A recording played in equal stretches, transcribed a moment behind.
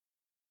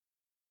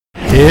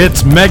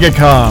It's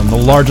MegaCon, the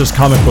largest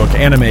comic book,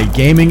 anime,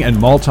 gaming, and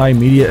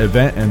multimedia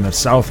event in the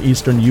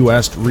southeastern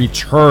U.S.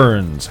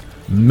 returns.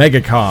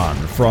 MegaCon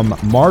from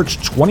March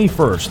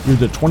 21st through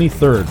the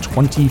 23rd,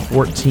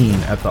 2014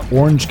 at the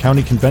Orange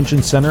County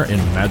Convention Center in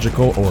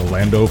magical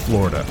Orlando,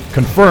 Florida.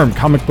 Confirmed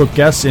comic book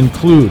guests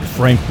include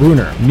Frank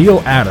Bruner,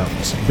 Neil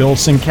Adams, Bill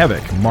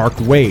Sienkiewicz, Mark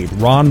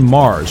Waid, Ron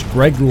Mars,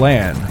 Greg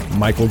Land,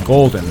 Michael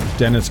Golden,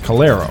 Dennis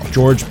Calero,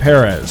 George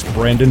Perez,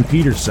 Brandon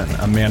Peterson,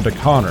 Amanda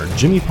Connor,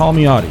 Jimmy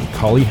Palmiotti,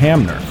 Collie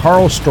Hamner,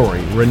 Carl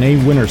Story, Renee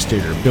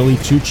Winterstater, Billy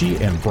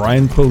Tucci, and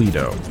Brian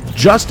Polito.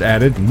 Just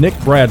added Nick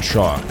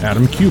Bradshaw,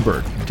 Adam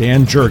Kubert,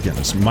 Dan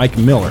Jurgens, Mike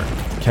Miller,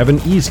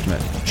 Kevin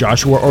Eastman,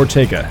 Joshua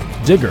Ortega,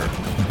 Digger,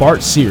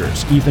 Bart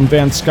Sears, Ethan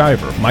Van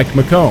Sciver, Mike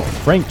McCone,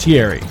 Frank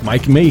Thierry,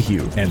 Mike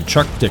Mayhew, and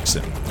Chuck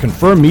Dixon.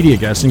 Confirmed media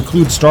guests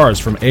include stars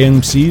from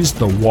AMC's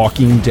The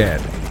Walking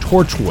Dead,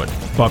 Torchwood,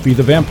 Buffy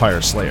the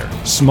Vampire Slayer,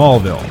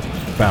 Smallville,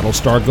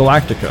 Battlestar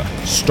Galactica,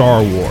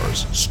 Star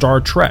Wars,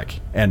 Star Trek,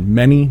 and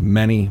many,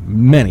 many,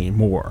 many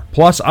more.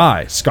 Plus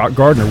I, Scott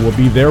Gardner, will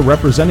be there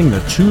representing the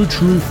Two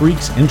True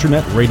Freaks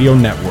Internet Radio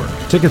Network.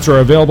 Tickets are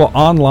available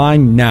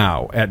online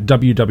now at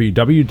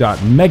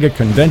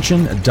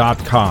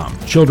www.megaconvention.com.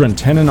 Children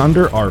 10 and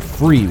under are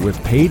free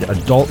with paid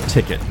adult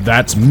ticket.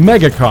 That's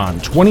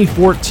MegaCon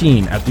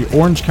 2014 at the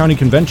Orange County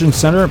Convention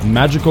Center,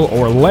 magical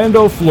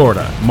Orlando,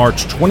 Florida,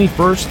 March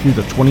 21st through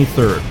the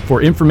 23rd.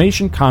 For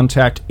information,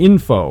 contact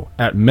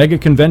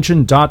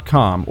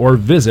info@megaconvention.com or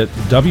visit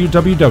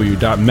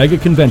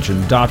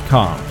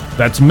www.megaconvention.com.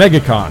 That's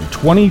MegaCon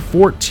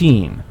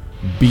 2014.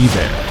 Be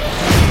there.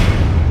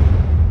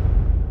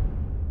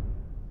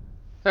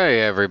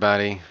 Hey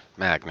everybody,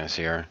 Magnus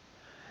here.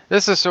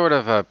 This is sort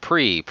of a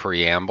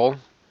preamble.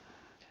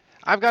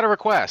 I've got a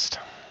request.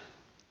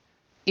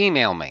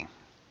 Email me.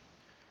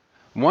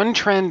 One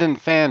trend in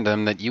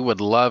fandom that you would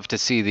love to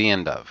see the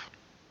end of.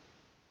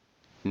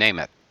 Name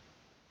it.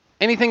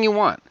 Anything you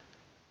want.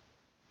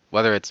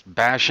 Whether it's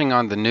bashing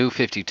on the new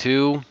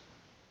 52,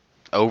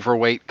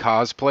 overweight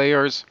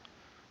cosplayers,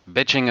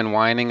 bitching and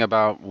whining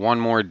about one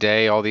more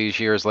day all these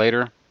years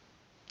later.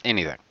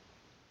 Anything.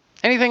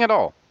 Anything at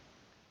all.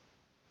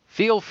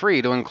 Feel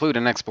free to include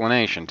an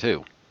explanation,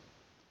 too.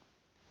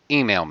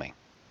 Email me.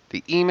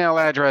 The email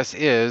address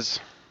is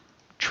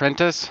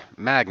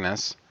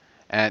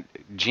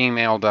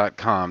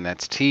trentusmagnus@gmail.com.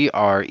 That's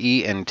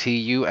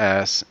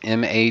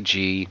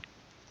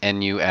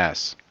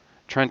TRENTUSMAGNUS.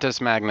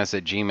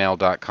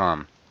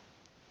 trentusmagnus@gmail.com.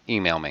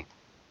 Email me.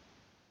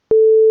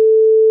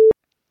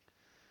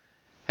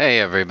 Hey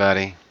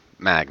everybody,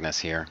 Magnus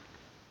here.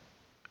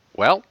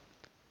 Well,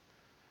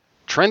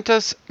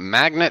 Trentus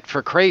Magnet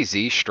for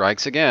Crazy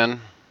strikes again.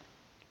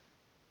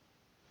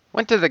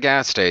 Went to the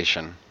gas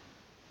station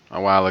a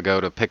while ago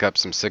to pick up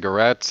some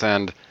cigarettes,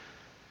 and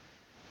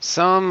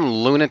some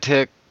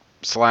lunatic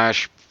 /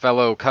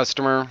 fellow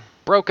customer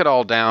broke it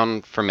all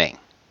down for me.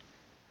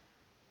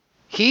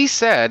 He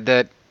said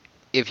that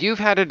if you've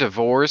had a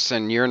divorce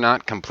and you're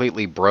not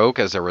completely broke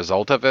as a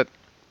result of it,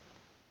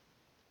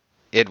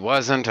 it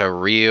wasn't a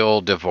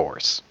real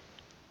divorce.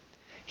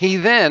 He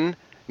then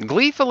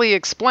gleefully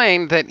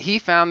explained that he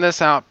found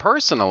this out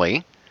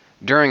personally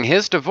during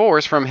his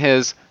divorce from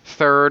his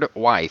third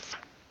wife.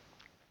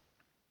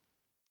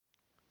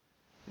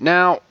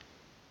 Now,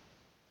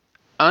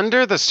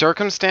 under the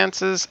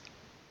circumstances,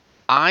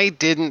 I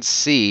didn't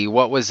see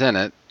what was in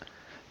it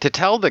to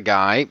tell the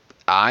guy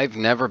I've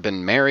never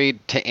been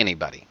married to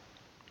anybody.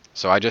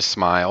 So I just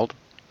smiled,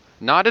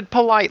 nodded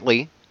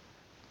politely,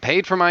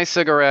 paid for my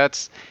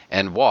cigarettes,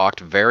 and walked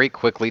very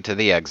quickly to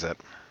the exit.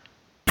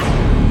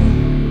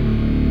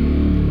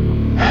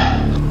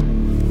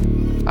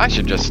 I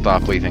should just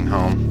stop leaving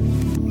home.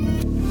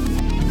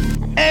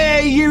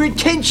 Hey, your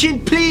attention,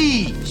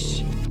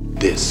 please!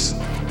 This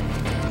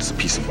is a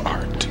piece of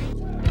art.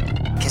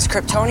 His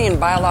Kryptonian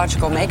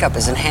biological makeup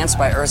is enhanced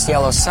by Earth's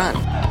yellow sun.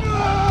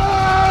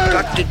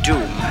 Dr.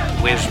 Doom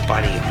wears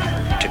body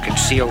armor to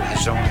conceal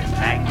his own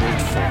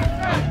mangled form.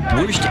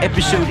 Worst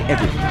episode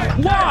ever.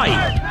 Why?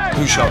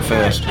 Who shot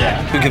first?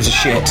 Yeah. Who gives a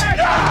shit?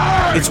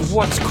 It's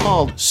what's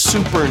called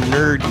super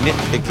nerd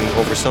nitpicking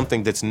over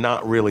something that's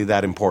not really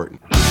that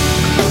important.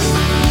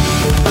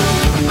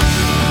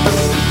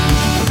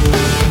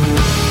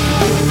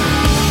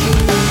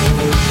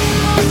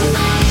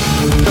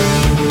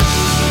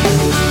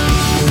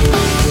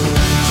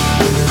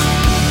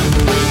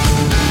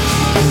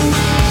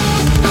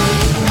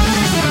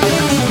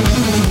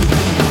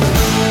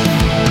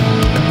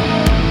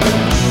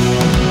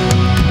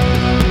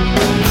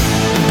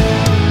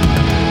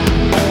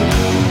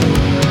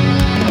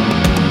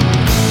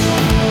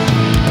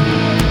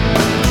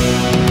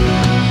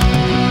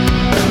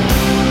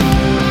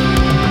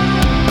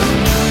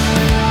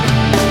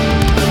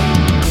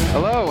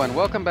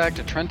 Welcome back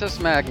to Trentus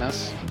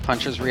Magnus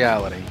Punches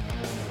Reality.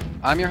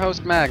 I'm your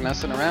host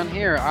Magnus, and around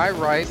here I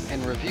write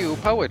and review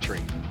poetry.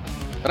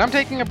 But I'm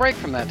taking a break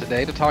from that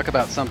today to talk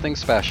about something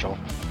special.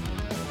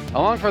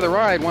 Along for the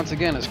ride once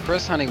again is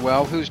Chris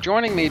Honeywell, who's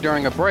joining me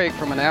during a break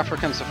from an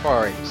African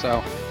safari.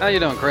 So, how you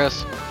doing,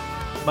 Chris?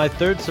 My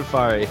third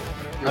safari.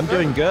 I'm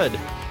doing good.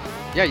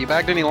 Yeah, you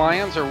bagged any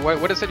lions, or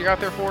what is it you're out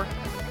there for?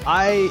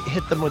 I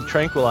hit them with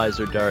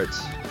tranquilizer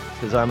darts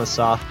because I'm a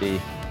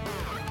softie.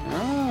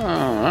 Oh,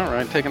 all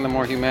right, taking the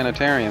more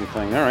humanitarian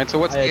thing. All right, so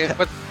what's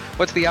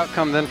the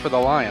outcome then for the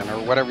lion or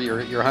whatever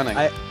you're hunting?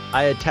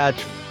 I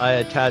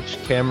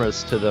attach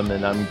cameras to them,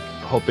 and I'm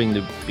hoping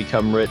to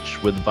become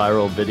rich with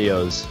viral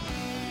videos.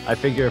 I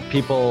figure if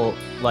people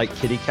like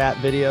kitty cat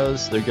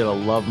videos, they're gonna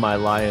love my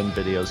lion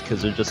videos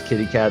because they're just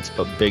kitty cats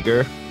but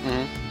bigger.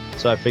 Mm-hmm.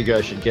 So I figure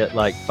I should get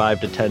like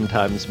 5 to 10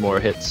 times more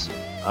hits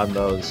on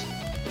those.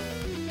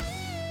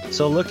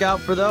 So look out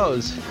for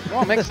those.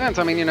 Well, it makes sense.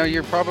 I mean,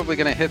 you're probably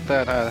going to hit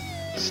that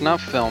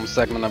snuff film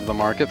segment of the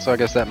market, so I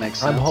guess that makes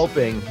sense. I'm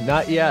hoping.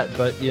 Not yet,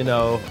 but,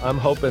 I'm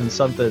hoping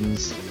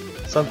something's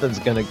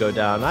going to go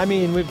down. I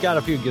mean, we've got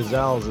a few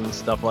gazelles and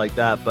stuff like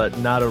that, but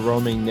not a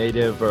roaming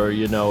native or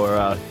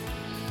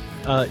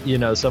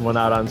someone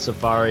out on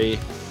safari.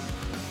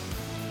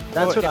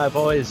 That's what I've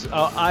always...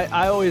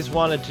 I always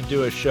wanted to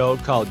do a show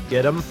called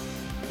Get 'Em.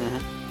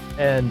 Mm-hmm.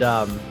 And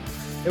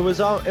it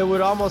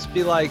would almost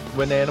be like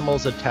when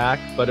animals attack,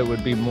 but it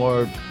would be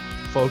more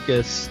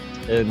focused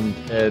and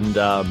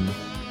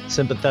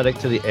sympathetic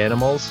to the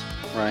animals.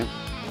 Right.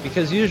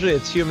 Because usually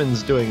it's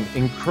humans doing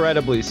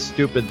incredibly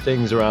stupid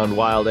things around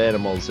wild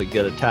animals that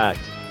get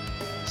attacked.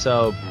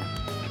 So,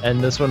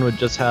 and this one would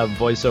just have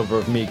voiceover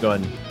of me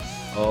going,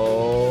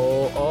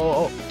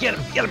 oh, get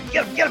him, get him,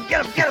 get him, get him,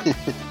 get him, get him.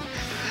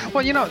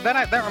 Well,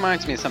 that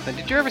reminds me of something.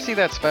 Did you ever see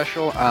that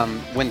special,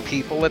 When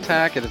People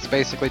Attack? It's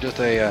basically just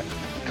a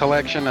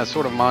collection, a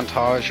sort of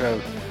montage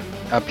of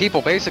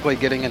people basically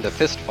getting into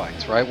fist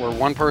fights, right? Where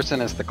one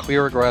person is the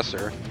clear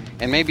aggressor,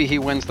 and maybe he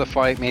wins the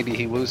fight, maybe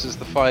he loses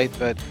the fight,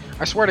 but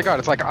I swear to God,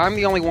 it's like I'm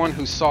the only one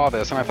who saw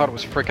this, and I thought it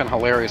was freaking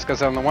hilarious,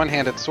 because on the one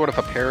hand, it's sort of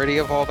a parody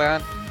of all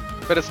that,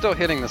 but it's still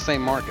hitting the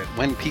same market,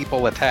 when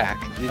people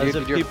attack. As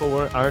if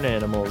people aren't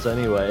animals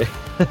anyway.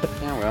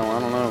 Yeah, well, I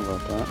don't know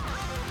about that.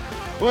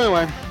 Well,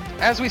 anyway,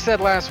 as we said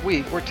last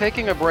week, we're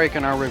taking a break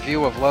in our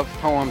review of love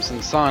poems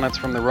and sonnets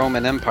from the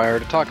Roman Empire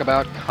to talk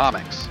about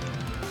comics.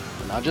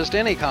 Not just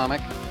any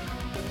comic.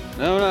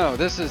 No,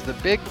 this is the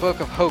Big Book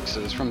of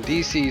Hoaxes from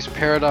DC's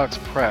Paradox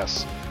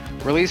Press,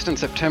 released in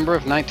September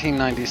of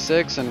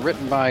 1996 and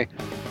written by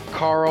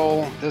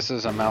Carl, this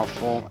is a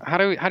mouthful. How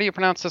do you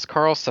pronounce this?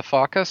 Carl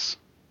Safakis?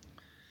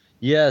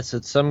 Yes,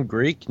 it's some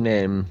Greek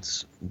name.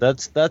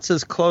 That's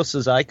as close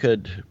as I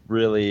could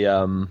really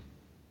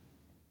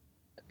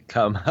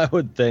come, I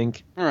would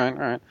think. All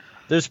right.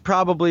 There's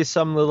probably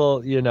some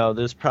little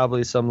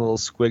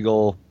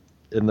squiggle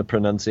in the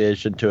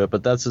pronunciation to it,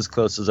 but that's as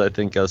close as I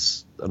think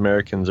us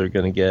Americans are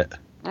going to get.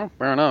 Oh,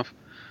 fair enough.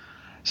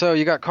 So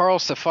you got Carl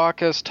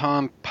Safakis,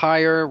 Tom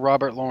Peyer,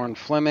 Robert Lauren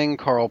Fleming,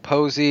 Carl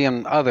Posey,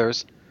 and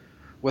others,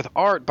 with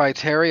art by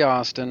Terry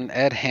Austin,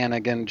 Ed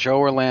Hannigan, Joe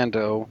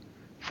Orlando,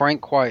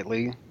 Frank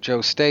Quitely,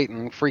 Joe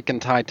Staton,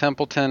 freaking Ty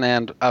Templeton,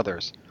 and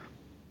others.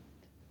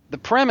 The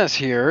premise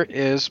here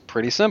is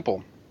pretty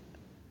simple.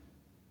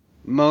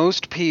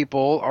 Most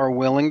people are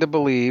willing to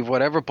believe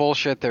whatever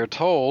bullshit they're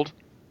told,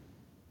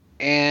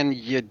 and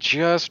you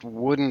just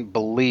wouldn't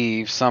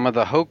believe some of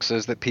the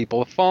hoaxes that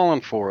people have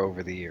fallen for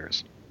over the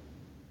years.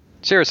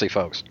 Seriously,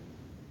 folks,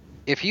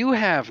 if you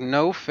have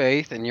no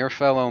faith in your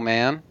fellow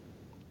man,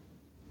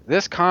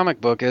 this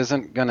comic book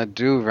isn't going to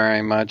do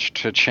very much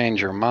to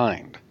change your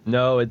mind.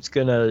 No, it's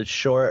going to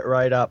shore it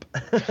right up.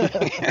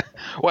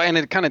 Well, and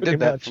it kind of did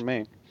that for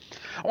me.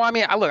 Well, I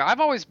mean, look, I've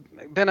always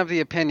been of the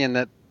opinion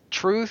that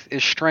truth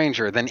is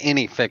stranger than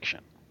any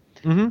fiction.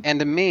 Mm-hmm. And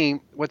to me,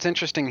 what's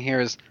interesting here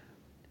is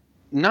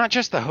not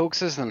just the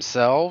hoaxes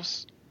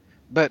themselves,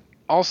 but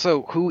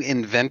also who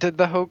invented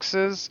the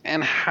hoaxes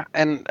and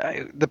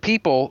the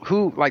people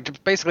who,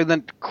 like, basically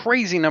the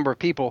crazy number of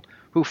people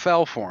who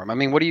fell for them. I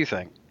mean, what do you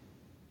think?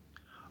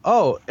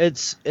 Oh,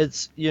 it's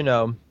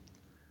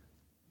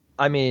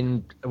I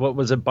mean, what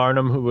was it?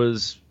 Barnum,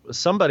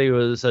 somebody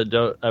was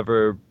don't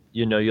ever,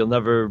 you'll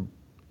never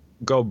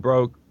go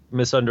broke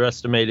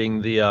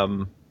misunderestimating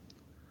the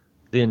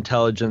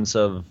intelligence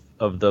of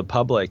the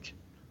public.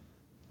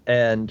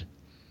 And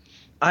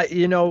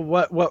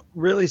what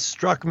really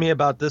struck me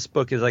about this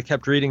book is I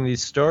kept reading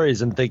these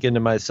stories and thinking to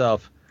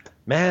myself,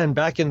 man,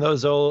 back in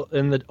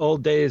the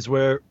old days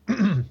where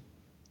you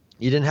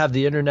didn't have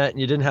the internet and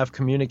you didn't have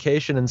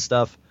communication and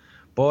stuff,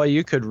 boy,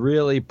 you could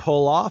really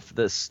pull off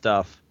this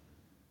stuff.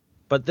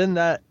 But then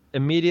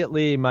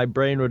my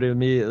brain would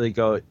immediately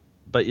go,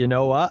 but you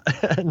know what?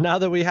 Now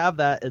that we have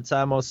that, it's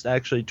almost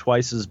actually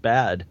twice as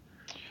bad.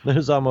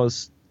 There's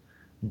almost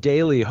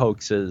daily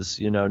hoaxes,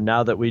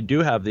 now that we do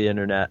have the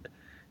internet.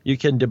 You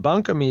can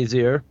debunk them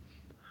easier,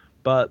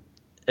 but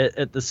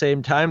at the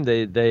same time,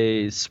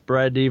 they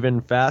spread even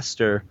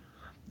faster.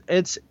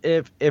 It's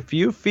if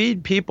you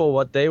feed people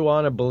what they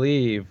want to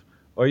believe,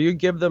 or you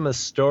give them a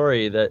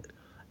story that,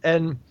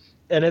 and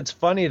it's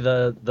funny,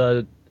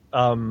 the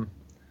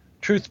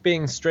truth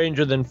being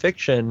stranger than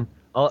fiction.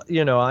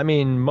 I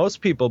mean,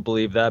 most people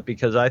believe that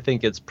because I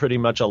think it's pretty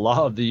much a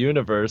law of the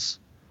universe.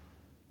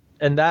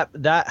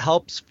 that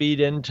helps feed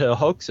into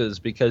hoaxes,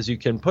 because you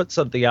can put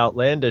something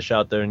outlandish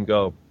out there and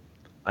go,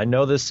 I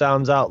know this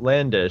sounds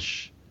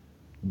outlandish,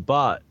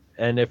 but,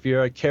 and if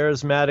you're a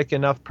charismatic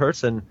enough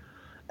person,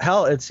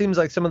 hell, it seems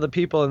like some of the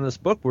people in this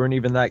book weren't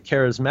even that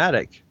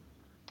charismatic.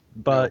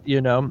 But,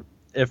 you know,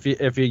 if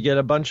you get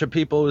a bunch of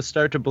people who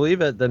start to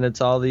believe it, then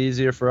it's all the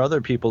easier for other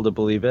people to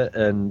believe it,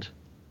 and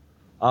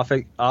off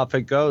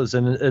it goes.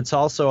 And it's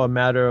also a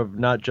matter of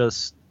not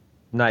just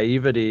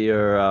naivety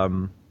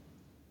or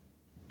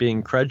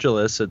being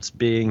credulous, it's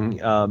being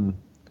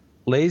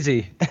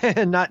lazy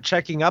and not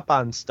checking up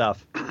on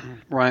stuff.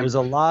 Right. There's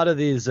a lot of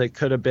these that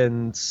could have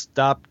been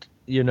stopped,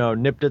 you know,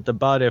 nipped at the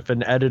bud if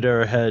an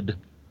editor had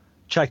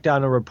checked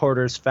down a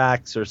reporter's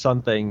facts or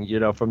something, you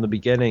know, from the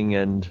beginning.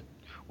 And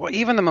well,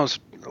 even the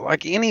most,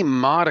 like any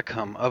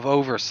modicum of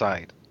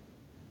oversight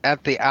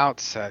at the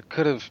outset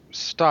could have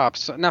stopped.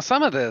 So, now,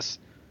 some of this,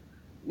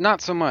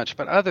 not so much,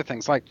 but other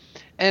things like,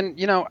 and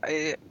you know,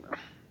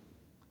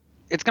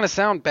 it's going to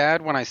sound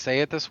bad when I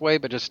say it this way,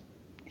 but just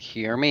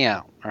hear me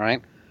out, all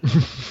right?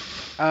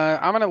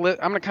 I'm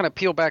gonna kind of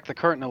peel back the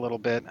curtain a little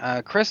bit.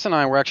 Chris and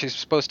I were actually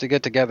supposed to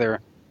get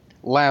together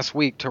last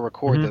week to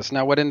record this.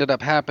 Now, what ended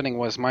up happening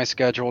was my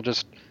schedule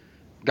just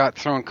got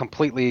thrown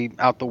completely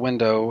out the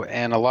window,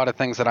 and a lot of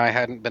things that I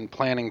hadn't been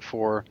planning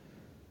for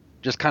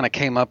just kind of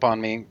came up on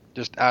me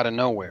just out of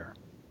nowhere.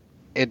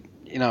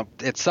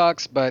 It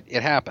sucks, but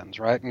it happens,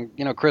 right? And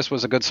you know, Chris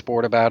was a good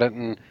sport about it,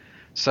 and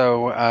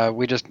so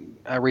we just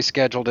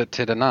rescheduled it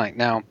to tonight.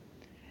 Now,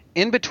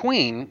 in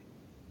between,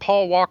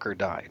 Paul Walker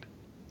died.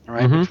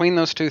 Right, between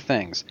those two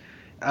things,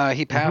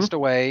 he passed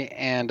away,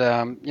 and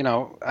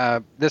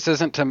this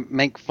isn't to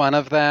make fun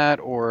of that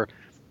or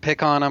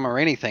pick on him or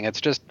anything.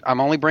 It's just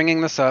I'm only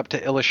bringing this up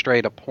to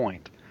illustrate a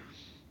point.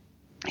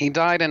 He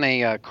died in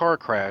a car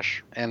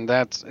crash, and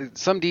that's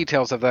some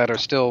details of that are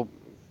still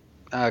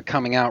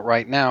coming out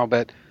right now,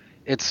 but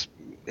it's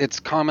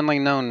commonly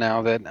known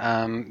now that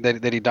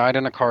that he died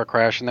in a car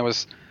crash, and there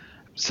was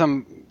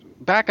some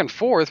back and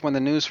forth when the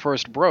news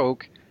first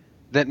broke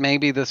that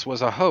maybe this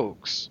was a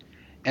hoax.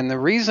 And the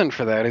reason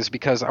for that is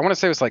because I want to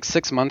say it was like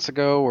 6 months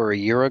ago or a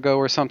year ago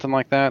or something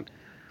like that.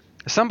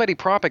 Somebody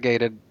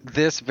propagated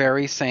this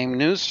very same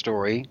news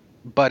story,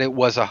 but it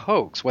was a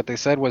hoax. What they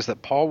said was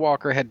that Paul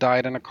Walker had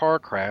died in a car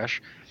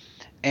crash,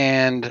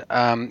 and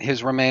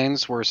his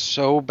remains were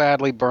so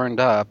badly burned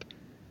up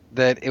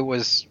that it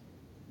was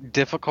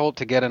difficult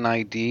to get an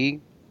ID,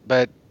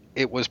 but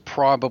it was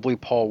probably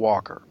Paul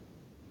Walker,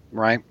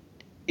 right?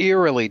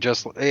 Eerily,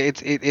 just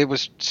it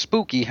was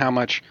spooky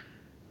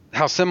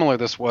how similar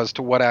this was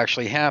to what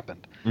actually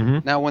happened.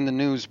 Now, when the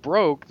news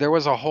broke, there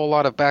was a whole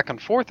lot of back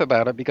and forth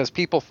about it because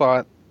people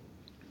thought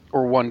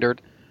or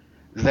wondered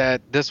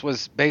that this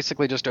was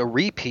basically just a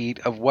repeat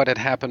of what had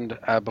happened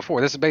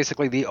before. This is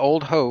basically the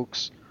old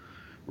hoax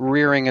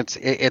rearing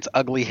its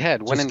ugly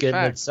head. Just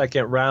getting its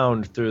second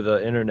round through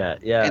the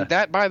internet, yeah. And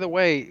that, by the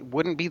way,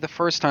 wouldn't be the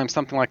first time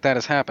something like that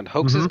has happened.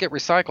 Hoaxes get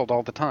recycled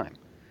all the time.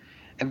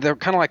 And they're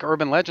kind of like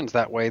urban legends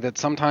that way, that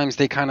sometimes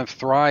they kind of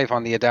thrive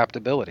on the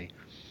adaptability.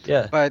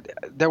 Yeah. But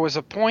there was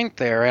a point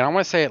there, and I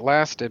want to say it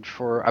lasted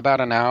for about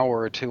an hour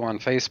or two on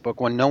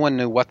Facebook when no one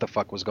knew what the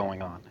fuck was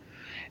going on.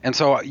 And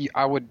so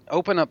I would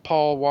open up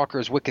Paul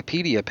Walker's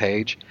Wikipedia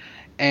page,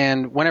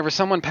 and whenever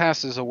someone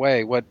passes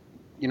away,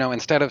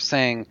 instead of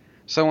saying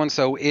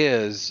so-and-so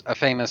is a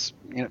famous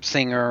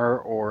singer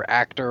or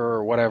actor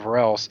or whatever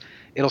else,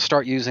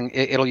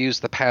 it'll use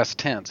the past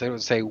tense. It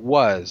would say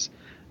was,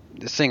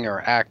 the singer,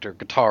 actor,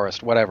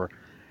 guitarist, whatever.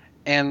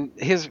 And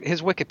his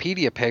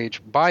Wikipedia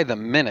page, by the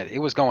minute, it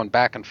was going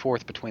back and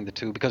forth between the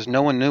two because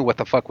no one knew what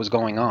the fuck was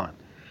going on.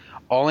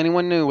 All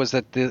anyone knew was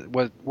that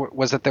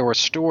that there were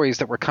stories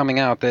that were coming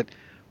out that,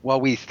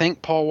 well, we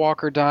think Paul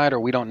Walker died, or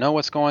we don't know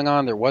what's going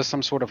on. There was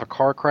some sort of a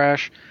car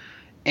crash,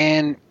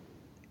 and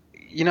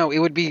it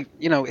would be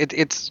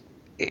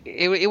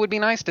it would be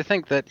nice to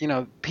think that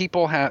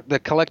people have the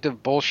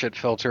collective bullshit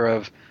filter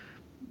of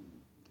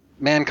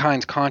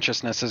mankind's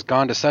consciousness has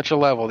gone to such a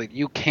level that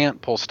you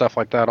can't pull stuff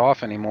like that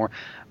off anymore.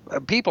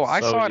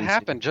 I saw it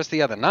happen just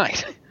the other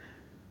night.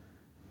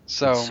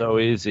 So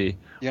easy.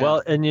 Yeah.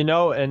 Well, and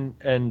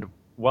and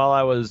while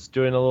I was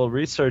doing a little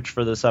research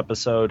for this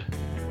episode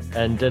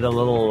and did a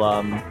little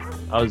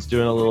I was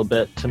doing a little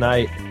bit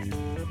tonight,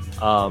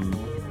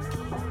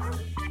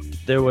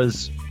 there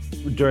was,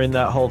 during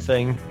that whole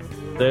thing,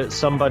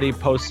 somebody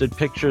posted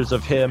pictures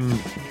of him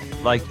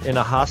like in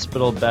a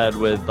hospital bed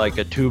with like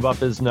a tube up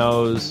his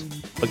nose,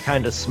 but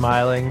kind of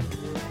smiling.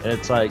 And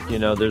it's like,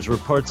 there's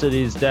reports that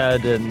he's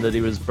dead and that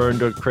he was burned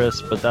to a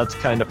crisp, but that's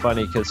kind of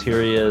funny because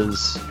here he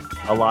is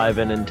alive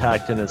and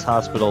intact in his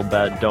hospital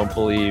bed. Don't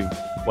believe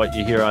what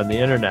you hear on the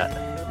internet,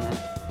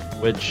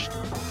 which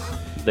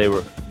they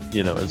were,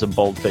 is a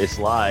bold-faced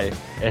lie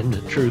and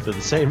the truth at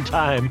the same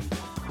time.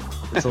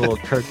 It's a little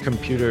Kirk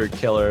computer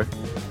killer.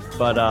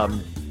 But,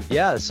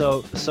 yeah,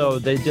 so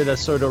they did a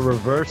sort of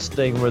reverse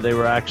thing where they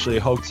were actually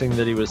hoaxing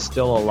that he was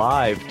still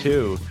alive,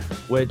 too,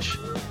 which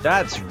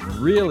that's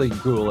really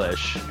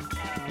ghoulish,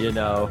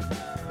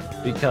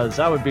 because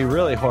that would be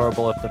really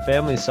horrible if the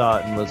family saw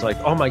it and was like,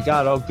 oh my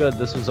god, oh good,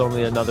 this was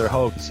only another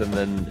hoax, and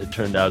then it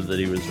turned out that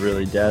he was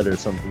really dead or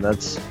something.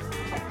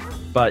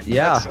 But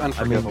yeah, That's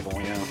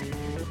unforgivable,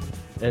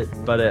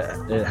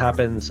 it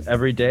happens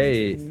every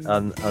day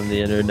on the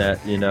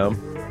internet, you know.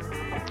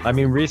 I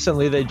mean,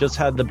 recently they just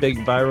had the big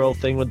viral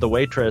thing with the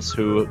waitress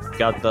who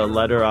got the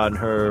letter on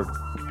her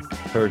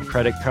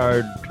credit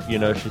card. You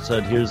know, she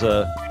said, here's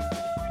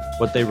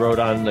what they wrote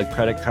on the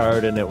credit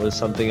card, and it was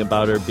something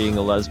about her being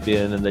a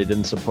lesbian, and they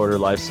didn't support her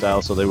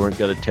lifestyle, so they weren't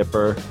going to tip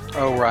her.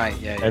 Oh, right,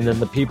 yeah. And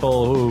then the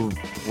people who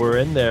were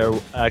in there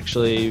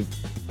actually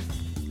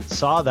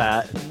saw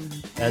that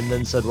and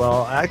then said,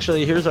 well,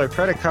 actually, here's our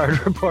credit card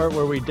report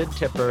where we did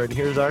tip her, and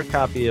here's our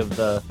copy of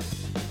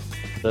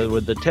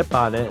with the tip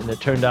on it. And it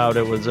turned out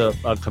it was a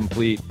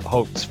complete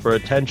hoax for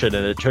attention,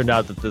 and it turned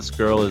out that this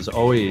girl is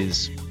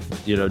always,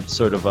 you know,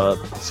 sort of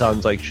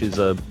sounds like she's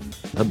a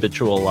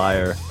habitual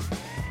liar.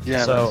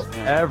 Yeah. So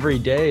every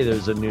day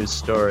there's a news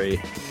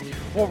story.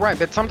 Well, right,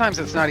 but sometimes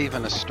it's not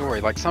even a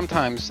story. Like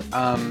sometimes,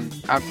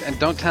 and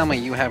don't tell me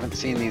you haven't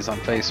seen these on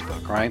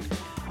Facebook, right?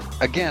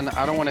 Again,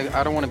 I don't want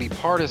to be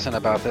partisan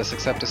about this,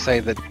 except to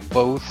say that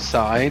both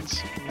sides,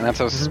 and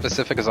that's as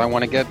specific as I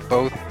want to get,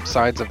 both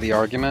sides of the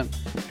argument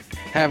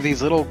have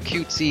these little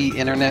cutesy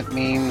internet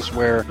memes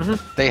where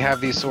they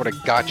have these sort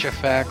of gotcha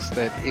facts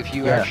that if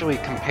you actually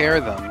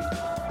compare them,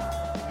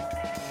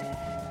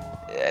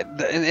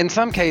 in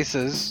some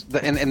cases,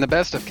 in the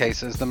best of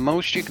cases, the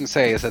most you can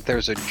say is that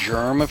there's a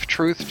germ of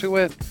truth to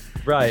it.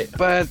 Right.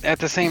 But at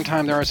the same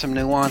time, there are some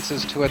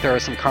nuances to it. There are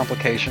some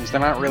complications. They're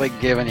not really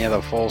giving you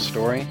the full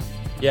story.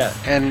 Yeah.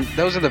 And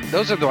those are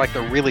like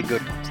the really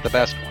good ones, the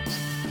best ones.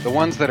 The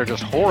ones that are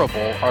just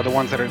horrible are the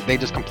ones that they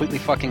just completely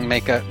fucking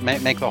make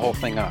the whole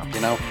thing up, you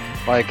know?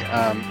 Like,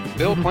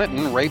 Bill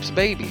Clinton rapes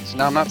babies.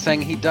 Now, I'm not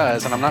saying he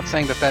does, and I'm not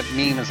saying that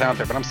meme is out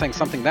there, but I'm saying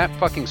something that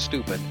fucking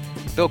stupid.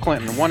 Bill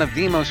Clinton, one of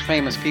the most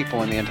famous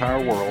people in the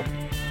entire world.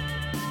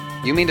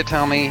 You mean to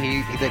tell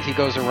me that he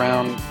goes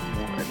around...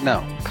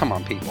 No, come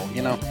on, people,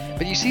 you know?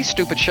 But you see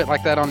stupid shit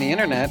like that on the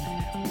internet,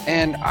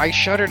 and I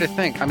shudder to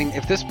think, I mean,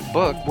 if this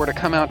book were to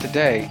come out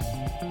today,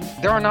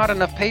 there are not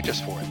enough pages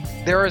for it.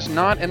 There is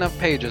not enough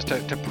pages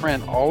to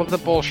print all of the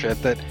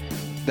bullshit that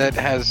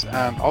has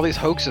all these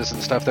hoaxes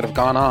and stuff that have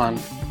gone on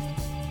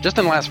just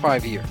in the last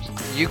 5 years.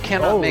 You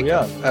cannot make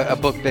a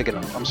book big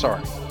enough. I'm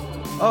sorry.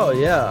 Oh,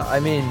 yeah. I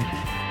mean,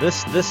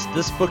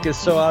 this book is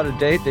so out of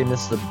date, they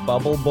missed the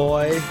Bubble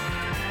Boy.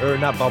 Or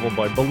not Bubble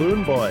Boy,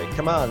 Balloon Boy.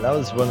 Come on, that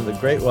was one of the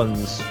great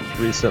ones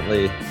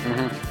recently.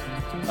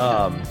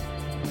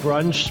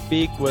 Grunge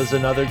Speak was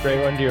another great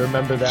one. Do you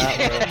remember that?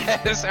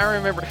 Yes, I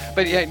remember.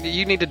 But yeah,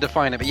 you need to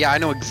define it. But yeah, I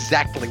know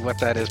exactly what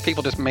that is.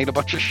 People just made a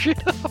bunch of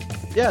shit up.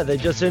 Yeah, they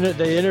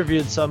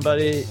interviewed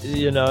somebody,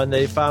 you know, and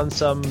they found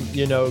some,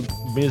 you know,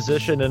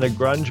 musician in a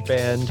grunge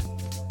band,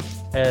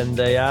 and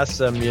they asked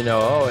them, you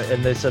know,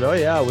 and they said, oh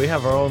yeah, we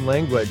have our own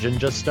language, and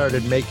just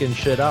started making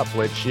shit up,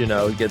 which, you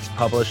know, gets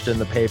published in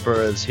the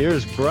paper as,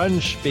 here's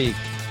Grunge Speak.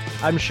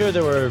 I'm sure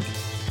there were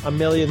a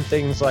million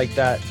things like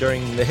that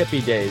during the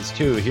hippie days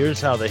too.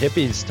 Here's how the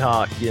hippies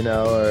talk, you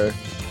know, or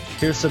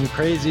here's some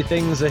crazy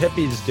things the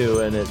hippies do,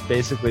 and it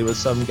basically was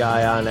some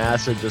guy on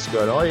acid just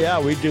going, oh yeah,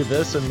 we do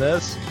this and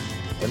this,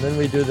 and then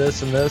we do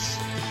this and this.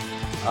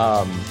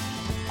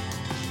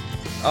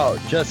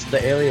 Just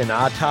the alien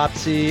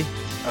autopsy.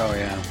 Oh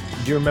yeah.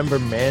 Do you remember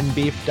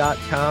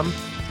manbeef.com?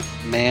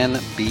 Man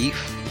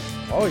Beef?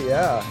 Oh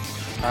yeah.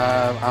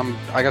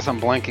 I guess I'm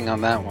blanking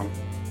on that one.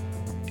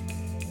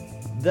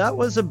 That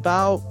was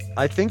about,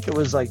 I think it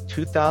was like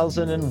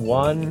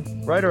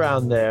 2001, right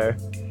around there.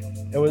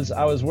 I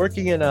was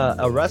working in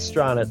a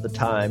restaurant at the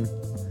time,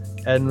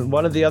 and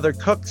one of the other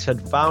cooks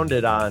had found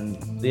it on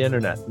the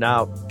internet.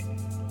 Now,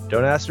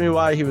 don't ask me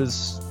why he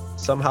was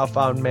somehow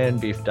found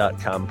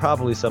manbeef.com.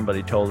 Probably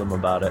somebody told him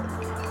about it,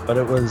 but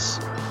it was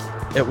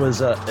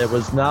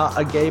not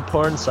a gay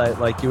porn site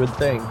like you would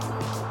think.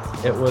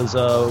 It was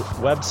a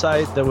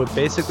website that would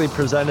basically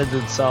presented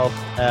itself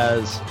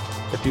as,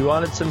 if you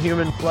wanted some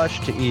human flesh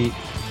to eat,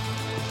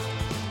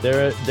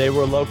 they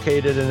were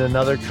located in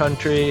another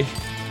country,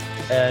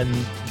 and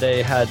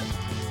they had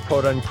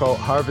quote unquote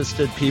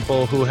harvested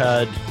people who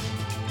had,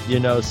 you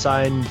know,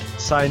 signed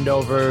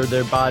over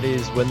their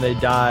bodies when they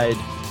died,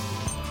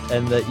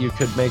 and that you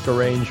could make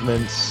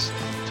arrangements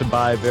to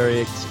buy very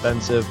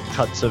expensive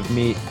cuts of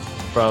meat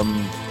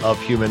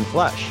of human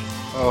flesh.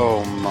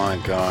 Oh my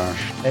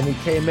gosh. And he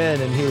came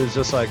in and he was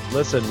just like,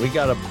 listen, we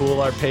gotta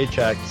pool our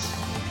paychecks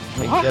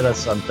and get us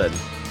something.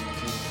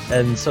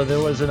 And so there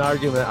was an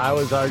argument. I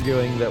was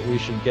arguing that we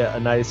should get a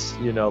nice,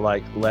 you know,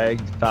 like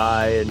leg,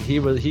 thigh, and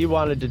he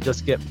wanted to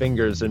just get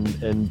fingers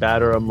and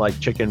batter them like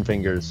chicken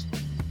fingers.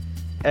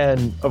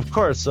 And of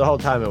course, the whole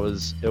time it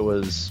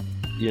was,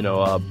 you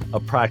know, a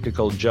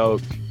practical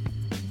joke.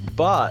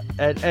 But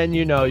and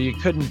you know,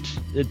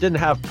 it didn't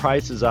have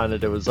prices on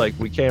it. It was like,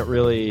 we can't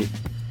really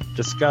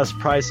discuss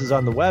prices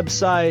on the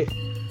website,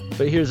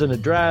 but here's an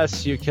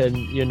address, you can,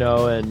 you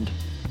know, and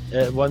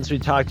once we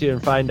talk to you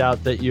and find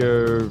out that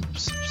you're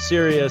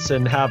serious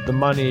and have the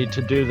money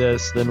to do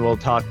this, then we'll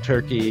talk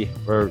turkey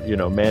or,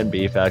 man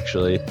beef,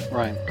 actually.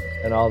 Right.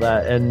 And all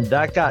that. And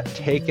that got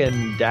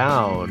taken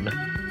down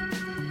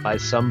by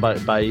somebody,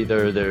 by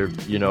either their,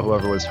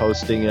 whoever was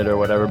hosting it or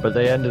whatever, but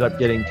they ended up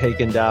getting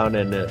taken down,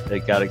 and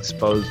it got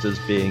exposed as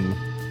being,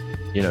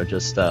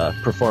 just a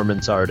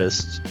performance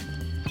artist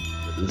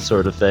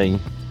sort of thing.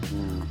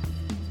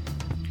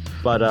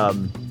 But,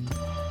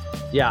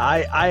 yeah,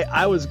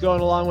 I was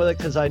going along with it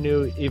because I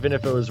knew even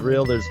if it was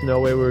real, there's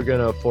no way we were going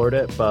to afford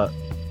it, but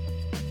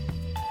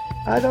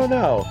I don't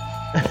know.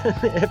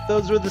 If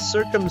those were the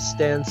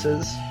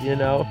circumstances,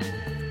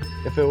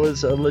 if it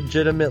was a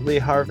legitimately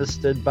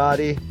harvested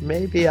body,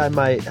 maybe I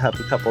might have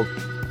a couple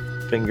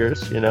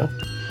fingers,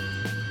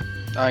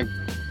 I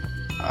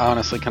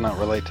honestly cannot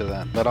relate to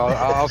that, but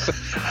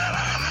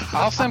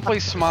I'll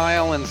simply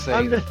smile and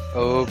say,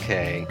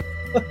 okay.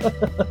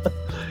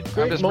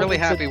 I'm just really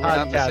happy we're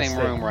not in the same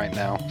room right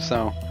now,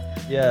 so.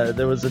 Yeah,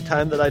 there was a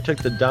time that I took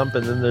the dump,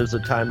 and then there's a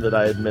time that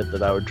I admit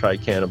that I would try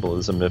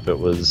cannibalism if it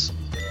was...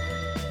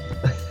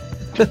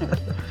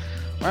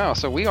 Wow,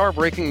 so we are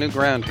breaking new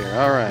ground here.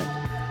 All right.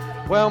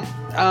 Well,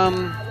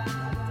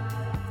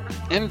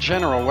 in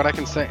general, what I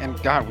can say,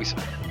 and God, we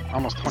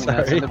almost 20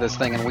 minutes into this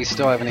thing, and we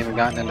still haven't even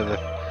gotten into the...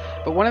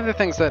 But one of the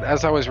things that,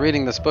 as I was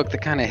reading this book,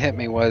 that kind of hit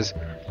me was,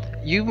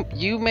 you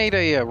made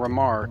a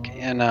remark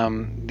in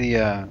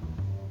the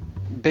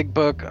Big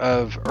Book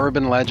of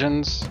Urban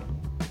Legends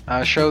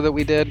show that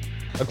we did.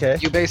 Okay.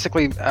 You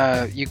basically,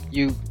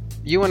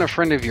 you and a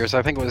friend of yours,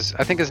 I think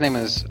his name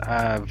is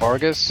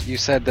Vargas. You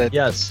said that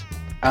yes.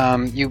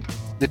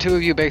 The two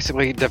of you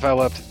basically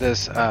developed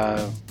this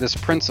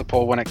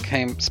principle when it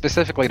came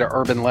specifically to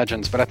urban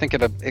legends, but I think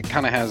it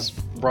kind of has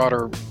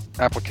broader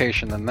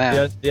application than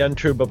that. The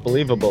untrue but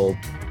believable.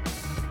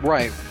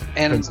 Right,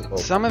 and principle.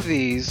 Some of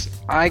these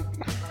I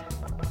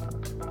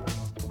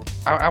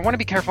want to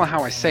be careful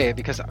how I say it,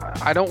 because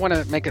I don't want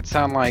to make it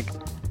sound like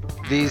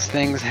these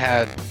things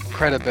had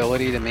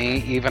credibility to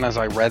me even as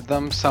I read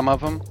them. Some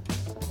of them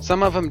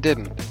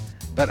didn't,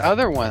 but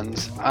other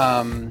ones,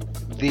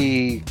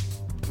 the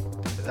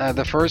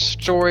first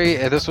story,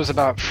 this was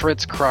about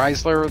Fritz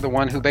Kreisler, the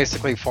one who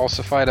basically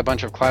falsified a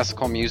bunch of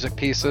classical music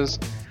pieces.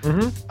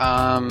 Mm-hmm.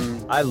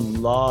 I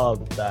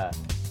love that.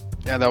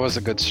 Yeah, that was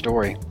a good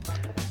story.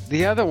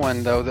 The other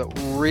one, though, that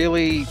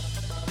really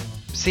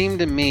seemed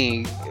to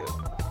me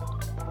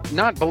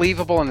not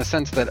believable in the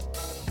sense that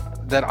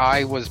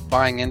I was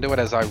buying into it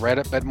as I read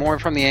it, but more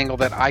from the angle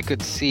that I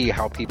could see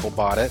how people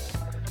bought it,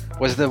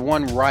 was the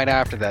one right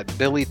after that,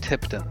 Billy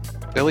Tipton.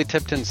 Billy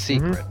Tipton's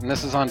Secret. Mm-hmm. And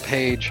this is on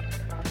page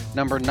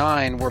number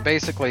 9, where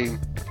basically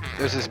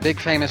there's this big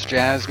famous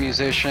jazz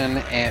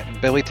musician,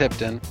 Billy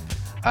Tipton.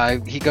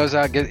 He goes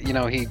out,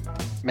 he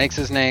makes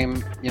his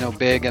name,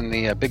 big in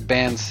the big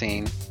band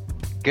scene,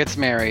 gets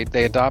married,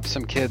 they adopt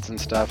some kids and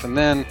stuff, and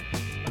then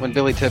when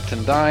Billy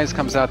Tipton dies,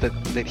 comes out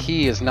that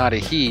he is not a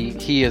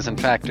he is in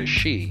fact a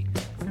she.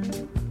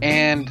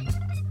 And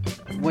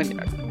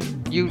when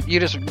you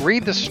just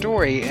read the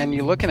story and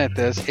you're looking at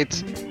this,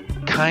 it's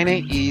kind of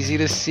easy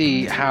to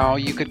see how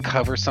you could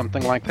cover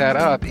something like that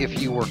up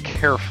if you were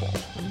careful.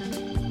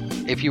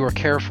 If you were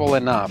careful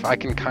enough, I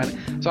can kind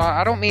of. So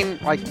I don't mean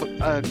like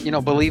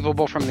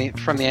believable from the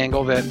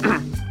angle that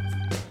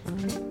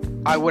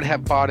I would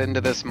have bought into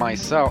this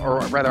myself, or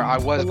rather, I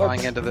was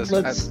buying into this.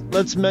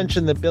 Let's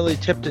mention that Billy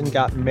Tipton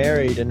got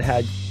married and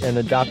had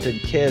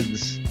adopted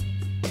kids,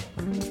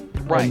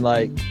 right?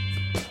 And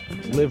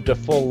lived a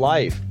full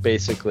life,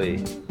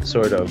 basically,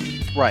 sort of.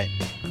 Right.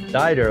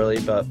 Died early,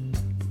 but.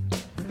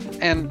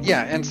 And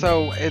yeah, and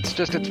so it's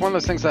one of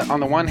those things that on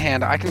the one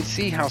hand, I can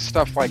see how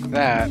stuff like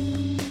that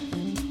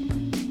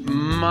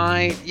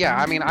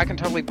I can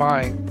totally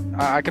buy,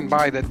 I can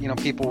buy that,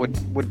 people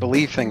would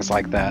believe things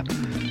like that.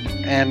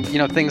 And,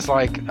 things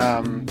like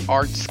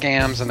art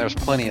scams, and there's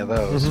plenty of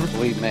those, mm-hmm.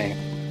 Believe me.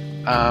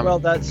 Well,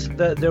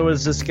 there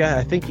was this guy,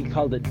 I think he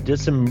called it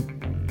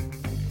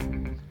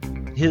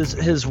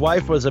his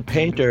wife was a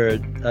painter,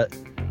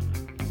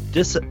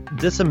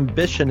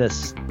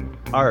 Disambitionist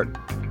art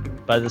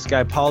by this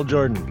guy, Paul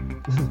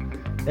Jordan.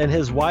 And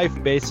his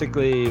wife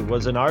basically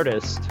was an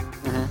artist,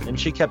 mm-hmm. and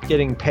she kept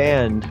getting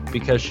panned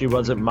because she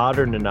wasn't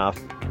modern enough.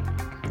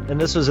 And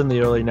this was in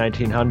the early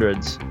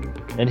 1900s.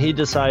 And he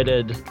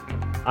decided,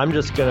 I'm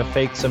just going to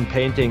fake some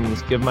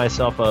paintings, give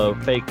myself a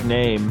fake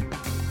name,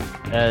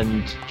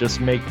 and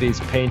just make these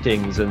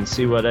paintings and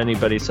see what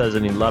anybody says.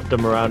 And he left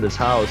them around his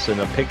house,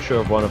 and a picture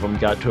of one of them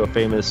got to a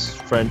famous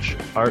French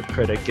art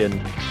critic,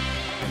 and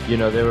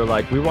they were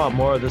like, we want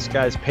more of this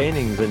guy's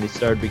paintings. And he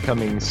started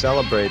becoming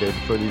celebrated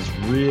for these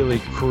really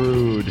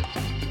crude,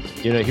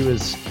 he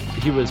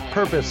was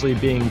purposely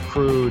being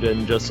crude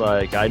and just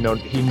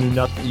he knew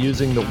nothing,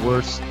 using the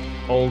worst,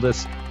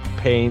 oldest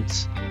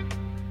paints,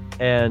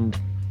 and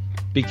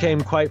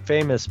became quite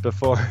famous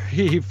before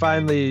he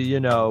finally,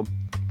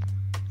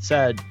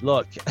 said,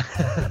 look,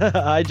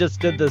 I just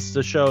did this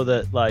to show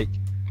that,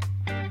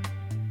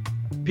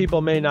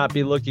 people may not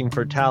be looking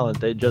for talent.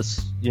 They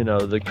just,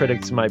 the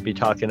critics might be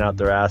talking out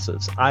their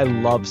asses. I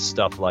love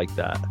stuff like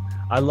that.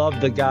 I love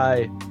the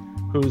guy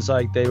who's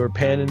like, they were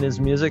panning his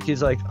music.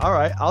 He's like, all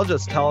right, I'll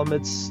just tell them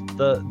it's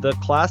the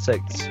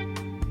classics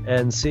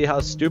and see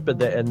how stupid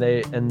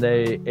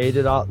they ate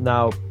it all.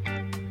 Now,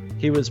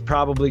 he was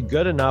probably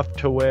good enough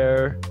to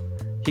where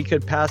he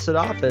could pass it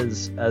off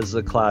as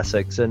the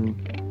classics.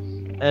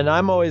 And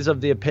I'm always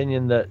of the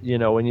opinion that, you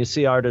know, when you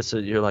see artists,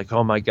 you're like,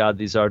 oh my God,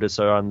 these artists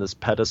are on this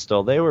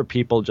pedestal. They were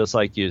people just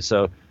like you.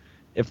 So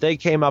if they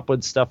came up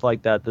with stuff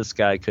like that, this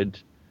guy could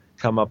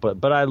come up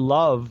with. But I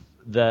love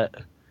that,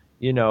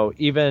 you know,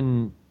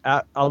 even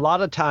a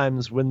lot of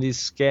times when these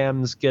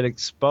scams get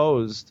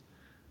exposed,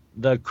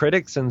 the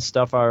critics and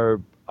stuff are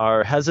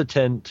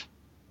hesitant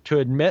to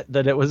admit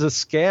that it was a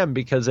scam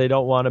because they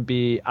don't want to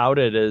be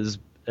outed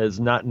as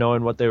not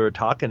knowing what they were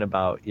talking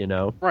about, you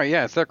know? Right,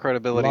 yeah, it's their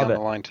credibility Love on it.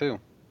 the line, too.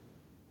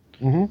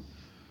 Mm-hmm.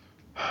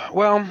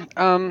 Well,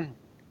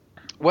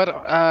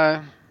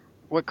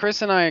 what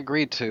Chris and I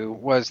agreed to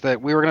was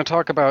that we were going to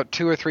talk about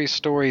 2 or 3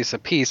 stories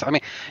apiece. I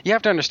mean, you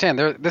have to understand,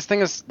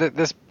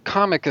 this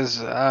comic is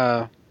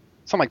something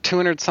like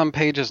 200 some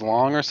pages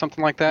long or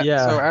something like that.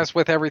 Yeah. So as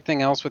with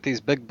everything else with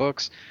these big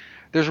books,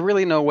 there's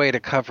really no way to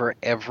cover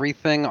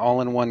everything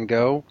all in one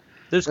go.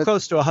 There's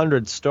close to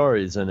 100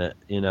 stories in it,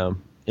 you know,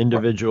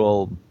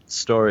 individual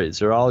stories.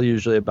 They're all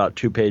usually about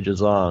 2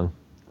 pages long.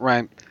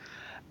 Right.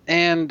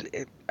 And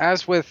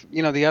as with,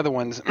 you know, the other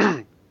ones,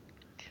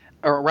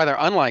 or rather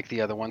unlike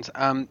the other ones,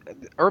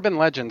 Urban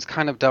Legends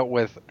kind of dealt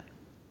with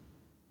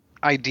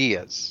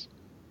ideas.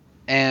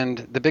 And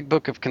the Big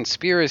Book of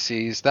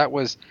Conspiracies,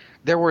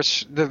 there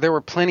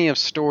were plenty of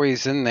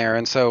stories in there,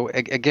 and so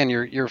again,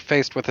 you're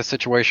faced with a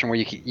situation where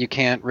you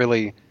can't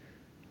really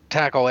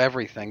tackle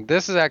everything.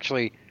 This is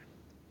actually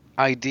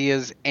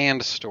ideas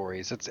and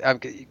stories. It's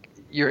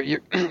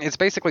it's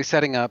basically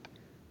setting up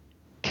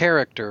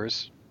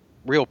characters,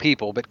 real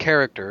people, but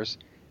characters,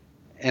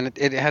 and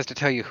it has to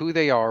tell you who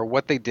they are,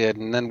 what they did,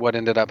 and then what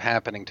ended up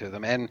happening to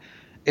them. And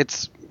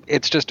it's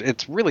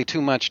really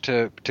too much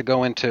to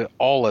go into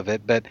all of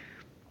it, but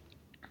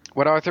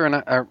what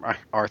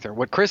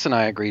what Chris and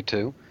I agreed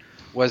to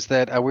was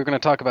that we were going to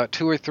talk about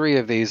 2 or 3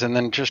 of these and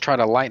then just try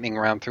to lightning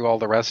round through all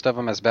the rest of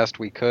them as best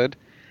we could.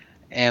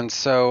 And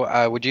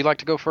so would you like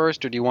to go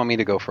first, or do you want me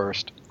to go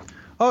first?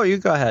 Oh, you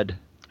go ahead.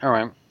 All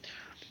right.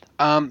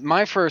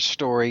 My first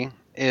story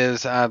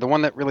is the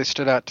one that really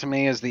stood out to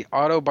me is the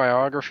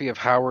autobiography of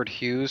Howard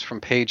Hughes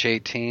from page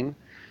 18.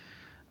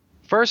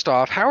 First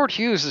off, Howard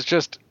Hughes is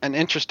just an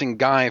interesting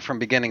guy from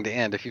beginning to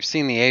end. If you've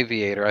seen The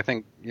Aviator, I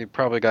think you've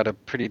probably got a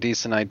pretty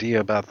decent idea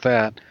about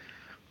that.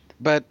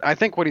 But I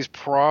think what he's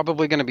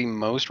probably going to be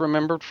most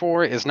remembered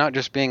for is not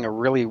just being a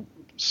really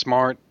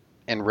smart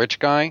and rich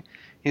guy.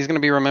 He's going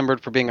to be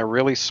remembered for being a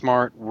really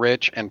smart,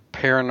 rich, and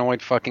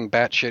paranoid fucking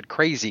batshit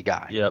crazy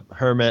guy. Yep,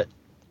 hermit.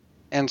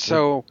 And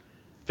so...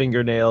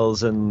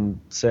 fingernails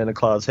and Santa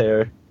Claus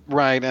hair.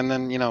 Right, and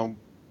then, you know,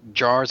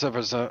 jars of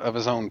his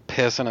own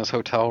piss in his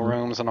hotel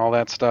rooms and all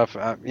that stuff.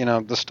 You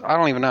know, I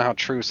don't even know how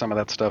true some of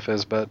that stuff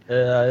is, but...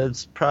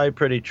 it's probably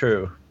pretty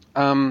true.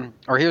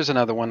 Or here's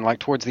another one, like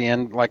towards the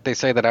end, like they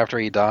say that after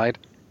he died,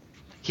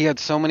 he had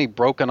so many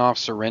broken off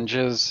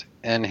syringes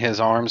in his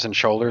arms and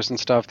shoulders and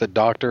stuff that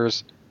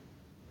doctors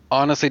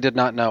honestly did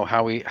not know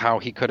how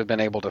he could have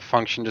been able to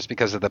function just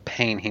because of the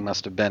pain he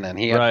must have been in.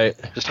 He had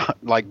just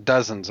like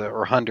dozens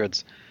or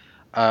hundreds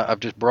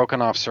of just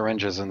broken off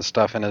syringes and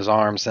stuff in his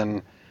arms,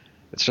 and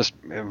it's just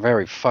a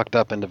very fucked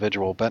up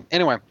individual. But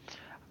anyway,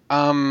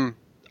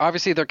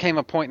 obviously there came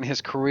a point in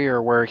his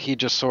career where he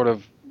just sort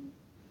of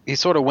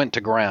went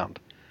to ground.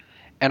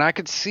 And I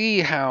could see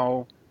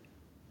how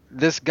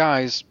this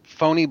guy's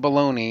phony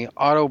baloney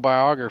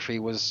autobiography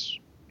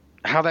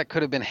how that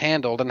could have been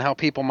handled, and how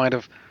people might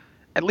have,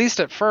 at least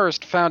at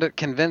first, found it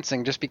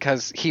convincing just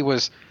because he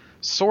was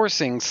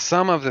sourcing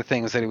some of the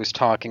things that he was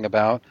talking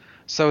about,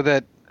 so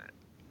that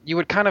you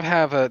would kind of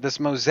have this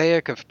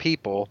mosaic of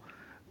people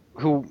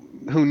who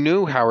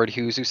knew Howard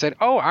Hughes, who said,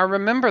 "Oh, I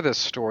remember this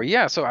story.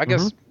 Yeah, so I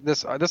guess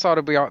this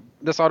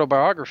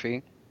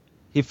autobiography."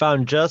 He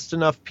found just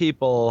enough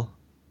people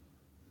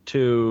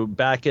to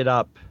back it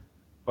up,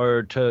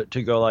 or to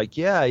go like,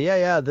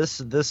 yeah,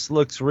 this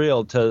looks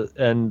real.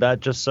 And that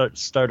just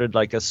started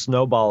like a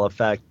snowball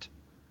effect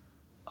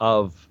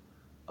of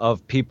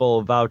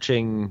people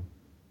vouching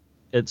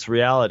its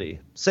reality.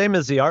 Same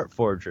as the art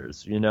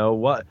forgers, you know,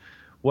 what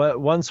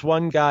once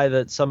one guy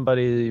that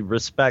somebody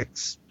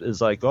respects is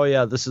like, oh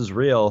yeah, this is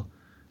real,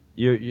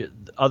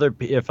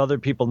 if other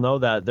people know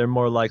that, they're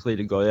more likely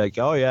to go like,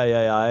 oh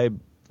yeah,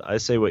 I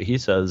say what he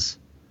says.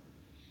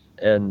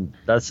 And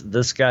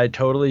this guy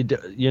totally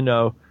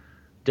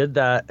did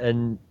that.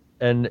 And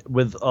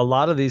with a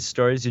lot of these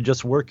stories, you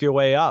just work your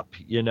way up,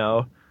 you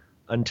know,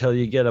 until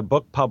you get a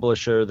book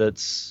publisher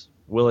that's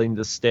willing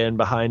to stand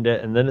behind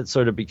it, and then it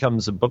sort of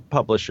becomes a book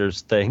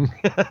publisher's thing.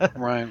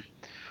 Right.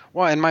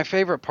 Well, and my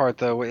favorite part,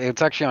 though,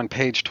 it's actually on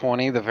page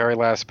 20, the very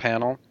last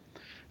panel.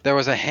 There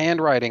was a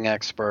handwriting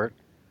expert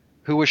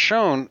who was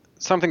shown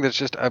something that's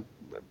just a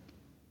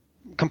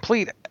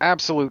complete,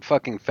 absolute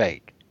fucking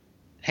fake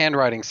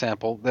handwriting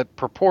sample that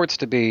purports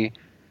to be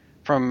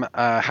from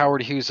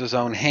Howard Hughes'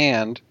 own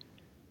hand,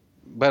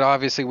 but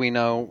obviously we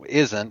know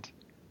isn't,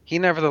 he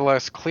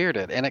nevertheless cleared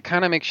it. And it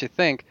kind of makes you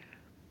think,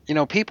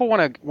 people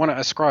want to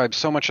ascribe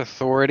so much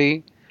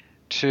authority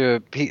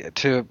to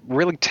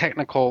really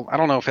technical, I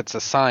don't know if it's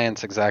a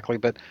science exactly,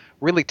 but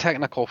really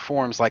technical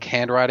forms like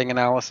handwriting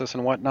analysis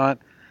and whatnot.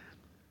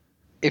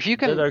 If you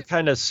can, they're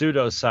kind of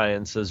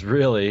pseudosciences,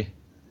 really.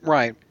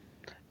 Right.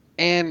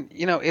 And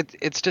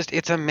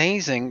it's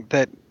amazing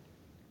that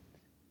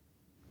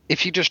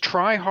if you just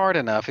try hard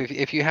enough,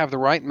 if you have the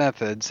right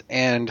methods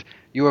and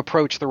you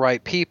approach the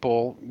right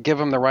people, give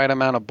them the right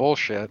amount of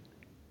bullshit,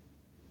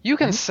 you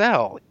can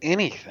sell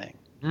anything.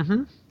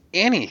 Mm-hmm.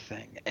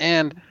 Anything.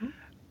 And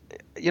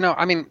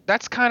I mean,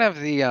 that's kind of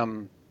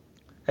the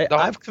Hey,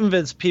 I've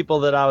convinced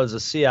people that I was a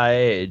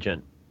CIA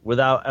agent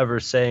without ever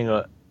saying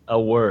a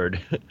word.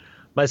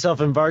 Myself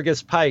and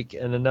Vargas Pike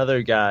and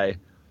another guy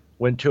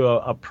went to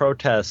a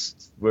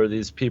protest where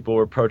these people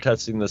were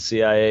protesting the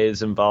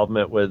CIA's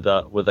involvement with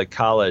a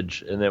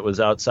college, and it was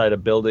outside a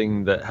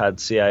building that had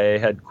CIA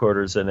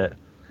headquarters in it.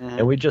 Mm-hmm.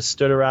 And we just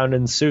stood around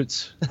in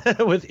suits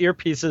with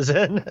earpieces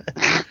in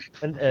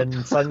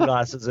and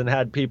sunglasses, and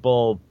had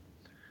people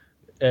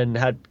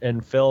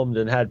and filmed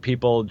and had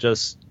people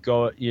just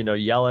go,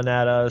 yelling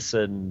at us,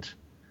 and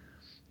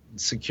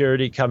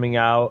security coming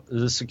out.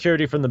 The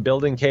security from the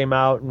building came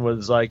out and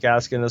was like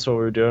asking us what we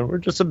were doing. We're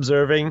just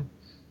observing.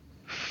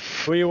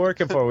 Who are you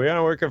working for? We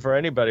aren't working for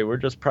anybody. We're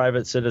just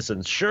private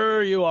citizens.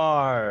 Sure you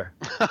are.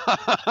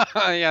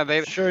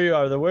 Yeah, Sure you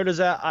are. Where does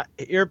that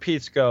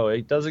earpiece go?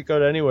 It doesn't go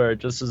to anywhere. It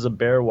just is a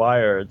bare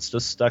wire. It's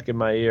just stuck in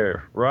my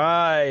ear.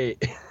 Right.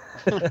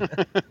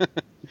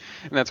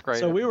 That's great.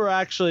 So we were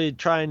actually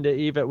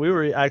we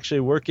were actually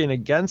working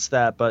against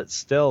that, but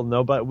still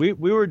nobody.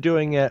 We were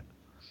doing it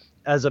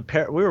as a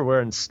pair. We were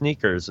wearing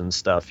sneakers and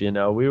stuff. We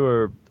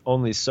were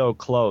only so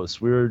close.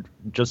 We were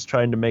just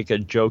trying to make a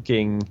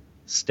joking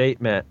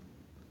statement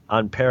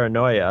on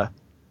paranoia,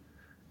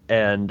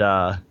 and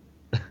at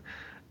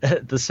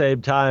the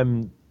same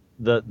time,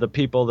 the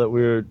people that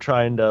we were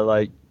trying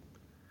to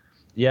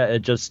it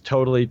just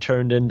totally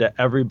turned into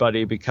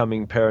everybody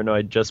becoming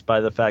paranoid just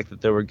by the fact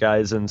that there were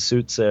guys in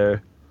suits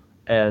there,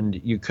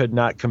 and you could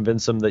not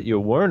convince them that you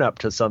weren't up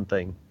to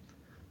something.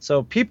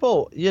 So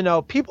people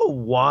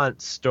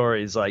want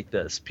stories like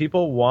this.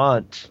 People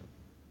want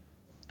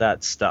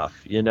that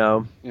stuff,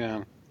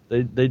 Yeah.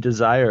 They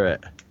desire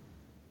it.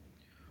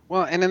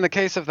 Well, and in the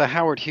case of the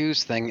Howard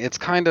Hughes thing, it's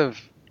kind of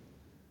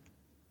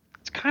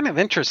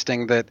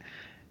interesting that,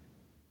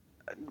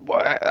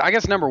 I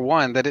guess, number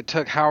one, that it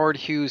took Howard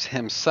Hughes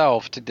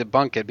himself to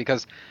debunk it,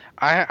 because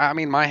I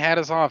mean, my hat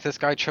is off. This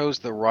guy chose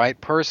the right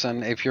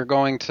person. If you're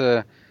going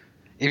to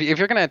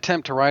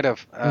attempt to write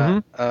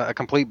a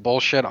complete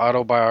bullshit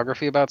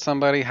autobiography about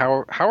somebody,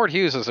 Howard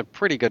Hughes is a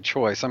pretty good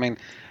choice. I mean,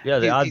 yeah,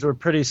 the odds were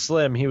pretty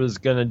slim he was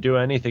going to do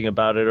anything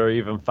about it or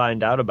even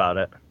find out about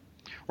it.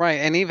 Right,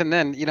 and even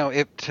then,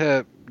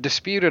 to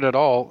dispute it at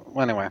all.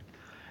 Well, anyway,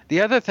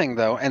 the other thing,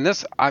 though, and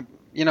this,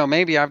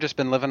 maybe I've just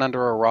been living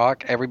under a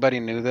rock. Everybody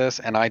knew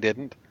this, and I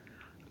didn't.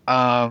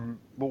 But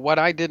what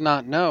I did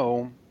not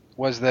know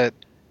was that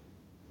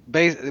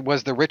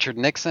was the Richard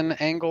Nixon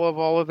angle of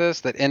all of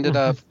this that ended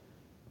up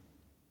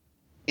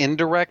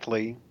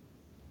indirectly,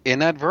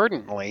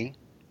 inadvertently,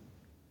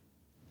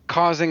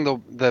 causing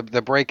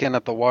the break-in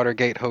at the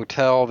Watergate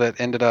Hotel that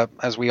ended up,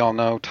 as we all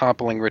know,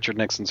 toppling Richard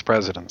Nixon's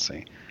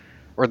presidency.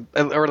 Or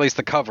at least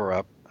the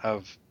cover-up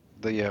of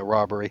the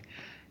robbery.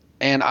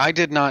 And I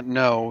did not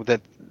know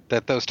that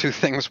those two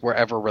things were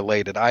ever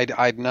related.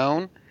 I'd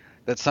known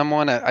that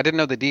someone, I didn't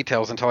know the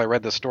details until I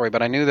read the story,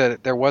 but I knew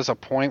that there was a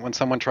point when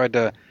someone tried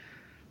to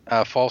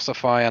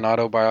falsify an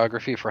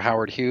autobiography for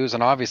Howard Hughes,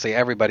 and obviously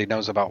everybody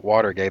knows about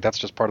Watergate. That's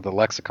just part of the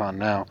lexicon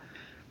now.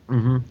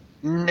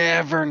 Mm-hmm.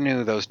 Never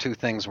knew those two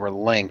things were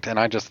linked, and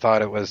I just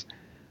thought it was,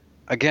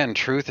 again,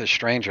 truth is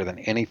stranger than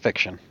any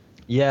fiction.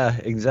 Yeah,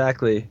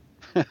 exactly.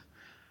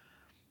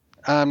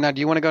 Now, do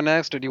you want to go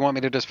next, or do you want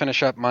me to just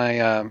finish up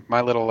my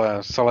my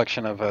little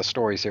selection of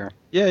stories here?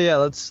 Yeah.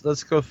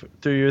 Let's go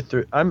through your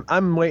three.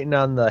 I'm waiting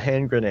on the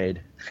hand grenade.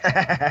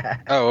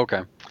 Oh,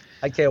 okay.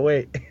 I can't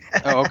wait.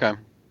 Oh, okay.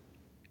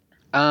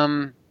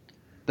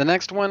 The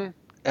next one,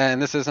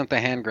 and this isn't the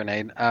hand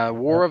grenade.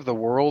 War of the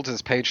Worlds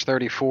is page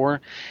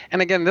 34,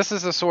 and again, this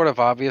is a sort of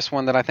obvious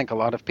one that I think a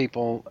lot of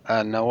people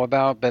know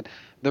about. But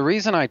the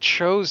reason I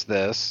chose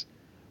this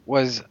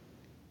was,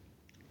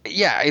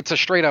 yeah, it's a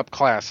straight-up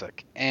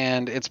classic,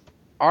 and it's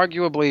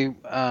arguably,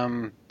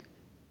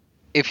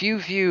 if you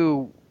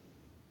view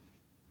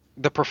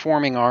the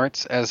performing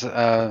arts as,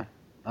 I'm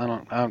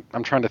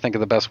trying to think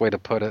of the best way to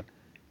put it,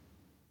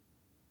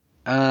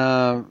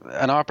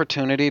 an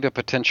opportunity to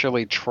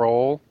potentially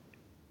troll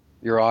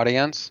your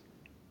audience,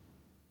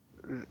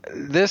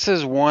 this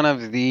is one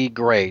of the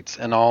greats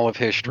in all of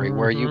history,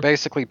 where you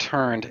basically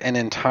turned an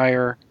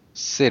entire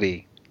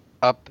city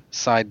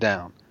upside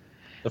down.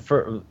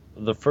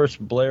 The first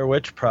Blair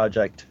Witch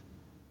Project.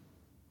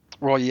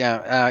 Well,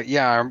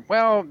 yeah.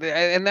 Well,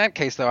 in that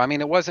case, though, I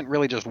mean, it wasn't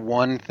really just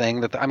one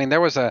thing.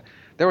 There was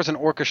an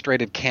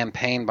orchestrated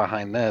campaign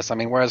behind this. I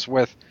mean, whereas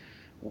with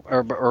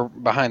or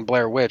behind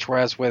Blair Witch,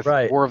 whereas with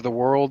Right. War of the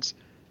Worlds,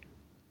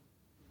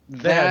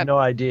 They had no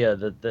idea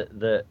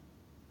that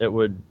it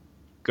would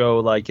go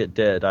like it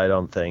did. I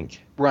don't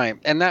think. right,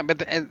 and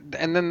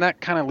then that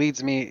kind of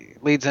leads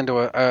into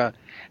a.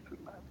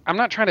 I'm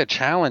not trying to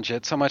challenge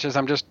it so much as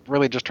I'm just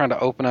trying to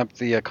open up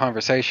the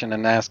conversation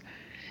and ask,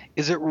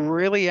 is it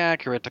really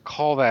accurate to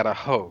call that a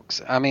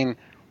hoax? I mean,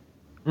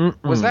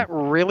 was that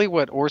really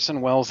what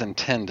Orson Welles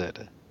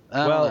intended?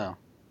 I don't know.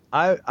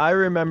 I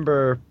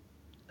remember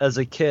as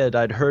a kid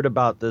I'd heard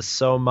about this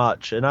so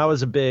much, and I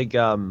was a big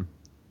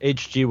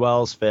H.G.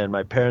 Wells fan.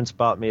 My parents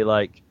bought me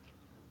like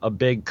a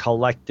big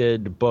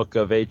collected book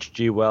of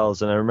H.G.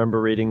 Wells, and I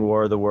remember reading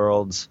War of the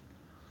Worlds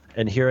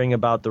and hearing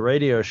about the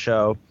radio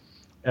show.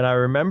 And I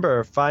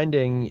remember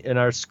finding in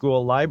our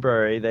school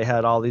library they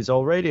had all these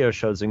old radio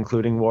shows,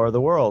 including War of the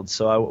Worlds.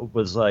 So I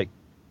was like,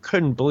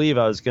 couldn't believe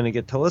I was going to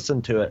get to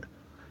listen to it.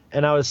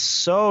 And I was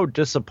so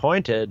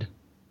disappointed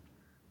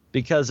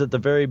because at the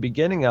very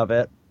beginning of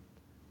it,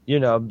 you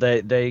know,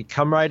 they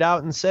come right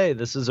out and say,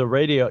 this is a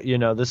radio, you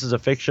know, this is a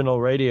fictional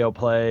radio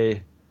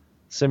play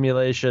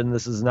simulation.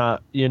 This is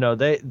not, you know,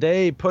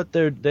 they put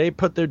their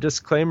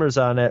disclaimers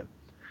on it.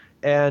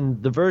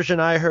 And the version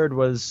I heard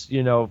was,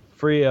 you know,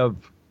 free of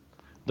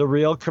the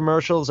real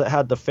commercials. It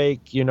had the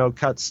fake, you know,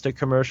 cuts to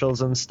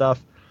commercials and stuff.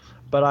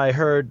 But I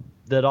heard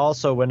that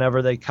also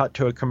whenever they cut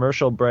to a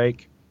commercial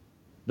break,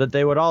 that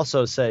they would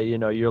also say, you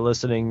know, you're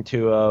listening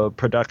to a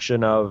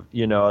production of,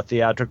 you know, a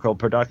theatrical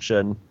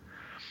production.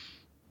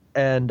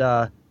 And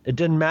it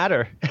didn't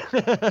matter.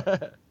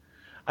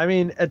 I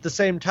mean, at the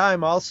same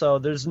time, also,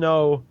 there's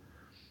no...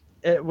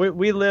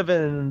 we live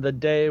in the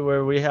day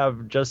where we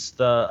have just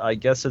the... I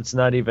guess it's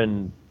not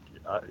even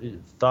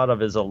thought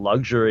of as a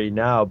luxury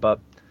now, but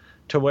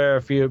to where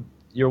if you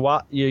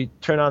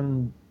turn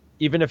on...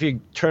 Even if you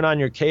turn on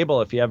your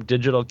cable, if you have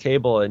digital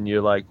cable and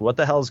you're like, what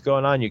the hell's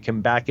going on? You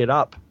can back it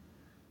up,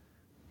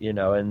 you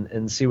know,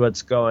 and see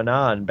what's going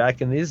on.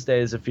 Back in these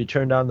days, if you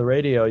turned on the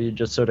radio, you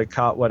just sort of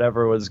caught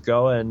whatever was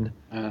going,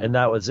 and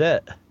that was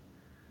it.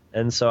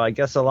 And so I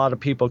guess a lot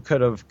of people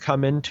could have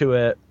come into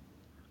it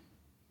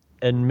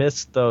and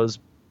missed those.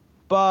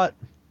 But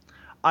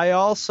I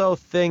also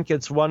think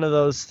it's one of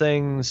those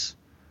things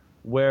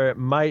where it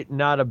might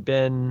not have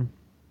been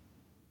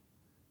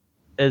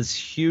as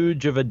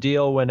huge of a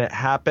deal when it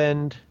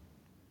happened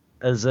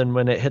as in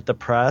when it hit the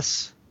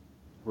press.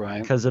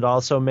 Right. Because it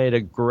also made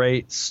a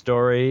great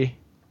story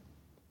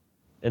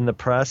in the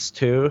press,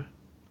 too.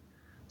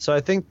 So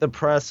I think the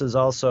press has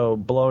also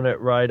blown it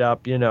right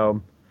up, you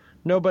know.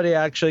 Nobody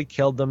actually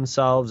killed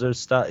themselves or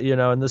stuff, you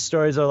know, and the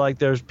stories are like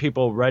there's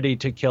people ready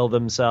to kill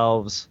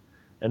themselves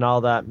and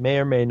all that may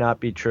or may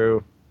not be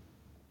true.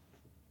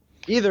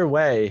 Either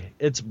way,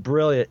 it's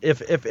brilliant.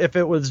 If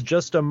it was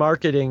just a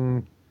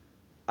marketing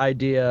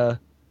idea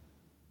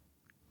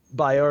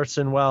by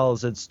Orson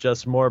Welles, it's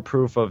just more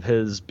proof of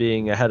his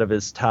being ahead of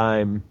his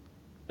time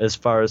as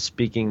far as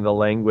speaking the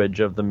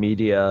language of the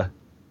media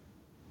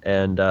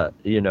and,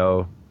 you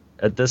know,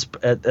 at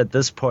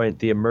this point,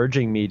 the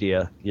emerging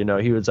media, you know,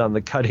 he was on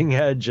the cutting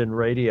edge in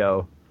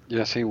radio.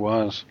 Yes, he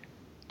was.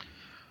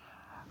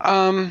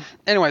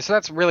 Anyway, so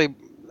that's really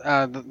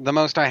the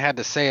most I had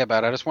to say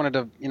about it. I just wanted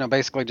to, you know,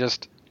 basically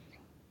just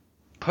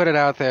put it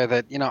out there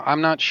that, you know,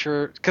 I'm not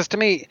sure. Because to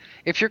me,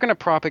 if you're going to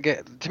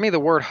propagate, to me, the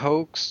word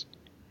hoax,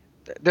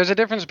 there's a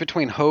difference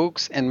between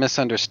hoax and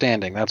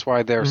misunderstanding. That's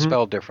why they're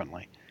spelled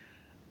differently.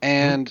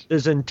 And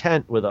there's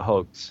intent with a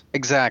hoax.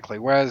 Exactly.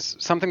 Whereas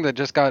something that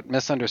just got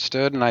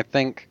misunderstood, and I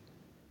think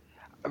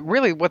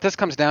really what this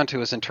comes down to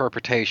is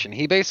interpretation.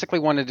 He basically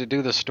wanted to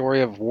do the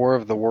story of War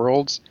of the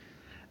Worlds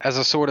as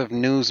a sort of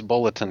news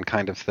bulletin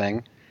kind of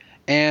thing.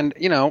 And,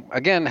 you know,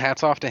 again,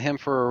 hats off to him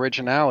for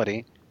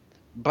originality.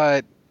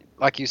 But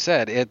like you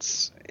said,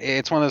 it's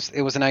one of those,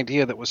 it was an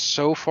idea that was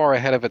so far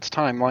ahead of its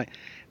time, like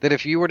that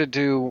if you were to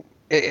do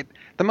it,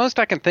 the most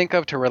I can think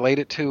of to relate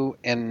it to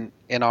in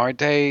our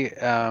day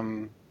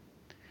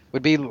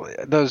would be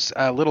those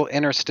little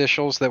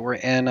interstitials that were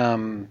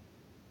in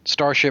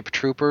Starship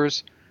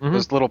Troopers,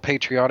 those little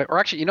patriotic, or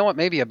actually, you know what,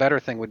 maybe a better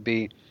thing would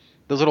be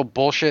those little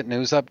bullshit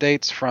news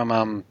updates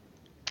from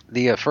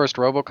the first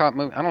RoboCop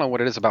movie. I don't know what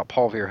it is about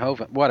Paul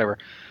Verhoeven, whatever.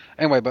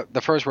 Anyway, but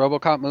the first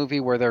RoboCop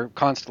movie where they're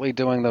constantly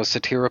doing those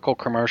satirical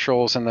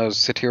commercials and those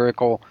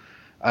satirical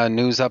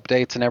news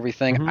updates and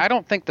everything. I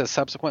don't think the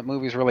subsequent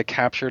movies really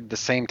captured the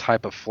same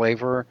type of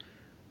flavor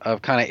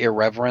of kind of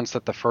irreverence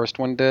that the first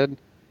one did.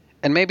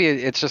 And maybe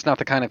it's just not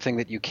the kind of thing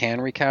that you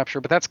can recapture,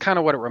 but that's kind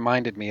of what it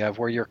reminded me of,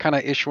 where you're kind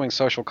of issuing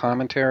social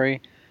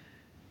commentary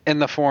in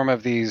the form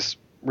of these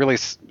really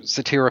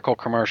satirical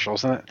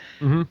commercials. And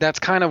that's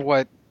kind of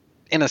what,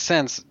 in a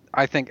sense,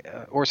 I think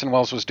Orson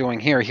Welles was doing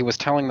here. He was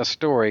telling the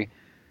story,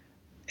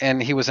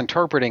 and he was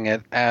interpreting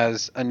it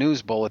as a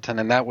news bulletin,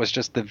 and that was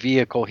just the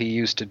vehicle he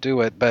used to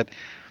do it. But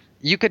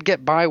you could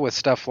get by with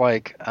stuff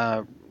like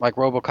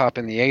RoboCop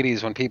in the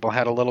 80s when people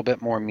had a little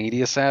bit more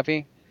media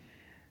savvy.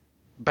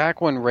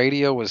 Back when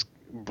radio was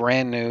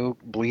brand new,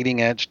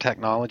 bleeding edge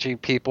technology,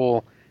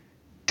 people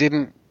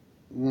didn't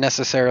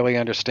necessarily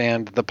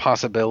understand the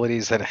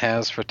possibilities that it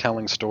has for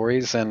telling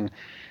stories. And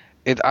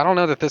I don't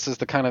know that this is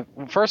the kind of,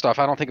 first off,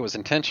 I don't think it was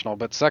intentional,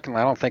 but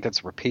secondly, I don't think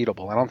it's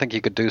repeatable. I don't think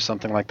you could do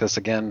something like this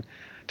again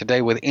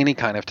today with any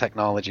kind of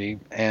technology.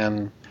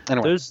 And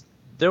anyway.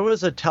 There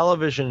was a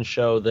television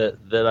show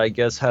that I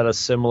guess had a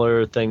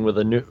similar thing with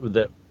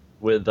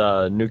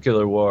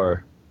nuclear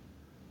war.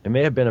 It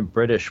may have been a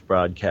British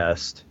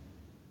broadcast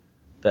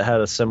that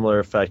had a similar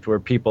effect where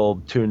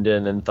people tuned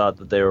in and thought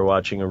that they were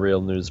watching a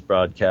real news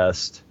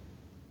broadcast.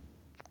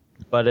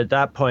 But at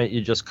that point, you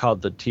just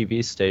called the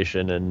TV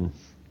station and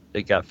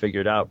it got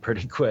figured out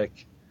pretty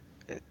quick.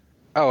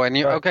 Oh, and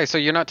okay, so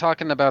you're not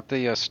talking about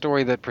the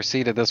story that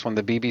preceded this one,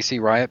 the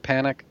BBC riot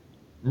panic?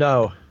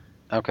 No.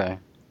 Okay.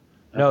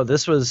 No,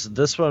 this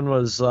one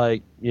was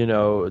like,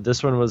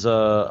 this one was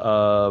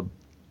a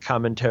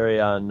commentary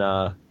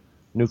on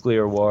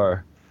nuclear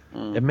war.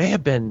 It may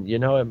have been,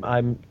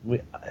 I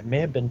may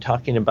have been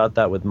talking about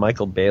that with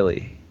Michael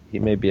Bailey. He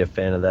may be a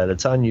fan of that.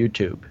 It's on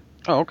YouTube.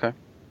 Oh, okay.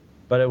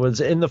 But it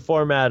was in the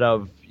format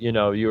of,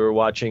 you were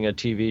watching a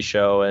TV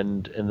show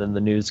and then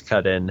the news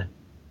cut in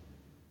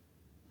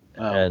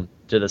and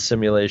did a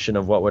simulation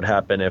of what would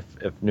happen if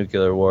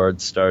nuclear war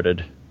had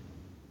started.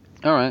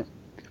 All right.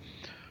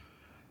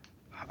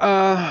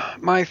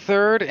 My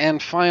third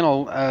and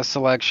final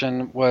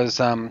selection was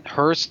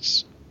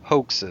Hearst's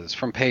Hoaxes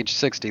from page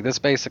 60. This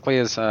basically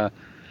is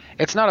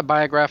it's not a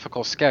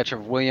biographical sketch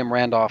of William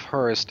Randolph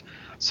Hearst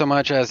so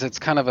much as it's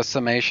kind of a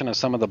summation of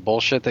some of the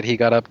bullshit that he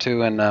got up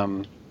to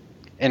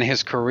in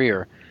his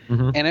career.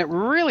 Mm-hmm. And it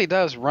really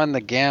does run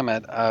the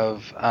gamut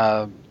of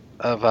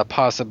a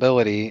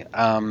possibility.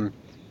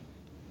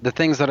 The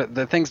things that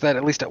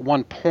at least at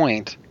one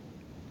point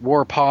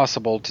were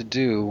possible to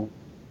do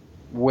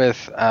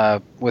with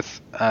a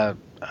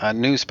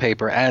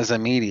newspaper as a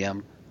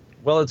medium.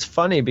 Well, it's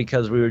funny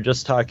because we were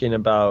just talking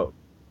about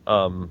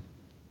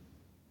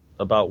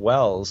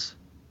Wells,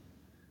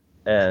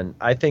 and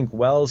I think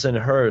Wells and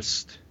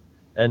Hearst,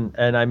 and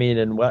I mean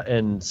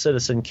in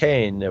Citizen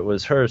Kane, it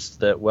was Hearst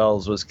that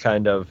Wells was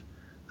kind of,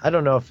 I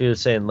don't know if he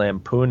was saying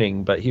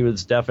lampooning, but he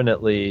was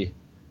definitely,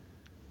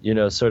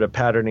 sort of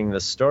patterning the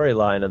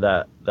storyline of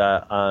that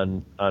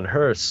on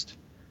Hearst.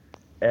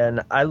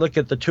 And I look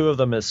at the two of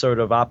them as sort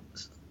of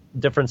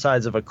different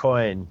sides of a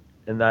coin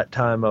in that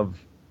time of,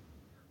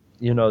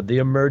 the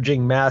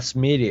emerging mass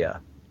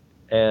media,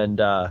 and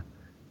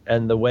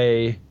the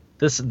way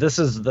this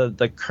is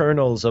the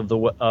kernels of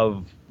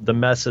the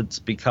mess that's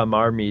become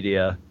our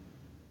media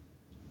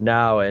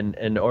now.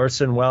 And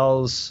Orson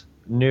Welles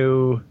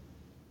knew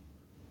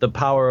the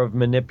power of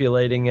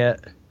manipulating it,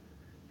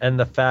 and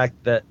the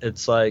fact that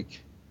it's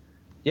like,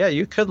 yeah,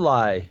 you could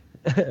lie,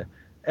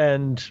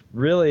 and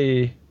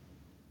really,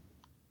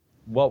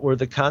 what were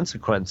the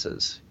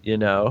consequences,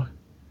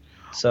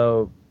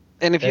 So,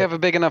 and if you have a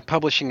big enough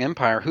publishing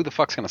empire, who the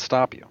fuck's going to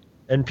stop you?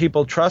 And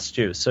people trust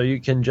you, so you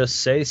can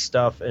just say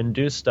stuff and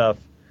do stuff.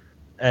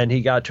 And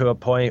he got to a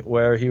point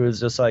where he was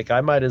just like,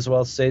 I might as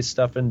well say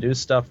stuff and do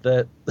stuff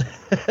that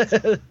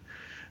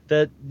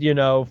that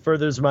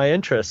furthers my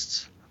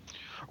interests.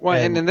 Well,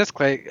 and in this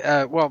case,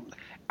 I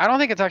don't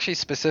think it's actually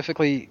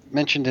specifically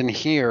mentioned in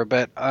here,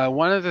 but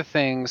one of the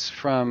things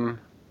from,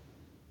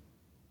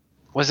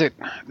 was it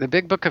the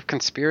Big Book of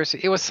Conspiracy?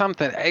 It was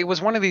something. It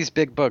was one of these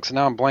big books.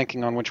 Now I'm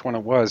blanking on which one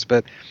it was,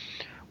 but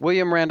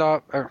William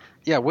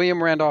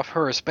Randolph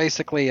Hearst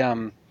basically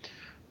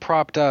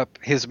propped up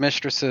his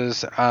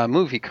mistress's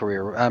movie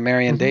career,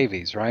 Marion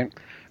Davies, right?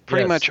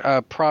 Pretty much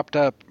propped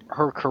up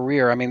her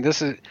career. I mean,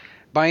 this is,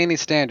 by any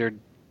standard,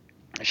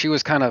 she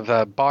was kind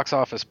of box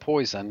office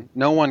poison.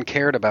 No one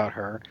cared about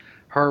her.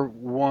 Her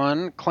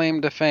one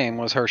claim to fame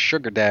was her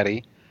sugar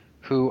daddy,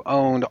 who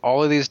owned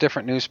all of these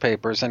different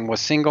newspapers and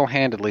was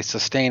single-handedly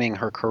sustaining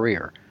her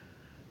career.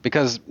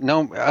 Because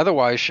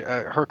otherwise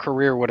her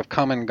career would have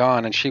come and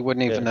gone, and she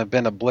wouldn't even have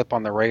been a blip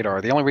on the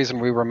radar. The only reason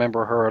we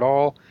remember her at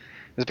all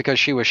is because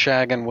she was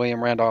shagging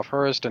William Randolph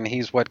Hearst, and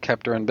he's what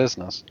kept her in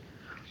business.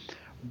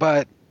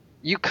 But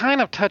you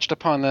kind of touched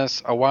upon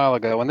this a while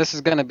ago, and this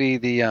is going to be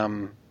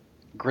the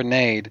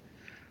grenade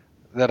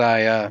that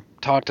I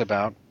talked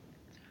about.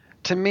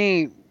 To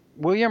me,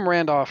 William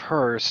Randolph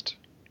Hearst,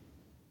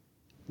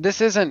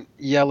 this isn't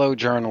yellow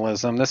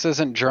journalism. This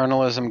isn't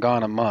journalism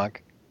gone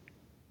amok.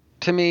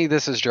 To me,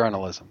 this is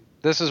journalism.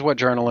 This is what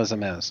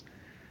journalism is.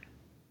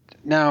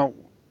 Now,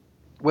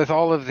 with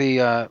all of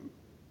the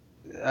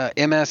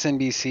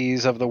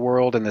MSNBCs of the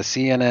world and the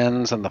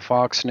CNNs and the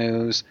Fox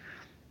News,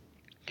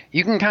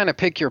 you can kind of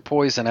pick your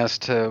poison as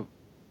to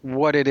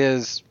what it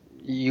is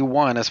you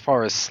want as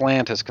far as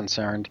slant is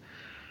concerned.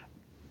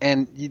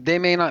 And they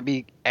may not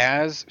be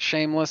as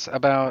shameless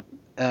about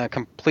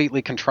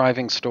completely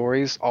contriving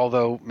stories,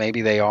 although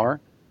maybe they are.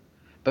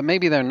 But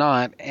maybe they're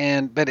not.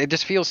 But it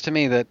just feels to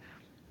me that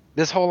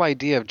this whole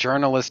idea of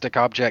journalistic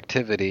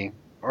objectivity,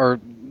 or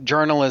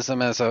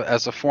journalism as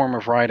a form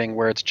of writing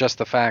where it's just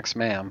the facts,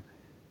 ma'am,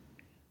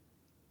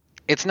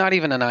 it's not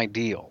even an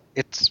ideal.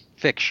 It's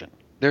fiction.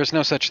 There's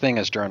no such thing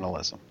as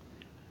journalism.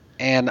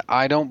 And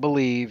I don't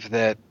believe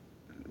that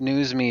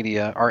news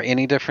media are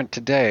any different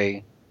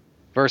today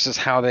versus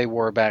how they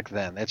were back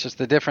then. It's just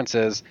the difference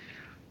is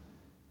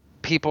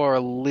people are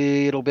a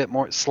little bit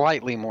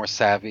slightly more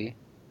savvy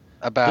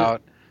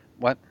about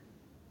what.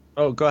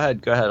 Oh, go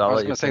ahead. I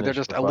was going to say they're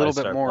just a little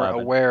bit more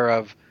aware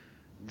of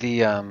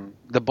the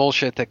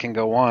bullshit that can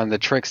go on, the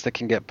tricks that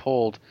can get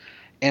pulled.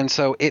 And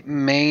so it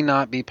may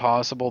not be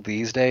possible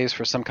these days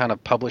for some kind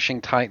of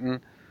publishing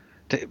titan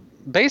to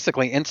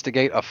basically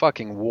instigate a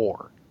fucking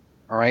war.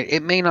 All right?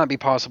 It may not be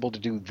possible to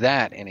do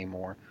that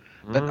anymore.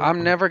 But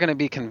I'm never going to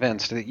be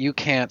convinced that you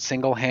can't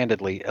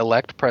single-handedly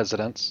elect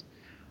presidents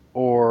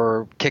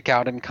or kick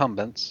out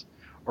incumbents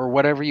or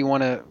whatever you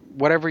want to,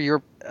 whatever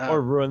your...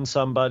 or ruin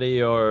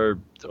somebody or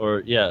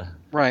yeah.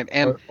 Right.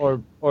 And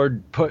or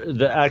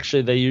put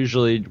actually they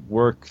usually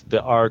work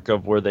the arc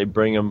of where they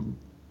bring them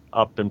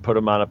up and put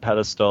them on a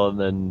pedestal and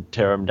then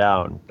tear them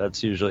down.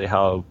 That's usually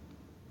how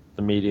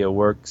the media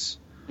works.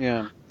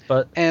 Yeah.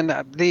 But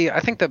I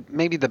think that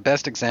maybe the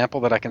best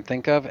example that I can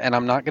think of, and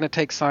I'm not going to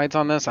take sides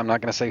on this. I'm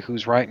not going to say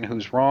who's right and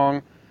who's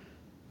wrong,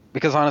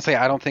 because honestly,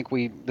 I don't think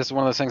this is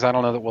one of those things I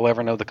don't know that we'll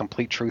ever know the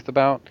complete truth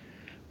about.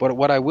 But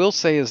what I will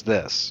say is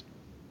this.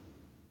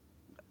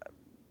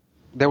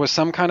 There was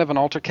some kind of an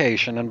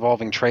altercation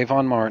involving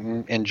Trayvon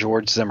Martin and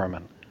George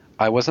Zimmerman.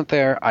 I wasn't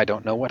there. I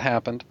don't know what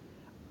happened.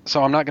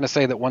 So I'm not going to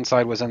say that one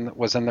side was in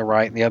the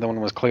right and the other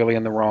one was clearly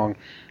in the wrong.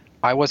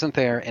 I wasn't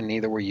there, and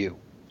neither were you.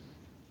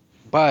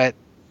 But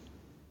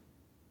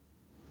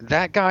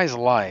that guy's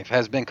life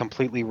has been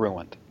completely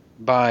ruined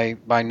by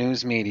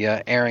news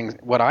media airing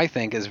what I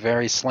think is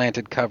very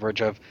slanted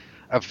coverage of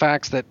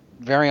facts that,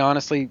 very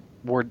honestly,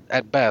 were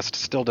at best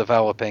still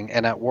developing,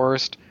 and at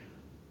worst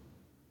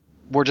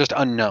were just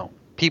unknown.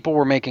 People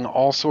were making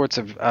all sorts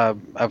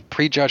of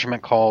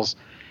prejudgment calls,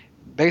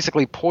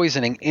 basically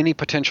poisoning any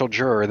potential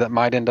juror that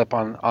might end up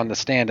on the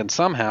stand, and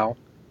somehow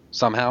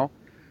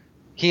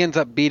he ends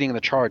up beating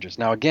the charges.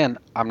 Now, again,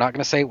 I'm not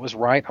going to say it was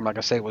right. I'm not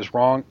going to say it was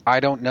wrong.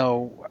 I don't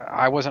know.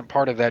 I wasn't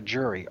part of that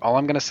jury. All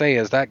I'm going to say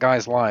is that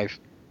guy's life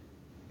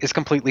is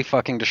completely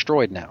fucking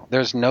destroyed now.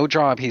 There's no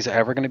job he's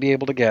ever going to be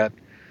able to get.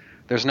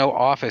 There's no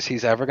office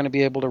he's ever going to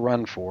be able to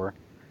run for.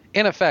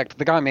 In effect,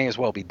 the guy may as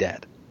well be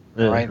dead.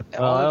 Yeah. Right?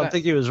 Well, I don't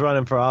think he was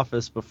running for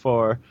office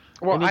before.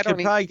 Well, and he could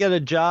probably get a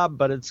job,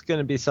 but it's going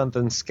to be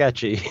something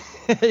sketchy,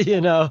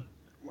 you know?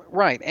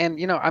 Right. And,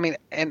 I mean,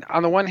 and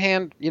on the one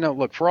hand,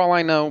 look, for all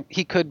I know,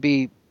 he could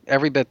be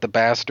every bit the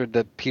bastard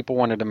that people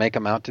wanted to make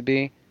him out to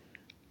be.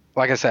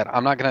 Like I said,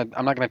 I'm not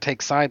gonna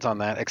take sides on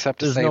that,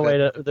 except to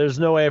say there's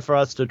no way for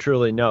us to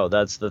truly know.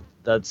 That's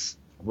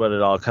what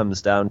it all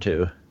comes down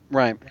to.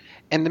 Right.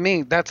 And to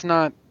me, that's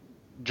not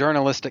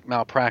journalistic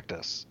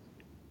malpractice.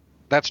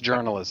 That's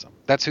journalism.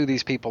 That's who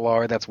these people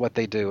are. That's what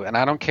they do. And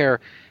I don't care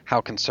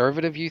how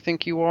conservative you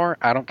think you are.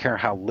 I don't care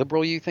how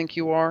liberal you think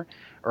you are,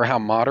 or how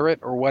moderate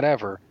or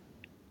whatever.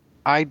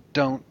 I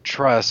don't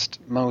trust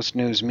most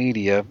news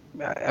media.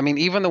 I mean,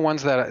 even the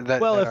ones that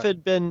well, if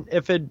it'd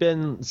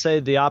been say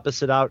the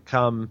opposite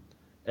outcome,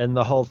 and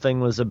the whole thing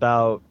was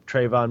about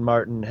Trayvon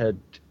Martin had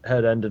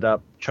ended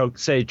up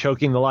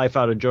choking the life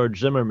out of George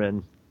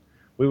Zimmerman,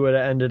 we would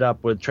have ended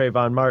up with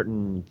Trayvon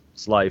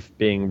Martin's life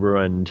being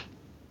ruined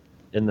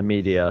in the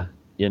media.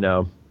 You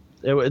know,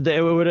 it would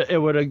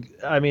have.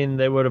 I mean,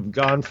 they would have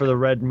gone for the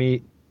red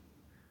meat,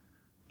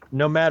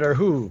 no matter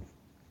who.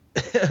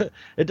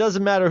 It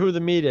doesn't matter who the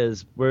meat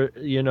is.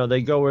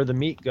 They go where the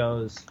meat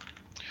goes.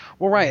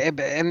 Well, right,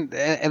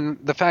 and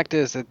the fact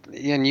is that,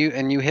 and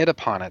you hit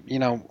upon it.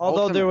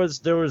 Although there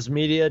was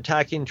media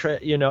attacking,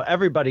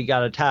 everybody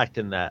got attacked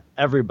in that.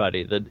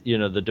 Everybody,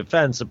 the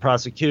defense, the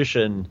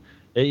prosecution,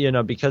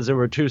 because there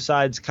were two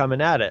sides coming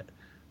at it.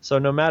 So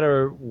no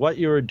matter what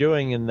you were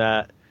doing in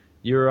that,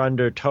 you're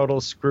under total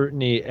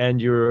scrutiny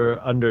and you're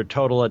under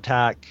total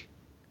attack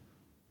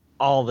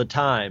all the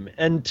time.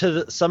 And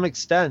to some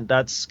extent,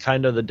 that's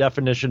kind of the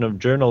definition of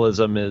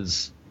journalism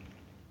is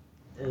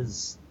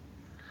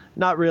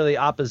not really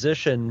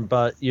opposition,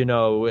 but,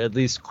 at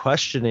least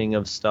questioning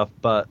of stuff.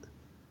 But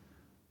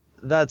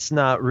that's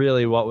not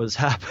really what was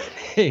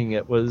happening.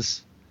 It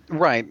was...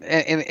 Right.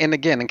 And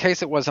again, in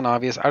case it wasn't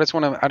obvious, I just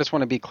want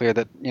to be clear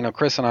that,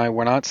 Chris and I,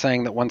 we're not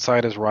saying that one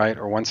side is right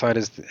or one side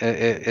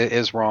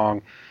is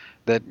wrong,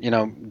 that,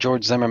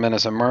 George Zimmerman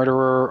is a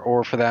murderer,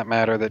 or for that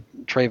matter,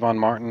 that Trayvon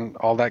Martin,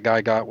 all that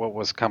guy got what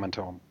was coming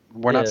to him.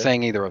 We're not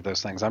saying either of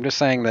those things. I'm just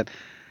saying that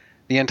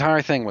the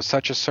entire thing was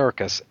such a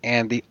circus,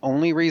 and the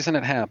only reason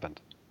it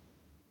happened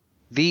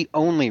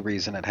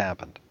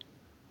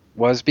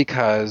was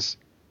because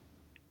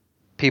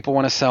people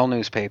want to sell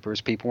newspapers,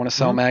 people want to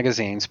sell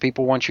magazines,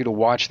 people want you to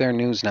watch their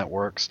news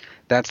networks.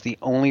 That's the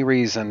only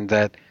reason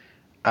that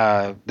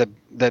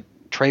that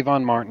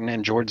Trayvon Martin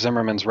and George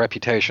Zimmerman's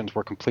reputations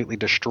were completely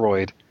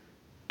destroyed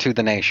to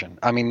the nation.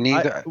 I mean,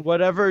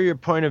 whatever your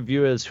point of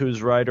view is,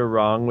 who's right or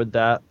wrong with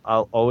that,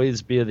 I'll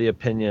always be of the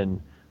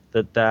opinion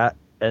that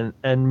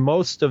and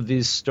most of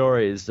these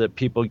stories that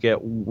people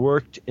get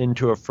worked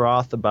into a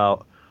froth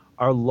about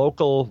are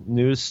local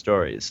news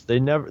stories.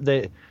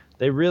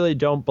 They really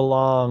don't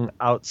belong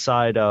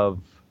outside of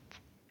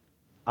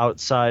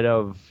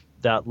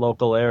that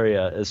local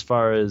area as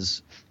far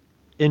as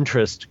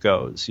interest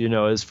goes,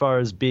 as far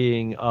as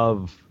being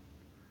of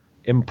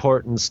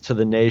importance to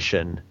the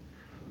nation.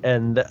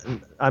 And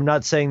I'm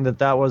not saying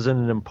that wasn't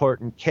an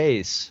important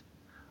case.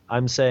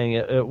 I'm saying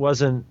it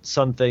wasn't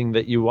something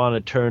that you want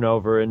to turn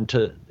over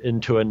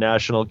into a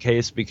national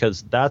case,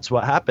 because that's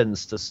what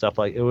happens to stuff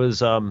like it was.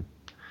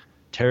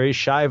 Terry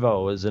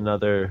Schiavo is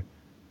another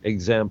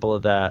example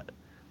of that.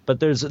 But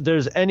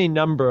there's any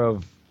number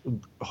of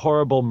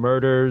horrible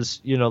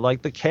murders,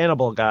 like the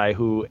cannibal guy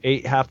who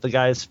ate half the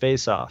guy's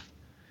face off.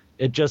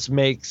 It just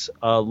makes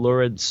a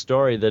lurid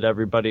story that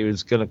everybody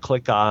is going to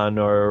click on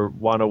or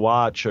want to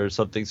watch or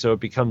something, so it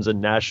becomes a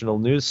national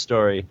news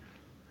story.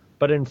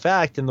 But in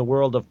fact, in the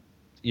world of,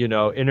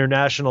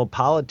 international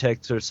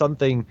politics or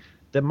something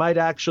that might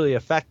actually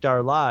affect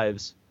our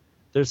lives,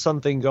 there's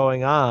something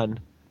going on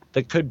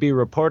that could be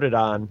reported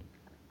on.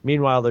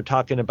 Meanwhile, they're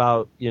talking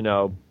about,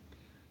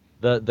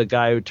 the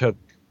guy who took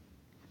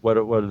what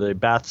are they,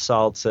 bath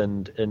salts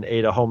and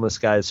ate a homeless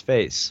guy's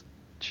face.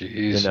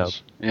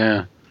 Jesus.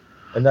 Yeah.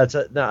 And that's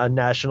a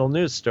national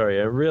news story.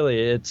 And really,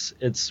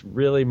 it's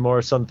really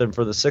more something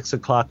for the 6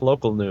 o'clock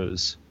local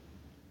news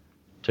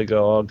to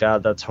go, oh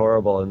God, that's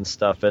horrible and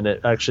stuff. And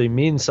it actually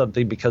means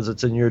something because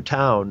it's in your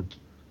town.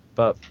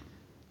 But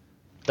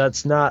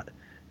that's not.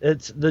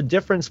 It's the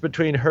difference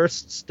between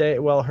Hearst State.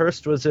 Well,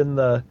 Hearst was in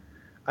the.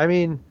 I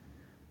mean,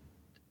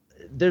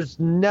 there's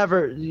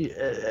never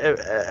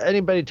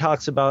anybody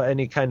talks about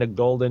any kind of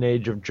golden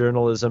age of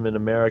journalism in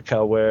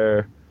America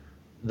where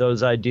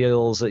those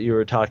ideals that you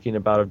were talking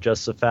about of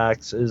just the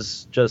facts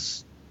is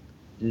just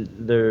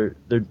they're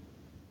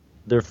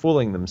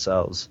fooling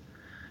themselves.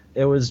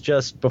 It was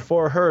just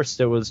before Hearst,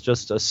 it was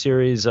just a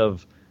series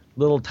of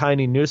little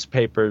tiny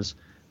newspapers.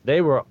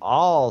 They were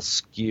all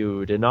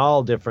skewed in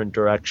all different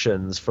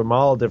directions from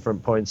all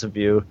different points of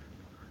view.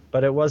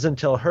 But it wasn't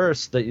until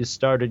Hearst that you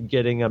started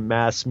getting a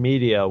mass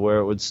media where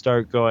it would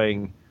start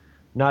going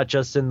not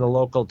just in the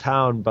local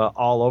town, but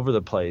all over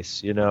the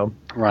place,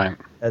 Right.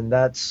 And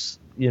that's,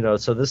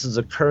 so this is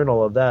a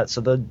kernel of that.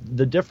 So the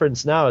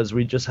difference now is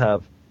we just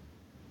have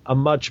a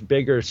much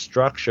bigger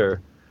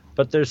structure,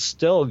 but they're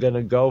still going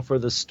to go for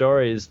the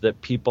stories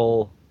that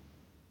people,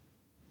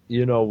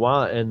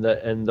 want.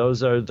 And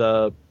those are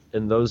the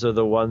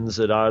ones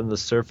that on the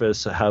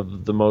surface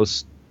have the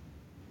most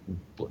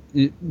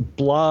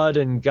blood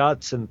and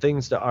guts and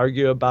things to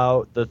argue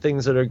about, the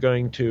things that are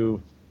going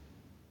to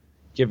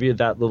give you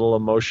that little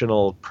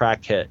emotional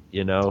crack hit,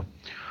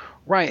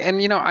 Right.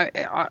 And,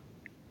 I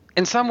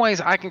in some ways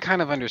I can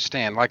kind of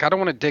understand. Like, I don't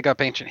want to dig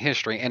up ancient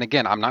history. And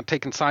again, I'm not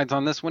taking sides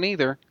on this one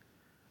either,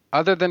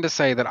 other than to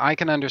say that I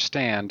can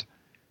understand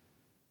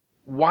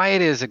why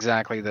it is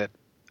exactly that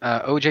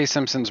O.J.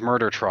 Simpson's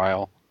murder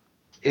trial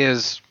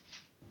is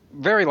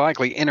very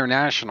likely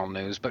international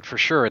news, but for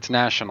sure it's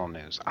national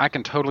news. I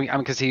can totally,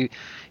 because he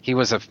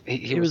was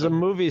a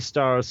movie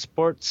star, a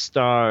sports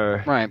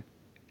star, right?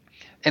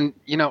 And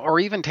or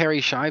even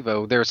Terry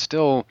Schiavo. There's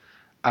still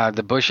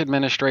the Bush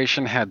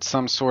administration had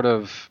some sort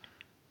of,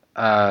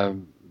 I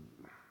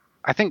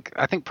think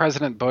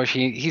President Bush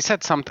he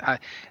said something.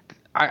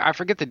 I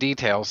forget the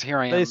details. Here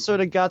I am. They sort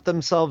of got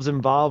themselves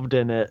involved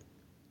in it,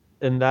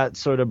 and that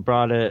sort of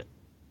brought it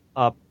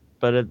up.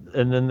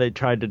 And then they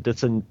tried to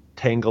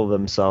disentangle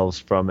themselves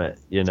from it,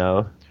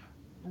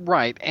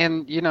 Right,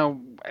 and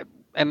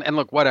and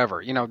look,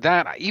 whatever,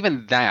 that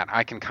even that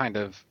I can kind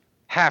of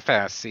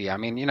half-ass see. I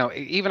mean,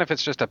 even if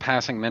it's just a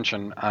passing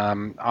mention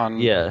on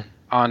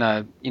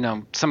a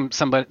some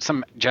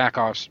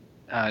jackoff's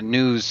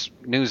news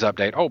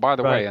update. Oh, by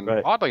the way, and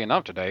oddly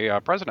enough today,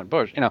 President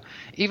Bush,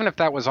 even if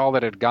that was all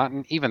that it had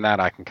gotten, even that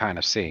I can kind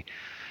of see.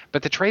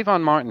 But the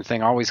Trayvon Martin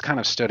thing always kind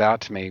of stood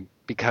out to me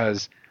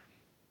because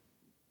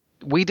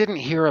we didn't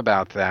hear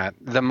about that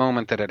the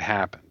moment that it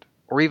happened,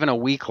 or even a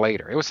week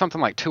later. It was something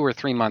like 2 or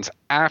 3 months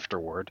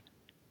afterward.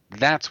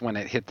 That's when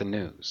it hit the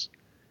news.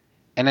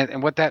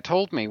 And what that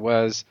told me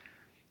was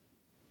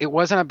it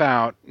wasn't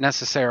about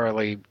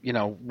necessarily,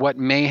 what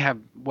might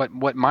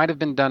have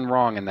been done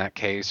wrong in that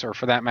case, or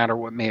for that matter,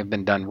 what may have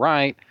been done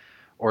right,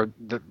 or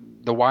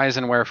the whys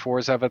and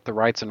wherefores of it, the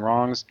rights and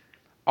wrongs.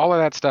 All of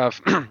that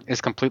stuff is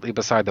completely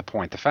beside the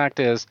point. The fact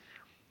is,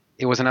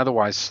 it was an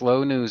otherwise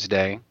slow news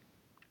day.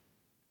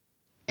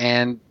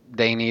 And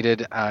they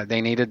needed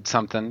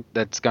something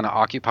that's going to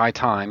occupy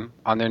time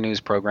on their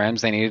news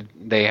programs.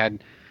 They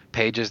had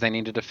pages they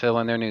needed to fill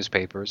in their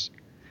newspapers.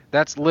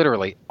 That's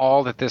literally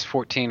all that this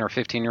 14 or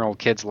 15-year-old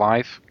kid's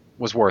life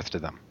was worth to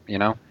them,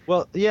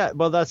 Well, yeah,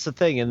 that's the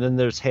thing. And then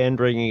there's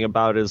hand-wringing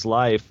about his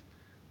life,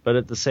 but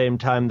at the same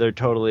time they're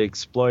totally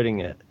exploiting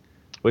it,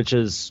 which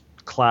is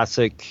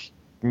classic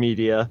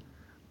media.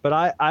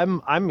 But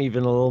I'm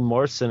even a little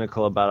more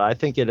cynical about it. I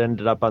think it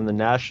ended up on the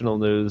national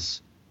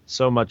news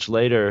so much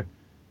later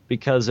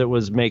because it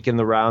was making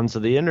the rounds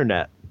of the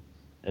internet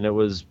and it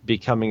was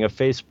becoming a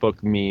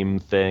Facebook meme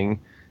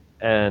thing.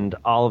 And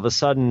all of a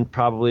sudden,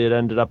 probably it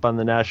ended up on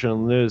the national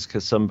news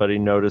because somebody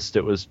noticed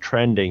it was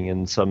trending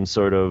in some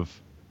sort of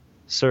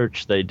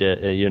search they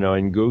did,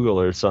 in Google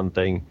or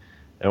something.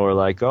 and we're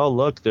like, oh,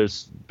 look,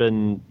 there's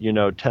been,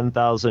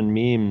 10,000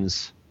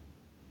 memes,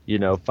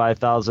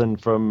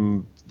 5,000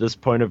 from this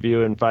point of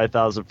view and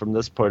 5,000 from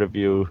this point of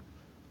view.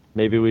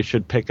 Maybe we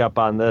should pick up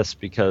on this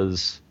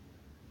because,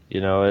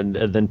 and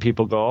then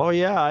people go, oh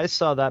yeah, I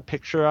saw that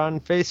picture on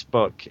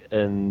Facebook,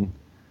 and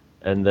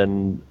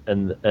then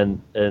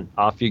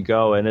off you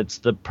go. And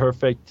it's a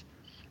perfect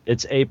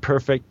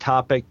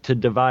topic to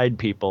divide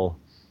people.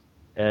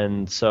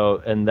 And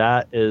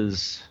that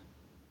is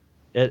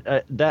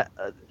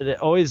it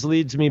always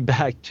leads me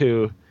back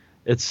to,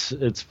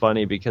 it's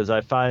funny because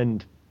I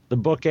find the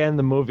book and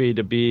the movie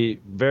to be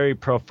very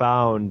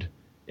profound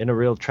in a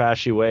real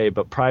trashy way,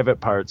 but Private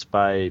Parts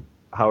by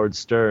Howard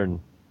Stern,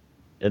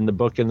 in the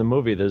book and the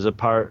movie, there's a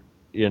part,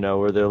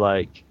 where they're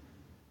like,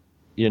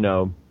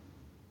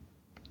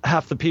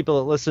 half the people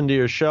that listen to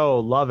your show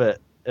love it,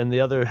 and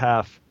the other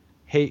half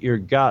hate your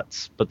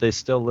guts, but they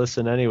still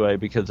listen anyway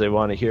because they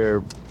want to hear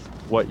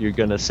what you're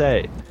going to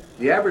say.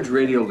 The average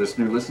radio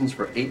listener listens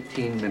for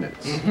 18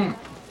 minutes.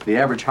 The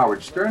average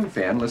Howard Stern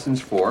fan listens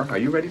for, are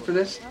you ready for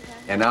this?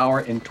 An hour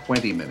and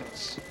 20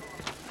 minutes.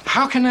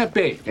 How can that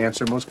be?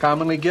 Answer most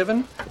commonly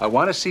given, I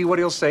want to see what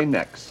he'll say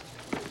next.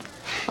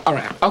 All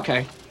right,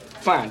 okay,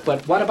 fine.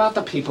 But what about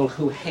the people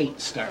who hate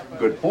Stern?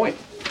 Good point.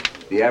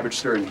 The average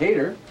Stern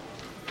hater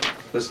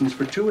listens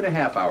for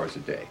 2.5 hours a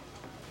day.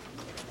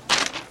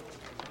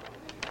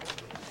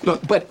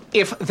 Look, but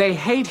if they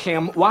hate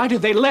him, why do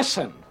they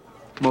listen?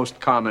 Most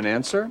common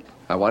answer,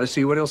 I want to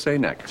see what he'll say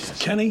next.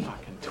 Kenny?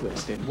 Fucking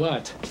twisted.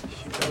 What?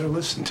 You better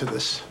listen to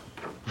this.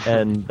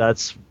 And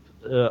that's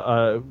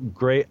a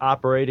great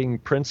operating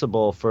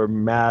principle for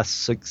mass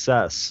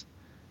success,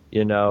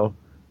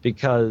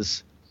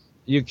 because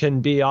you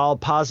can be all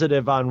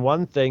positive on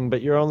one thing,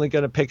 but you're only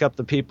going to pick up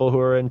the people who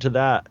are into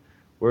that.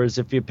 Whereas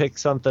if you pick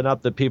something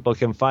up that people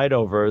can fight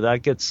over,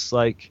 that gets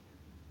like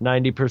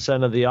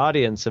 90% of the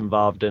audience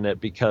involved in it,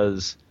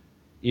 because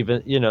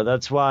even,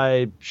 that's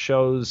why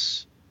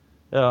shows,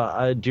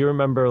 do you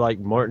remember like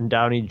Morton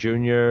Downey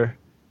Jr.,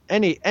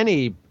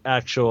 any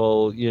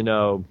actual,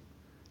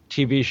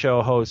 TV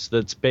show host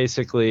that's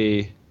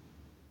basically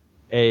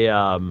a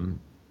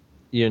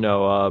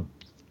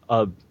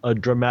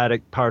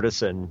dramatic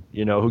partisan,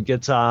 who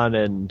gets on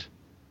and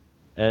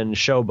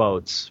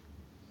showboats.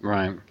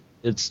 Right.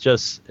 It's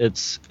just,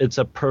 it's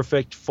a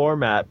perfect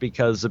format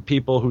because the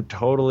people who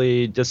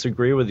totally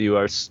disagree with you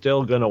are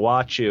still going to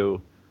watch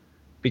you,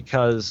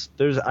 because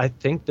I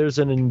think there's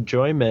an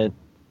enjoyment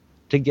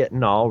to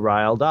getting all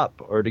riled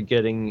up or to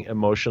getting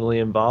emotionally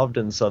involved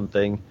in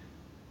something.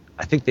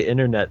 I think the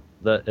internet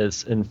that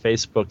is in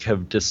Facebook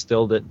have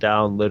distilled it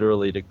down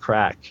literally to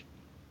crack.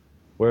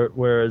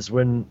 Whereas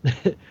when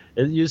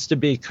it used to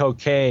be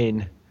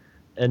cocaine,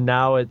 and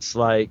now it's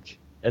like,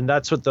 and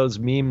that's what those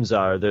memes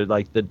are. They're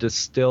like the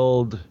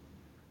distilled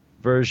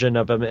version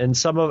of them. And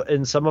some of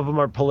them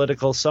are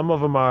political. Some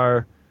of them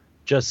are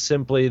just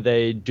simply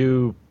they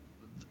do,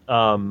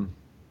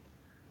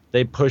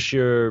 they push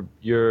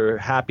your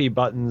happy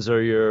buttons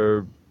or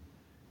your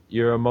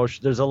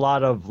emotion. There's a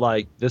lot of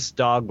like, this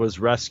dog was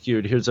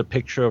rescued. Here's a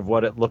picture of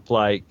what it looked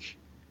like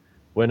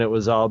when it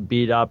was all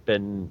beat up,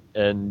 and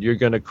you're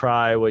going to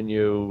cry when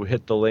you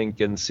hit the link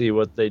and see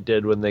what they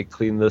did when they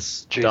cleaned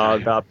this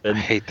dog up. And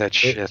I hate that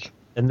shit.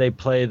 And they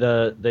play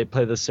the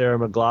Sarah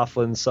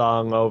McLachlan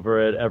song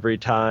over it every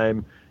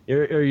time,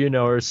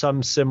 or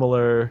some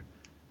similar,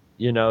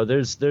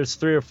 there's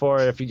 3 or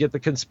 4. If you get the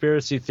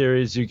conspiracy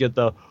theories, you get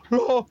the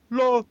la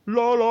la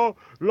la la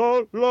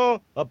la la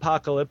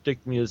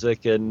apocalyptic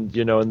music, and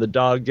in the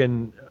dog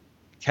and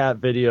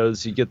cat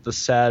videos, you get the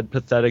sad,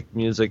 pathetic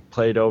music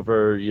played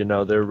over,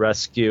 their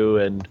rescue,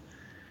 and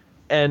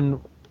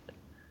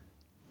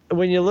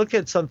when you look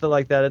at something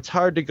like that, it's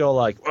hard to go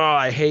like, oh,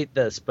 I hate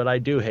this, but I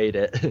do hate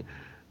it.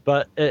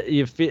 But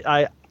you feel,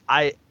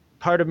 I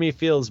part of me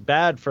feels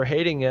bad for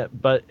hating it,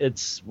 but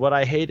it's what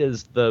I hate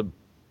is the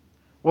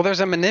there's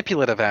a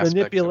manipulative aspect.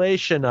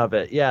 Manipulation of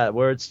it, yeah,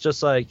 where it's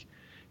just like,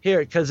 here,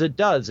 because it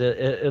does,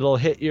 it'll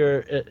hit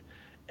your,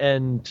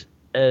 and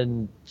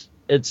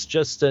it's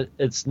just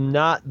it's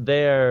not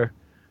there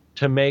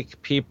to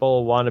make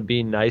people want to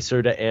be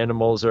nicer to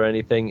animals or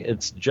anything.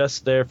 It's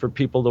just there for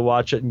people to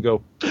watch it and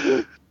go,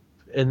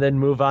 and then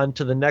move on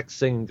to the next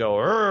thing and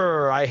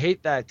go, I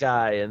hate that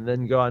guy, and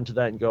then go on to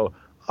that and go,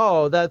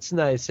 oh, that's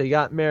nice, they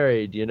got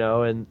married,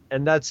 and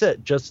that's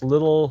it. Just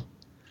little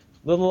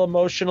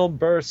emotional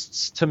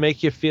bursts to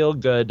make you feel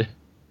good.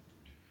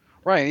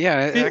 Right,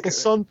 yeah. Feel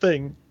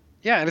something.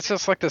 Yeah, and it's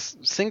just like this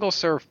single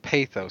serve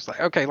pathos. Like,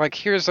 okay, like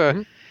here's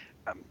a...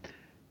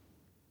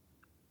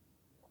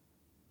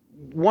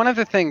 one of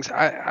the things,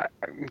 I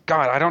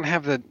don't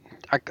have the...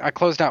 I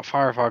closed out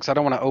Firefox. I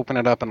don't want to open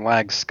it up and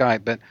lag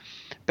Skype, but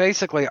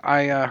basically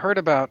I heard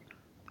about...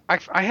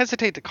 I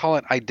hesitate to call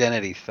it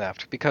identity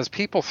theft because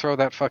people throw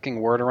that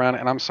fucking word around,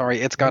 and I'm sorry,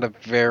 it's got a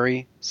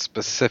very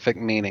specific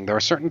meaning. There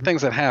are certain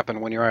things that happen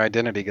when your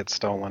identity gets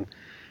stolen,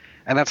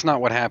 and that's not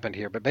what happened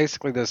here. But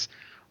basically this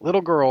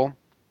little girl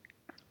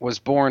was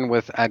born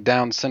with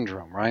Down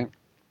syndrome, right?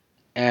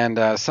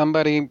 And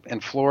somebody in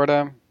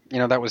Florida,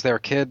 that was their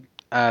kid,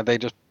 they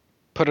just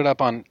put it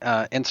up on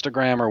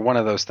Instagram or one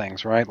of those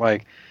things, right?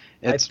 Like,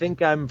 I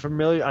think I'm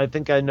familiar. I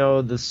think I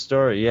know the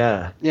story.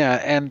 Yeah.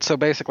 Yeah, and so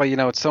basically,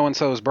 it's so and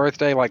so's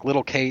birthday, like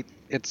little Kate.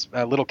 It's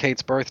little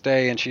Kate's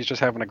birthday, and she's just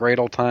having a great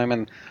old time.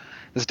 And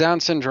this Down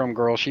syndrome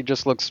girl, she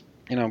just looks,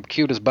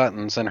 cute as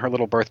buttons, and her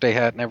little birthday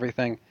hat and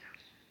everything.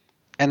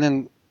 And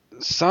then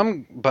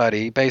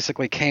somebody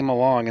basically came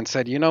along and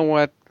said, you know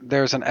what?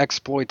 There's an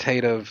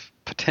exploitative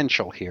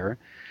potential here.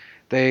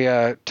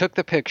 They took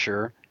the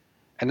picture,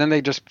 and then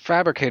they just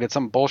fabricated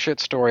some bullshit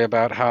story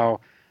about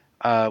how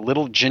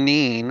little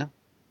Janine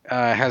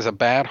has a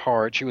bad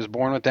heart. She was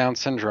born with Down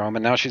syndrome,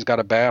 and now she's got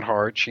a bad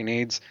heart. She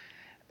needs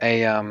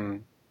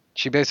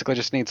she basically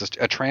just needs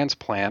a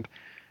transplant.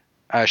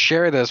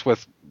 Share this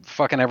with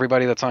fucking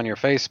everybody that's on your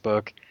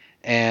Facebook,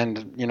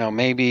 and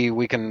maybe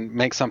we can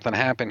make something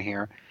happen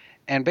here.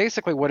 And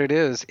basically what it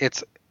is,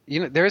 it's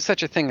there is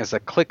such a thing as a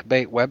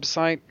clickbait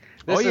website.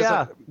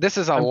 This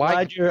is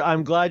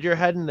I'm glad you're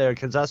heading there,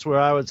 because that's where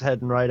I was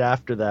heading right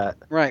after that.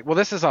 Right. Well,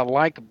 this is a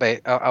like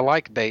bait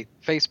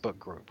Facebook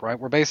group, right?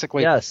 Where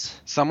basically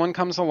someone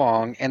comes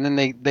along and then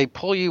they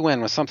pull you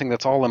in with something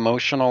that's all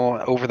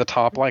emotional, over the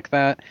top like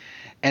that,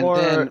 and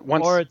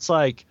or it's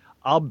like,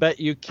 I'll bet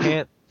you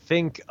can't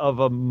think of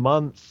a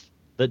month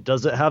that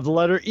doesn't have the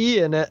letter E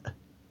in it.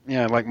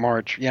 Yeah, like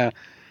March. Yeah,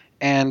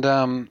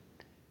 and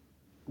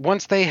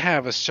once they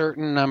have a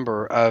certain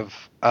number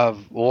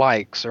of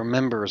likes or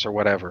members or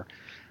whatever,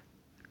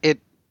 it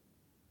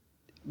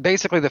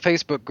basically, the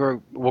Facebook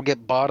group will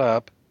get bought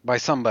up by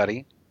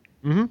somebody,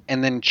 and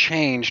then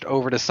changed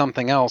over to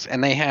something else,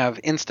 and they have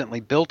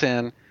instantly built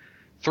in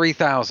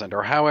 3,000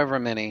 or however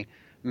many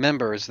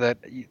members. That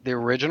the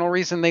original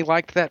reason they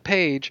liked that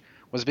page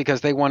was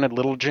because they wanted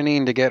little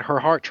Janine to get her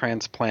heart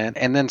transplant,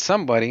 and then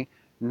somebody,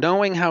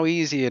 knowing how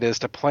easy it is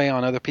to play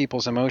on other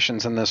people's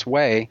emotions in this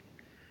way,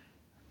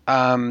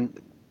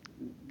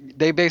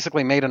 they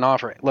basically made an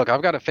offer. Look,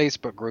 I've got a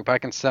Facebook group I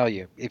can sell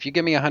you. If you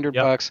give me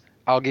 $100,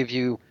 I'll give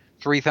you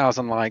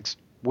 3,000 likes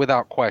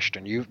without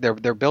question.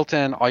 They're built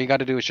in. All you got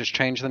to do is just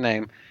change the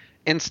name.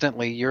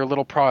 Instantly, your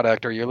little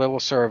product or your little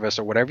service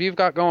or whatever you've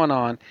got going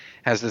on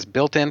has this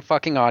built-in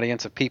fucking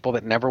audience of people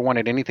that never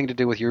wanted anything to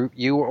do with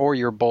you or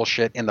your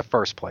bullshit in the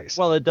first place.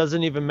 Well, it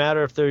doesn't even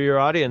matter if they're your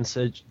audience.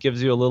 It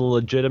gives you a little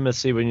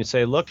legitimacy when you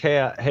say, look,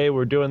 hey,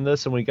 we're doing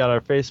this, and we got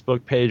our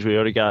Facebook page. We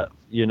already got,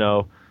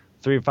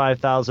 3,000 or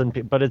 5,000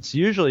 people, but it's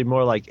usually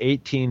more like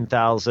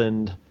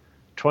 18,000,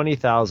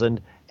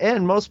 20,000.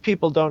 And most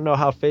people don't know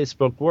how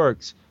Facebook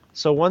works.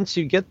 So once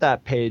you get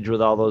that page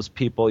with all those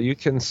people, you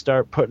can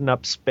start putting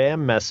up spam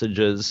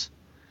messages.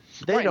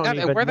 They don't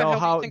even know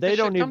how. They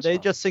don't even. They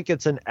just think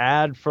it's an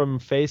ad from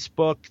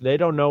Facebook. They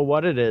don't know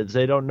what it is.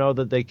 They don't know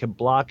that they can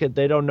block it.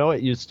 They don't know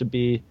it used to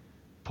be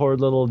poor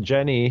little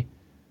Jenny,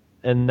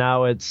 and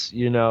now it's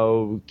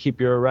keep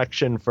your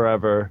erection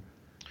forever,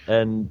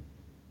 and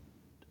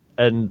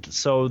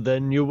so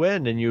then you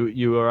win, and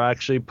you are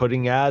actually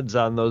putting ads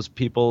on those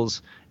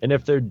people's. And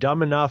if they're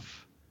dumb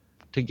enough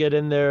to get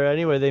in there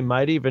anyway, they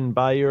might even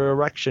buy your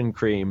erection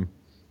cream.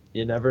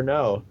 You never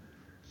know.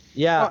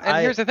 Yeah, well,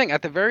 and here's the thing.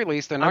 At the very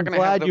least, they're not going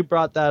to have I'm glad you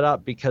brought that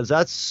up, because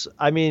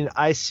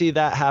I see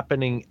that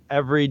happening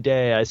every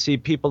day. I see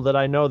people that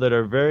I know that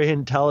are very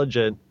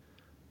intelligent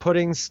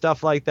putting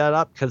stuff like that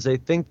up because they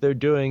think they're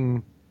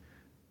doing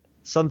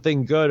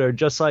something good, or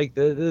just like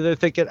they're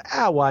thinking,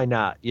 why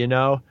not?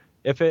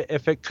 If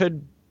it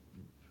could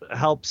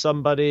help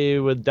somebody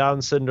with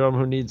Down syndrome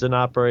who needs an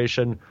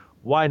operation,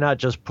 why not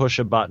just push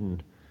a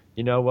button?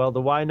 Well,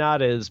 the why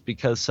not is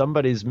because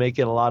somebody's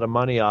making a lot of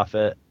money off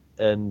it,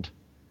 and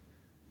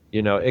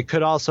it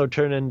could also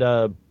turn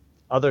into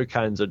other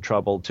kinds of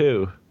trouble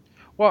too.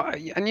 Well,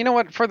 and you know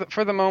what? For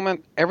the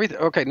moment,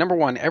 number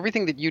one,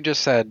 everything that you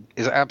just said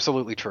is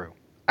absolutely true.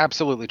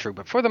 Absolutely true.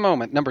 But for the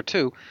moment, number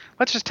two,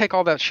 let's just take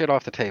all that shit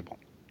off the table.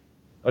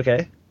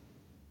 Okay.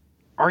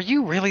 Are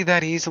you really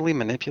that easily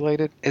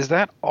manipulated? Is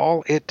that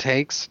all it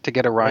takes to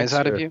get a rise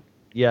out of you?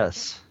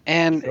 Yes.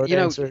 And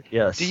answer,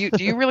 yes. do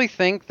you really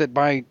think that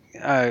by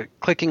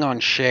clicking on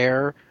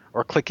share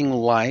or clicking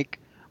like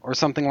or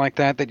something like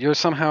that you're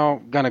somehow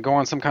going to go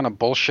on some kind of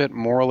bullshit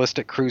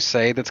moralistic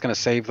crusade that's going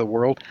to save the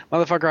world?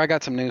 Motherfucker, I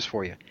got some news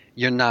for you.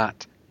 You're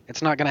not.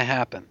 It's not going to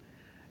happen.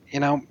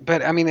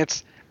 But I mean,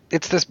 it's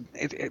this.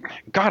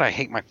 God, I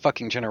hate my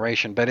fucking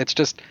generation. But it's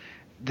just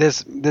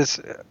this.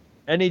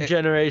 Any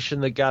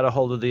generation that got a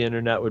hold of the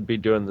internet would be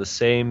doing the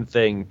same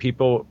thing.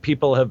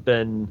 People have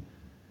been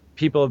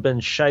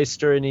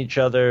shystering each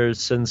other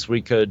since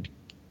we could,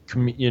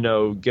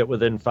 get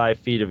within 5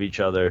 feet of each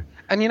other.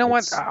 And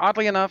what?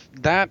 Oddly enough,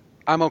 that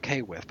I'm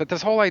okay with. But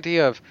this whole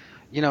idea of,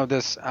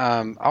 this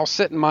I'll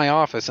sit in my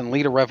office and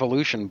lead a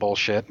revolution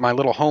bullshit, my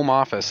little home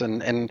office,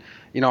 and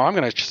I'm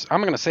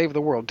gonna save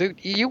the world,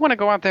 dude. You want to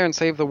go out there and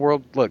save the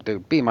world? Look,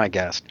 dude, be my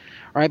guest,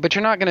 all right? But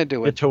you're not gonna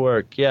do it. Get to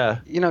work, yeah.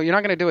 You're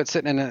not gonna do it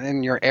sitting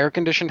in your air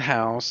conditioned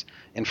house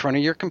in front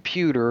of your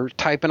computer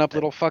typing up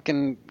little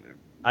fucking.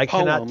 I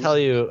cannot tell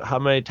you how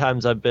many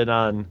times I've been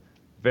on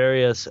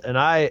various,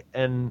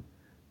 and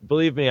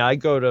believe me, I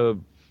go to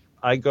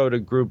I go to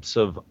groups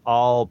of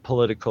all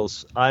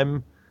politicals.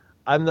 I'm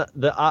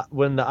the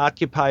when the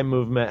Occupy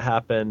movement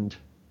happened,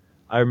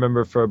 I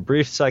remember for a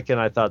brief second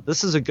I thought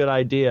this is a good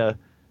idea,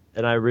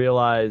 and I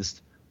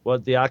realized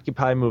what the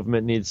Occupy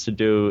movement needs to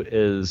do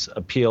is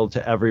appeal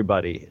to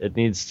everybody. It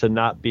needs to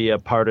not be a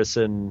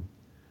partisan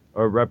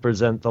or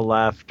represent the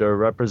left or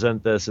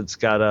represent this. It's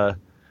got to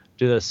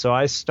do this. So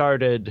I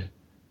started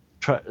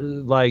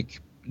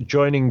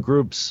joining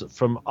groups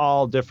from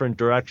all different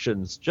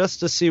directions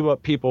just to see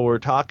what people were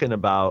talking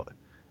about.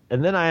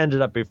 And then I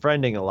ended up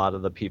befriending a lot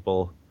of the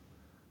people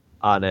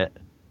on it.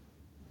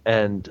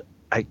 And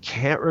I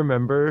can't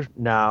remember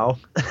now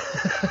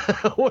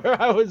where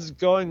I was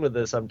going with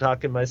this. I'm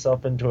talking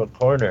myself into a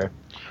corner.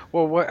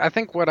 Well, I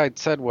think what I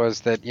said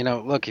was that,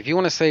 look, if you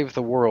want to save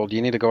the world,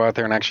 you need to go out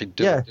there and actually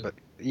do it. But,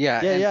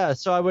 yeah.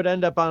 So I would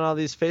end up on all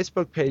these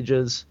Facebook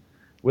pages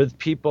with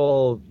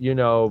people,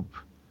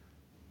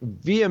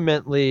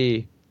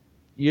 vehemently,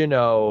 and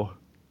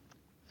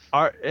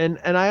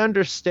I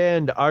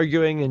understand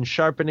arguing and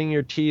sharpening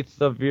your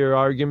teeth of your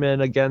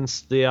argument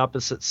against the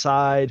opposite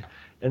side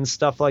and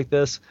stuff like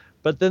this.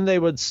 But then they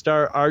would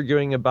start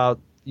arguing about,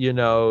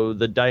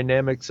 the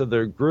dynamics of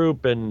their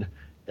group and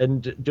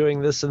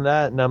doing this and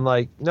that. And I'm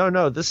like,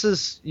 no, this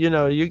is,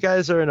 you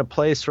guys are in a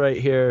place right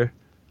here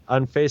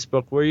on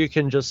Facebook where you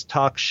can just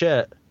talk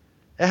shit.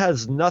 It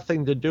has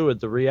nothing to do with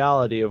the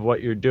reality of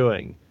what you're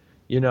doing.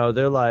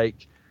 They're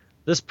like,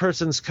 this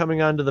person's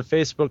coming onto the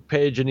Facebook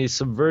page and he's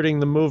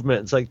subverting the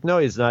movement. It's like, no,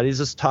 he's not. He's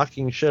just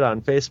talking shit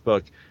on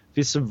Facebook.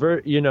 If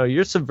you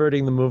you're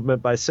subverting the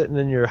movement by sitting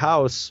in your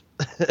house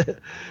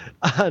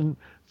on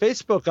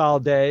Facebook all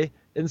day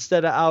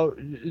instead of out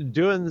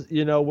doing,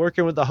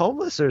 working with the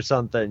homeless or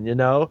something,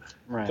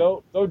 Right.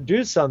 Go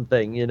do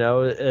something,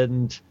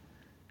 and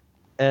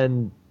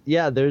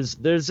yeah, there's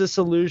this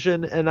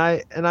illusion, and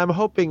I'm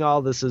hoping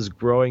all this is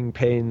growing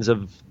pains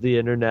of the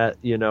internet,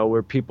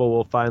 where people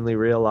will finally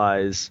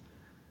realize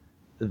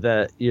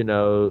that,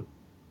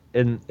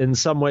 in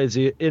some ways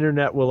the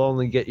internet will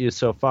only get you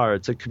so far.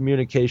 It's a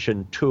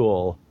communication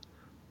tool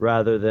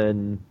rather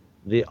than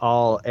the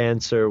all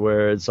answer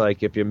where it's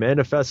like, if you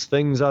manifest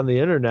things on the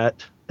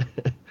internet,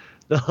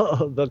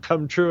 they'll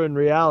come true in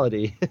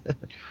reality.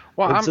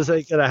 Well, this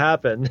ain't gonna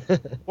happen.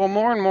 Well,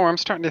 more and more I'm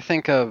starting to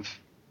think of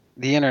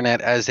the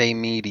internet as a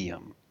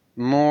medium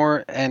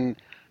more, and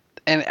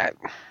I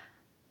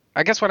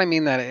guess what I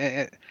mean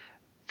that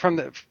from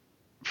the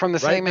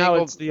right same now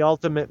angle. It's the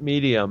ultimate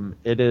medium.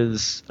 It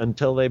is,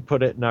 until they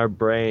put it in our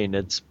brain,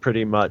 it's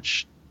pretty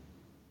much,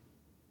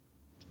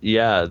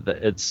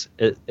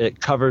 it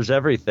covers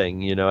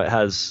everything. It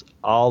has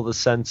all the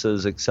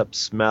senses except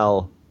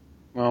smell.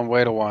 Well,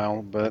 wait a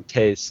while, but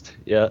taste,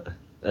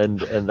 and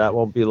that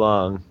won't be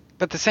long.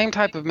 But the same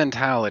type of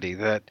mentality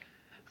that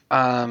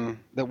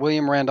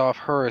William Randolph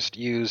Hearst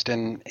used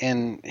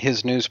in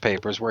his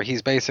newspapers, where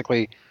he's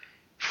basically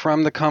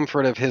from the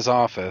comfort of his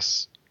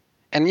office.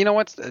 And you know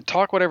what?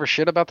 Talk whatever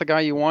shit about the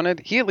guy you wanted.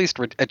 He at least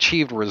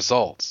achieved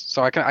results.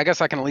 So I guess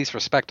I can at least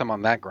respect him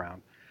on that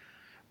ground.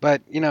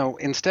 But,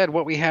 instead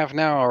what we have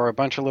now are a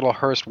bunch of little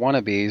Hearst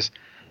wannabes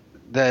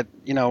that,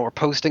 are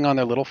posting on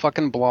their little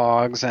fucking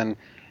blogs. And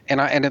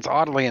it's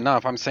oddly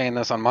enough, I'm saying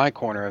this on my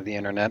corner of the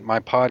internet,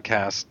 my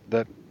podcast,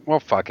 that, well,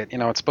 fuck it.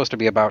 It's supposed to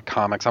be about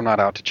comics. I'm not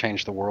out to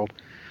change the world.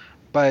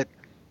 But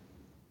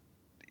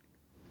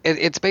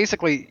it's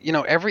basically,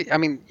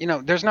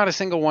 there's not a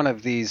single one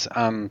of these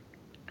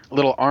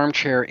little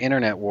armchair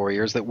internet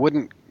warriors that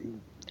wouldn't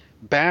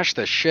bash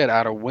the shit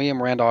out of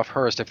William Randolph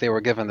Hearst if they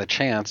were given the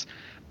chance.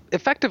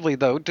 Effectively,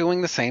 though,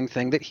 doing the same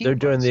thing that They're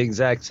doing the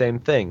exact same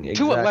thing.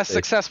 Exactly. To a less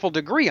successful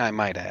degree, I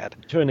might add.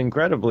 To an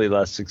incredibly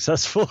less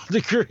successful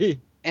degree.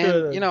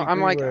 And, I'm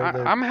like,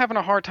 I'm having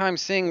a hard time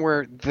seeing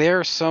where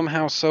they're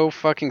somehow so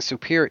fucking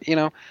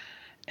superior,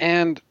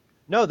 and...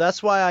 No,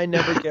 that's why I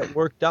never get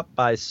worked up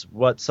by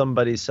what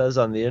somebody says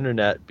on the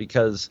internet,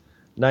 because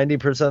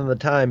 90% of the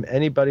time,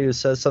 anybody who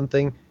says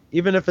something,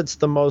 even if it's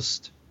the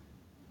most,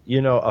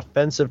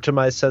 offensive to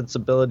my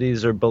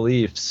sensibilities or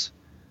beliefs,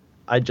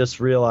 I just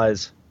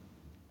realize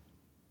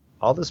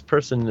all this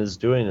person is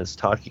doing is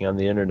talking on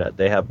the internet.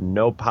 They have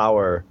no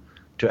power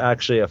to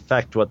actually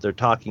affect what they're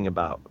talking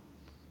about.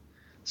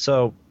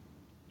 So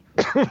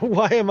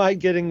why am I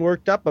getting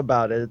worked up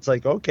about it? It's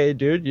like, okay,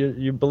 dude,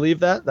 you believe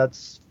that?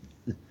 That's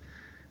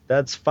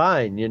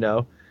fine,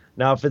 Now,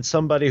 if it's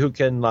somebody who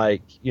can,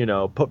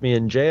 put me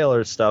in jail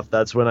or stuff,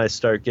 that's when I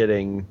start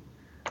getting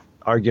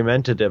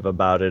argumentative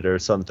about it or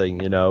something,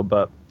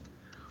 But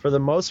for the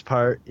most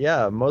part,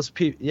 most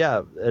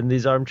people, and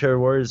these armchair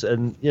warriors,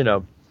 and,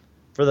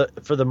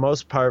 for the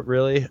most part,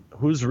 really,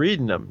 who's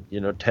reading them?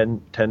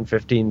 10,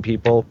 15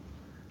 people.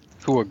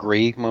 Who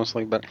agree,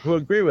 mostly, but... Who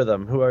agree with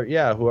them, who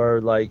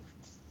are,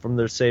 from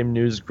their same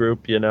news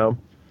group,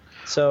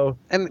 So,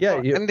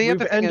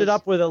 we've ended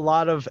up with a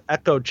lot of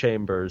echo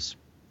chambers.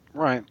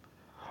 Right.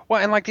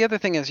 Well, and the other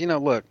thing is,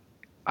 look,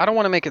 I don't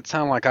want to make it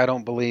sound like I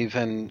don't believe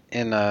in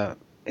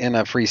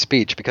a free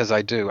speech, because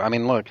I do. I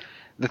mean, look,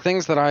 the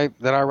things that I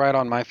write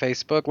on my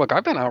Facebook, look,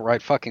 I've been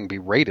outright fucking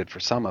berated for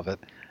some of it,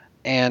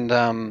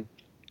 and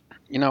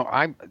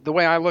the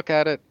way I look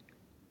at it,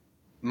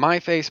 my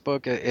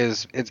Facebook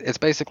is it's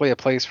basically a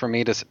place for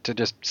me to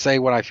just say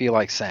what I feel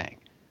like saying.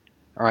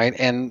 All right,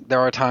 and there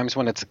are times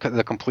when it's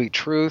the complete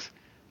truth.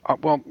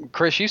 Well,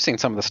 Chris, you've seen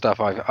some of the stuff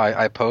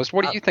I post.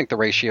 What do you think the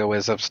ratio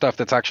is of stuff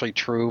that's actually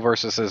true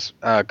versus is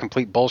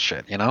complete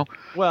bullshit?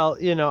 Well,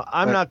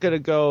 I'm not going to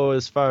go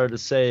as far to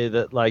say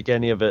that like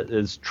any of it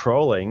is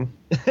trolling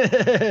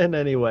in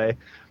any way,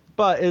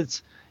 but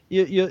it's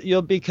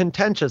you'll be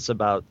contentious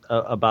about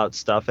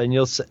stuff,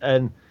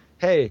 and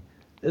hey,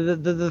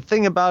 the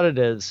thing about it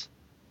is,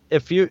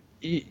 if you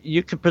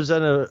could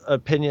present an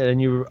opinion,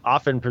 and you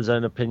often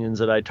present opinions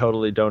that I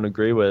totally don't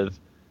agree with,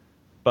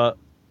 but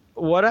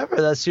whatever,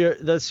 that's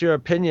your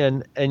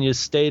opinion, and you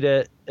state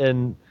it,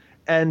 and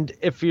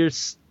if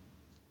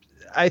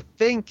I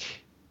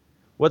think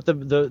what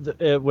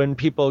when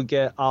people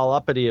get all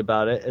uppity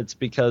about it, it's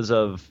because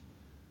of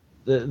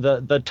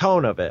the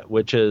tone of it,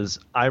 which is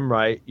I'm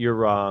right, you're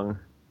wrong,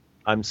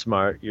 I'm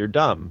smart, you're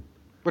dumb,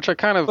 which I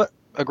kind of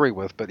agree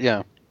with, but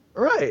yeah.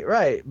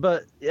 Right.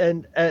 But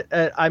and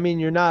I mean,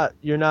 you're not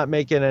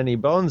making any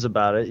bones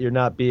about it. You're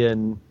not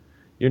being.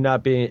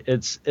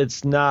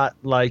 It's not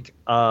like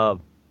a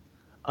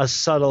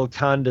subtle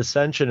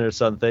condescension or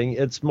something.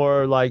 It's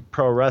more like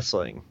pro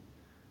wrestling,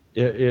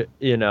 and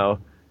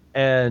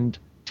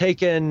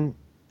taken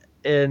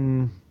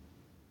in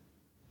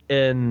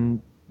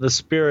the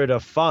spirit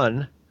of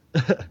fun.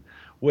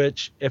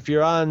 Which, if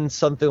you're on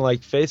something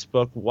like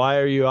Facebook, why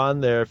are you on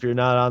there if you're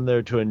not on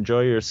there to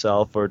enjoy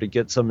yourself or to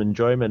get some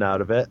enjoyment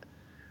out of it?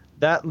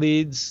 That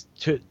leads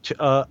to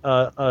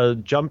a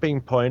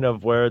jumping point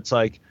of where it's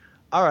like,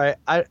 all right,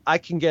 I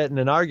can get in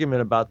an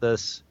argument about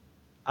this.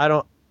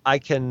 I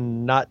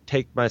can not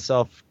take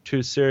myself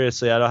too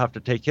seriously. I don't have to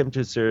take him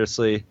too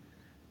seriously,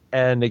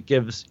 and it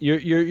gives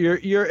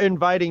you're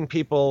inviting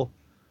people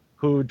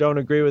who don't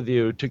agree with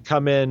you to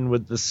come in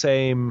with the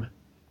same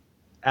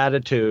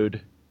attitude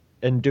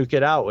and duke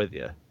it out with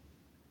you.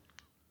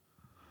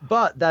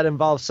 But that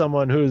involves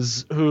someone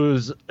who's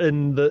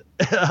in the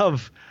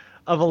of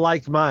a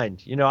like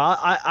mind.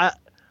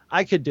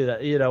 I could do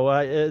that.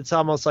 It's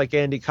almost like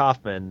Andy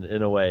Kaufman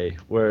in a way,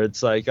 where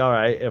it's like, all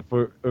right, if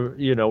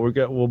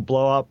we'll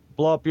blow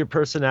up your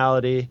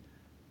personality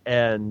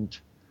and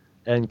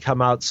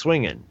come out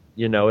swinging.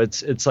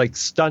 It's like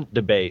stunt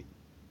debate.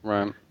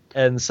 Right.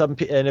 And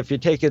if you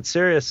take it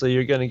seriously,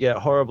 you're going to get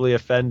horribly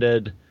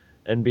offended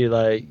and be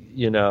like,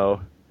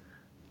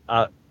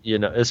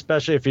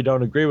 especially if you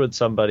don't agree with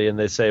somebody and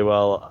they say,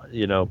 well,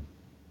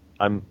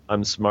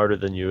 I'm smarter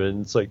than you,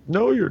 and it's like,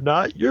 no, you're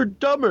not. You're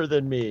dumber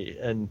than me.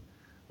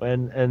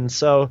 And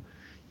so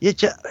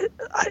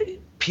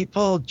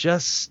people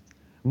just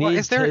need. Well,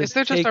 is there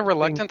just a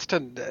reluctance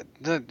to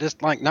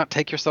just like not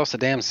take yourself so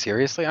damn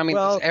seriously? I mean,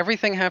 does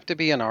everything have to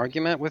be an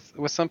argument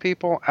with some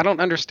people? I don't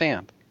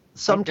understand.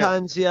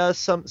 Sometimes,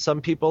 yes.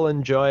 Some people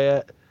enjoy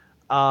it.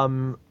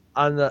 On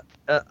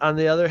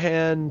the other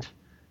hand,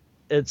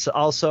 it's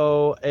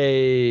also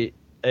a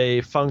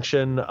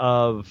function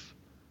of,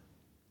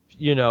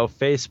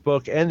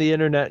 Facebook and the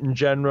internet in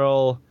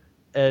general,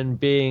 and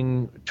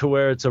being to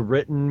where it's a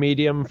written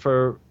medium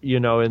for,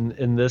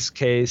 in this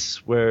case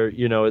where,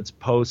 it's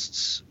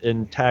posts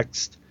in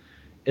text.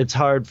 It's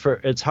hard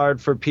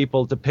for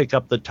people to pick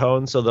up the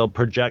tone, so they'll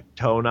project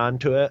tone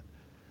onto it.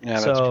 Yeah,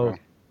 that's true.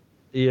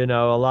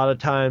 A lot of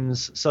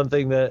times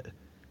something that,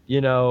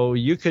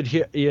 you could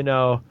hear,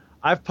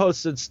 I've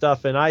posted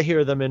stuff and I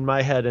hear them in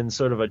my head in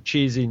sort of a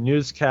cheesy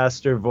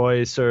newscaster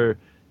voice or,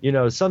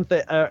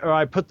 something, or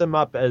I put them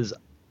up as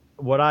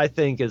what I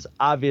think is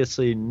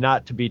obviously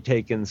not to be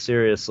taken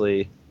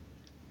seriously.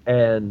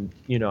 And,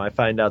 I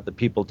find out that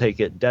people take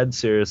it dead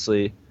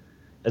seriously.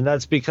 And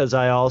that's because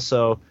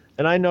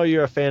and I know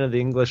you're a fan of the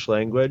English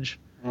language,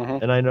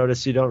 and I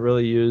notice you don't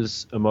really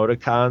use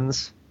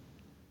emoticons,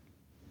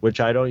 which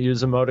I don't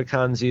use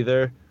emoticons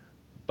either,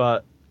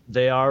 but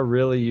they are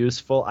really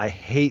useful. I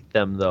hate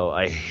them, though.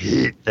 I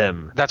hate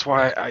them. That's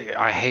why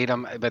I hate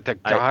them. But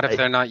if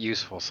they're not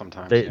useful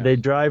sometimes. They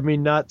drive me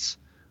nuts.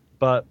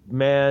 But,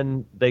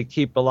 man, they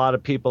keep a lot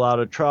of people out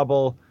of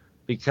trouble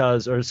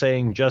or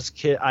saying just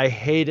kid. I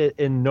hate it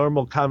in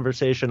normal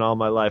conversation all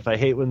my life. I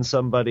hate when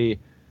somebody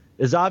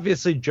is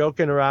obviously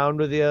joking around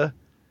with you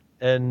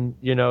and,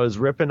 is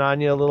ripping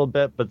on you a little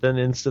bit, but then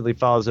instantly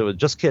follows it with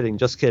just kidding,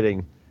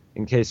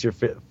 in case you're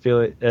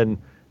feeling. And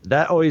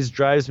that always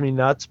drives me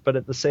nuts, but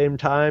at the same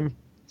time,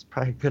 it's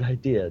probably a good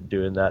idea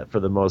doing that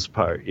for the most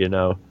part,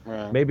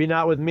 Right. Maybe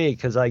not with me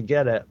because I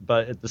get it,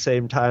 but at the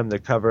same time, they're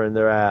covering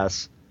their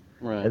ass.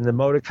 Right. And the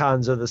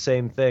emoticons are the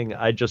same thing.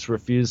 I just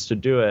refuse to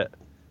do it.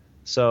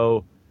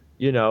 So,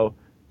 you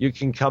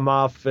can come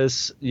off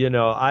as,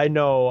 I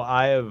know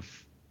I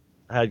have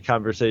had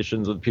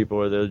conversations with people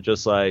where they're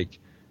just like,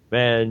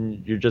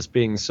 man, you're just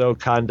being so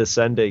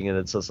condescending. And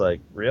it's just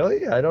like,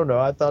 really? I don't know.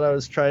 I thought I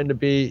was trying to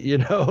be,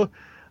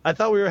 I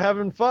thought we were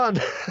having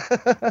fun.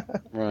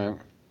 Right.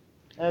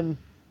 And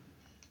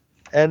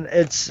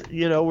it's,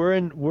 we're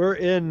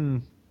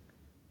in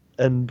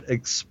and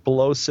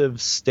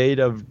explosive state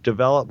of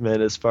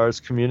development as far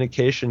as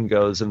communication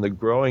goes, and the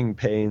growing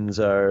pains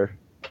are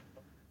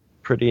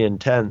pretty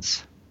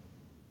intense.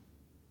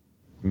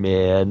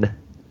 Man.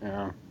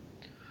 Yeah.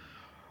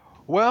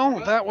 Well,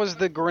 that was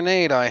the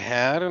grenade I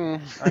had,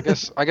 and I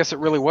guess it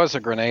really was a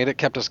grenade. It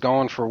kept us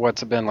going for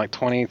what's it been, like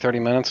 20, 30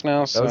 minutes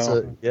now. So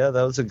that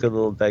was a good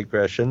little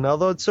digression.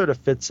 Although it sort of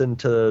fits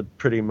into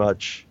pretty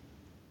much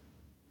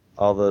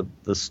all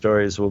the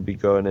stories we'll be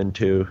going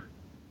into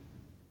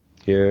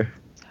here.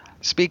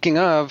 Speaking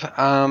of,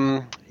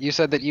 you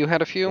said that you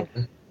had a few?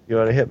 You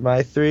want to hit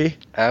my 3?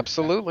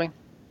 Absolutely.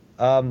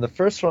 The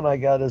first one I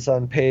got is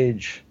on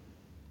page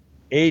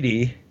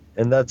 80,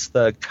 and that's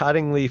the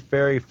Cottingley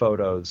Ferry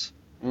photos.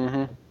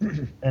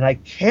 Mm-hmm. And I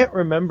can't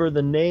remember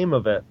the name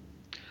of it.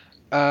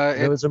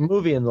 There was a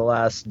movie in the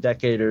last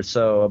decade or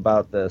so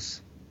about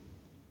this.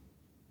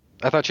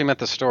 I thought you meant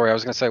the story. I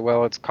was going to say,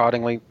 well, it's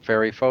Cottingley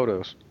Ferry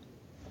photos.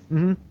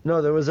 Mm-hmm.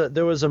 No,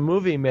 there was a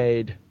movie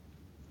made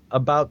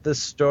about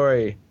this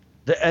story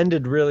that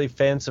ended really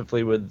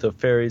fancifully with the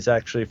fairies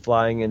actually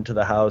flying into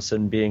the house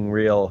and being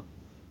real.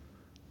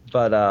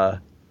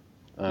 But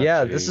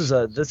this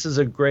is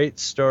a great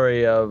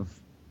story of,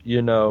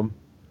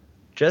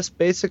 just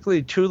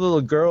basically two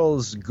little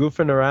girls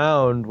goofing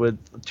around with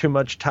too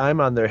much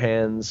time on their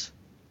hands.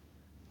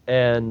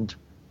 And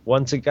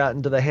once it got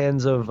into the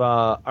hands of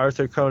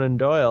Arthur Conan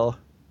Doyle,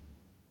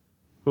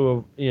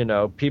 who,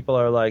 people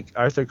are like,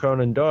 Arthur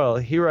Conan Doyle,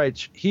 he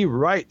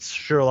writes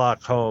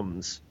Sherlock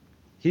Holmes.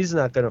 He's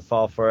not going to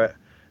fall for it.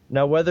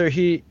 Now, whether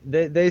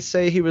they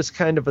say he was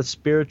kind of a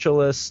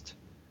spiritualist.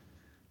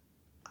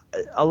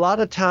 A lot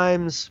of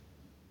times,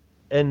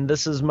 and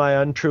this is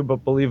my untrue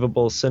but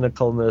believable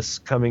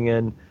cynicalness coming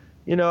in,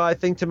 I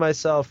think to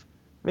myself,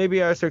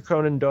 maybe Arthur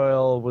Conan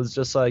Doyle was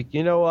just like,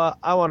 you know what,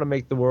 I want to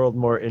make the world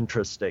more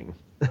interesting.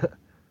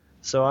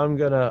 So I'm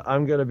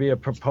gonna be a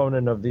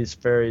proponent of these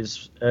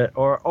fairies,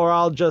 or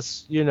I'll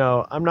just,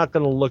 I'm not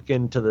gonna look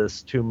into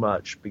this too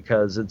much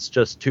because it's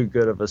just too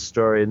good of a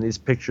story and these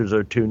pictures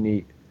are too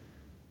neat.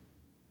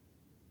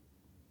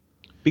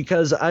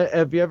 Because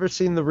have you ever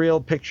seen the real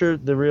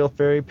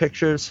fairy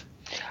pictures?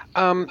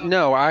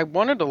 No, I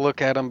wanted to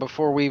look at them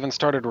before we even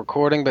started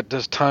recording, but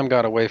just time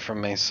got away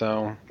from me,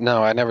 so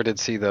no, I never did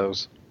see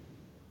those.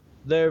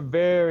 They're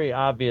very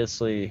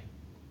obviously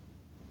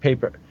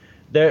paper.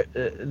 They're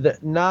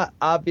not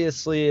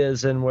obviously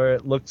as in where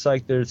it looks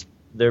like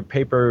they're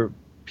paper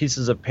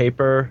pieces of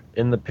paper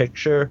in the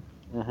picture,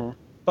 mm-hmm.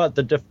 But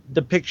the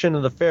depiction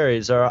of the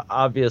fairies are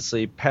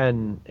obviously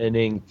pen and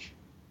ink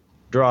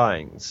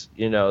drawings.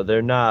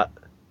 They're not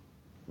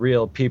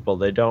real people.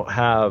 They don't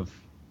have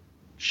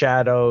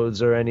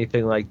shadows or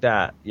anything like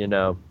that.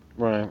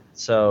 Right.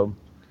 So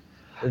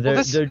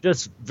they're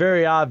just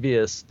very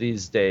obvious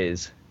these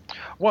days.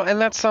 Well,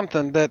 and that's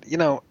something that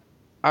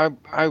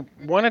I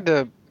wanted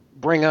to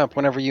bring up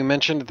whenever you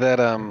mentioned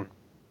that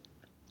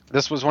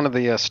this was one of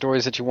the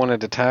stories that you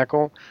wanted to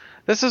tackle.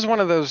 This is one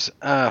of those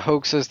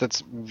hoaxes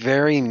that's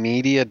very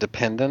media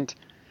dependent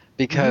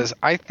because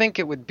I think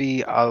it would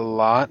be a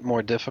lot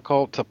more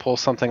difficult to pull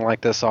something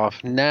like this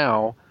off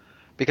now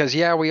because,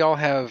 we all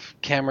have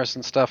cameras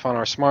and stuff on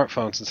our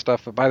smartphones and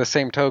stuff, but by the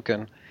same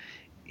token,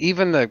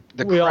 even the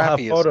we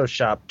crappiest... all have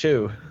Photoshop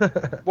too.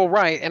 Well,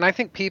 right, and I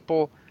think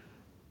people...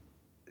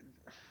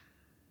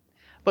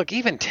 Look,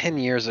 even 10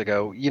 years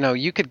ago,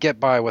 you could get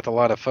by with a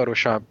lot of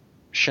Photoshop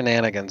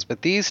shenanigans,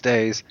 but these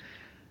days,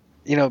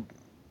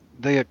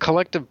 the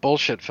collective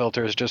bullshit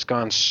filter has just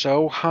gone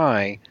so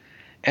high,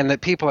 and that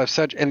people have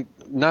such, and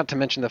not to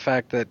mention the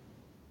fact that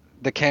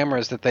the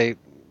cameras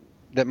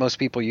that most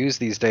people use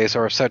these days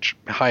are of such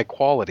high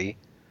quality,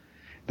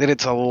 that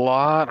it's a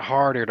lot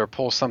harder to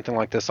pull something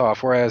like this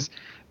off. Whereas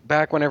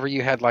back whenever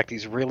you had like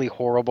these really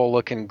horrible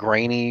looking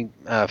grainy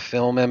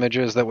film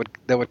images that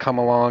would come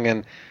along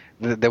and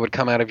they would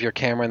come out of your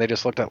camera and they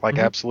just looked at like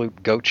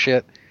absolute goat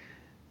shit.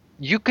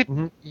 You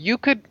could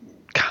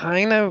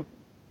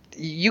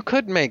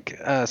make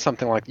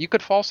something like, you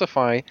could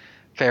falsify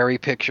fairy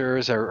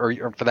pictures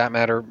or for that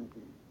matter,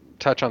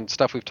 touch on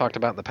stuff we've talked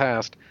about in the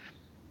past.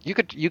 You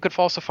could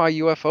falsify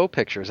UFO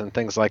pictures and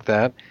things like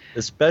that.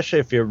 Especially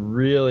if you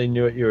really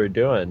knew what you were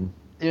doing.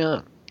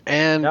 Yeah.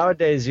 And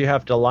nowadays you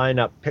have to line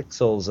up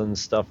pixels and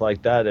stuff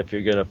like that if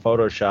you're going to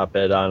Photoshop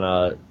it on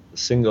a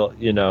single,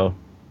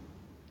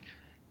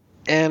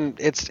 And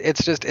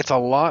it's a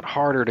lot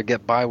harder to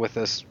get by with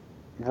this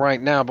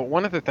right now. But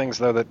one of the things,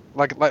 though, that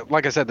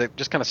like I said, that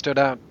just kind of stood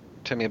out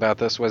to me about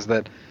this was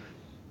that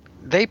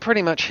they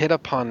pretty much hit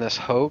upon this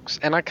hoax.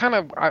 And I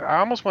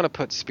almost want to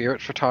put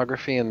spirit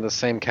photography in the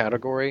same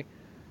category,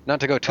 not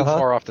to go too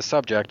far off the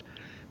subject.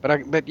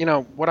 But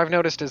what I've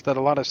noticed is that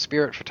a lot of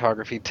spirit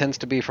photography tends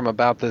to be from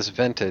about this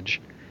vintage,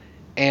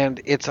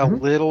 and it's a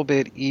little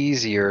bit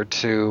easier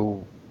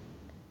to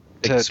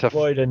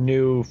exploit a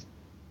new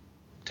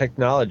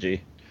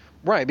technology.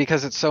 Right,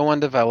 because it's so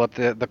undeveloped,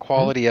 the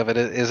quality of it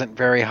isn't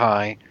very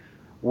high.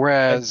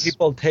 Whereas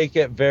people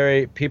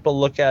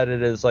look at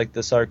it as like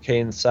this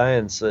arcane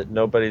science that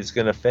nobody's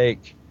going to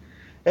fake.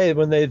 Hey,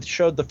 when they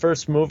showed the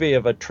first movie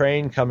of a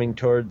train coming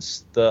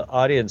towards the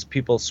audience,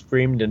 people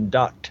screamed and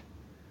ducked,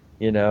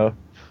 you know?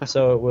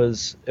 So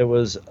it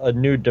was a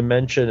new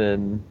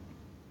dimension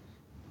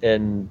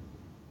in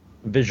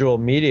visual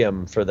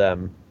medium for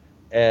them.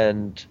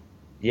 And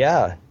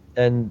yeah,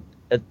 and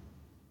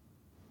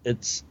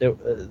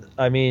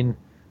I mean,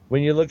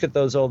 when you look at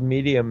those old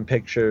medium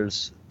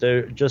pictures,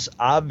 they're just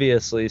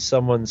obviously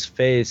someone's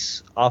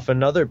face off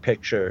another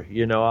picture,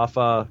 you know, off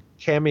a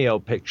cameo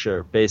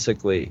picture,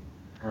 basically.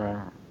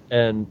 Right.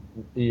 And,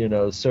 you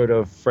know, sort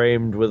of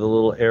framed with a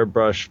little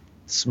airbrush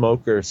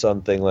smoke or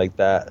something like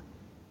that.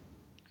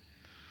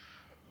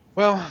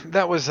 Well,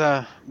 that was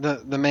the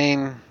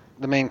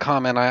main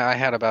comment I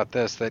had about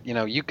this, that, you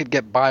know, you could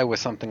get by with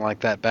something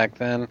like that back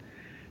then.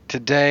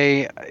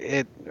 Today,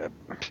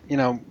 you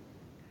know,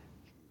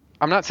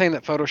 I'm not saying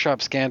that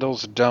Photoshop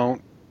scandals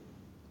don't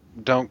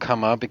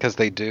come up, because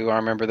they do. I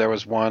remember there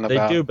was one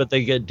about... They do, but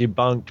they get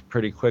debunked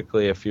pretty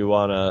quickly. If you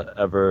want to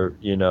ever,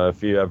 you know,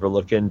 if you ever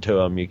look into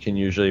them, you can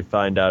usually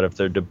find out if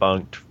they're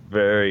debunked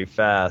very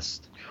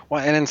fast.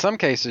 Well, and in some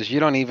cases, you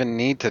don't even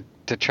need to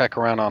check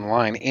around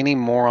online. Any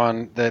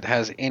moron that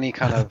has any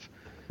kind of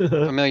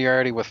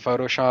familiarity with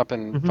Photoshop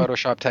and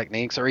Photoshop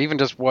techniques, or even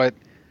just what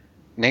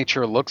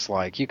nature looks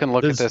like, you can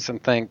look at this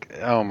and think,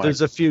 oh my... There's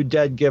a few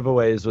dead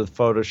giveaways with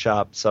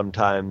Photoshop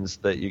sometimes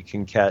that you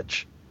can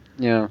catch.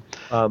 Yeah.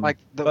 Like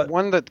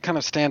one that kind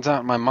of stands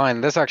out in my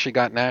mind, this actually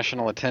got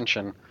national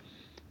attention,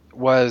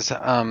 was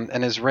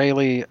an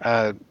Israeli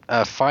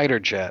fighter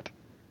jet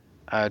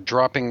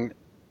dropping...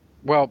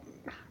 Well,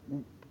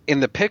 in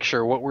the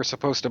picture, what we're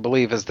supposed to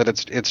believe is that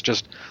it's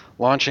just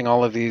launching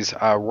all of these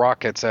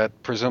rockets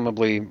at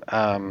presumably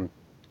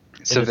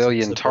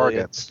civilian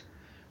targets,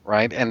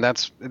 right? And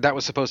that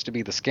was supposed to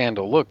be the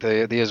scandal. Look,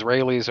 the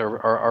Israelis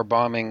are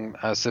bombing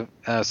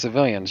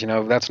civilians. You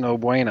know, that's no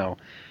bueno.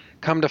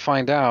 Come to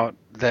find out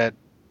that,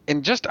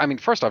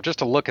 first off, just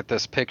to look at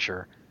this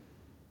picture,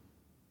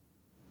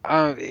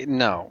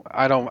 no,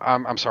 I don't.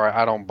 I'm sorry,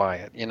 I don't buy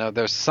it. You know,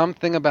 there's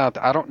something about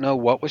I don't know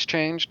what was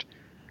changed.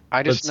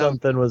 I just know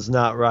something was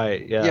not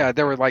right. Yeah. Yeah,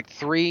 there were like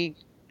three,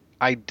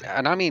 to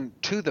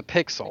the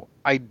pixel,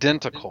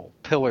 identical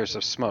pillars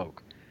of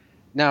smoke.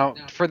 Now,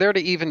 for there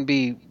to even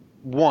be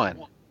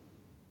one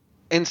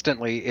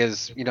instantly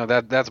is, you know,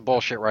 that's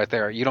bullshit right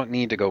there. You don't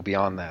need to go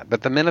beyond that.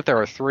 But the minute there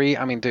are three,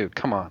 I mean, dude,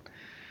 come on.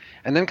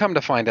 And then come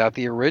to find out,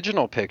 the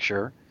original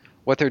picture,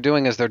 what they're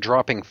doing is they're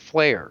dropping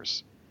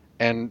flares.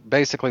 And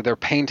basically they're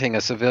painting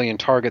a civilian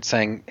target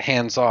saying,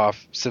 hands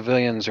off,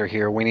 civilians are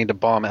here, we need to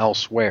bomb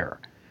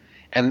elsewhere.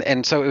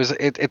 And so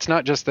it's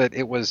not just that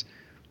it was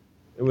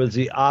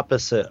the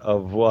opposite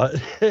of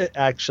what it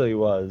actually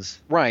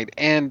was. Right.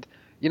 And,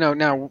 you know,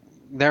 now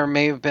there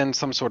may have been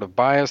some sort of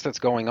bias that's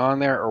going on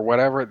there or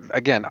whatever.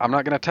 Again, I'm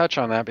not going to touch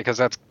on that because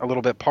that's a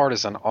little bit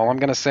partisan. All I'm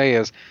going to say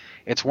is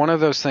it's one of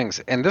those things.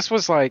 And this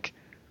was like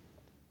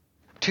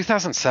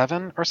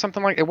 2007 or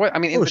something like it. I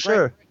mean,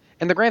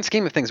 in the grand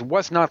scheme of things, it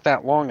was not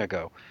that long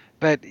ago.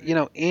 But, you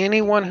know,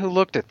 anyone who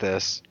looked at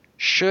this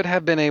should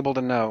have been able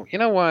to know, you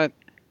know what?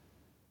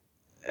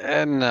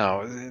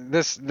 No,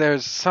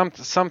 there's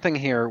something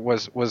here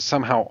was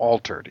somehow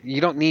altered.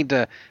 You don't need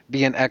to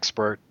be an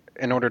expert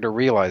in order to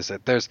realize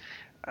it. It's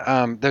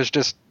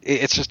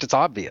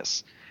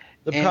obvious.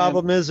 The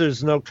problem is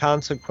there's no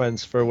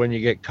consequence for when you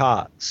get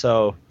caught.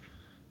 So,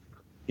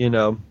 you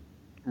know,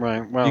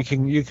 right. Well,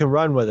 you can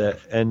run with it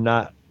and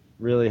not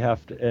really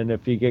have to. And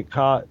if you get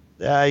caught,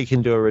 you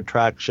can do a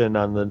retraction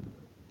on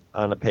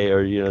a pay,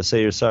 or, you know,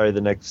 say you're sorry the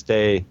next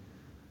day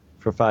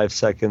for 5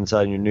 seconds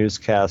on your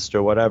newscast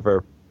or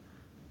whatever.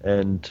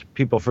 And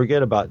people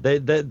forget about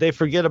they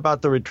forget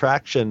about the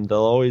retraction. They'll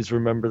always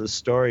remember the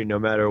story no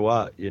matter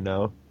what, you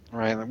know.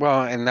 Right.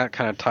 Well, and that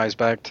kind of ties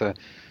back to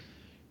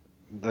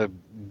the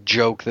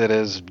joke that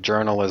is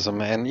journalism.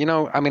 And, you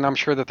know, I mean, I'm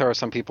sure that there are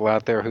some people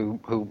out there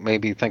who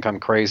maybe think I'm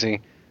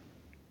crazy.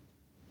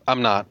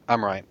 I'm not.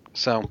 I'm right.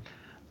 So,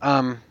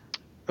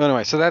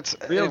 anyway, so that's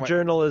real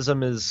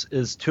journalism is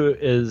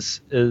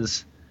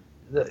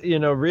you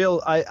know,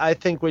 real. I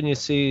think when you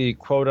see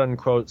quote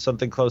unquote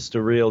something close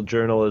to real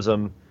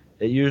journalism,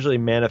 it usually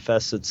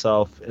manifests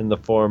itself in the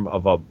form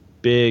of a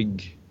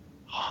big,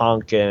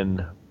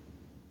 honkin',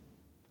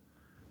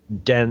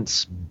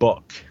 dense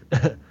book,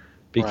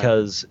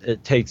 because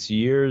it takes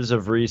years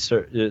of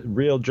research.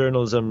 Real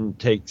journalism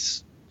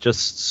takes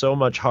just so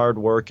much hard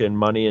work and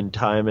money and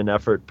time and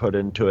effort put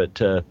into it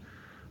to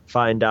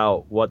find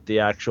out what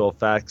the actual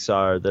facts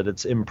are, that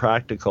it's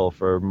impractical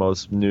for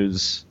most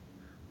news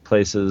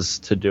places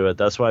to do it.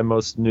 That's why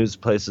most news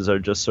places are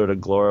just sort of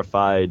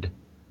glorified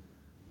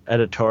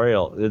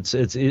editorial. It's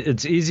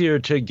easier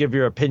to give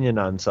your opinion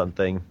on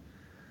something,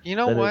 you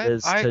know, than what it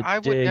is to I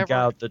would dig never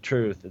out the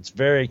truth. It's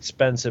very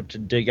expensive to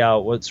dig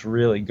out what's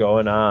really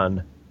going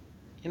on.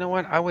 You know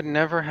what? I would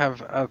never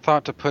have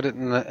thought to put it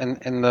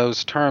in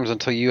those terms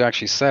until you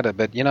actually said it.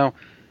 But, you know,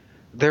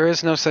 there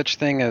is no such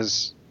thing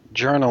as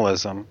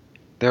journalism.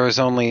 There is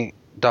only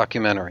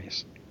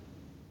documentaries.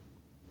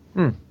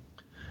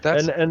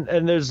 That's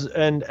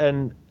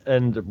and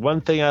and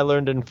one thing I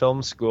learned in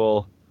film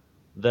school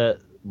that,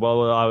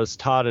 well, I was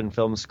taught in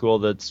film school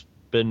that's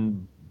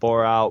been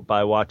bore out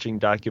by watching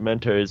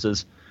documentaries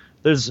is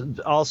there's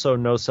also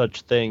no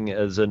such thing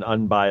as an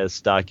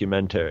unbiased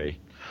documentary.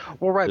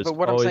 Well, right, There's but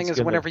what I'm saying is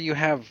always whenever you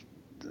have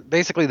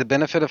basically the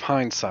benefit of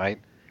hindsight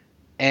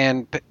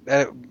and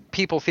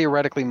people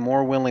theoretically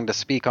more willing to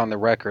speak on the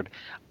record,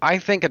 I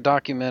think a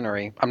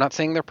documentary, I'm not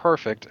saying they're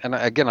perfect, and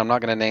again, I'm not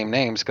going to name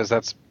names because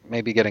that's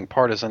maybe getting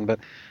partisan, but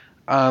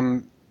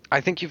I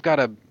think you've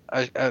got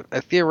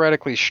a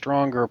theoretically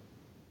stronger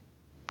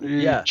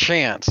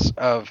chance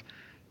of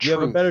truth. You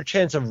have a better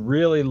chance of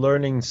really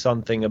learning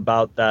something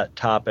about that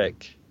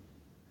topic.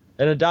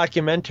 And a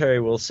documentary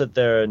will sit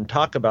there and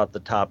talk about the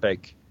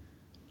topic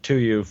to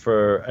you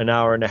for an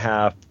hour and a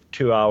half,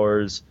 2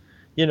 hours.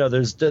 You know,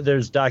 there's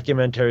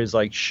documentaries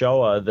like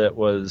Shoah that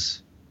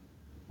was,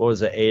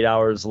 8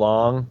 hours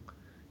long,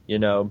 you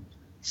know,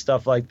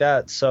 stuff like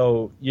that.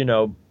 So, you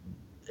know,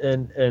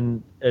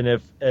 and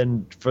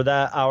for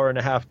that hour and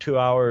a half, 2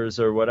 hours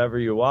or whatever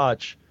you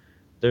watch,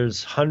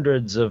 there's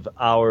hundreds of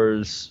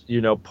hours,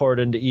 you know, poured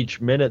into each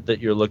minute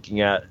that you're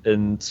looking at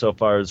in so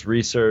far as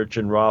research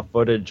and raw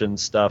footage and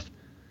stuff.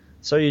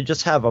 So you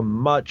just have a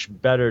much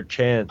better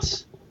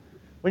chance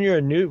when you're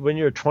a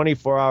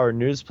 24-hour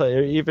news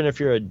player, even if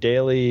you're a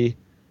daily,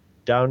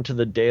 down to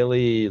the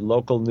daily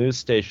local news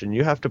station,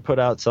 you have to put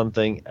out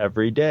something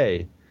every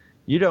day.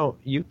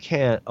 You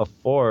can't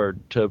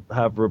afford to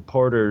have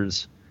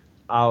reporters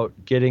out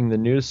getting the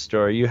news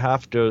story. You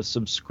have to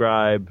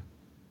subscribe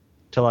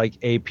to like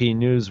AP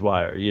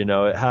Newswire, you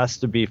know, it has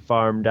to be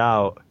farmed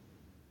out.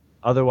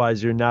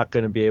 Otherwise, you're not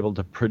going to be able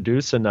to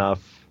produce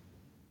enough.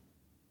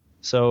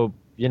 So,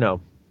 you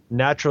know,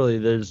 naturally,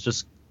 there's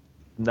just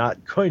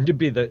not going to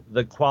be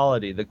the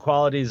quality. The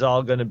quality is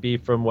all going to be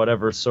from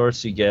whatever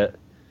source you get.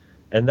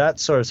 And that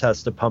source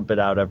has to pump it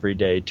out every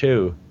day,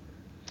 too.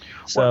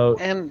 So, well,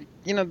 and,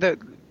 you know,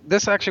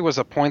 this actually was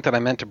a point that I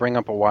meant to bring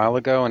up a while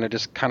ago, and it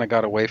just kind of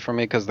got away from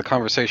me because the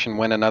conversation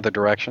went in other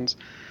directions.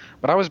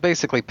 But I was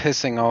basically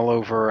pissing all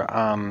over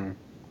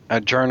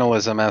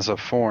journalism as a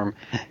form,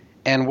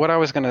 and what I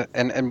was gonna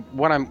and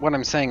what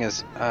I'm saying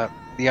is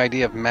the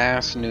idea of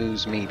mass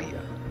news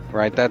media,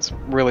 right? That's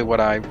really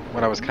what I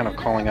was kind of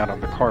calling out on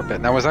the carpet.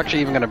 And I was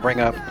actually even going to bring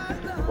up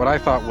what I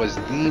thought was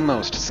the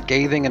most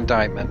scathing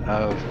indictment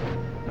of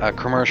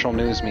commercial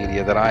news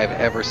media that I have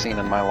ever seen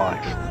in my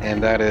life,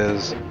 and that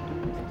is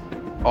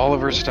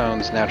Oliver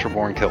Stone's Natural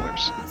Born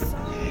Killers,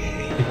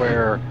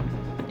 where.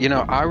 You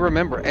know, I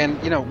remember,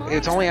 and, you know,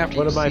 it's only after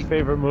one of my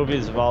favorite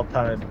movies of all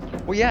time.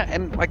 Well, yeah,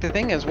 and, like, the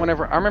thing is,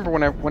 whenever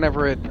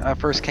it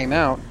first came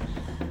out,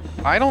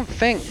 I don't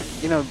think,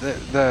 you know,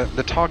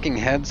 the talking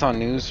heads on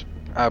news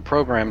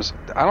programs,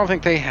 I don't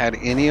think they had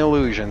any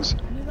illusions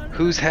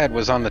whose head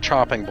was on the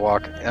chopping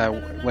block,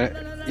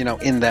 you know,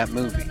 in that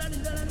movie.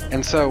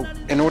 And so,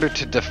 in order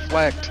to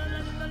deflect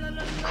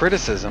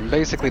criticism,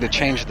 basically to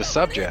change the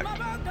subject,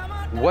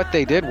 what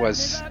they did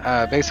was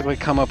basically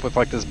come up with,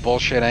 like, this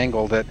bullshit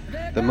angle that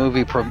the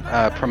movie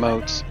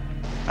promotes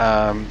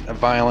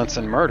violence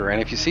and murder.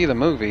 And if you see the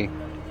movie,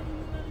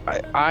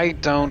 I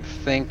don't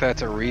think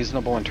that's a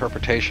reasonable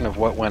interpretation of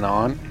what went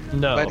on.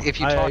 No, but if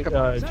you talk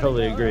I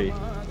totally agree.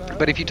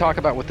 But if you talk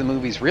about what the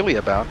movie's really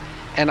about,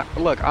 and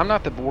look, I'm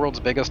not the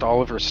world's biggest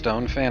Oliver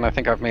Stone fan. I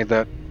think I've made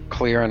that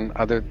clear in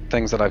other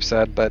things that I've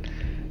said. But,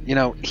 you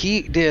know,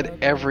 he did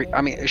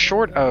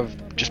short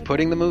of just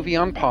putting the movie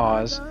on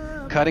pause,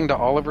 cutting to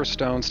Oliver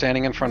Stone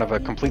standing in front of a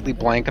completely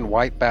blank and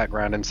white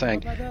background and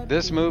saying,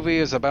 "This movie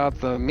is about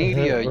the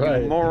media,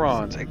 right. You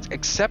morons."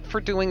 Except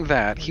for doing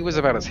that, he was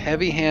about as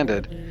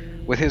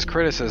heavy-handed with his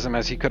criticism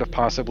as he could have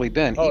possibly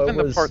been.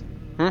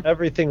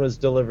 Everything was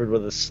delivered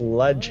with a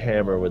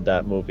sledgehammer with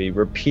that movie,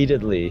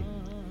 repeatedly.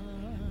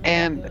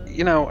 And,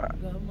 you know,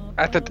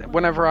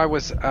 whenever I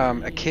was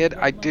a kid,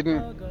 I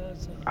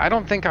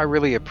don't think I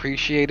really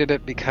appreciated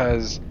it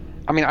because,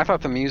 I mean, I thought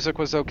the music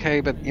was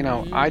okay, but, you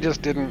know, I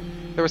just didn't.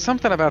 There was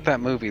something about that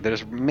movie that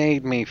just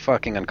made me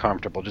fucking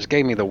uncomfortable. Just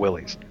gave me the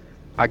willies.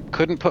 I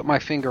couldn't put my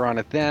finger on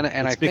it then,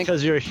 and it's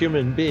because you're a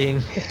human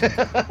being.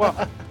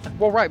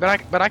 well, right,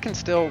 but I can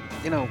still,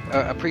 you know,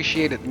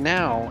 appreciate it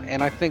now,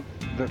 and I think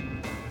that.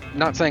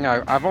 Not saying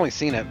I've only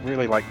seen it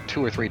really like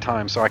 2 or 3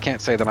 times, so I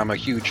can't say that I'm a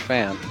huge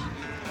fan.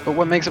 But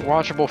what makes it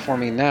watchable for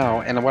me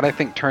now, and what I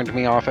think turned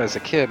me off as a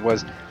kid,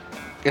 was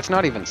it's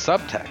not even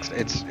subtext.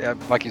 It's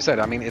like you said.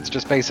 I mean, it's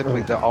just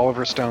basically the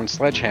Oliver Stone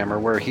sledgehammer,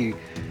 where he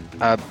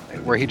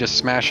just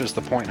smashes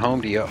the point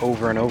home to you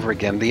over and over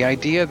again. The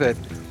idea that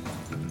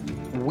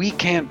we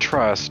can't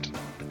trust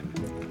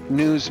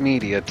news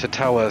media to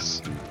tell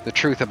us the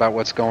truth about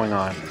what's going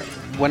on.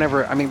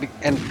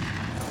 And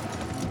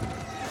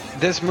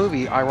this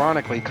movie,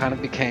 ironically, kind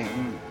of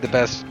became the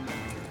best,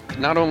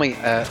 not only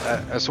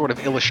a sort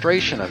of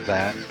illustration of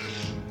that,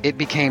 it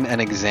became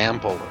an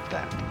example of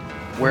that,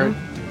 where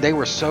they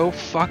were so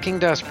fucking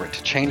desperate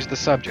to change the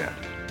subject.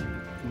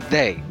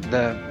 The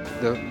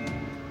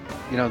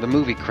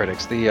movie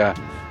critics, the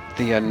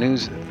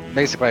news,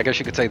 basically, I guess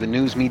you could say the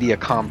news media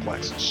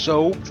complex,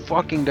 so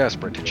fucking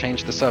desperate to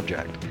change the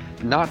subject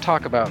not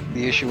talk about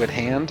the issue at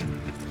hand,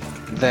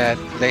 that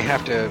they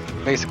have to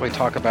basically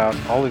talk about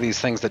all of these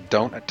things that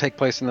don't take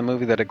place in the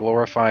movie, that it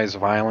glorifies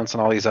violence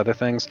and all these other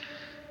things,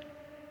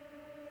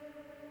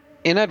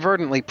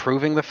 inadvertently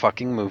proving the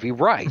fucking movie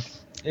right.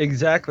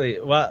 Exactly.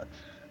 Well,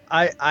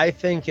 I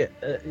think,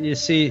 you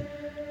see,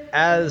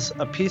 as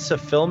a piece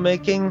of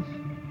filmmaking,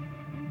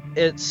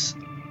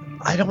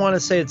 I don't want to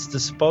say it's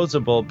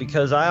disposable,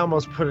 because I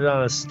almost put it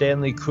on a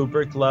Stanley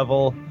Kubrick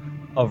level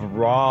of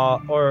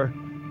raw, or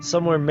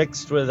somewhere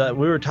mixed with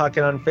we were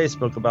talking on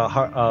Facebook about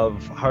Heart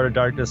of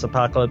Darkness,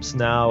 Apocalypse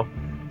Now,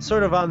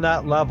 sort of on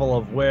that level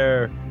of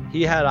where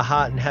he had a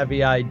hot and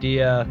heavy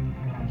idea.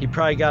 He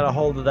probably got a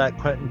hold of that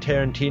Quentin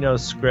Tarantino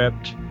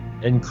script,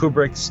 and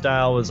Kubrick's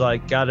style was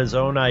like, got his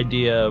own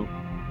idea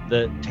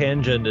that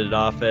tangented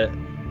off it,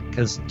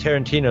 because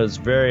Tarantino's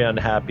very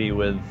unhappy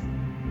with,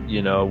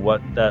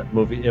 what that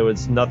movie, it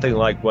was nothing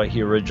like what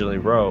he originally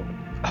wrote.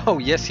 Oh,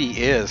 yes,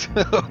 he is.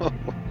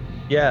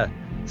 Yeah.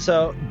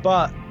 So,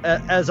 but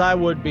as I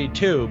would be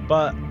too,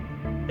 but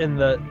in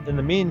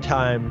the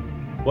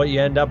meantime, what you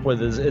end up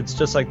with is, it's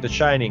just like The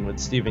Shining with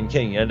Stephen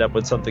King. You end up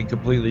with something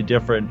completely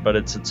different, but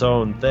it's its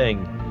own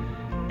thing.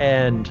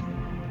 And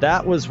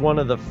that was one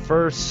of the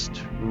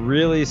first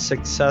really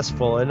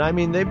successful, and I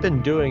mean, they've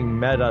been doing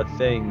meta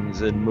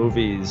things in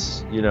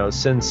movies,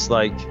 since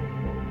like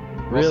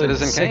really the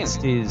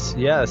 60s.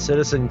 Yeah,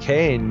 Citizen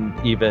Kane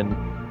even.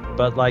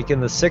 But like in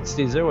the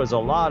 60s, there was a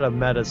lot of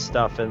meta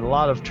stuff and a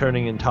lot of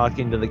turning and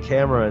talking to the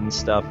camera and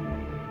stuff.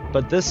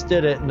 But this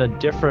did it in a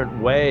different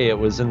way. It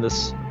was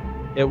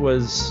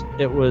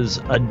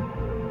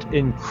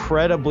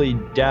incredibly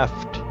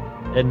deft,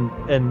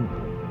 and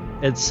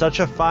it's such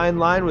a fine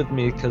line with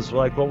me, because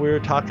like what we were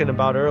talking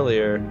about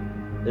earlier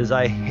is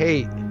I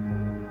hate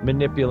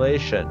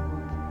manipulation,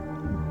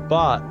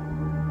 but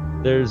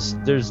there's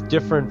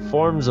different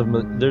forms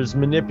of there's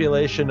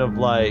manipulation of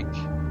like,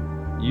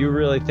 you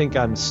really think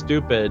I'm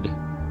stupid,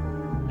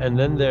 and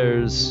then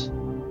there's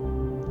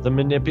the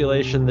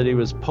manipulation that he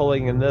was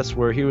pulling in this,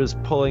 where he was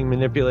pulling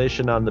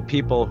manipulation on the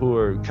people who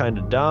were kind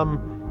of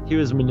dumb. He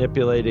was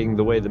manipulating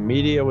the way the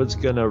media was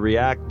going to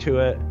react to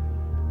it.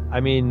 I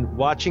mean,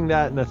 watching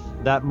that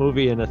that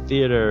movie in a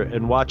theater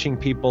and watching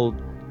people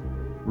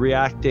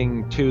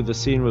reacting to the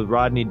scene with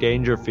Rodney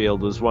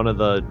Dangerfield was one of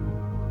the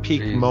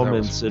peak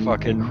moments in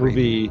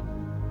movie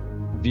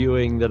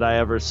viewing that I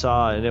ever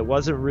saw. And it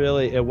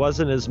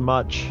wasn't as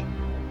much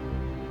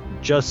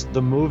just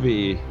the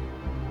movie,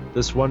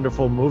 this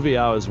wonderful movie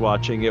I was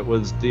watching. It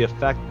was the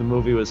effect the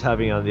movie was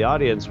having on the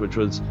audience, which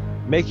was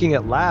making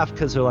it laugh,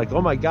 because they're like,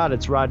 oh my God,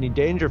 it's Rodney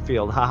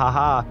Dangerfield, ha ha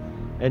ha.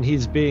 And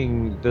he's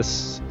being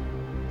this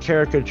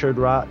caricatured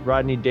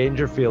Rodney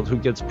Dangerfield who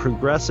gets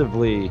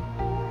progressively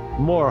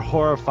more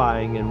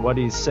horrifying in what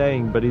he's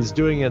saying, but he's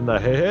doing it in the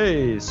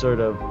hey sort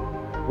of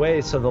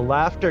way. So the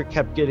laughter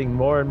kept getting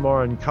more and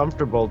more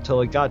uncomfortable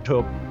till it got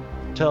to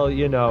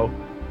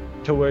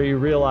where you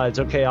realize,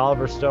 okay,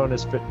 Oliver Stone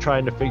is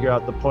trying to figure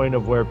out the point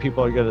of where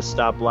people are going to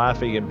stop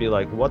laughing and be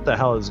like, what the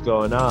hell is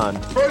going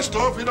on? First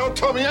off, you don't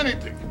tell me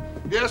anything.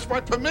 You asked my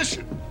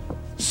permission.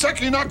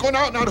 Second, you're not going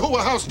out in that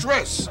Hua House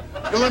dress.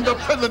 You'll end up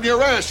peddling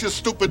your ass, you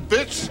stupid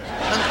bitch.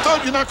 And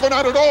third, you're not going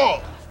out at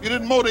all. You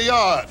didn't mow the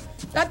yard.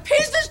 That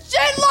piece of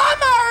shit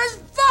lawnmower is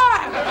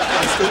fine!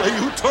 That's the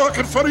way you talk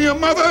in front of your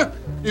mother?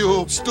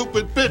 You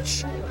stupid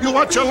bitch. You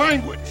watch your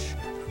language.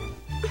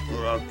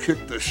 Or I'll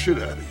kick the shit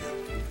out of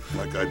you,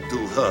 like I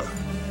do her.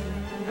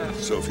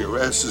 So if your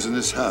ass is in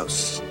this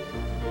house,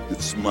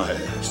 it's my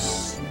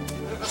ass.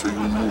 So you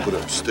move it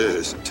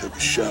upstairs and take a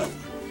shower.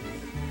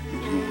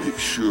 You make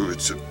sure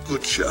it's a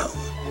good shower,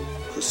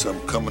 because I'm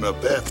coming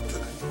up after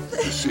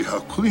to see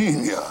how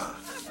clean you are.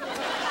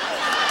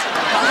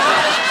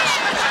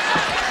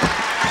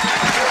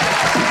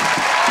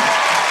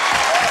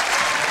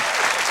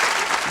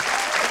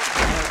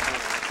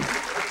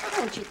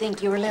 Don't you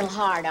think you were a little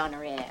hard on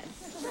her, Ed?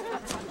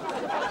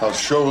 I'll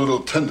show a little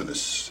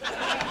tenderness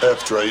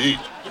after I eat.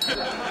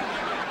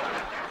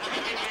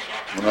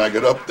 When I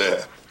get up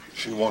there,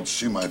 she won't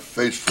see my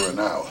face for an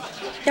hour.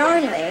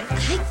 Darling, I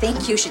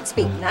think you should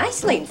speak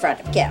nicely in front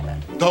of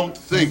Kevin. Don't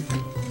think.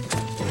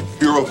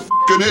 You're a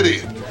f***ing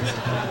idiot.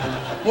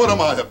 What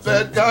am I, a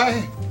bad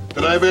guy?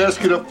 Did I ever ask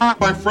you to f***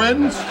 my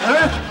friends?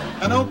 Huh?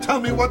 And don't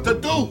tell me what to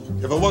do.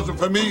 If it wasn't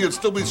for me, you'd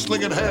still be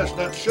slinging hash in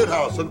that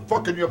shithouse and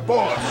fucking your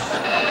boss.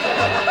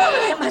 Oh,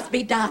 that must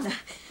be Donna.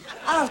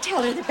 I'll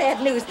tell her the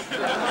bad news.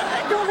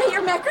 Don't let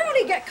your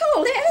macaroni get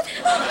cold, Ed.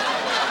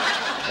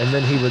 And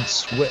then he would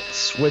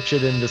switch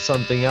it into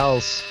something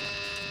else.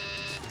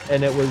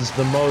 And it was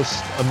the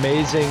most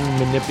amazing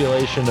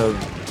manipulation of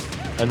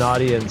an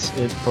audience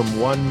from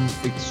one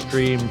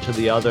extreme to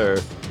the other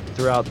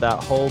throughout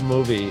that whole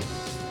movie.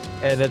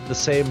 And at the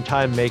same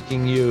time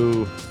making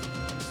you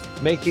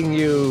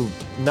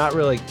not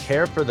really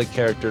care for the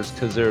characters,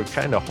 because they're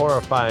kind of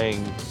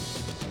horrifying,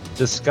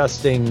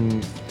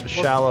 disgusting,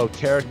 shallow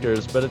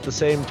characters, but at the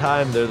same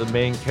time they're the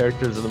main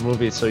characters of the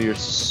movie, so you're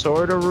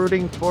sort of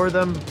rooting for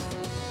them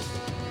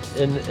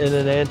in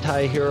an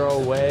anti-hero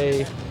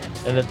way.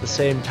 and at the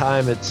same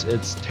time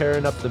it's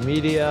tearing up the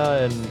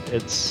media, and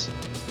it's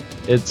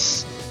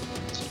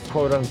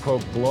quote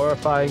unquote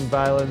glorifying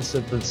violence.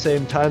 At the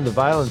same time, the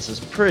violence is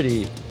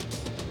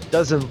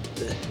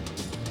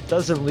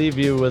doesn't leave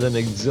you with an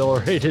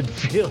exhilarated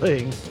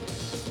feeling.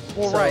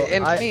 Well, So right,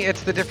 and to me,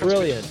 it's the difference.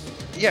 Brilliant.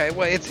 Yeah,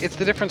 well, it's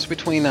the difference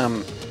between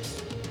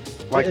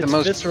like it's the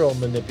most visceral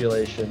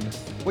manipulation.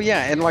 Well,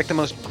 yeah, and like the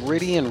most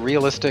gritty and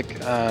realistic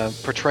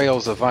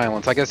portrayals of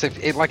violence. I guess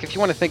if you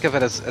want to think of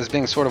it as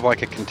being sort of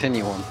like a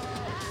continuum.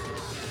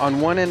 On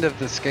one end of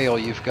the scale,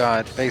 you've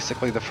got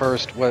basically the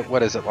first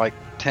what is it, like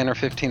 10 or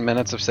 15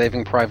 minutes of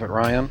Saving Private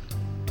Ryan.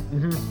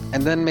 Mm-hmm.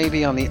 And then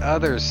maybe on the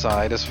other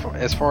side,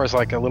 as far as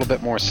like a little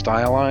bit more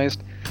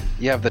stylized,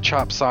 you have the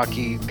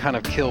chop-socky kind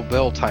of Kill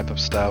Bill type of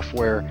stuff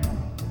where,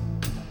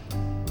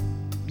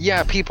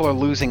 yeah, people are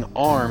losing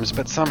arms,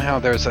 but somehow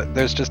there's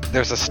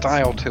a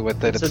style to it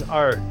that it's an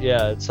art.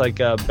 Yeah, it's like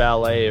a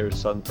ballet or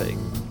something.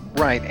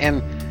 Right,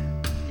 and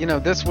you know,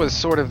 this was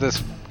sort of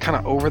this kind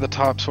of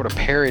over-the-top sort of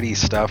parody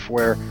stuff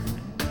where,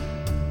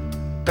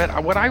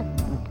 but what I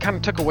kind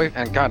of took away,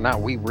 and God, now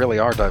we really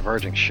are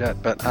diverging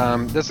shit, but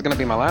this is going to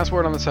be my last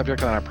word on the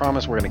subject, and I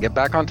promise we're going to get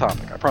back on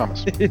topic, I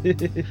promise.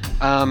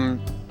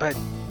 But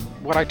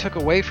what I took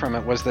away from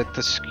it was that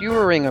the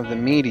skewering of the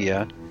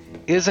media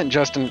isn't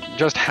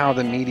just how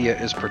the media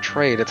is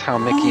portrayed, it's how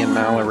Mickey and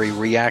Mallory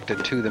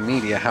reacted to the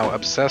media, how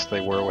obsessed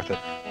they were with it.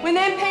 When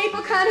them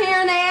people come here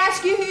and they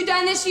ask you who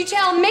done this, you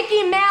tell them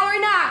Mickey and Mallory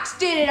Knox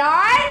did it, all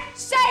right?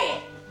 Say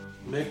it.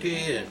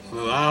 Mickey and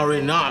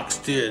Mallory Knox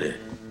did it.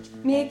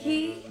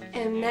 Mickey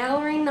and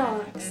Mallory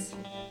Knox.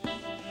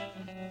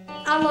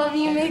 I love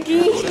you,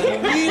 Mickey.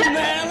 Me and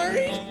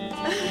Mallory?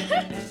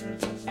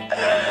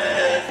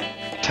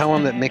 Tell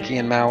them that Mickey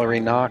and Mallory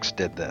Knox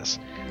did this.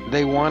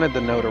 They wanted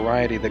the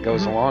notoriety that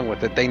goes along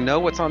with it. They know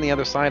what's on the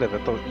other side of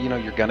it. You know,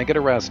 you're going to get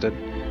arrested.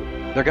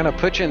 They're going to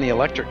put you in the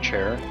electric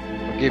chair,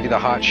 or give you the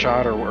hot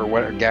shot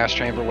or gas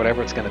chamber,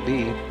 whatever it's going to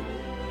be.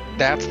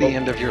 That's the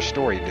end of your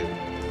story, dude.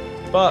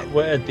 But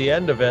at the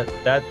end of it,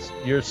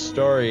 your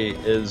story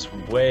is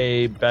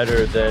way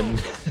better than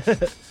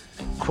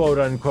quote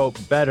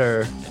unquote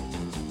better,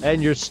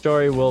 and your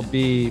story will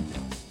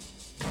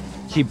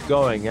keep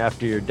going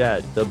after you're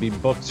dead. There'll be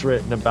books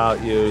written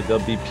about you.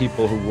 There'll be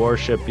people who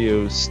worship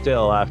you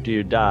still after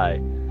you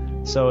die.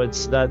 So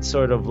it's that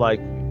sort of like,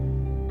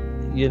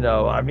 you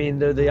know, I mean,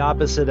 they're the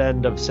opposite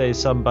end of, say,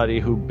 somebody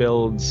who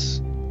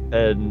builds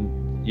a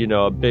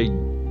big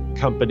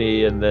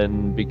company and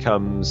then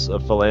becomes a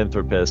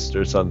philanthropist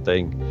or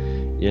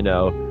something, you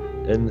know.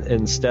 And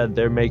instead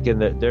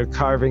they're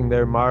carving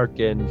their mark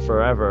in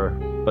forever,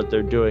 but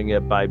they're doing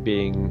it by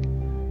being,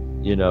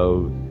 you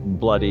know,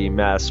 bloody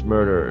mass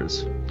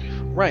murderers.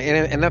 Right,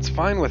 and that's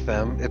fine with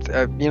them. It's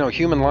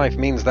human life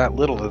means that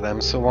little to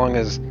them, so long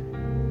as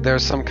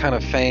there's some kind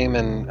of fame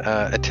and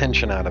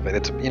attention out of it.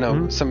 It's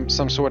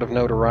some sort of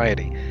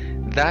notoriety.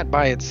 That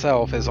by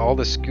itself is all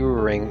the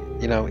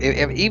skewering. You know,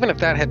 even if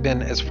that had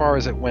been as far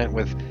as it went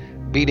with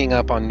beating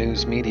up on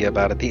news media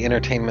about it, the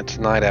Entertainment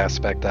Tonight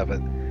aspect of it.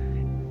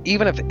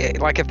 Even if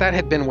that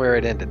had been where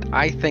it ended,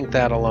 I think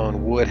that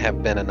alone would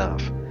have been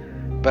enough.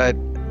 But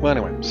well,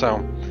 anyway,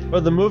 so.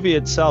 Well, the movie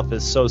itself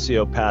is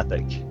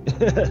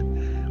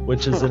sociopathic,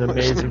 which is an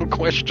amazing. There's no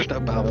question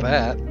about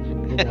that.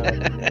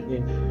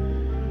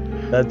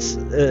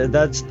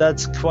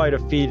 That's quite a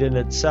feat in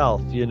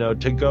itself, you know,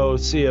 to go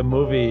see a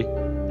movie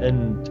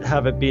and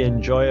have it be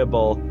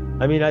enjoyable.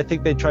 I mean, I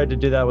think they tried to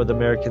do that with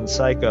American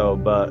Psycho,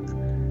 but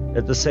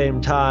at the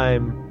same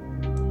time,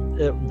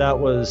 that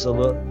was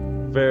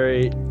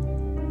very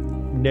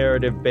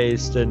narrative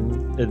based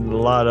and a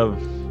lot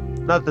of,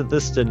 not that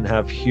this didn't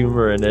have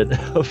humor in it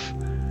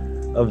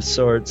of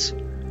sorts,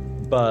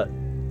 but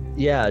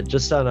yeah,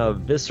 just on a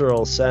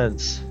visceral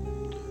sense.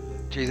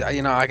 Geez,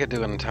 you know, I could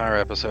do an entire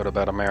episode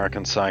about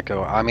American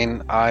Psycho. I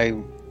mean,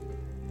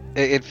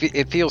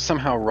 it feels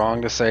somehow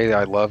wrong to say that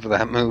I love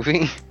that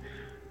movie,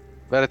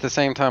 but at the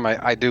same time,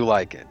 I do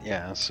like it.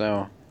 Yeah,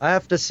 so I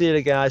have to see it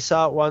again. I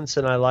saw it once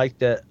and I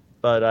liked it,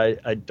 but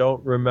I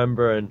don't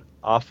remember an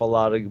awful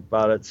lot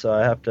about it, so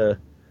I have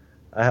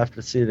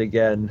to see it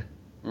again.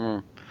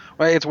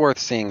 Well, it's worth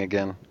seeing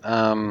again.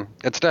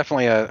 It's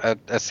definitely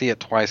a see it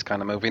twice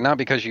kind of movie. Not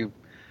because you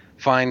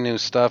find new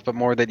stuff, but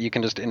more that you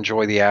can just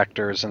enjoy the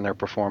actors and their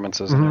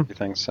performances and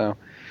everything. So,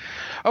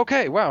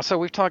 okay, wow. So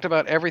we've talked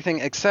about everything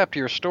except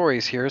your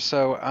stories here.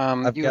 So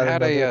you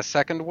had a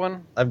second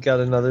one? I've got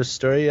another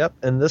story, yep.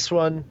 And this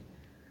one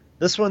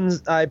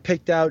I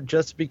picked out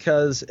just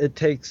because it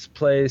takes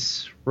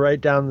place right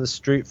down the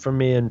street from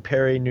me in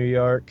Perry, New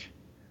York,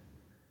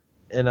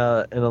 in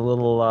a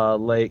little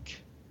lake.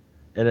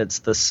 And it's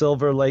the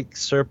Silver Lake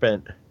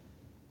Serpent.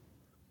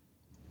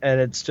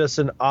 And it's just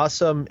an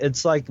awesome,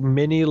 it's like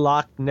mini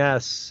Loch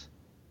Ness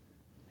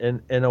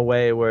in a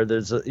way, where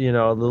there's a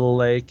little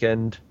lake,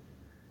 and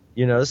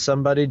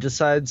somebody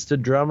decides to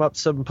drum up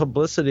some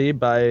publicity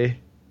by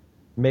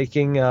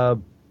making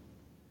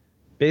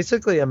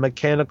basically a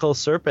mechanical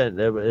serpent.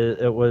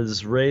 It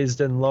was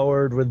raised and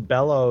lowered with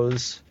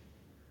bellows,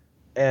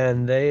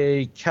 and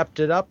they kept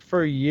it up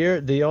for a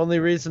year. The only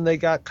reason they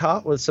got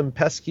caught was some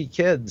pesky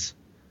kids.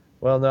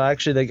 Well, no,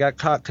 actually they got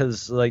caught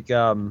because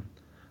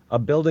a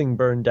building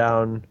burned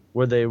down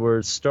where they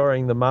were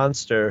storing the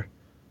monster.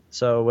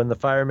 So when the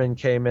firemen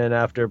came in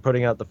after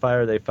putting out the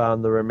fire, they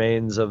found the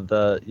remains of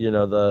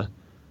the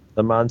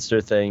monster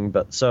thing.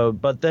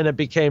 But then it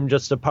became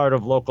just a part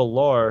of local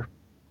lore.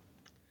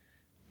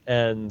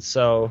 And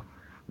so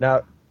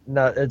now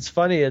it's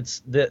funny. It's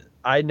that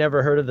I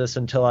never heard of this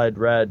until I'd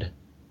read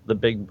the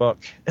big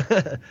book.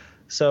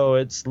 So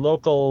it's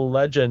local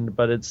legend,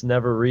 but it's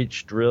never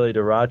reached really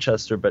to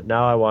Rochester. But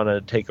now I want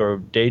to take a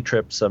day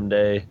trip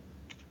someday,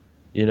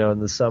 in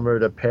the summer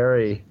to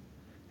Perry.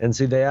 And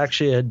see, they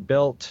actually had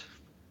built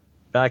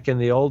back in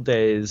the old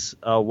days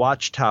a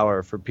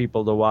watchtower for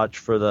people to watch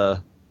for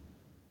the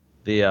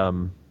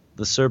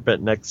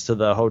serpent next to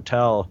the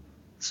hotel.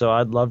 So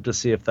I'd love to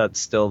see if that's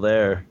still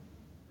there.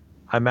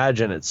 I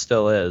imagine it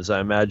still is.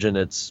 I imagine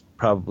it's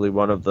probably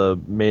one of the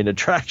main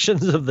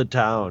attractions of the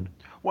town.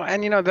 Well,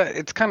 and that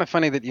it's kind of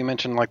funny that you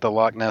mentioned like the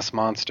Loch Ness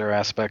Monster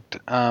aspect.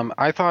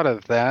 I thought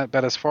of that,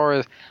 but as far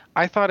as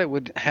I thought it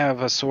would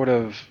have a sort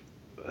of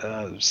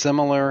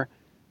similar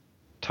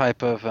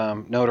type of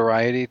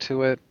notoriety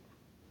to it,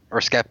 or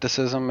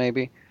skepticism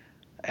maybe,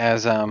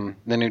 as the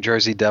New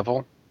Jersey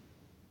Devil.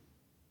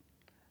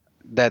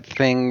 That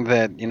thing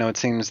that, it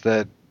seems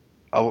that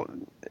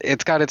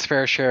it's got its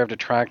fair share of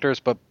detractors,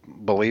 but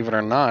believe it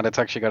or not, it's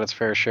actually got its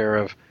fair share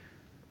of...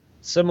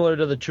 Similar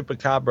to the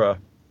Chupacabra,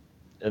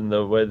 in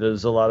the way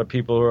there's a lot of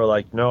people who are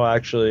like, no,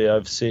 actually,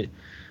 I've seen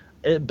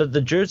it. But the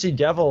Jersey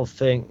Devil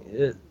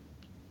thing,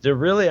 there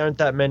really aren't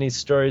that many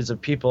stories of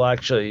people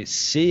actually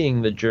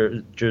seeing the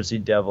Jersey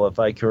Devil, if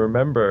I can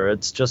remember.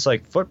 It's just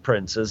like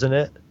footprints, isn't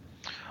it?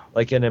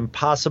 Like an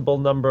impossible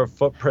number of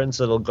footprints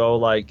that'll go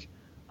like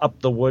up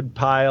the wood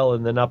pile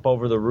and then up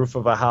over the roof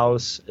of a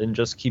house and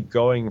just keep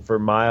going for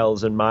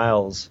miles and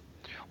miles.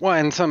 Well,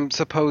 and some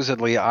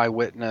supposedly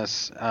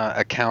eyewitness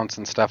accounts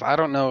and stuff. I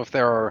don't know if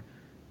there are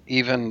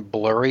even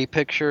blurry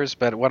pictures,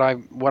 but what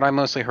I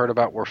mostly heard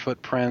about were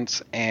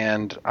footprints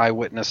and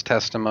eyewitness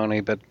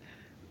testimony, but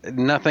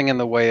nothing in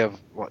the way of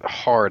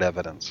hard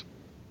evidence.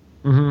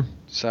 Mm-hmm.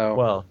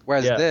 So,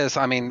 whereas this,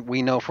 I mean,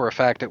 we know for a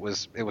fact it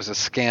was a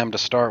scam to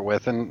start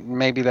with, and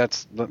maybe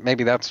that's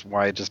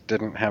why it just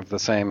didn't have the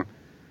same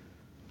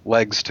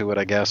legs to it,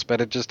 I guess.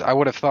 But I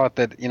would have thought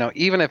that,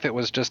 even if it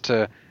was just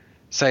to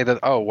say that,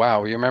 oh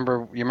wow, you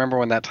remember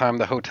when that time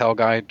the hotel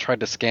guy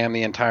tried to scam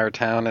the entire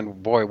town,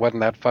 and boy,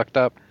 wasn't that fucked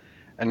up?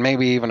 And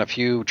maybe even a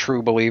few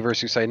true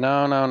believers who say,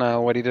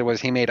 no, what he did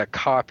was he made a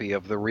copy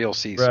of the real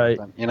sea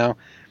serpent,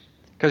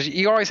 Because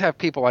you always have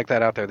people like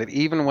that out there that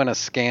even when a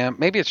scam,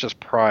 maybe it's just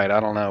pride, I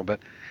don't know, but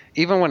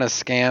even when a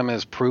scam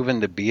is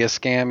proven to be a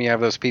scam, you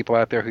have those people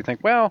out there who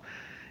think, well,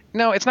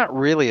 no, it's not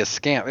really a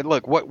scam.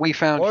 Look, what we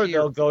found or here...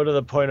 they'll go to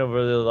the point of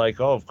where they're like,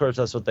 oh, of course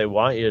that's what they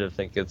want you to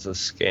think, it's a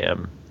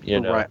scam,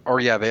 Right. Or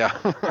yeah, they are.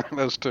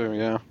 Those two,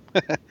 yeah.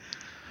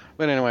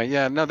 But anyway,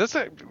 yeah, no, this is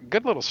a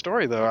good little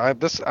story, though.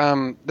 This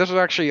was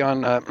actually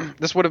on...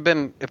 this would have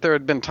been, if there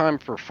had been time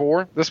for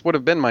 4, this would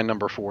have been my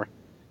number 4.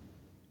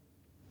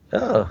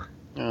 Oh.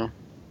 Yeah.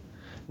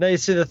 Now, you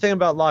see, the thing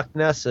about Loch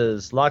Ness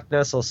is Loch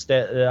Ness will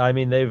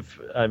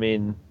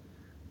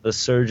the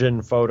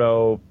surgeon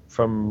photo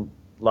from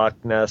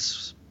Loch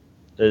Ness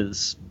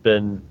has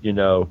been,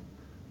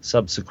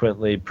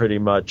 subsequently pretty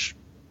much,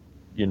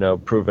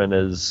 proven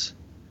as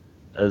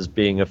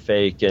being a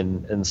fake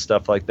and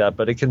stuff like that.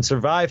 But it can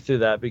survive through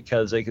that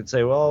because they could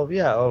say, well,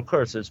 yeah, of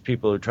course, there's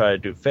people who try to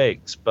do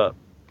fakes, but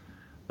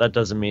that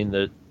doesn't mean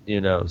that,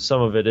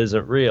 some of it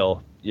isn't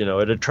real.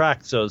 It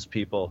attracts those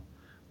people.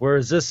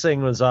 Whereas this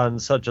thing was on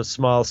such a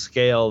small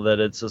scale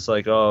that it's just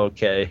like, oh,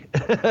 okay.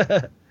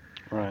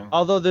 Right.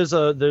 Although there's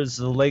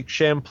the Lake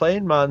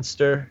Champlain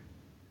monster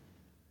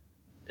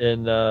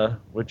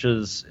which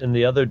is in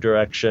the other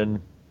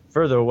direction,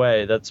 further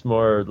away. That's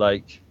more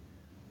like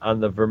on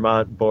the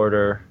Vermont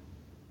border.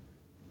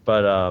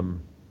 But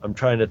I'm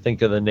trying to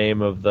think of the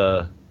name of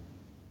the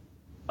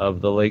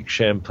Lake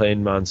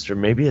Champlain monster.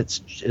 Maybe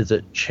is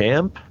it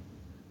Champ?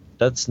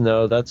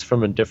 That's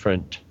from a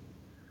different.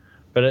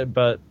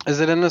 But is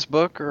it in this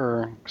book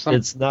or something?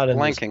 It's not in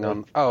this book.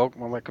 On. Oh,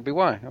 well, that could be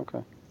why. Okay.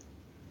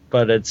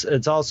 But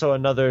it's also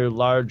another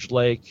large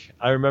lake.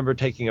 I remember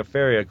taking a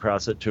ferry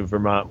across it to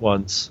Vermont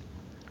once,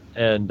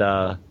 and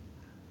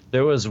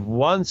there was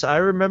once I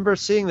remember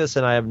seeing this,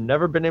 and I have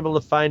never been able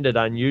to find it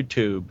on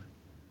YouTube.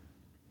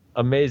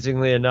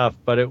 Amazingly enough,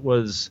 but it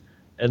was,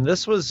 and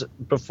this was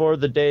before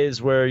the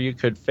days where you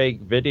could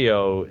fake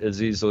video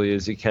as easily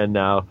as you can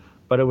now.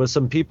 But it was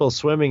some people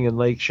swimming in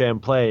Lake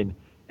Champlain.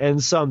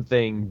 And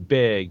something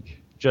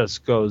big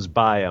just goes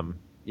by them.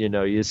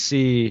 You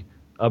see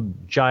a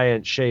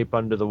giant shape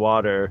under the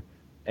water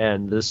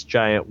and this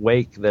giant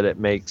wake that it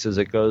makes as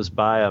it goes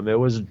by them. It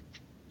was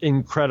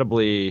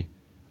incredibly...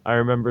 I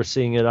remember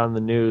seeing it on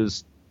the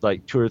news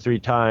like 2 or 3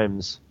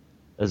 times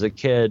as a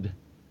kid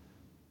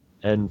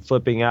and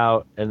flipping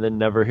out and then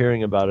never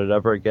hearing about it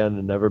ever again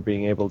and never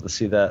being able to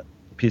see that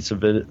piece of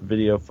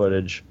video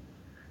footage.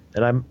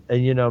 And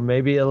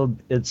maybe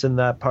it's in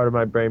that part of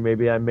my brain.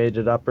 Maybe I made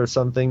it up or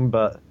something,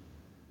 but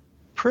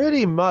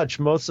pretty much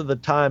most of the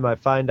time I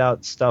find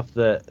out stuff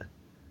that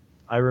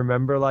I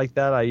remember like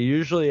that. I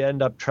usually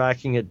end up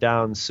tracking it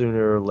down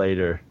sooner or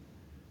later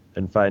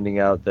and finding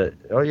out that,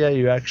 oh yeah,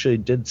 you actually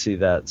did see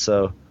that.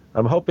 So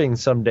I'm hoping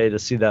someday to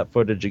see that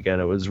footage again.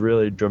 It was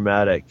really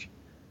dramatic.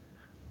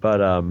 But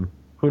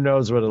who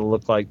knows what it'll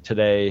look like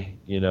today,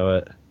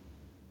 at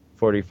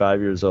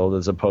 45 years old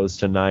as opposed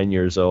to 9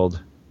 years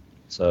old.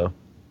 So,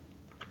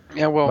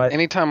 yeah, well,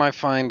 anytime I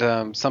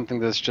find something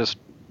that's just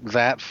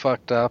that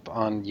fucked up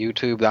on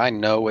YouTube, I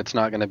know it's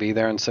not going to be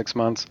there in 6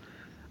 months.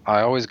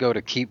 I always go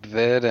to Keep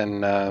Vid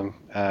and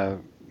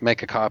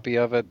make a copy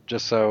of it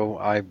just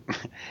so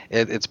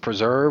it's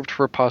preserved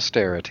for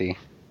posterity.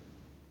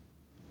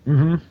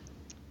 Mm-hmm.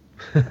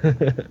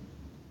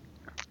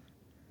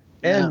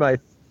 And my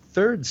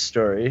third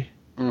story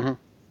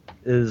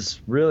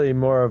is really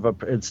more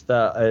of it's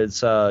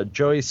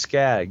Joey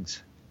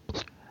Skaggs.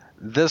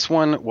 This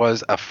one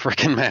was a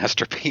freaking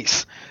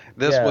masterpiece.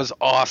 This was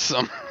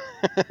awesome.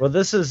 Well,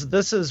 this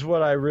is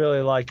what I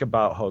really like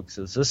about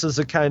hoaxes. This is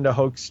the kind of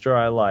hoaxster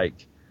I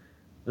like.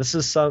 This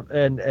is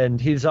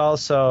and he's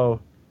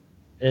also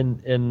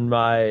in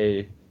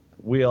my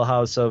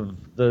wheelhouse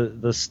of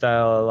the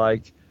style I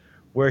like,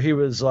 where he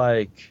was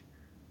like,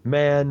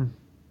 man,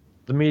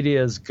 the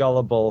media is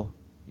gullible,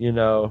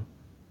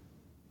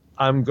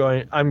 I'm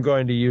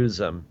going to use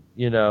them,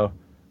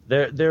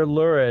 they're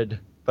lurid,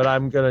 but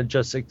I'm going to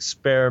just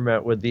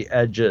experiment with the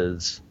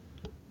edges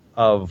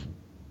of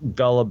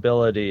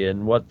gullibility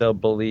and what they'll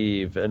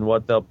believe and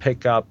what they'll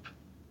pick up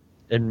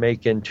and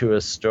make into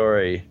a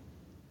story.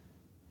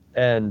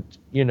 And,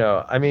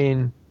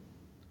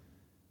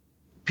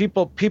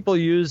 people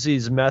use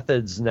these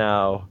methods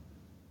now.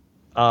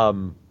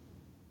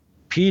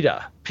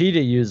 PETA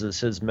uses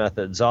his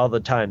methods all the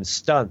time,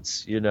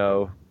 stunts,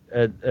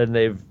 and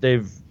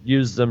they've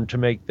used them to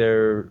make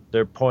their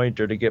point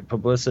or to get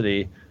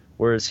publicity,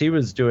 whereas he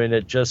was doing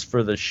it just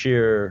for the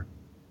sheer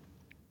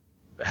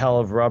hell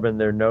of rubbing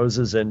their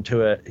noses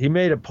into it. He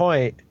made a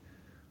point,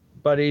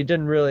 but he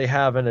didn't really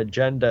have an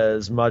agenda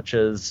as much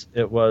as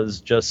it was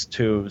just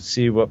to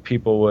see what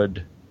people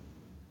would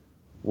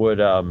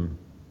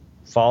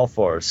fall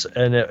for.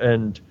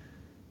 And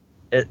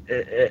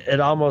it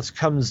almost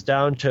comes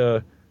down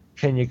to,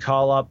 can you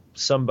call up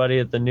somebody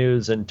at the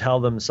news and tell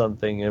them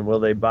something, and will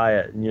they buy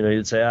it? And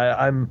you'd say,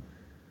 I'm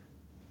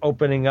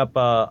opening up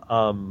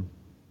a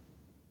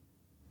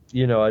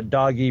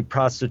doggy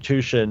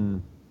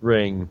prostitution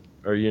ring,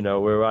 or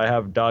where I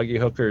have doggy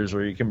hookers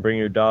where you can bring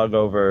your dog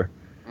over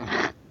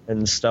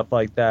and stuff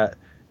like that.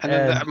 And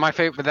then my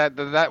favorite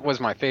that was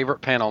my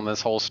favorite panel in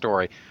this whole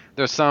story.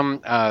 There's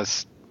some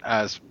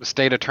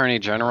state attorney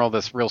general,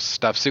 this real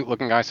stuff suit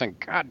looking guy, saying,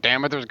 "God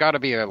damn it, there's got to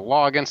be a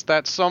law against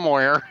that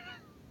somewhere."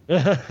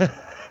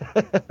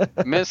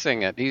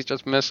 Missing it. He's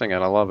just missing it.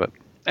 I love it.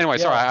 Anyway,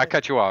 sorry, I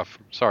cut you off.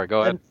 Sorry,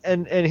 go ahead.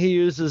 And he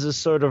uses a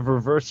sort of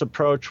reverse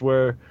approach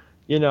where,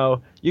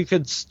 you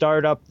could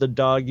start up the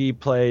doggy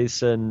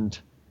place and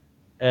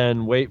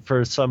wait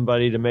for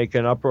somebody to make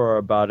an uproar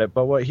about it.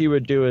 But what he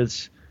would do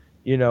is,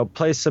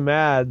 play some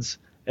ads,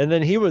 and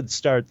then he would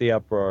start the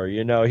uproar.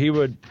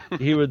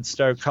 He would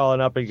start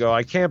calling up and go,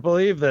 "I can't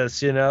believe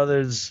this.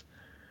 There's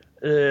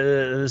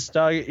this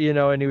dog,"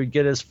 and he would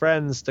get his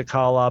friends to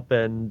call up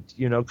and,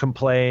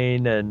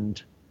 complain.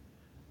 And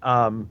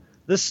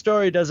this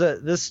story,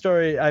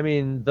 I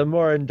mean, the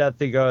more in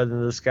depth you go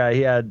than this guy,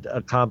 he had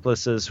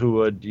accomplices who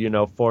would,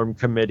 form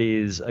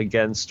committees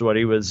against what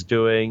he was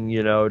doing,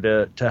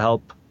 to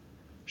help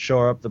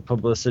shore up the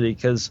publicity.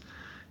 Because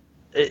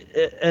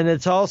and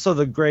it's also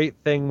the great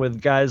thing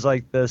with guys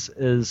like this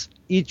is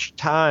each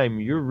time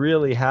you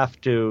really have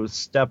to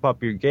step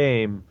up your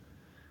game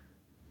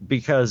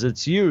because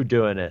it's you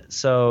doing it.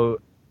 So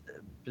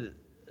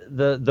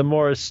the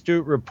more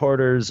astute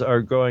reporters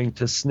are going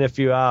to sniff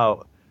you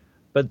out.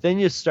 But then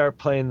you start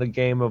playing the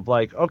game of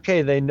like,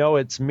 okay, they know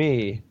it's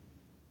me.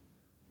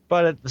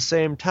 But at the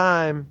same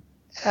time,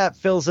 it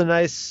fills a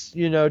nice,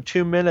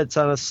 2 minutes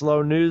on a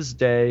slow news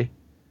day.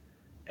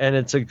 And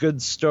it's a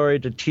good story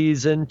to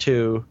tease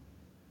into.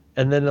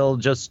 And then it'll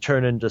just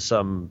turn into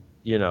some,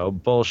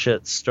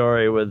 bullshit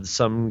story with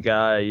some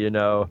guy,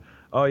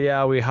 oh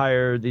yeah, we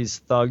hire these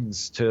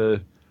thugs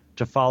to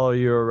follow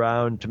you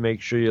around to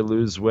make sure you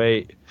lose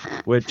weight,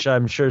 which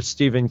I'm sure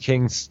Stephen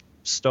King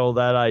stole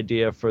that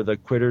idea for the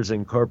Quitters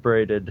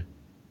Incorporated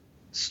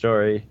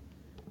story,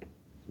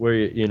 where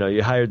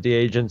you hired the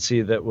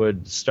agency that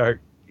would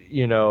start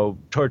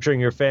torturing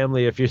your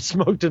family if you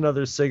smoked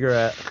another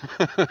cigarette.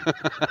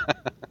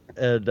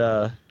 And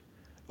I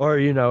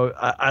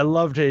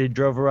loved it. He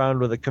drove around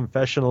with a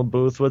confessional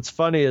booth. What's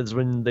funny is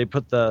when they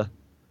put the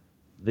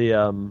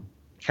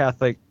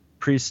Catholic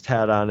priest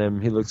hat on him,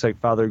 he looks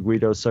like Father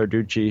Guido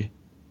Sarducci.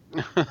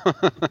 Oh,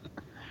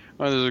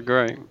 this is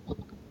great.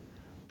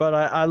 But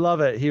I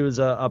love it. He was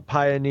a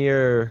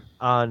pioneer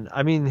on.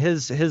 I mean,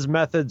 his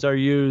methods are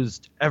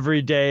used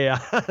every day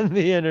on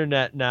the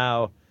internet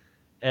now,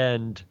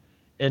 and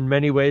in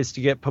many ways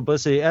to get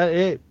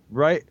publicity.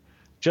 Right,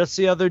 just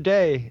the other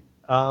day,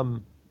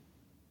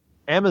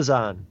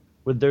 Amazon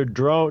with their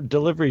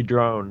delivery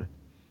drone.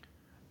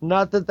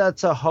 Not that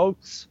that's a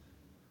hoax,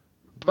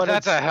 but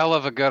that's a hell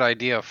of a good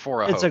idea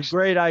for a hoax. It's a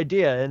great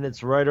idea, and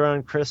it's right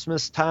around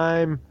Christmas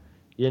time,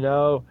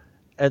 and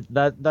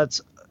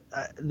that's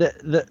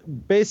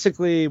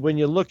basically, when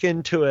you look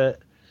into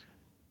it,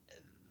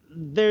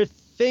 they're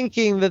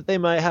thinking that they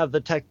might have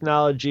the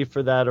technology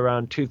for that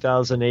around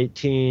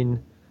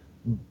 2018,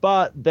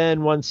 but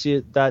then once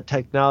that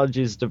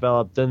technology is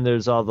developed, then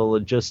there's all the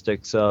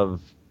logistics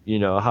of,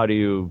 how do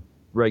you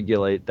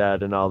regulate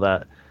that and all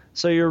that.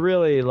 So you're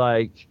really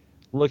like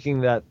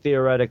looking at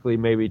theoretically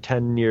maybe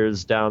 10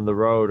 years down the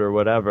road or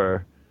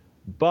whatever.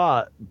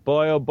 But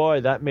boy, oh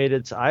boy, that made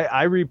it.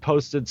 I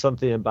reposted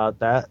something about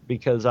that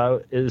because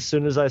as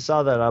soon as I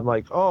saw that, I'm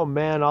like, oh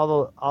man,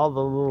 all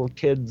the little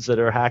kids that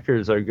are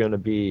hackers are going to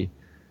be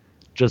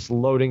just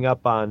loading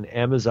up on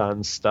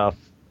Amazon stuff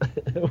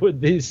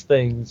with these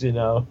things,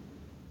 or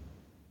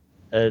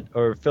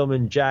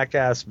filming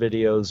jackass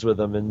videos with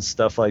them and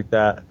stuff like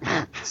that.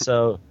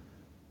 So.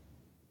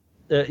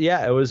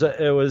 Yeah, it was,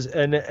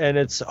 and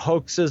it's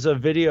hoax is a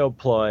video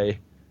ploy,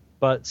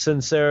 but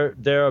since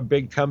they're a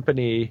big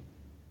company,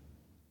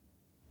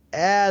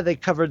 they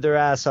covered their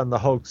ass on the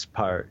hoax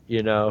part,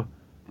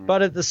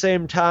 But at the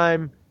same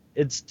time,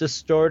 it's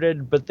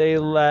distorted, but they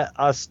let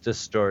us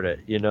distort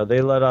it, They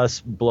let us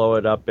blow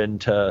it up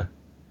into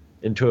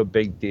a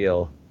big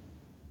deal.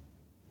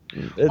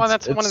 Well,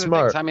 that's one of the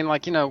things. I mean,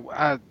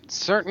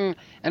 certain,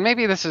 and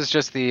maybe this is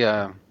just the,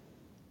 I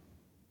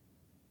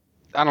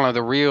don't know,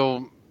 the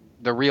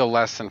real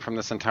lesson from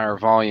this entire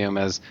volume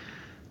is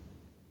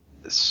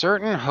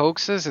certain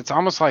hoaxes. It's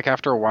almost like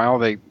after a while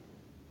they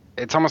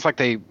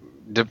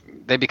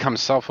become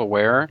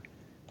self-aware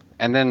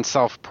and then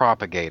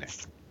self-propagating.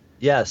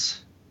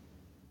 Yes.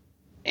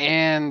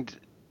 And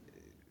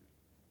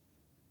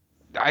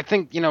I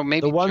think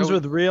maybe the ones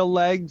with real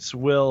legs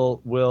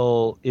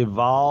will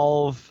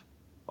evolve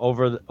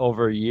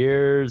over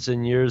years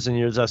and years and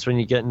years. That's when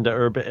you get into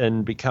urban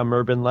and become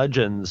urban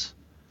legends,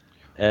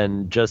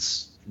 and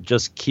just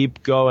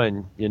keep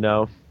going,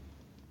 Yeah.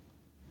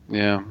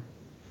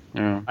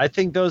 I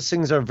think those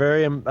things are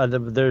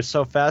they're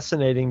so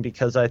fascinating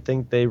because I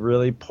think they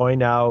really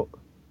point out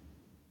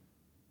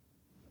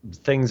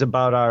things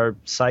about our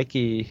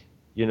psyche,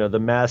 the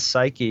mass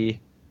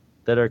psyche,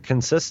 that are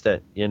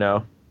consistent,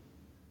 The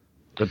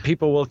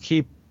people will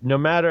keep, no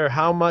matter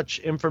how much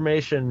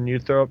information you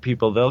throw at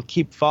people, they'll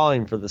keep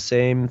falling for the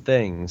same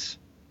things,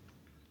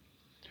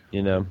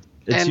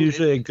 It's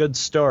usually a good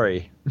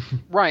story.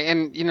 Right,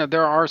 and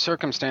there are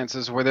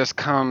circumstances where this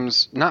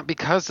comes not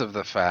because of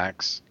the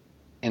facts,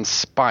 in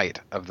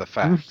spite of the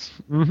facts.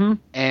 Mm-hmm.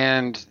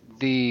 And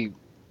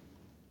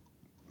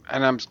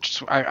I'm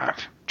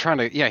trying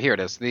to, here it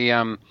is.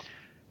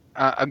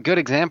 A good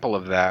example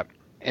of that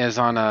is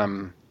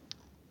on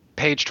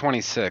page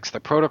 26, the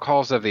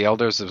Protocols of the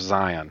Elders of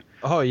Zion.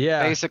 Oh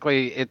yeah.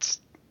 Basically,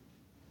 it's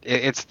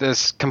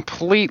this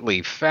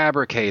completely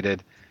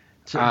fabricated.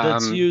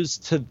 That's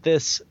used to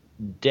this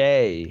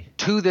day.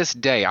 To this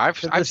day, I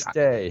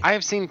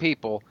have seen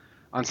people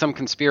on some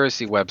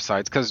conspiracy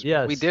websites because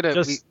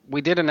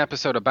we did an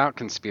episode about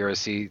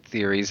conspiracy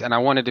theories, and I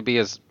wanted to be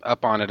as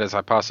up on it as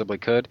I possibly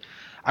could.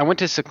 I went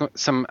to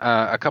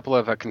a couple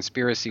of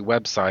conspiracy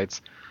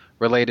websites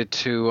related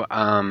to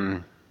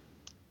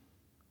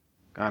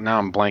God, now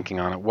I'm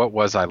blanking on it. What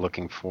was I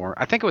looking for?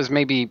 I think it was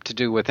maybe to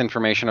do with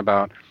information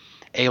about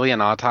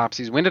alien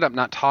autopsies. We ended up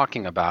not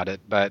talking about it,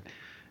 or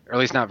at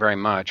least not very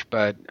much.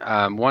 But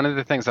one of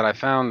the things that I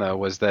found, though,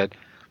 was that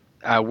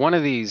one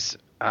of these,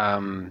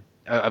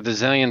 of the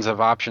zillions of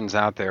options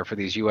out there for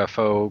these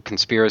UFO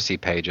conspiracy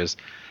pages,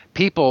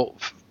 people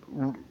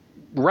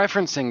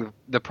referencing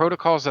the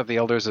Protocols of the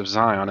Elders of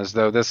Zion as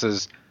though this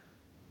is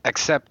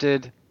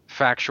accepted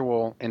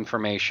factual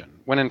information,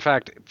 when in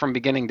fact, from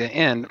beginning to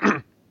end,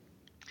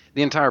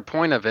 the entire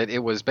point of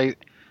it was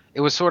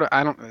sort of,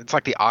 it's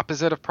like the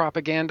opposite of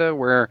propaganda,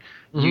 where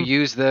you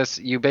use this,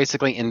 you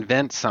basically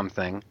invent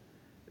something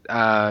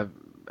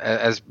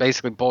as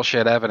basically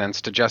bullshit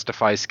evidence to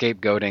justify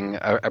scapegoating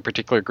a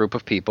particular group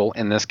of people,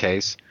 in this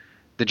case,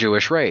 the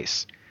Jewish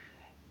race.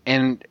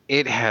 And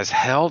it has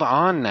held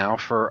on now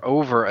for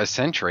over a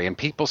century, and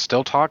people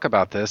still talk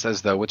about this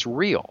as though it's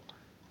real,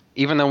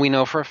 even though we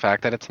know for a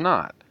fact that it's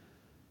not.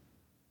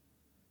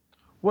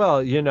 Well,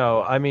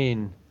 I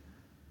mean,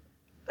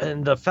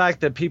 and the fact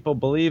that people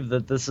believe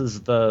that this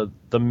is the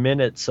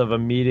minutes of a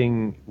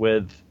meeting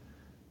with,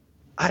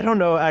 I don't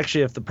know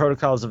actually if the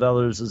Protocols of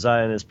Elders of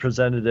Zion is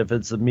presented, if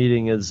it's a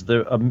meeting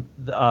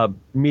a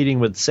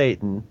meeting with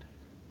Satan,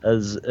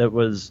 as it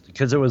was,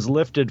 because it was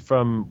lifted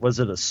from, was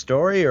it a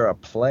story or a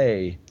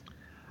play?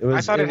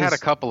 I thought it had a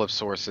couple of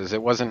sources.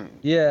 It wasn't.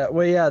 Yeah,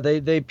 well, yeah,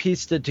 they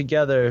pieced it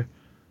together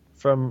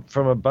from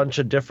a bunch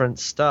of different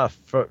stuff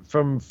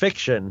from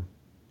fiction,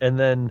 and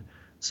then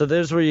so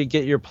there's where you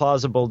get your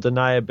plausible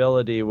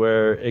deniability,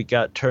 where it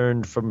got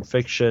turned from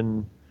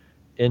fiction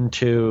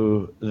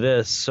into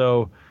this.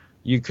 So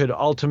you could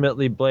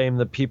ultimately blame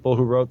the people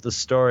who wrote the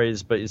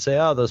stories, but you say,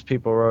 oh, those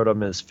people wrote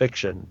them as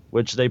fiction,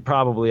 which they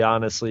probably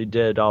honestly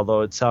did,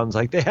 although it sounds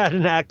like they had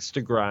an axe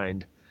to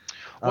grind.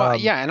 Well,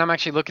 yeah, and I'm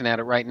actually looking at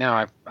it right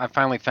now. I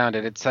finally found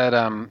it. It said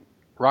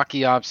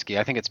Rakiovsky,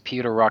 I think it's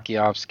Peter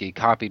Rakiovsky,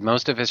 copied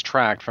most of his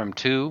tract from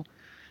 2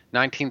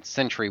 19th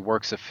century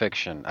works of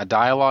fiction. A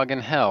Dialogue in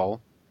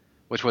Hell,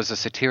 which was a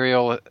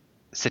satirical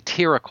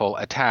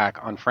attack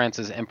on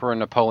France's Emperor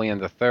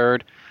Napoleon III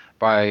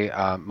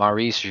by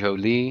Maurice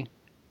Joly,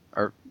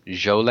 or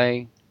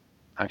Jolet,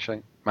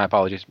 actually. My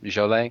apologies,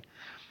 Jolet.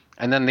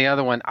 And then the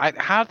other one,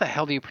 how the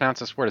hell do you pronounce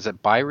this word? Is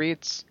it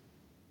Biarritz?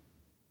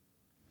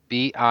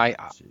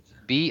 B-I-A-R-R-I-T-Z?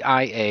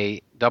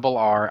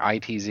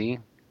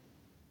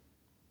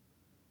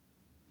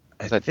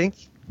 I think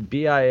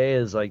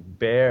BIA is like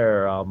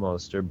bear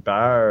almost, or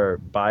bear.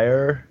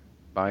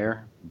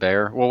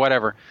 Well,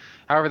 whatever.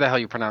 However the hell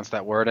you pronounce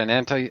that word. An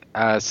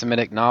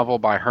anti-Semitic novel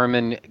by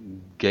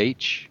Hermann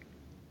Goethe,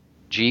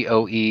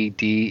 Goedsche,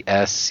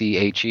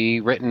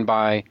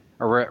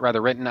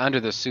 written under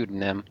the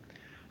pseudonym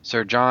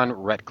Sir John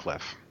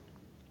Ratcliffe.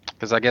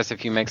 Because I guess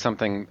if you make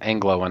something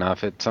Anglo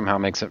enough, it somehow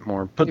makes it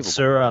more Put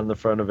Sir on the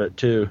front of it,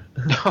 too.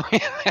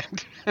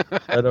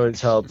 That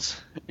always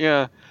helps.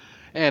 Yeah.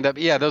 And,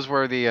 those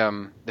were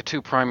the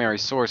 2 primary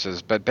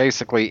sources. But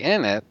basically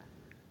in it,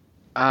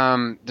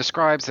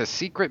 describes a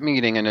secret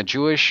meeting in a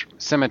Jewish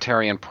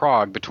cemetery in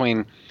Prague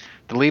between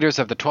the leaders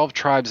of the 12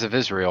 tribes of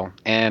Israel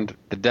and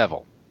the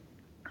devil.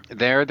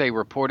 There they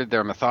reported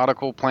their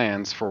methodical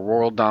plans for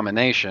world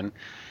domination,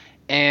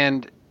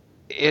 and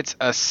it's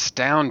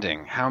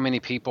astounding how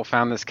many people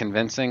found this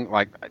convincing,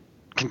 like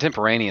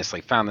contemporaneously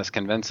found this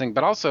convincing,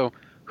 but also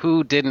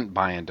who didn't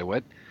buy into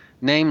it,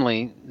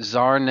 namely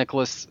Tsar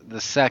Nicholas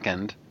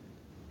II,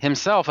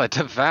 himself a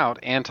devout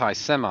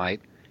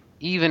anti-Semite.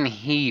 Even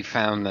he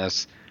found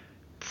this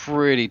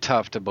pretty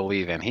tough to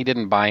believe in. He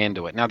didn't buy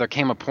into it. Now, there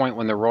came a point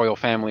when the royal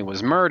family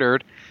was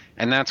murdered,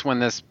 and that's when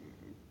this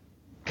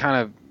kind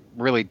of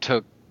really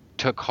took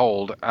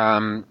hold.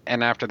 And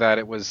after that,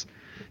 it was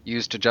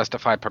used to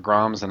justify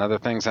pogroms and other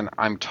things. And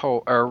I'm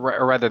told, or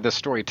rather, this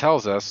story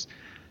tells us,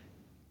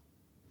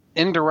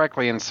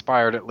 indirectly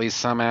inspired at least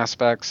some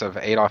aspects of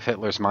Adolf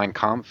Hitler's Mein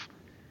Kampf,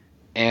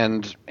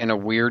 and in a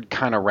weird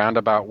kind of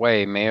roundabout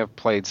way may have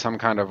played some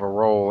kind of a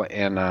role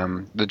in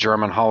the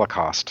German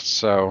Holocaust.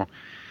 So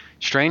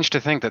strange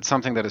to think that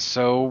something that is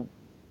so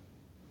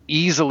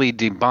easily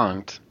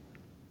debunked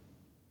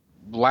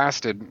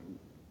lasted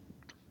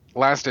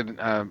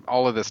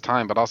all of this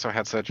time, but also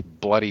had such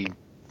bloody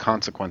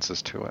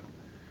consequences to it.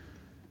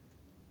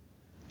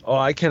 Oh,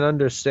 I can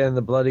understand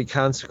the bloody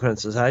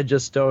consequences. I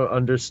just don't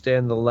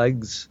understand the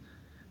legs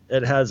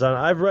it has on.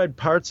 I've read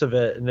parts of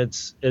it, and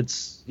it's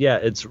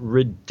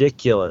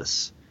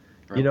ridiculous.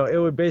 Right. You know, it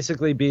would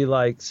basically be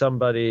like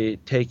somebody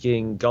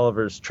taking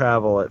Gulliver's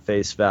Travel at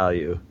face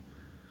value.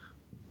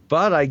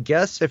 But I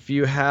guess if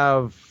you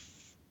have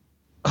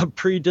a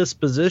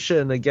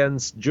predisposition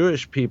against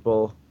Jewish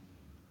people,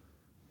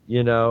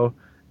 you know,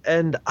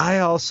 and I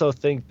also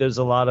think there's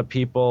a lot of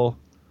people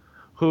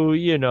who,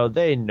 you know,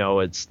 they know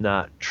it's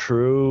not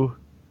true,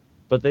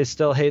 but they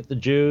still hate the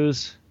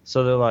Jews.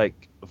 So they're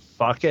like,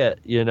 fuck it,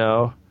 you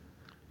know.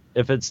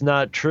 If it's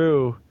not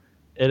true,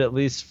 it at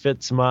least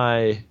fits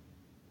my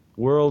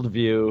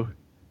worldview.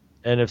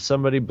 And if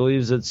somebody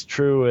believes it's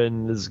true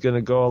and is going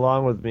to go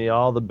along with me,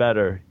 all the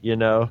better, you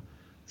know.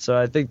 So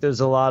I think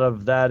there's a lot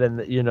of that,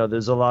 and, you know,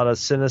 there's a lot of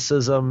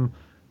cynicism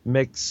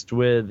mixed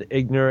with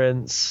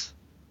ignorance.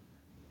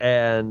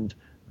 And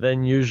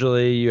then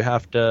usually you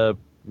have to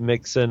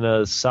mix in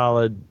a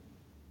solid,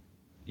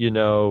 you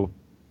know,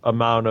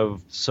 amount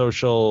of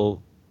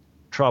social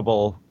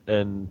trouble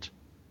and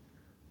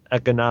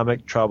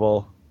economic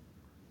trouble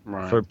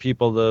for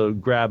people to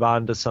grab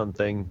onto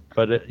something.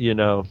 But, it, you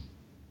know,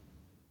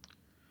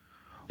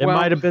 it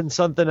might have been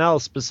something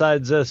else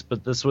besides this,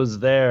 but this was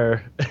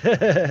there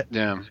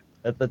yeah,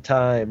 at the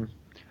time.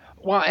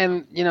 Well,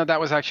 and, you know, that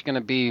was actually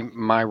going to be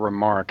my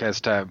remark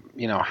as to,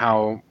 you know,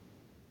 how,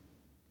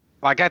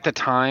 like, at the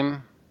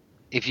time,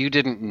 if you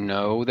didn't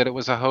know that it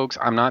was a hoax,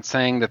 I'm not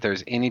saying that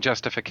there's any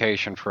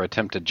justification for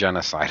attempted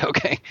genocide,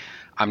 okay?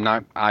 I'm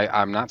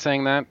not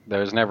saying that.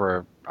 There's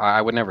never,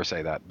 I would never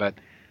say that. But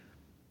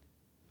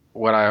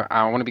what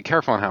I want to be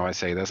careful on how I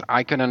say this.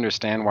 I could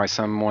understand why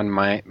someone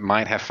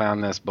might have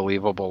found this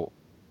believable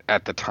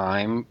at the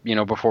time, you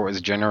know, before it was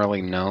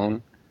generally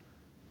known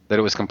that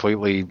it was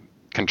completely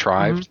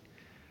contrived. Mm-hmm.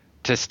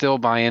 To still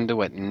buy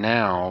into it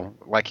now,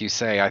 like you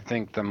say, I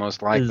think the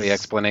most likely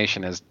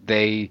explanation is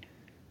they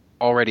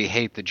already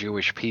hate the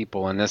Jewish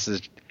people, and this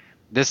is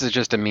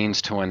just a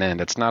means to an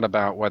end. It's not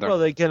about whether... Well,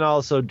 they can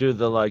also do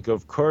the, like,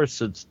 of course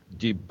it's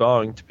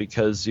debunked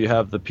because you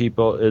have the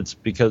people, it's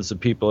because the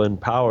people in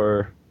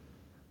power,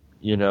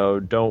 you know,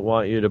 don't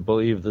want you to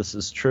believe this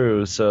is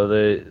true, so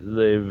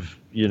they've,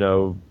 you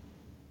know,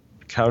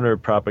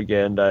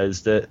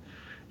 counter-propagandized it.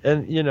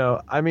 And, you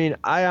know, I mean,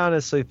 I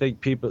honestly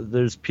think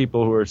there's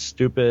people who are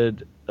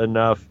stupid,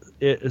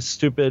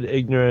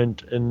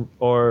 ignorant,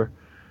 or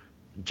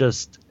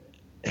just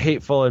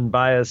hateful and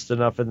biased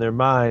enough in their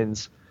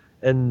minds.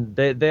 And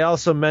they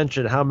also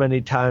mention how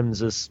many times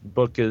this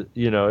book is,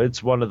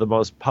 it's one of the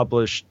most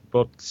published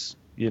books,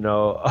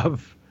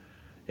 of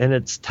in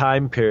its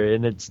time period,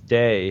 in its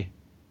day.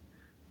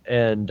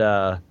 And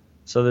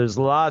so there's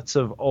lots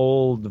of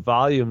old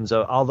volumes,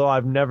 although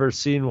I've never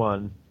seen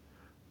one.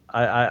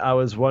 I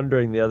was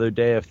wondering the other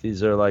day if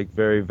these are like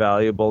very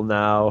valuable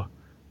now,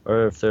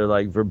 or if they're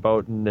like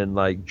verboten in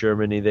like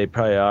Germany. They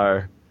probably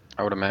are.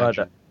 I would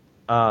imagine.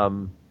 But,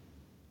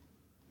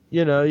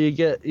 you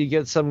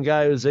get some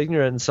guy who's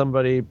ignorant and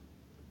somebody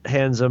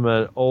hands him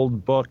an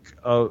old book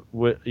of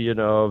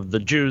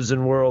the Jews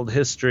in world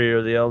history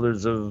or the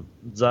Elders of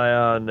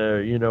Zion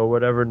or,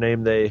 whatever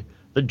name the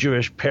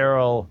Jewish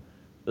peril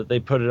that they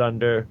put it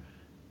under.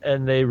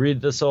 And they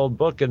read this old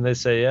book and they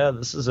say, yeah,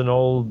 this is an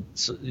old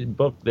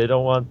book. They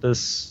don't want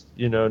this,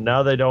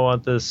 now they don't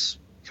want this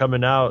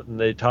coming out, and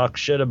they talk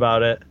shit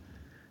about it.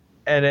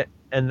 And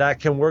that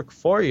can work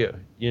for you,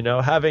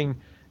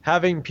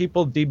 having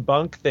people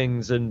debunk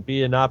things and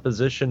be in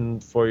opposition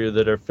for you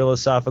that are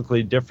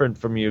philosophically different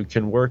from you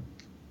can work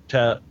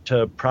to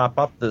prop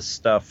up this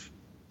stuff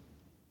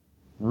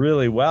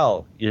really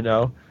well,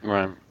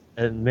 Right.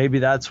 And maybe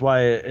that's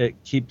why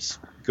it keeps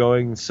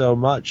going so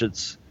much.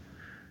 It's,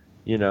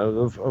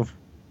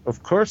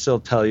 of course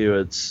they'll tell you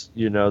it's,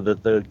 that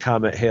the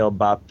comet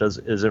Hale-Bopp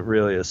isn't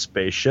really a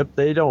spaceship.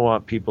 They don't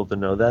want people to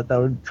know that.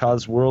 That would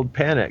cause world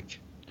panic.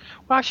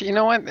 Well, actually, you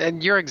know what?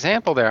 And your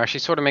example there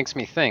actually sort of makes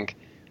me think,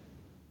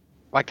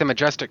 like the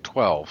Majestic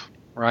 12,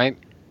 right?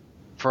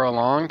 For a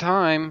long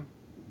time,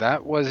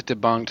 that was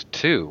debunked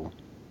too.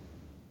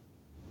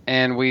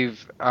 And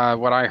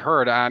what I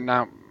heard,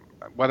 now,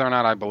 whether or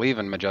not I believe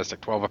in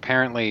Majestic 12,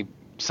 apparently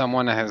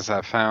someone has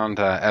found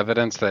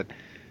evidence that,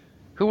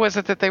 who was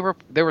it that they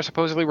were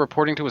supposedly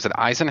reporting to? Was it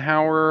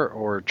Eisenhower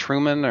or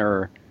Truman,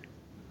 or it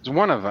was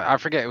one of them? I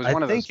forget. It was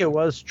one of those. I think it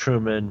was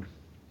Truman.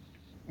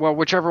 Well,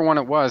 whichever one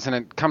it was, and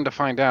it come to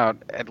find out,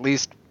 at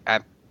least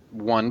at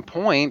one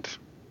point,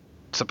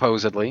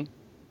 supposedly,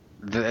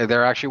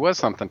 there actually was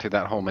something to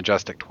that whole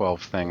Majestic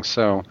 12 thing.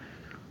 So,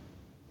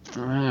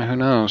 who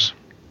knows?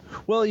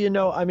 Well,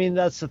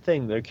 that's the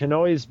thing. There can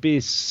always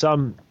be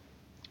some.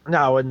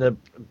 Now, in the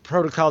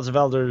Protocols of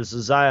Elders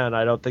of Zion,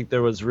 I don't think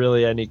there was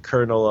really any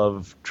kernel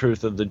of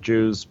truth of the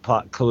Jews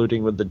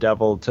colluding with the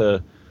devil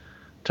to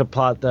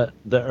plot the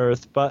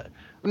earth. But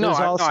no,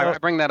 I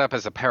bring that up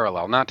as a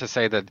parallel, not to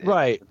say that.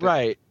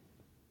 Right.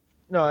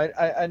 No,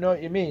 I know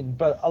what you mean,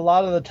 but a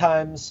lot of the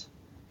times,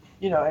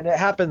 and it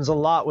happens a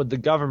lot with the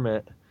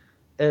government,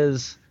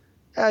 is,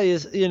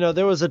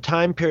 there was a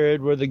time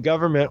period where the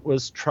government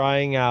was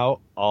trying out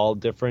all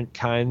different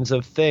kinds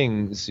of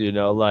things,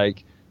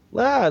 like,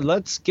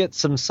 let's get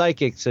some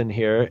psychics in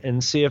here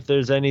and see if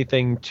there's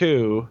anything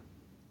to.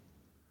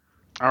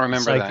 I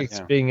remember psychics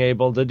being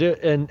able to do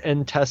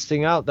and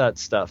testing out that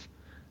stuff.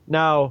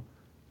 Now,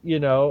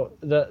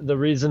 the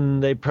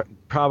reason they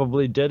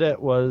probably did it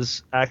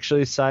was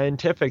actually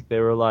scientific. They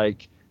were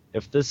like,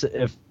 if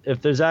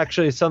there's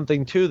actually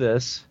something to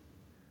this,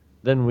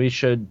 then we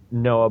should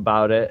know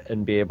about it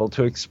and be able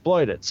to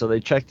exploit it. So they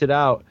checked it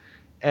out.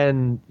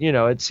 And,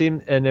 it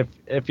seemed, and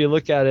if you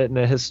look at it in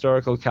a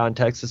historical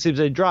context, it seems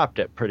they dropped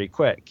it pretty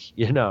quick,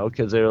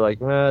 because they were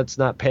like, well, it's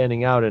not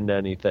panning out into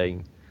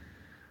anything.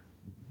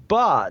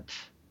 But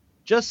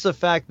just the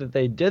fact that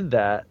they did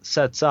that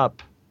sets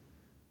up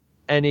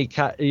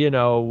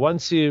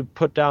once you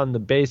put down the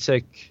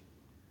basic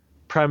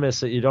premise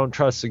that you don't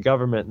trust the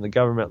government and the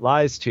government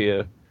lies to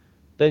you,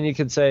 then you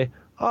can say,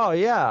 oh,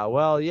 yeah,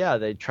 well, yeah,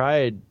 they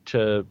tried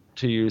to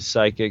use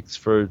psychics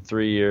for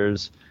 3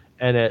 years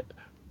and it,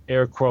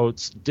 air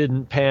quotes,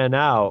 didn't pan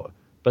out,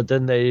 but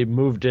then they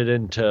moved it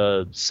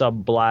into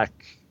sub-black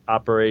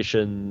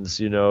operations,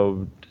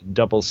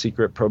 double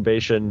secret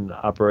probation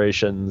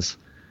operations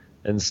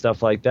and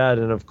stuff like that.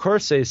 And of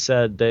course they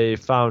said they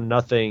found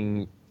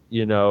nothing,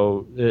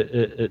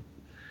 it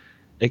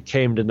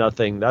came to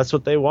nothing. That's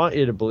what they want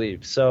you to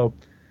believe. So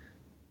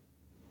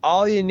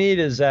all you need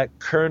is that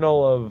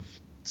kernel of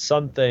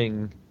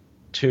something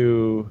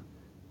to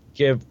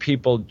give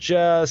people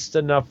just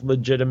enough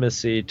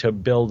legitimacy to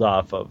build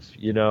off of.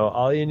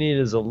 All you need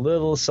is a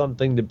little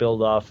something to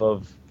build off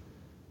of,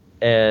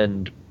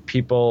 and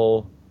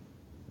people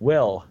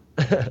will.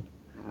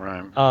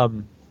 Right.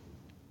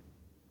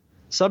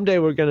 Someday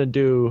we're going to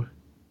do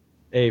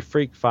a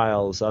Freak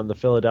Files on the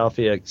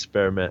Philadelphia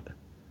experiment.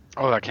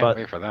 Oh, I can't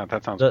wait for that.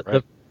 That sounds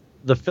great.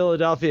 The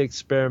Philadelphia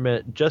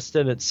experiment, just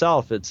in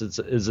itself, is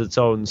its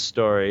own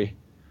story.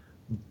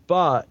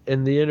 But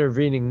in the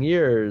intervening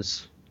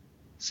years,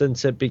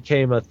 since it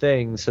became a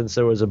thing, since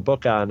there was a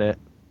book on it,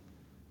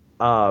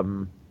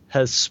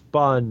 has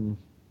spun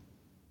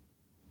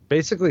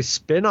basically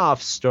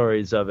spin-off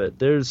stories of it.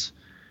 There's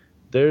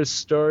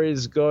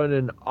stories going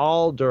in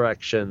all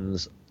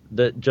directions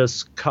that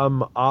just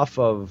come off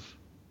of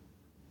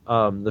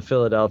the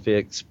Philadelphia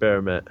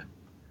experiment,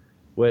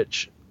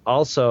 which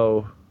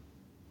also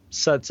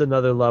sets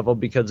another level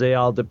because they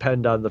all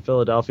depend on the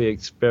Philadelphia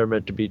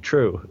experiment to be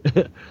true.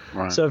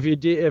 Right. So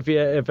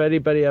if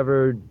anybody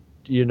ever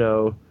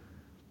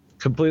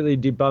completely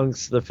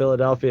debunks the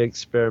Philadelphia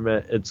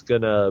experiment, it's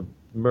going to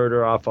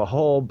murder off a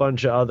whole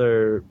bunch of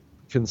other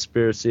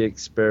conspiracy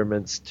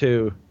experiments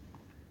too.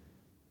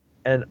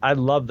 And I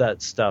love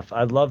that stuff.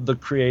 I love the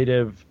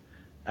creative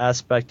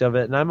aspect of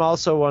it. And I'm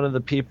also one of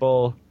the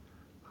people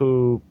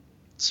who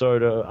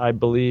I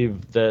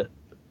believe that,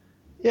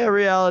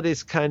 reality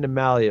is kind of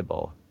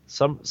malleable.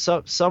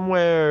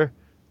 Somewhere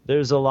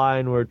there's a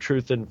line where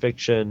truth and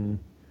fiction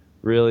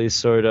really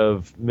sort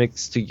of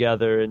mix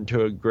together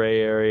into a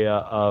gray area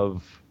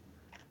of,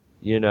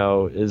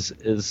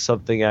 is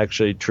something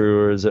actually true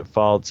or is it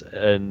false,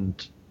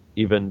 and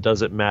even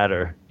does it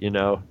matter,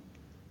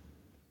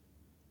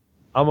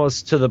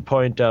 Almost to the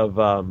point of,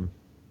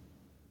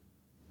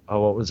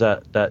 what was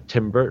that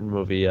Tim Burton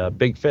movie,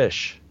 Big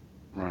Fish.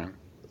 Right.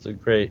 It's a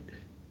great,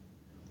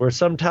 where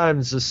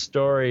sometimes the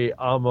story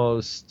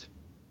almost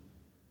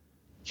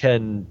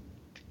can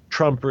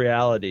trump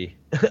reality.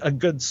 A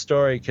good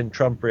story can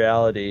trump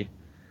reality,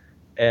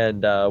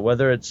 and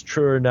whether it's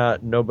true or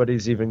not,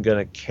 nobody's even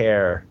gonna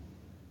care.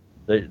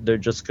 They're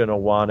just gonna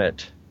want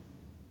it.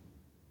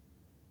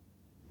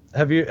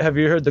 Have you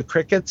heard the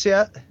Crickets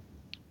yet?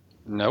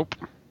 Nope.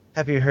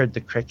 Have you heard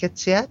the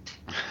Crickets yet?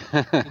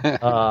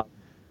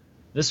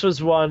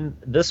 This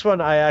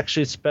one I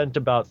actually spent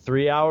about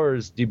 3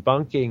 hours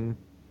debunking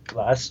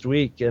last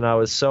week, and I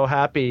was so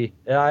happy.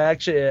 And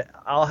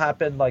I'll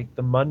happen like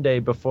the day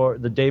before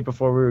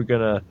we were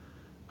gonna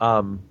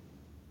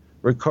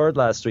record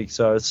last week.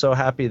 So I was so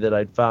happy that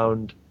I'd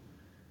found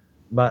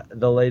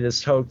the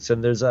latest hoax.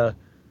 And there's a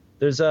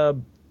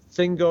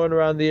thing going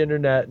around the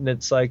internet, and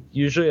it's like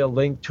usually a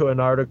link to an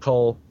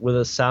article with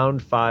a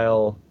sound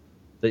file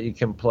that you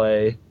can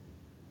play.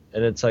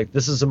 And it's like,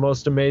 this is the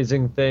most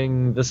amazing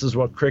thing. This is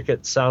what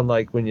crickets sound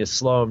like when you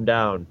slow them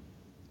down.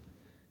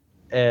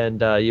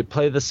 And you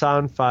play the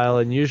sound file,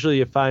 and usually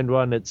you find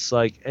one, it's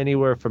like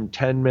anywhere from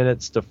 10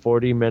 minutes to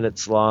 40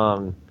 minutes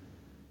long.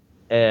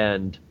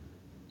 And,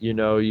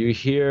 you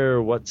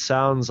hear what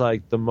sounds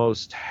like the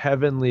most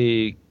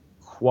heavenly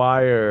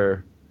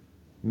choir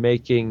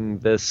making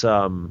this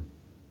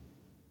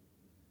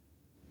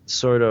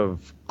sort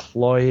of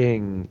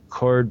cloying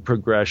chord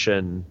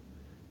progression,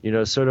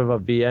 sort of a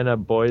Vienna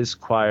boys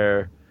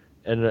choir,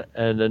 and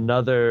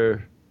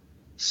another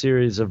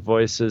series of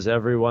voices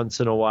every once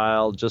in a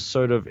while, just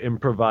sort of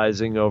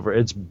improvising over.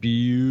 It's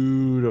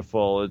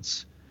beautiful.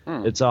 It's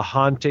a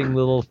haunting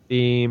little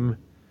theme,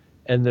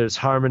 and there's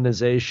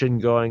harmonization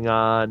going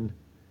on,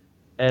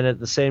 and at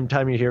the same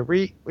time you hear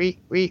re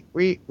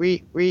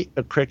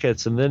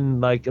crickets, and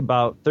then like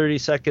about 30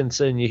 seconds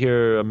in you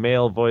hear a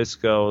male voice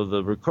go.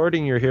 The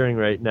recording you're hearing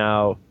right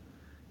now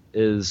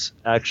is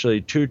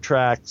actually 2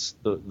 tracks.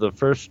 The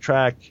first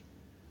track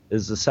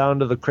is the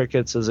sound of the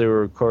crickets as they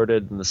were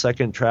recorded, and the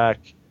second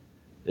track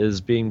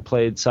is being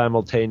played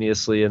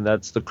simultaneously, and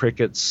that's the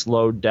crickets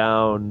slowed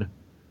down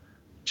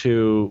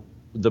to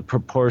the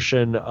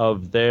proportion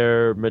of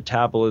their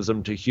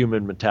metabolism to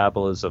human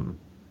metabolism.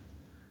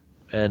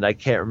 And I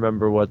can't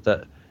remember what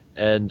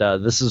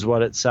this is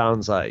what it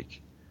sounds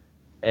like.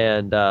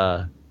 And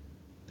then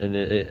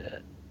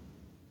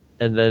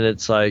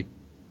it's like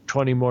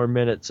 20 more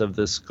minutes of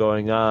this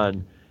going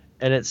on,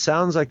 and it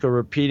sounds like a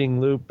repeating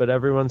loop, but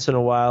every once in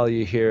a while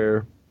you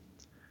hear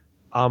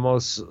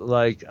almost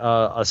like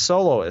a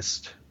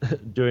soloist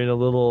doing a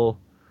little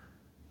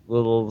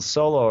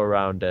solo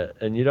around it,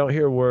 and you don't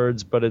hear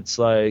words, but it's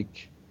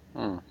like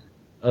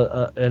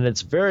and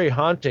it's very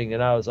haunting.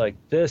 And I was like,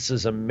 this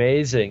is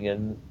amazing.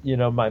 And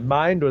my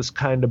mind was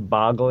kind of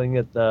boggling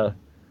at the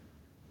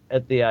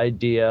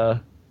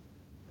idea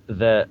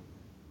that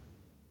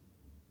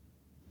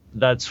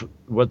that's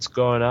what's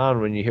going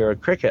on when you hear a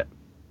cricket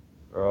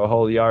or a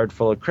whole yard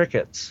full of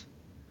crickets.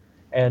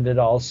 And it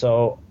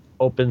also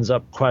opens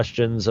up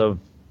questions of,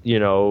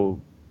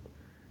 can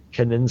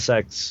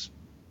insects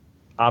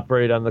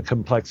operate on the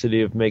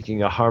complexity of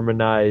making a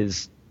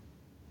harmonized,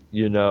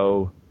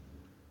 little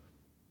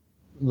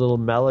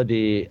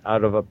melody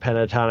out of a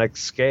pentatonic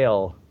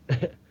scale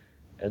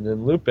and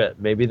then loop it?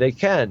 Maybe they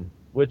can,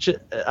 which,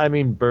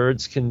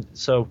 birds can.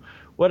 So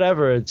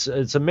whatever,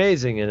 it's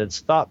amazing, and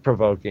it's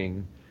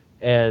thought-provoking.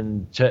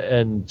 And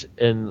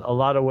in a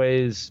lot of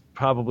ways,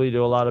 probably to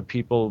a lot of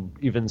people,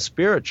 even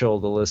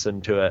spiritual to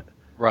listen to it.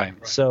 Right.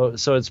 So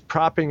it's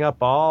propping up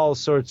all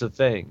sorts of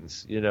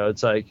things.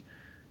 It's like,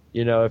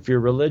 if you're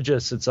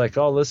religious, it's like,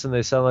 oh, listen,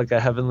 they sound like a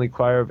heavenly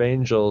choir of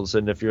angels.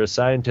 And if you're a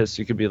scientist,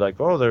 you could be like,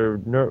 oh,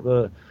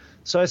 they're.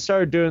 So I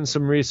started doing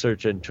some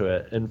research into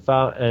it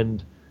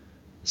and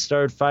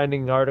started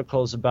finding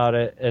articles about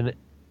it.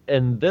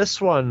 And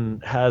this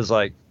one has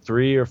like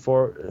 3 or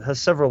 4,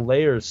 has several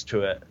layers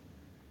to it.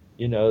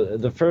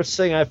 The first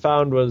thing I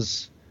found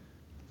was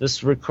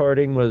this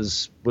recording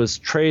was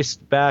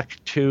traced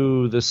back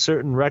to the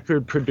certain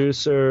record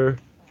producer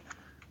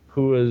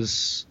who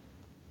was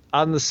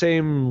on the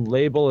same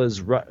label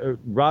as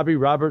Robbie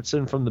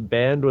Robertson from the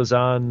band was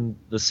on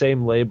the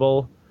same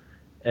label,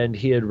 and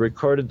he had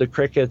recorded the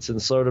crickets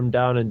and slowed them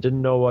down and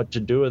didn't know what to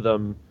do with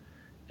them.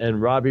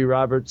 And Robbie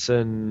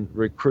Robertson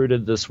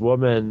recruited this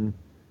woman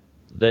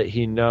that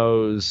he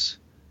knows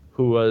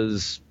who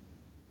was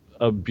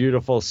a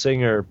beautiful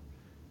singer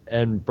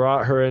and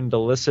brought her in to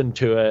listen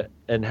to it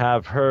and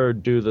have her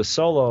do the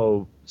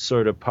solo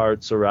sort of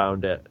parts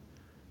around it.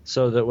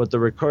 So that what the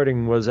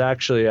recording was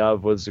actually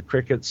of was the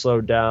cricket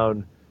slowed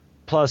down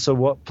plus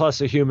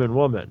a human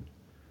woman,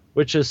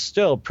 which is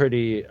still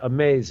pretty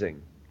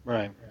amazing.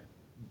 Right.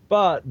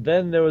 But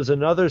then there was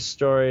another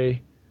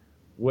story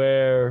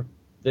where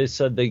they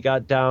said they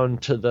got down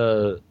to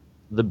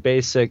the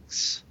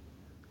basics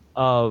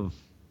of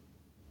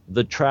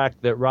the track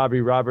that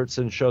Robbie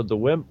Robertson showed the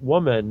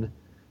woman,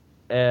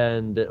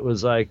 and it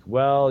was like,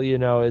 well, you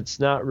know, it's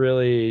not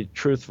really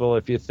truthful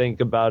if you think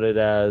about it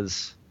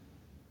as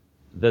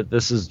that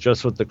this is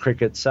just what the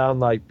crickets sound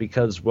like,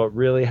 because what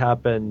really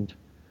happened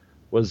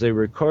was they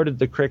recorded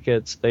the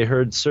crickets, they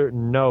heard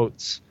certain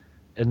notes,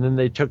 and then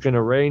they took an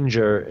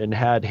arranger and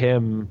had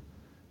him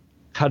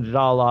cut it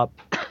all up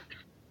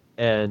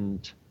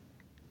and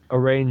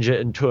arrange it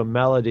into a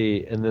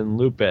melody and then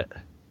loop it.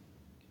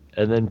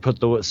 And then put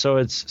so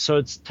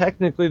it's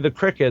technically the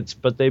crickets,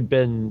 but they've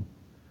been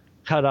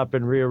cut up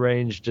and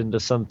rearranged into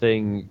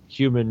something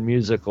human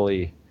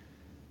musically,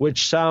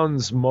 which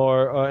sounds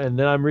more. And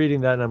then I'm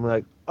reading that and I'm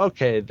like,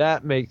 okay,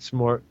 that makes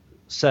more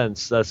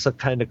sense. That's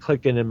kind of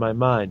clicking in my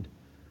mind.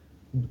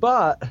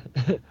 But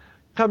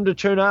come to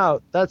turn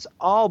out, that's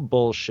all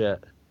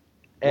bullshit,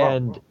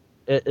 and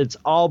it's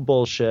all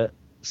bullshit.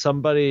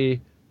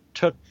 Somebody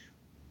took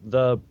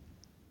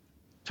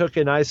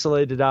and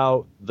isolated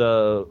out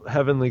the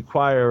Heavenly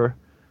Choir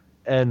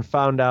and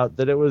found out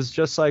that it was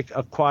just like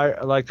a choir,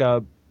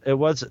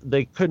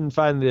 they couldn't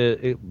find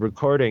the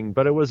recording,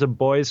 but it was a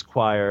boys'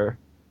 choir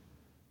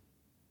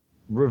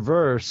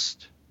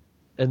reversed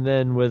and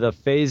then with a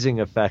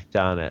phasing effect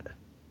on it,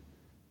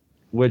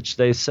 which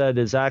they said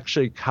is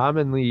actually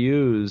commonly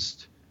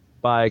used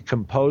by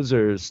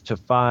composers to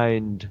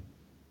find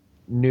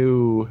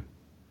new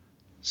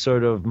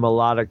sort of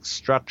melodic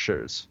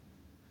structures.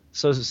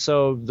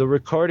 So the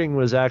recording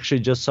was actually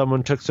just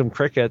someone took some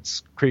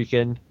crickets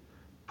creaking,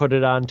 put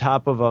it on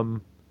top of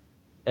them,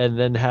 and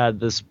then had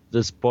this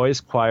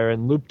boys choir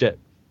and looped it.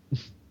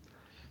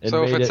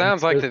 So if it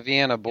sounds like the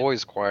Vienna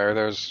Boys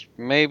Choir,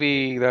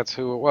 maybe that's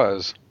who it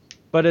was.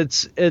 But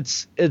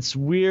it's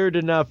weird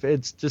enough,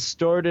 it's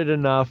distorted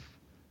enough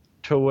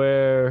to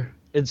where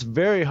it's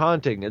very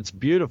haunting. It's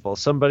beautiful.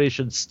 Somebody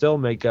should still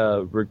make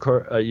a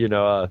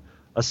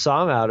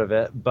song out of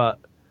it, but.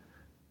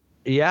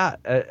 Yeah,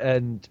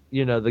 and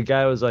the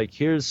guy was like,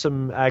 here's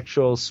some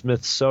actual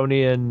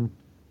Smithsonian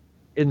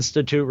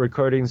Institute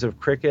recordings of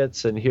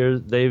crickets, and here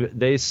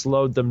they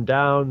slowed them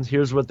down.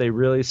 Here's what they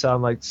really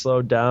sound like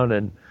slowed down,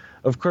 and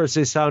of course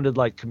they sounded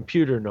like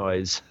computer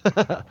noise,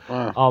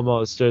 wow.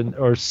 Almost,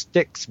 or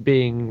sticks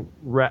being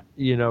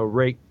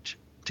raked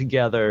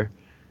together.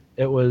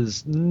 It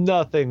was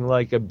nothing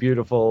like a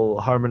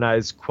beautiful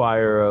harmonized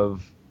choir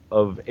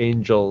of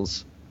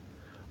angels,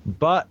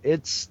 but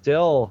it's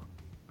still,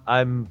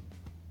 I'm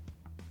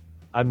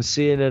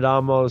seeing it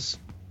almost,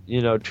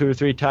 2 or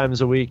 3 times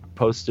a week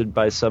posted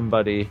by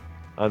somebody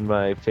on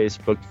my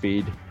Facebook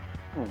feed.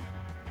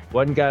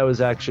 One guy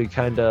was actually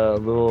kind of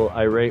a little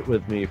irate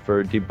with me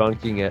for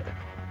debunking it.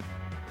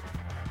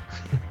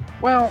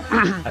 Well,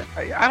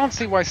 I don't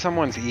see why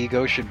someone's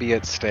ego should be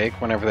at stake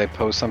whenever they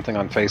post something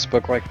on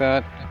Facebook like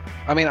that.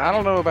 I mean, I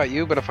don't know about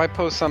you, but if I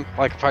post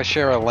if I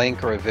share a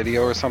link or a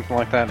video or something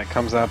like that and it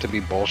comes out to be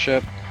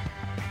bullshit,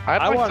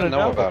 I'd like to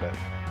know about it.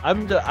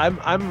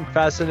 I'm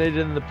fascinated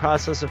in the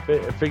process of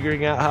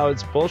figuring out how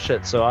it's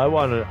bullshit. So I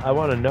want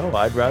to know.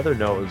 I'd rather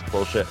know it was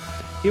bullshit.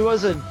 He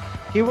wasn't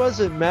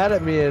mad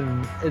at me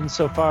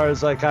insofar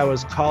as like I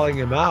was calling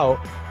him out,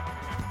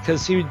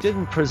 because he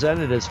didn't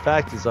present it as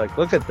fact. He's like,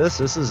 look at this.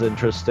 This is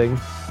interesting,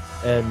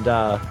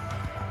 and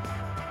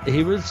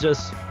he was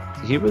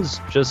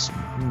just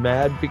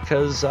mad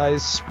because I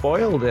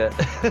spoiled it.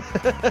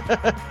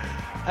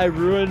 I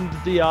ruined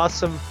the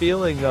awesome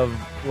feeling of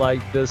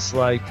this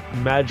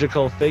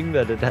magical thing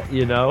that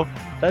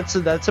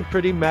that's a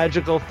pretty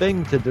magical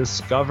thing to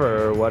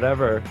discover or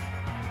whatever.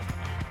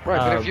 Right,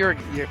 but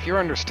if your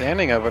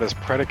understanding of it is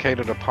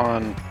predicated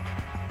upon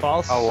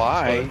false a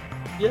lie,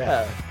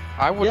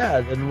 I would. Yeah,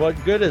 then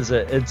what good is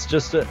it? It's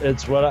just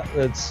it's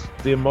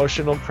the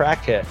emotional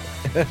crack hit.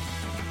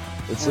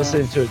 It's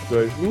listening to it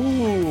going,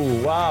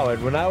 ooh, wow.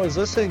 And when I was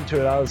listening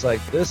to it, I was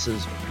like, this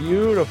is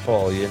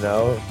beautiful,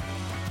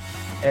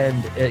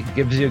 and it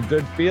gives you a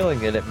good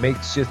feeling, and it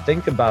makes you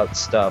think about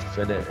stuff,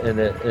 and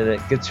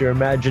it gets your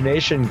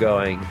imagination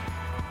going,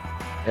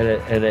 and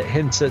it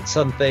hints at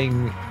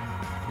something,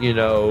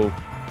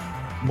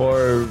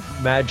 more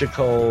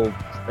magical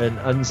and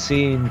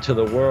unseen to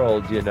the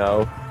world,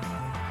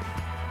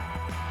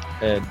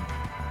 and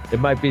it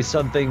might be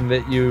something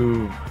that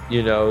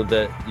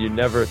that you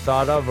never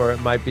thought of, or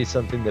it might be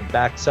something that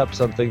backs up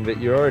something that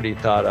you already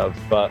thought of,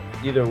 but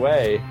either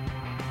way,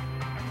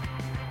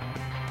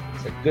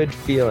 it's a good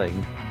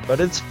feeling,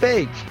 but it's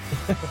fake.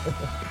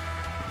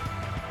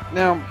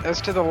 Now, as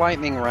to the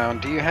lightning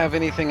round, do you have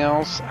anything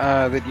else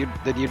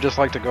that you'd just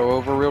like to go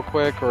over real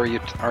quick, or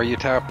are you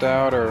tapped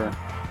out, or?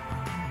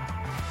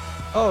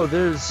 Oh,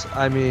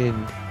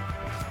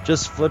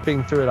 just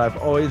flipping through it, I've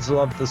always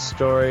loved the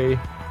story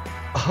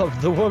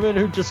of the woman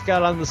who just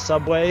got on the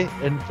subway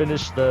and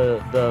finished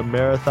the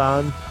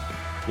marathon.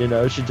 You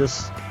know, she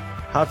just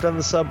hopped on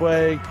the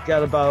subway,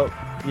 got about,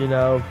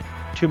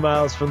 2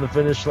 miles from the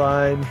finish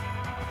line,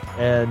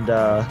 and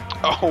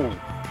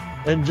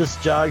and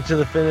just jogged to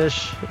the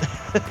finish.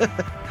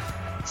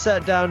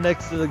 Sat down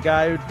next to the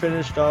guy who'd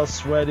finished, all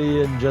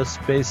sweaty and just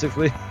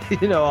basically,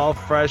 all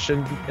fresh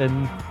and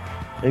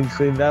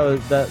clean.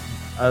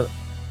 I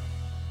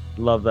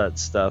love that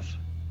stuff.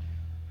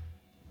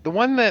 The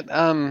one that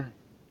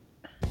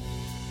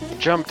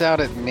jumped out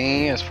at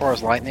me as far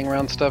as lightning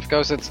round stuff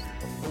goes, it's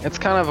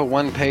kind of a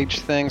one-page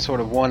thing, sort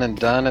of one and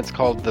done. It's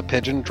called The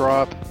Pigeon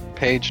Drop,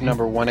 page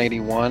number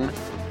 181.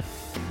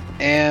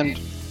 And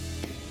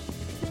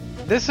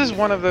this is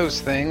one of those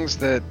things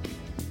that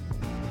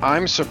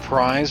I'm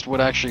surprised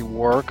would actually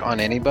work on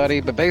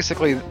anybody, but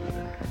basically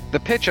the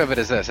pitch of it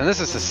is this, and this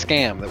is a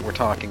scam that we're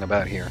talking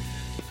about here.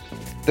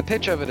 The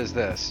pitch of it is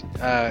this.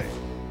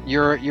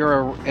 You're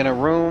in a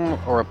room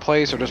or a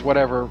place or just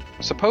whatever,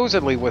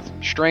 supposedly with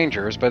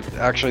strangers, but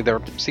actually they're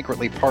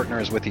secretly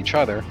partners with each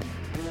other.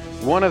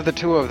 One of the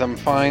two of them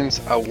finds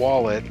a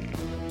wallet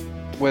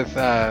with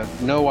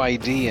no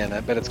ID in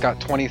it, but it's got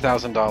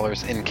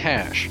 $20,000 in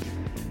cash.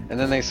 And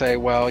then they say,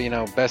 well,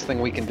 best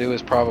thing we can do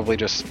is probably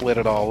just split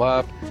it all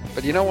up.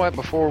 But you know what?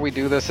 Before we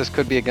do this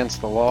could be against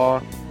the law.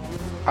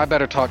 I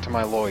better talk to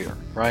my lawyer,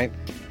 right?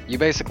 You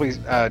basically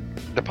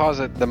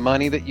deposit the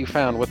money that you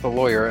found with the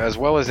lawyer, as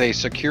well as a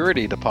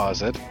security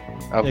deposit.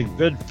 A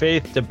good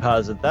faith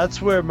deposit.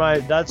 That's where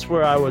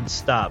I would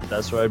stop.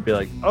 That's where I'd be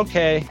like,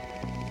 okay,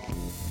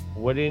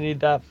 what do you need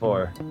that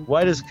for?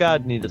 Why does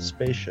God need a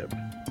spaceship?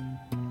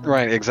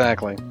 Right,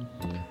 exactly.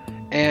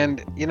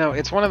 And,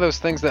 it's one of those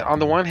things that, on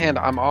the one hand,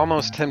 I'm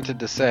almost tempted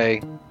to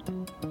say,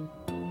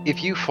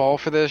 if you fall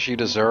for this, you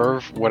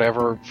deserve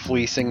whatever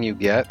fleecing you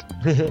get.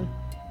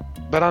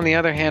 But on the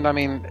other hand,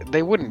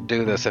 they wouldn't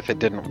do this if it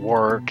didn't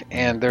work.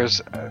 And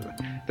there's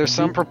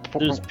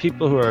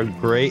people who are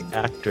great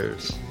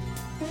actors.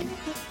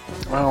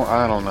 Well,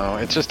 I don't know.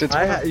 It's just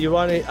I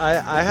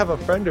have a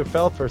friend who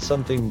fell for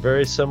something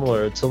very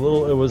similar. It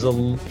was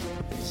a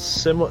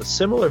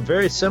similar,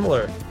 very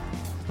similar.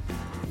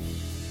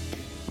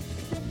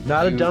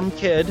 Not a dumb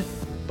kid,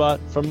 but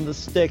from the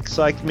sticks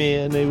like me,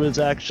 and he was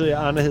actually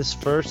on his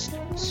first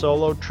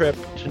solo trip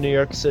to New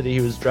York City.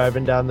 He was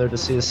driving down there to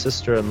see his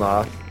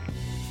sister-in-law,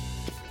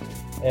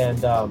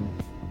 and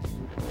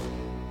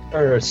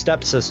or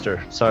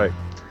stepsister, sorry,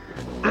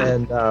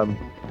 and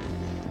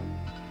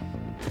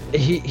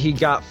he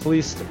got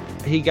fleeced.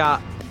 He got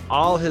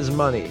all his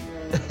money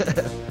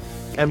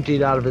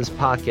emptied out of his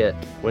pocket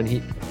when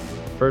he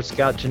first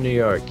got to New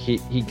York. He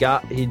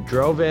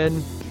drove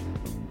in,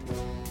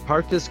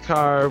 parked his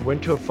car,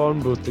 went to a phone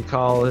booth to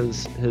call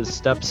his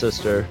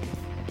stepsister,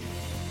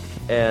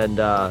 and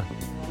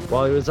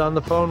while he was on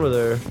the phone with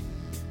her,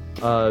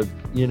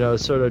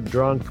 sort of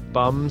drunk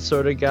bum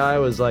sort of guy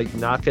was like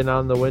knocking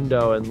on the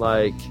window and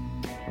like,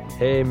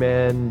 hey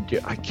man,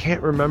 I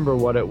can't remember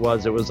what it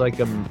was. It was like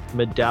a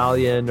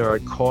medallion or a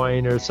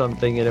coin or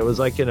something, and it was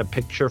like in a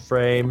picture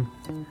frame.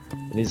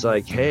 And he's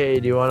like, hey,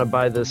 do you want to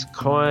buy this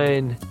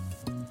coin?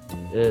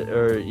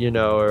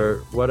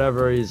 Or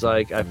whatever. He's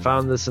like, I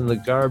found this in the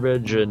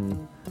garbage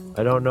and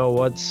I don't know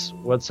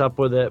what's up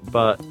with it,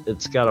 but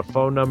it's got a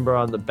phone number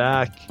on the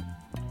back.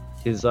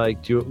 He's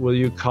like, will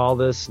you call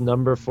this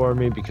number for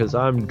me because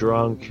I'm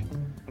drunk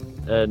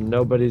and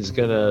nobody's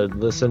gonna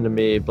listen to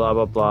me, blah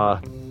blah blah.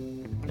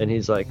 And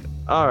he's like,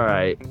 all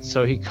right.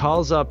 So he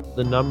calls up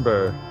the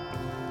number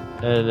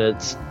and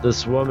it's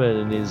this woman,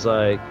 and he's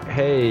like,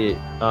 hey,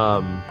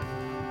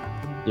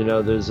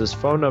 there's this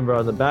phone number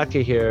on the back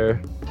of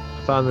here.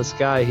 Found this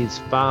guy, he's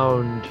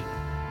found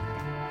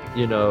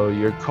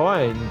your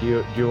coin,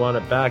 do you want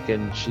it back?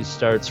 And she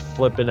starts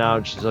flipping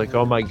out. She's like,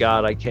 oh my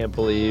god, I can't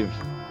believe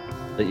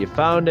that you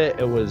found it.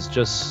 It was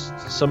just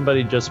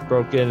somebody just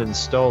broke in and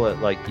stole it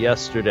like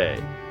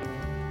yesterday,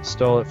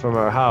 stole it from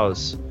our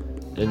house.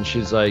 And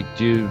she's like,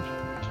 do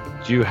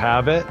you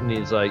have it? And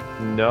he's like,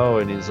 no.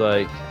 And he's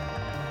like,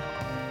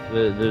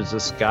 there's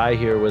this guy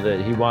here with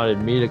it, he wanted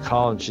me to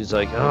call. And she's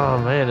like, oh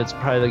man, it's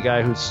probably the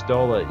guy who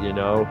stole it,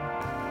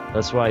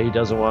 that's why he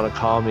doesn't want to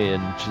call me.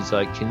 And she's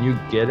like, can you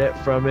get it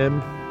from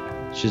him?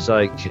 She's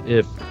like, I'll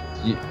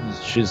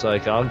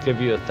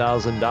give you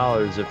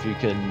 $1,000 if you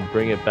can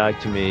bring it back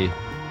to me.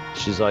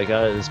 She's like,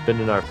 it's been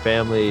in our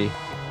family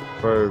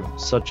for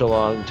such a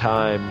long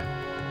time.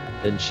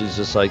 And she's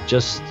just like,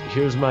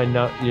 here's my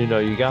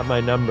you got my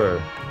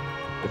number.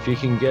 If you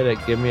can get it,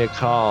 give me a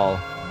call.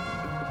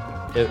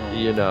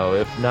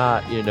 If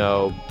not,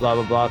 blah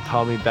blah blah,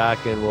 call me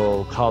back and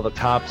we'll call the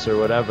cops or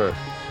whatever.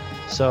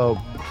 So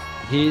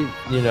he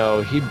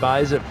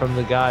buys it from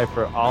the guy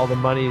for all the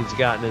money he's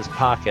got in his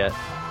pocket,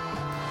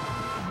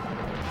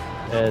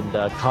 and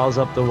calls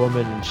up the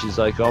woman, and she's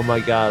like, oh my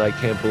god, I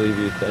can't believe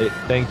you.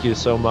 Thank you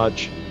so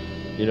much.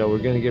 We're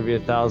going to give you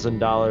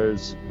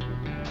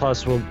 $1,000,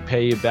 plus we'll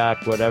pay you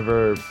back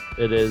whatever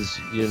it is,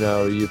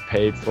 you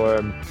paid for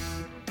him.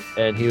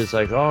 And he was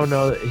like, oh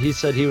no, he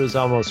said he was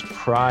almost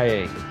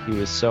crying. He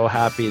was so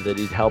happy that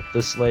he'd helped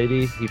this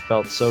lady. He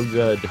felt so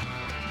good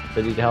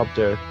that he'd helped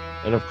her.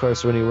 And of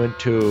course, when he went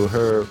to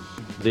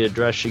the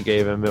address she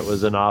gave him, it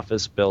was an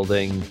office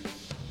building.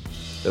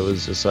 It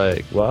was just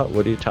like, what?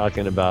 What are you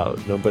talking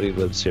about? Nobody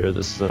lives here.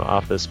 This is an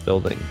office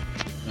building.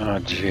 Oh,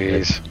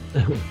 jeez.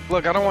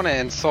 Look, I don't want to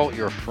insult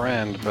your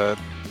friend, but...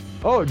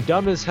 Oh,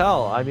 dumb as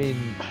hell. I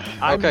mean...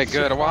 Okay,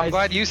 good. Well, I'm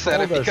glad you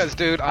said it because,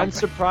 dude, I'm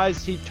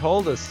surprised he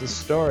told us the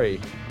story.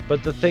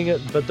 But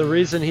the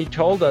reason he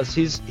told us,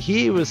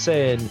 he was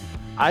saying,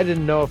 I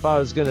didn't know if I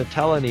was going to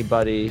tell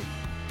anybody.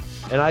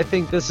 And I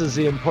think this is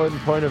the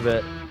important point of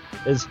it,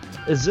 is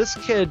this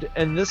kid,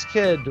 and this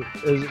kid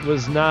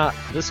was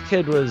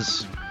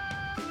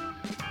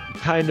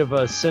kind of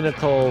a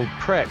cynical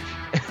prick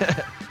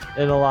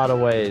in a lot of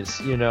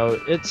ways. You know,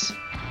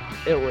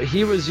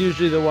 he was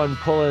usually the one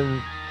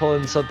pulling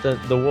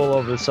the wool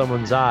over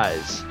someone's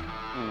eyes.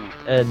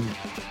 And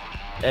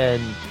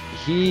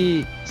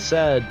he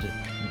said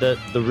that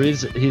the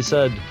reason, he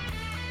said,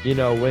 you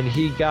know, when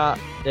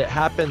it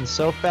happened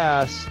so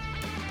fast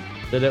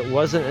that it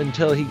wasn't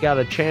until he got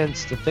a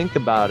chance to think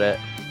about it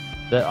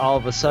that all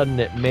of a sudden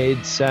it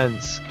made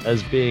sense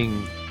as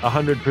being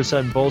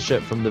 100%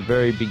 bullshit from the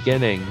very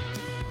beginning,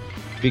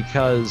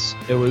 because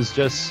it was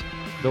just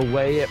the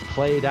way it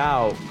played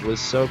out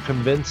was so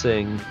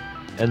convincing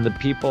and the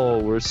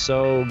people were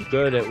so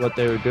good at what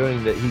they were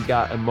doing that he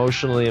got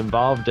emotionally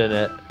involved in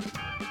it.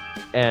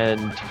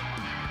 And,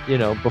 you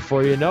know,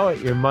 before you know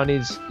it, your money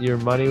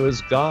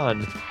was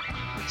gone.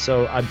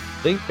 So I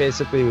think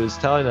basically he was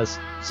telling us,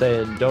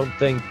 saying, don't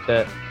think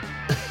that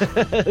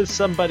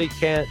somebody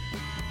can't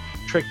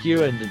trick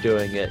you into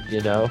doing it, you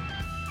know?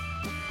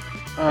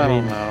 I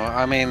don't know.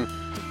 I mean,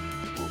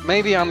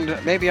 maybe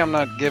I'm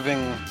not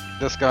giving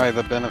this guy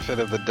the benefit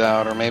of the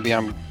doubt, or maybe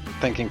I'm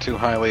thinking too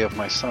highly of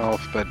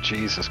myself, but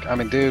Jesus, I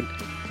mean, dude,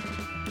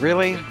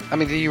 really? I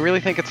mean, do you really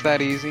think it's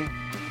that easy?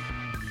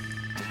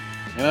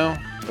 You know?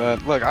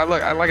 But look,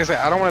 like I said,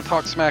 I don't want to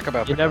talk smack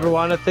about you never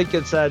want to think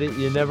it's that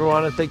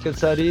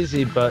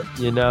easy, but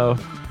you know,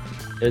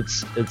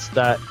 it's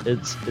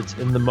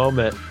in the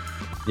moment,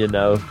 you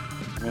know.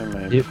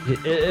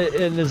 Yeah,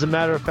 and as a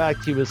matter of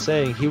fact, he was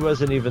saying he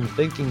wasn't even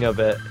thinking of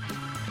it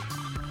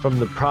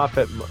from a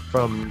profit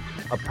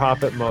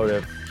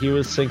motive. He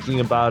was thinking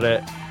about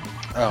it.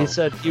 Oh. He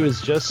said he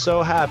was just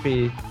so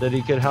happy that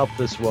he could help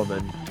this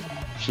woman.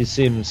 She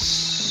seems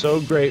so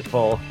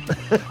grateful.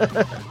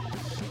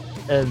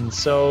 And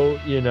so,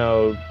 you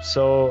know,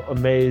 so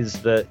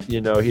amazed that, you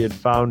know, he had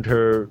found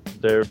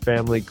their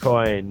family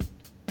coin,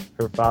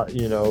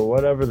 you know,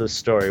 whatever the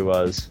story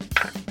was.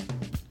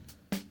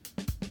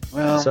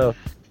 Well, so,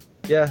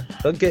 yeah,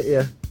 they'll get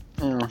you.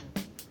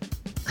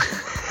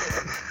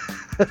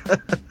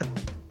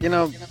 You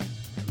know,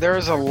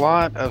 there's a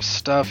lot of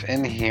stuff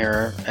in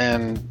here,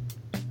 and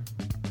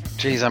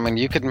geez, I mean,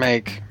 you could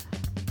make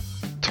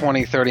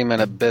 20-30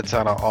 minute bits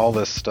out of all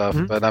this stuff,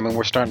 but I mean,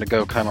 we're starting to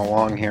go kind of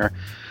long here.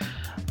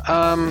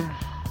 Tell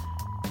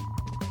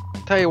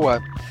you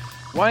what,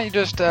 why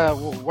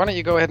don't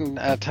you go ahead and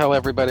tell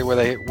everybody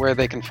where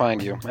they can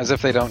find you, as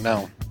if they don't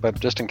know, but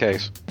just in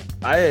case.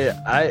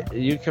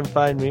 You can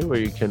find me where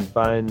you can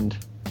find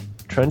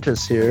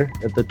Trentus here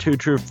at the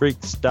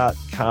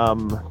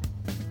twotruefreaks.com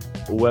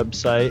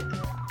website.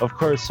 Of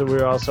course, so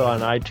we're also on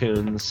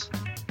iTunes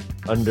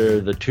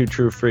under the Two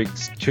True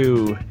Freaks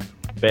 2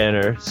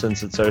 banner,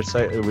 since it's our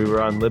site. We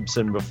were on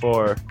Libsyn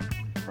before.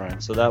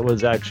 Right. So that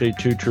was actually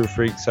Two True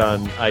Freaks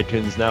on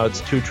iTunes. Now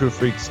it's Two True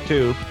Freaks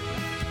 2,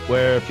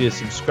 where if you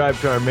subscribe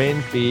to our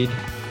main feed,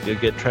 you'll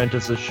get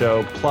Trentus's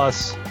show,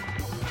 plus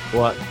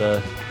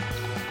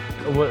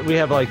we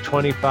have like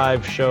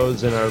 25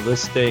 shows in our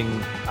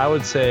listing. I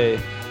would say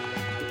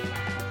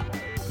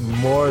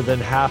more than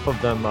half of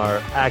them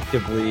are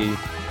actively,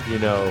 you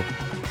know,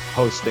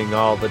 hosting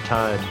all the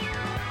time.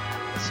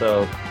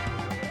 So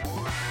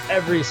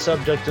every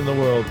subject in the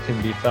world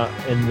can be found,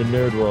 in the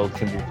nerd world,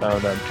 can be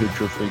found on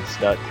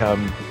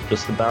twotruefreaks.com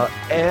just about.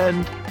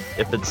 And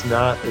if it's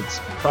not, it's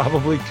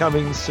probably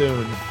coming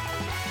soon.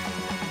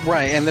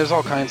 Right, and there's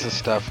all kinds of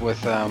stuff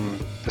with,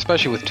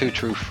 especially with Two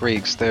True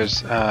Freaks.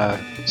 There's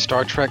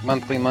Star Trek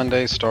Monthly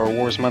Monday, Star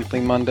Wars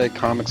Monthly Monday,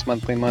 Comics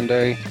Monthly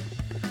Monday,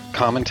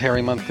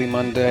 Commentary Monthly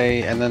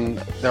Monday, and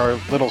then there are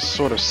little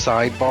sort of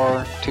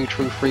sidebar Two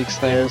True Freaks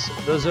things.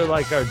 Those are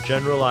like our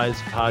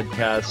generalized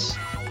podcasts.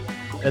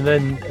 And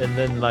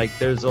then like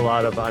there's a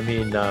lot of, I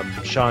mean,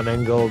 Sean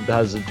Engel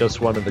has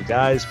Just One of the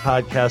Guys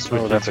podcast,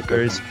 which is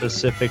very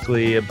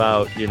specifically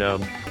about, you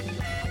know,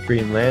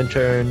 Green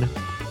Lantern.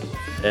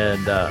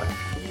 And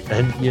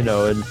you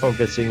know, and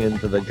focusing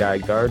into the Guy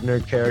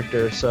Gardner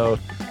character. So,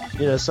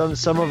 you know,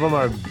 some of them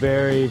are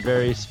very,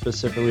 very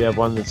specific. We have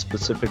one that's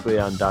specifically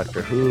on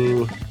Doctor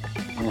Who.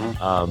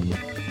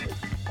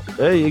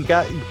 You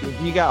got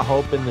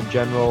Hope in the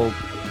general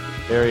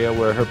area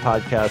where her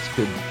podcast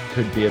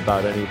could be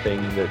about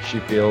anything that she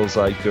feels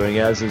like doing,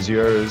 as is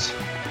yours,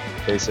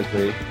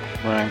 basically.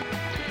 Right.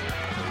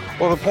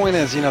 Well, the point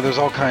is, there's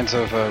all kinds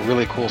of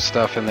really cool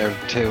stuff in there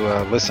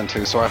to listen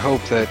to, so I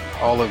hope that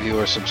all of you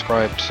are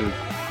subscribed to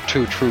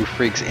Two True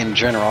Freaks in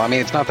general. I mean,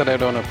 it's not that I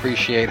don't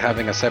appreciate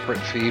having a separate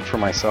feed for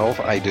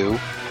myself, I do.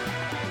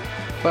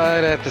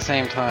 But at the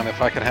same time,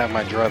 if I could have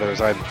my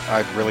druthers,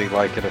 I'd really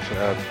like it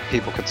if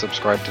people could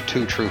subscribe to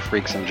Two True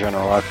Freaks in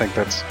general. I think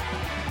that's,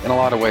 in a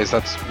lot of ways,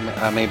 that's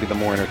maybe the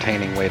more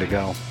entertaining way to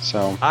go.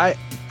 So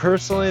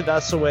Personally,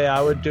 that's the way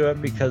I would do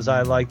it, because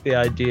I like the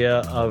idea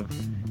of,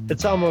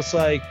 it's almost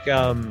like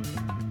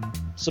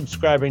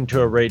subscribing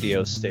to a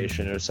radio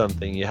station or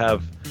something. You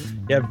have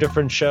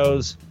different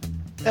shows.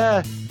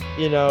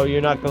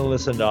 You're not going to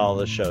listen to all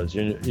the shows.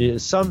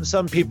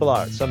 Some people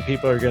are. Some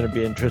people are going to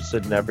be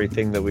interested in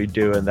everything that we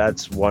do, and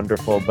that's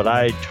wonderful. But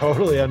I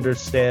totally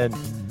understand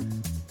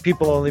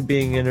people only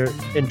being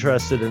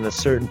interested in a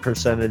certain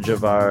percentage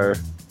of our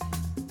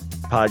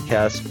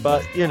podcast.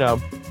 But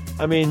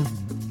I mean,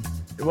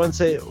 once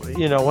they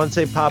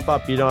pop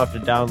up, you don't have to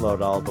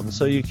download all of them,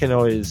 so you can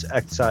always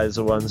excise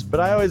the ones. But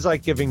I always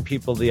like giving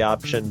people the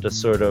option to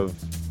sort of,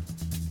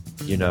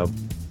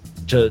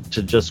 to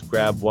just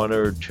grab one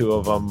or two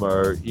of them,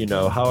 or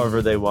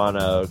however they want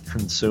to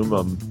consume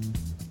them,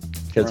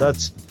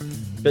 because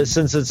but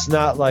since it's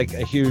not like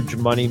a huge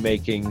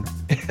money-making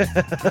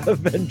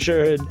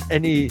venture in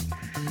any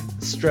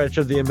stretch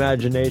of the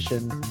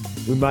imagination,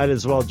 we might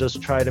as well just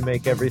try to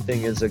make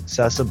everything as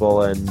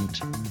accessible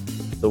and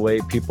the way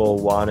people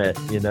want it,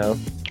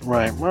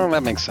 Right. Well,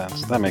 that makes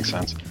sense.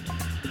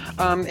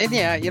 And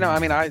yeah, I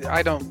mean,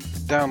 I don't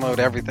download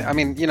everything. I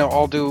mean,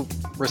 all due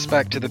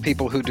respect to the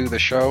people who do the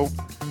show,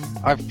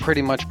 I've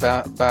pretty much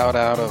bowed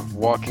out of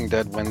Walking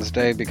Dead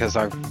Wednesday, because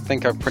I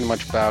think I've pretty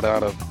much bowed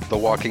out of The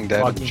Walking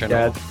Dead in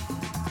general.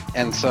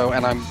 And so,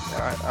 and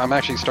I'm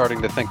actually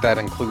starting to think that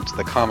includes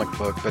the comic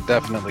book, but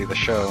definitely the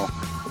show.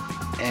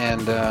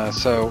 And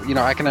so,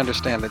 I can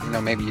understand that,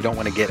 maybe you don't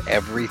want to get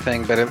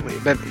everything, but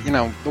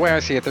the way I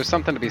see it, there's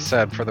something to be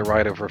said for the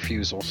right of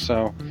refusal.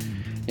 So,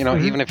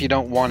 even if you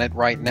don't want it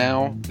right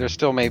now, there's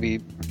still maybe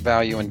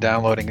value in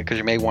downloading it, because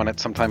you may want it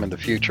sometime in the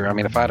future. I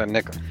mean, if I had a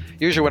nickel,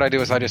 usually what I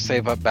do is I just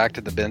save up back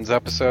to the Bins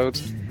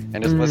episodes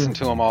and just listen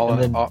to them all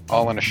in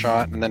a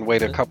shot, and then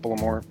wait a couple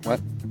more. What?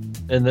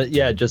 And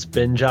just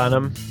binge on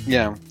them.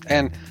 Yeah,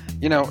 and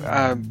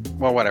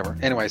well, whatever.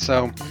 Anyway,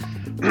 so.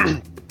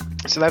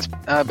 So that's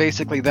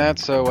basically that.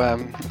 So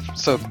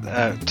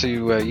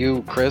to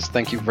you, Chris,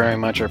 thank you very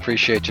much. I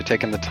appreciate you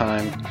taking the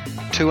time,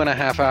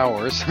 2.5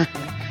 hours,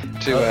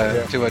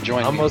 to join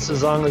me. Almost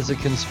as long as a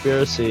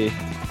conspiracy.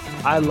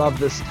 I love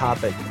this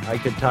topic. I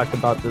could talk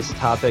about this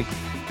topic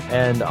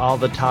and all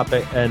the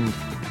topic. And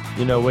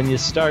when you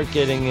start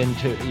getting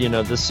into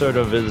this sort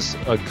of is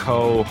a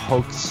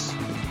co-hoax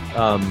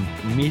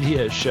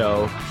media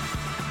show,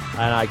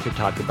 and I could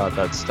talk about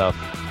that stuff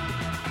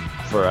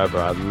forever.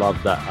 I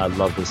love that. I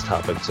love this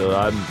topic. So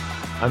I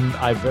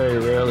very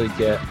rarely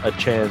get a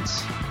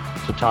chance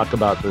to talk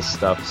about this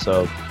stuff.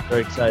 So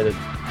very excited.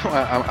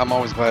 Well, I'm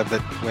always glad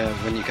that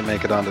when you can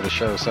make it onto the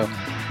show. So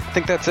I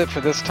think that's it for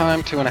this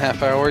time.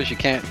 2.5 hours. You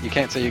can't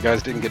say you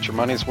guys didn't get your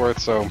money's worth.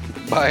 So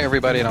bye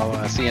everybody, and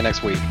I'll see you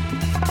next week.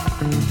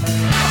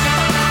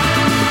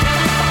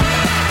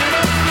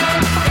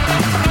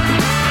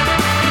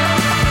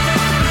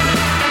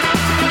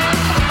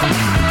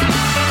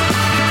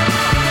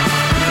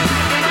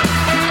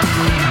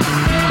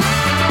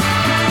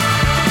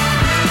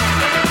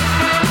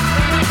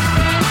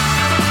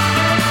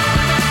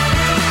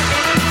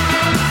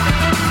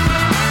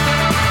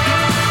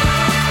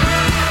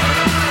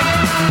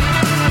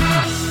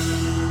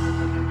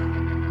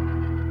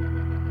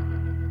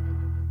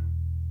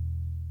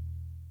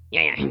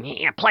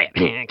 Yeah, play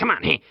it. Come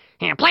on. Play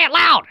it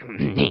loud.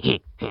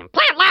 Play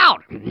it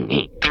loud.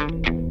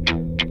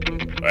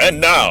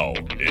 And now,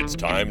 it's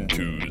time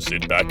to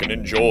sit back and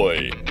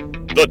enjoy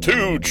the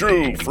Two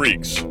True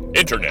Freaks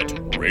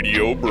Internet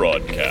Radio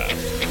Broadcast.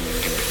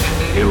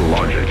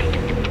 Illogic,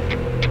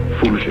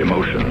 foolish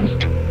emotions,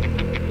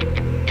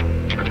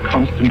 a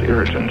constant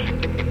irritant.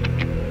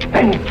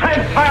 And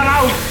transfer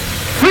out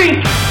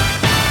 3,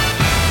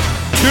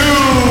 2.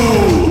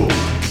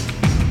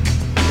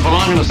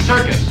 Belong in a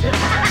circus.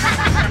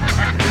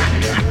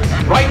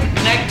 Right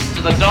next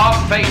to the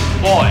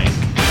dog-faced boy.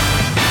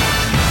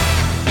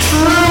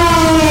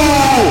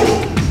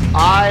 True!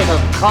 I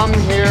have come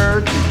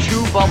here to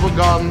chew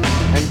bubblegum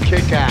and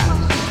kick ass.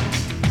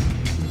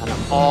 And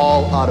I'm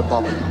all out of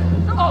bubblegum.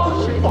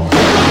 Oh, shit.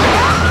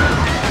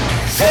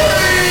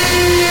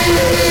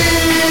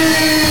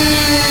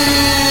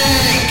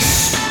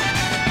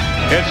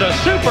 It's a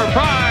super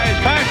prize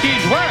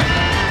package worth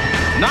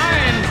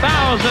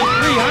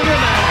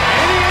 $9,388.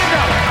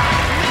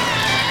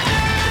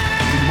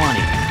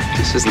 Money.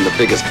 This isn't the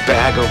biggest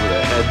bag over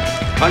the head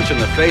punch in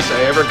the face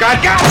I ever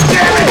got. God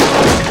damn it!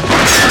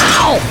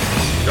 Ow!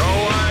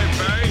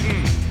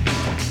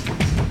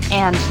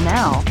 And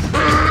now,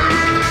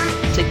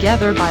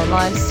 together by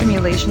live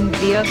simulation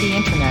via the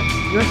internet,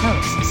 your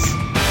hosts,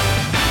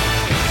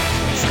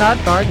 Scott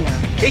Gardner.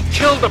 He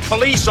killed a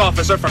police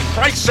officer, for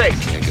Christ's sake!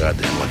 You're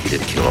goddamn lucky he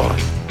didn't kill all of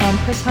you. And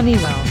Chris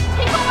Honeywell.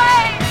 Keep away!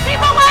 Keep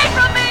away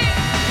from me!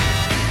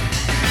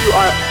 You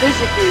are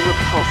physically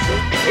repulsive,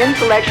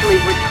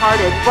 intellectually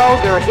retarded,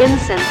 vulgar,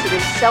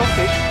 insensitive,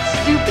 selfish,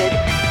 stupid.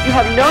 You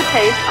have no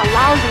taste, a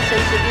lousy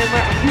sense of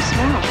humor, and you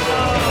smell.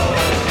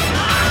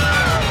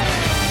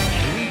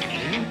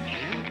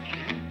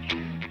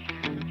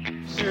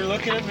 So you're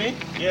looking at me?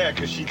 Yeah,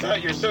 because she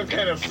thought you're some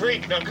kind of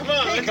freak. Now come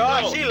on, let's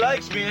God, go. she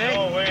likes me, eh?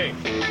 No way.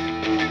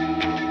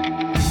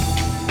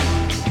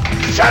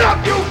 Shut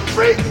up, you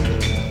freak!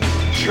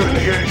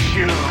 Julius,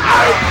 you...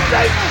 I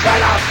said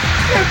shut up!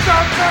 It's a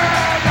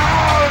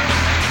madhouse!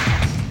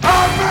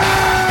 A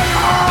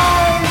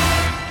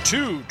madhouse!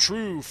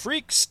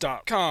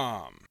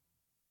 TwoTrueFreaks.com.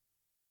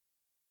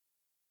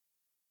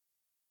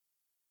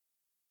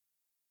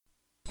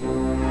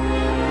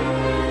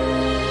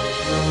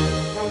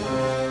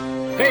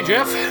 Hey,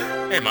 Jeff.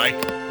 Hey, Mike.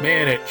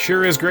 Man, it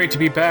sure is great to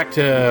be back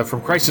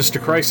from crisis to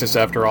crisis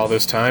after all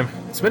this time.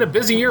 It's been a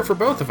busy year for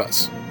both of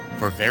us.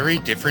 For very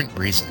different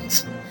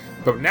reasons.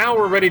 But now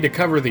we're ready to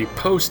cover the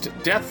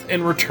post-Death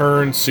and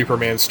Return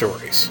Superman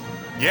stories.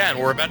 Yeah, and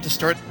we're about to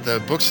start the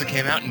books that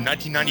came out in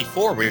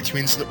 1994, which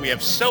means that we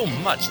have so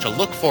much to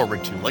look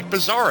forward to, like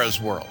Bizarro's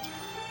World.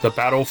 The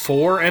Battle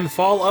for and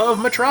Fall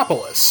of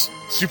Metropolis.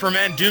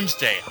 Superman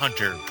Doomsday,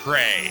 Hunter,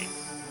 Prey.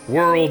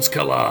 Worlds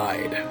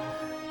Collide.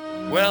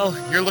 Well,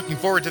 you're looking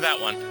forward to that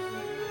one.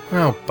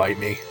 Oh, bite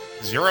me.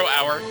 0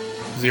 Hour.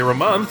 0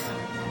 Month.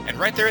 And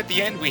right there at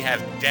the end, we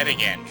have Dead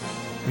Again.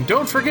 And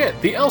don't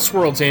forget the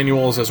Elseworlds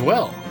annuals as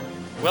well.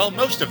 Well,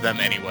 most of them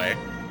anyway.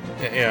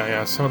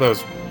 Yeah, some of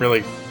those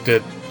really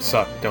did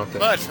suck, don't they?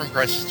 But From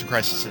Crisis to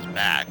Crisis is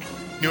back.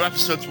 New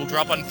episodes will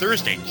drop on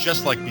Thursday,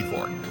 just like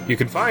before. You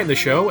can find the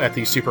show at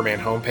the Superman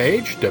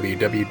homepage,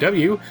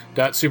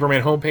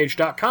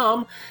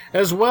 www.supermanhomepage.com,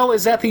 as well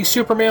as at the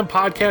Superman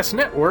Podcast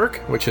Network,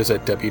 which is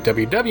at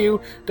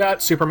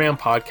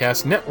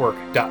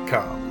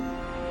www.supermanpodcastnetwork.com.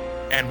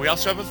 And we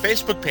also have a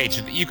Facebook page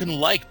that you can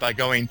like by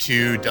going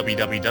to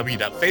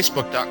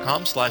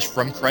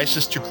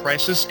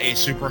www.facebook.com/FromCrisisToCrisis, a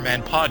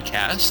Superman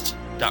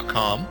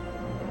podcast.com.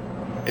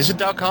 Is it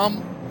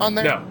 .com on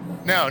there?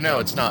 No,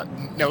 it's not.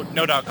 No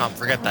 .com.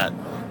 Forget that.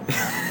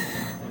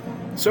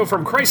 So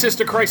From Crisis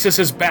to Crisis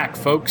is back,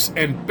 folks,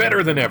 and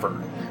better than ever.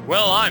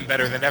 Well, I'm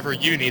better than ever.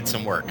 You need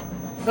some work.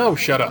 Oh,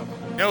 shut up.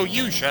 No,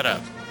 you shut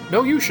up.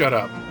 No, you shut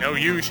up. No,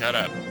 you shut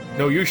up.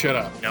 No, you shut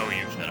up. No,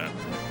 you shut up.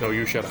 No,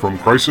 you shut up. From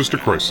Crisis to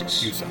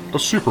Crisis, a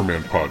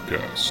Superman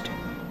podcast,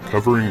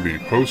 covering the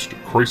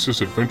post-crisis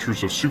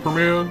adventures of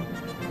Superman,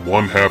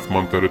 1/2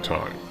 month at a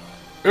time.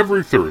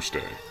 Every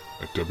Thursday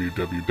at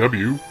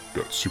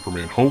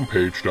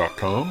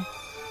www.supermanhomepage.com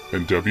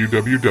and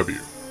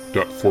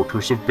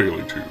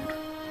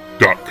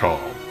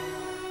www.fortressofbaileytude.com.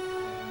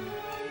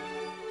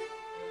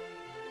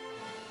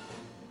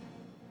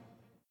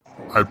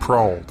 I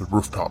prowl the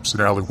rooftops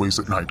and alleyways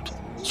at night,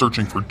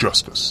 searching for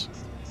justice.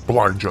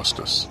 Blind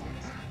justice.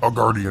 A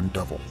guardian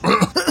devil.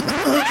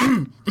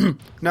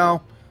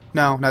 No,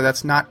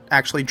 that's not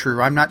actually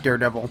true. I'm not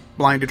Daredevil,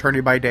 blind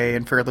attorney by day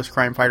and fearless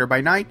crime fighter by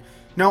night.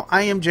 No,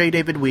 I am J.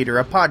 David Weeder,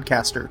 a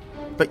podcaster.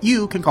 But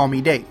you can call me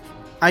Dave.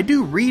 I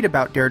do read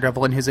about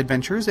Daredevil and his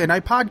adventures, and I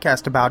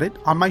podcast about it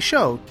on my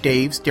show,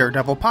 Dave's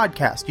Daredevil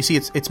Podcast. You see,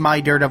 it's my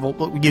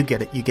Daredevil... You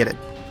get it.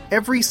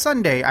 Every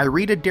Sunday, I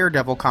read a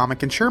Daredevil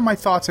comic and share my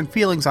thoughts and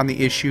feelings on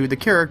the issue, the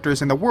characters,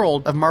 and the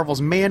world of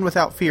Marvel's Man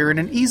Without Fear in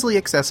an easily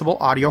accessible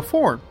audio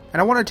form. And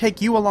I want to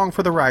take you along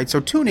for the ride, so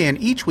tune in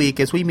each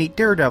week as we meet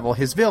Daredevil,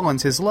 his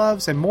villains, his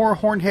loves, and more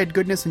hornhead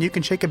goodness than you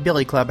can shake a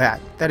billy club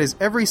at. That is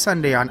every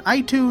Sunday on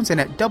iTunes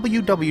and at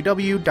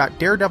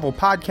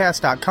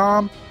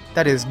www.daredevilpodcast.com.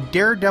 That is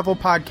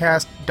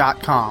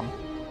daredevilpodcast.com.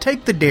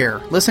 Take the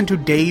dare. Listen to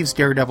Dave's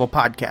Daredevil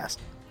Podcast.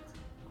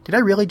 Did I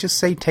really just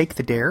say take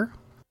the dare?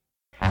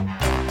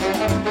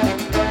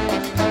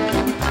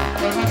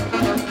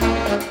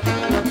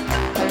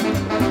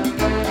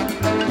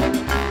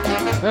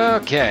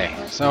 Okay,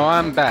 so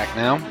I'm back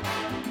now.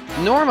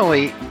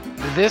 Normally,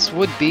 this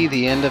would be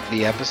the end of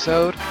the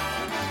episode,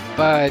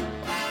 but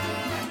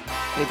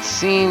it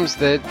seems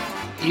that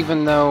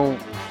even though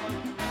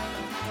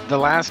the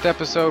last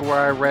episode where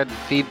I read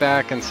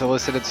feedback and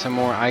solicited some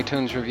more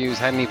iTunes reviews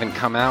hadn't even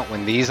come out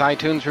when these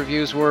iTunes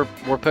reviews were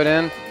put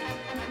in,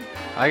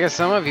 I guess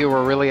some of you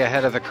were really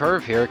ahead of the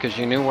curve here because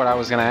you knew what I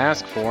was going to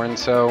ask for, and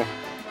so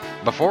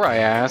before I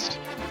asked,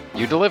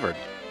 you delivered.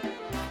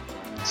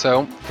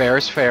 So, fair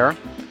is fair.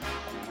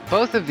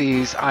 Both of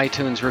these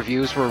iTunes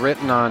reviews were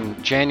written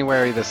on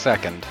January the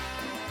 2nd,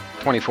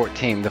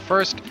 2014. The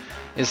first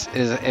is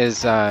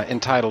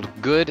entitled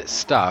Good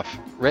Stuff,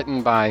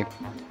 written by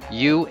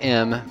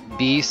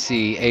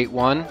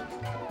UMBC81,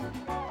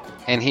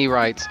 and he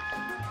writes,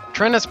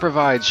 Trennis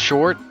provides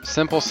short,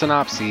 simple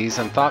synopses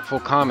and thoughtful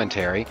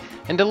commentary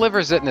and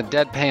delivers it in a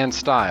deadpan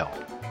style.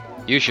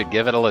 You should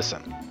give it a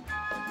listen.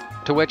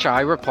 To which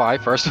I reply,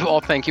 first of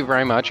all, thank you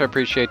very much. I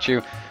appreciate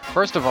you,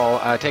 first of all,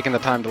 taking the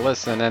time to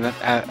listen. And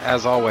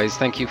as always,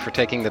 thank you for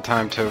taking the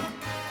time to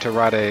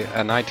write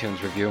an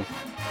iTunes review.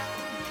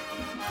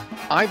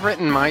 I've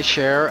written my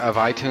share of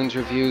iTunes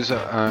reviews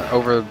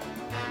over,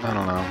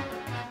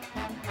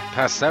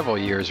 past several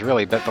years,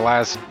 really, but the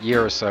last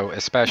year or so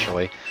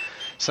especially.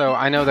 So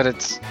I know that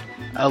it's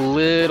a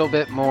little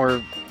bit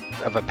more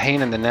of a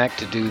pain in the neck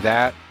to do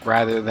that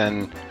rather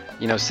than,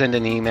 send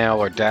an email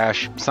or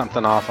dash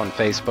something off on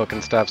Facebook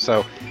and stuff.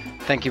 So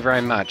thank you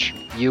very much.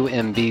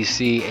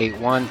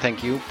 UMBC81,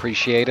 thank you.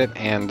 Appreciate it.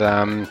 And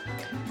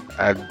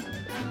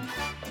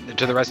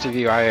to the rest of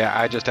you,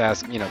 I just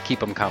ask, keep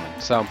them coming.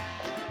 So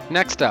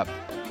next up,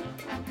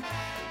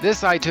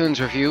 this iTunes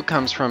review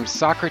comes from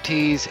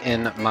Socrates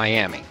in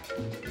Miami.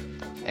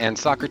 And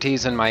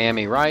Socrates in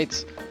Miami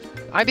writes,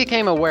 I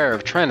became aware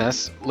of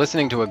Trennis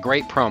listening to a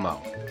great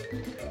promo.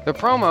 The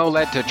promo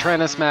led to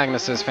Trennis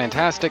Magnus's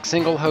fantastic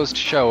single-host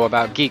show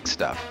about geek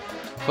stuff,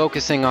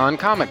 focusing on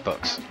comic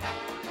books.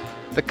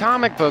 The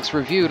comic books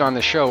reviewed on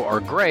the show are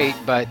great,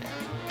 but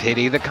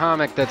pity the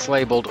comic that's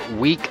labeled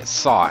weak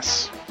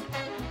sauce.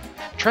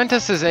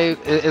 Trentis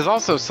is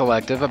also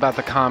selective about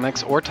the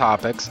comics or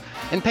topics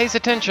and pays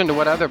attention to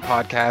what other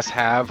podcasts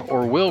have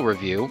or will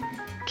review,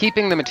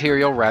 keeping the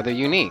material rather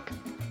unique,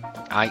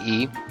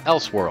 i.e.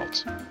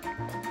 Elseworlds.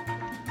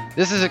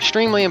 This is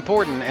extremely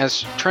important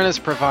as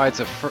Trentis provides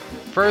a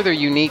further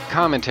unique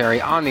commentary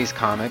on these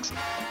comics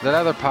that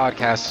other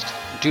podcasts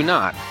do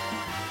not.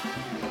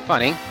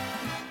 Funny,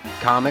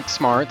 comic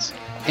smarts,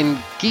 and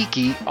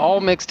geeky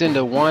all mixed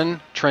into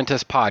one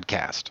Trentis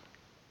podcast.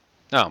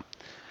 Oh,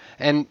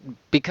 and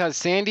because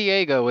San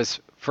Diego is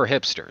for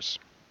hipsters.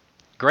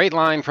 Great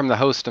line from the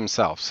host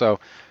himself. So,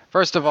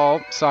 first of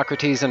all,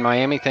 Socrates in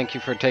Miami, thank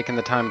you for taking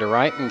the time to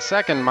write. And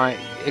second, my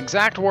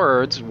exact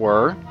words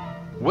were,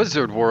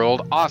 Wizard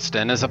World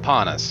Austin is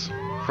upon us.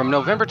 From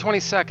November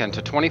 22nd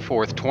to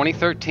 24th,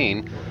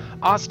 2013,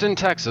 Austin,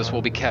 Texas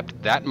will be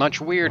kept that much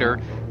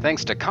weirder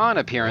thanks to con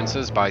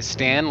appearances by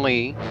Stan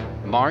Lee,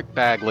 Mark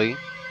Bagley,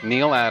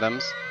 Neil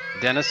Adams,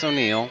 Dennis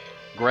O'Neil,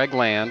 Greg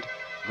Land,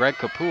 Greg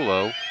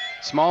Capullo,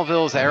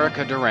 Smallville's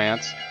Erica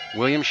Durance,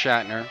 William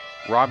Shatner,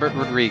 Robert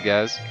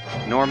Rodriguez,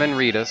 Norman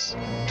Reedus,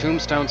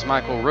 Tombstone's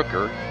Michael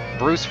Rooker,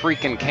 Bruce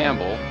freaking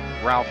Campbell,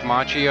 Ralph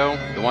Macchio,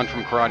 the one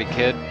from Karate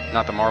Kid,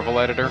 not the Marvel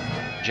editor,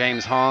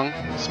 James Hong,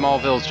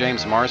 Smallville's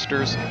James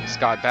Marsters,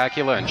 Scott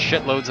Bakula, and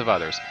shitloads of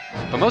others.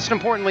 But most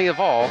importantly of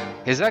all,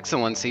 His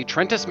Excellency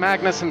Trentis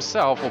Magnus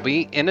himself will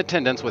be in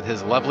attendance with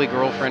his lovely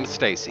girlfriend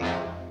Stacy.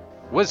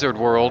 Wizard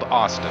World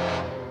Austin.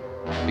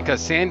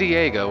 Because San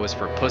Diego is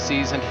for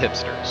pussies and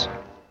hipsters.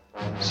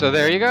 So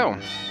there you go.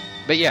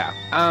 But yeah,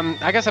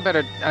 I guess I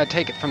better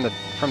take it from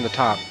the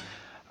top.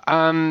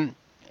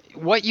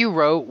 What you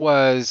wrote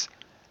was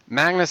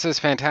Magnus's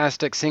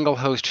fantastic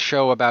single-host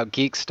show about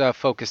geek stuff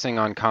focusing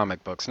on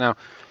comic books. Now,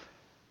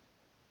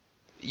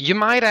 you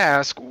might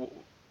ask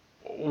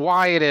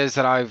why it is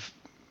that I've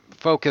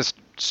focused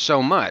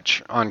so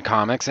much on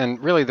comics, and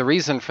really the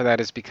reason for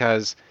that is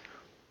because,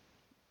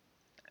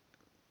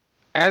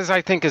 as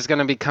I think is going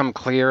to become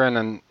clear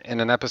in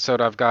an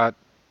episode I've got,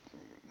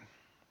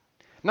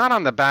 not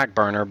on the back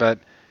burner, but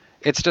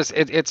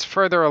it's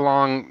further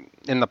along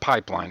in the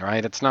pipeline,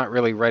 right? It's not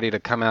really ready to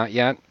come out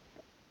yet.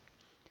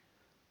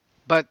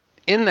 But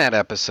in that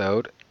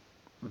episode,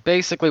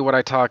 basically what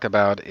I talk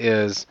about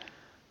is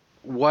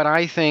what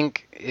I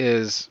think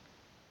is,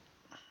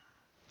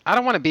 I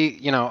don't want to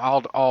be,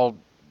 all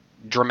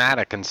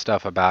dramatic and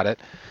stuff about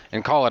it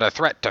and call it a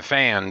threat to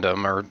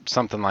fandom or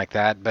something like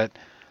that, but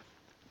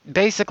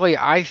basically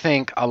I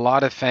think a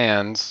lot of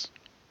fans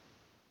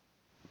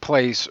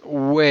place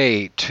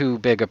way too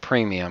big a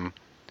premium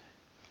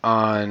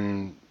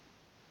on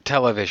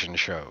television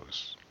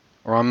shows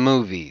or on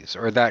movies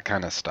or that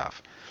kind of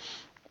stuff.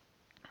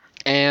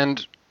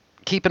 And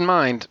keep in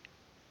mind,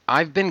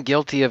 I've been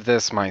guilty of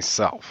this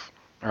myself,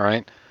 all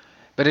right?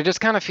 But it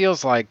just kind of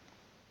feels like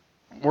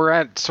we're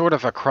at sort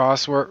of a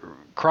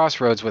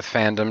crossroads with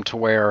fandom to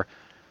where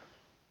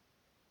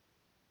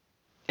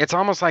it's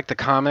almost like the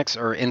comics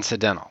are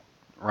incidental,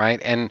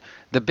 right? And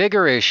the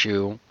bigger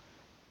issue,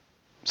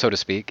 so to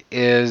speak,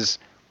 is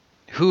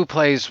who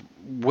plays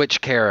which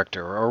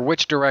character or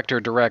which director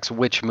directs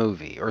which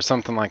movie or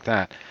something like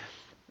that.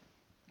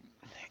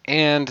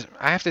 And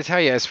I have to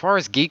tell you, as far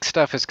as geek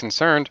stuff is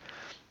concerned,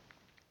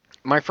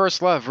 my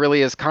first love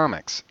really is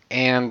comics.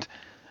 And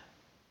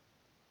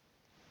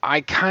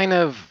I kind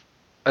of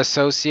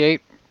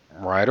associate,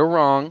 right or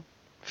wrong,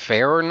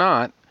 fair or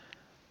not,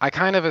 I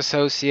kind of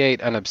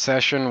associate an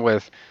obsession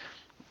with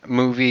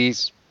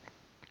movies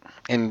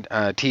and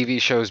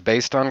TV shows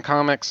based on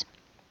comics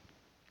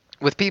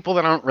with people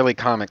that aren't really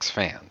comics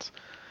fans.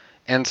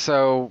 And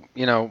so,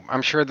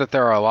 I'm sure that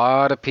there are a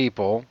lot of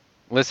people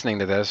listening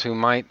to this who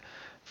might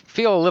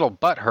feel a little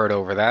butthurt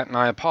over that, and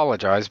I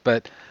apologize,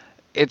 but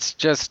that's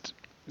just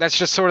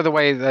sort of the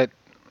way that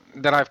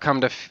I've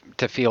come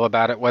to feel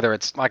about it, whether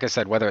it's, like I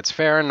said, whether it's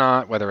fair or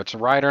not, whether it's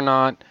right or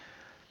not.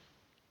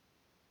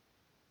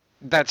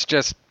 That's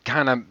just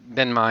kind of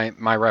been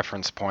my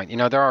reference point.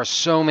 There are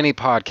so many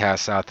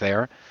podcasts out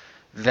there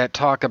that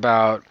talk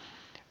about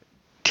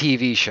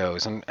TV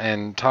shows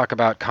and talk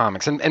about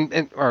comics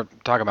and or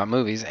talk about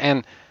movies.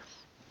 And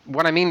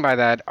what I mean by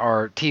that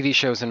are TV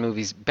shows and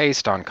movies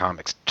based on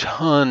comics.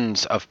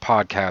 Tons of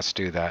podcasts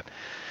do that.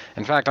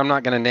 In fact, I'm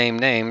not going to name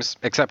names,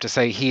 except to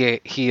say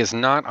he is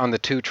not on the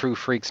Two True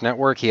Freaks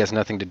network. He has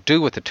nothing to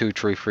do with the Two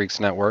True Freaks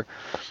network.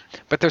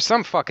 But there's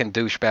some fucking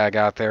douchebag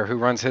out there who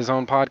runs his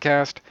own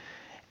podcast,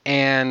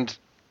 and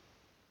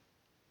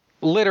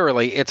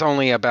literally it's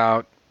only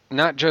about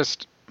not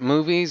just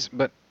movies,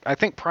 but I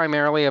think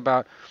primarily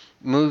about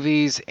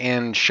movies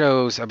and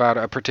shows about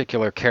a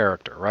particular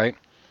character, right?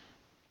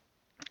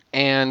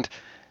 And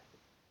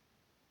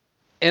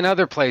in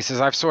other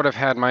places, I've sort of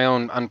had my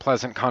own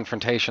unpleasant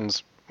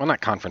confrontations. Well,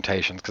 not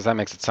confrontations, because that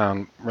makes it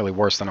sound really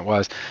worse than it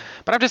was.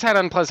 But I've just had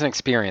unpleasant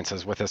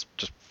experiences with this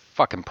just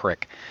fucking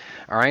prick.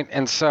 All right?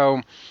 And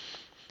so,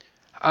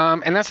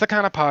 and that's the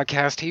kind of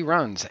podcast he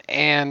runs.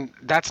 And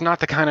that's not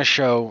the kind of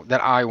show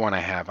that I want to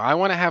have. I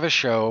want to have a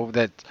show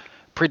that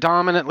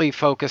predominantly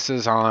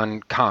focuses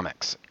on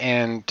comics.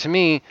 And to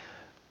me,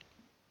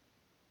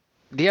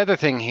 the other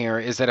thing here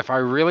is that if I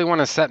really want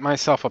to set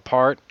myself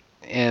apart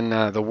in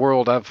the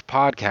world of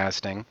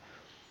podcasting,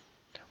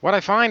 what I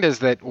find is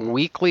that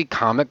weekly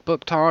comic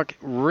book talk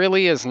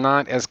really is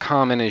not as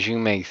common as you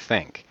may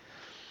think.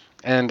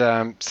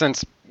 And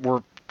since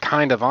we're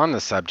kind of on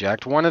the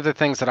subject, one of the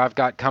things that I've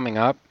got coming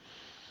up,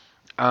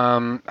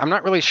 I'm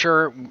not really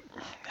sure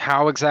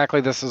how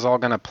exactly this is all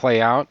going to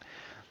play out,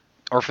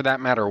 or for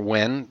that matter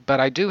when, but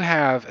I do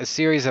have a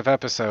series of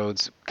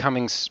episodes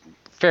coming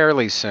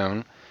fairly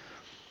soon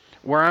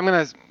where I'm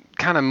going to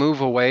kind of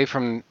move away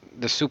from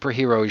the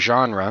superhero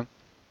genre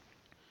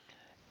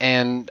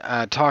and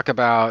talk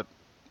about,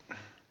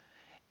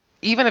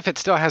 even if it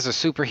still has a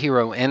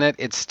superhero in it,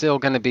 it's still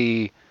going to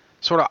be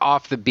sort of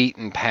off the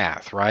beaten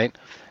path, right?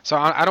 So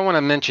I don't want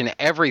to mention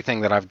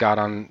everything that I've got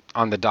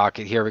on the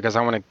docket here because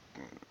I want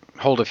to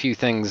hold a few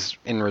things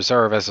in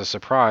reserve as a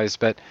surprise,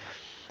 but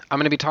I'm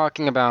going to be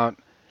talking about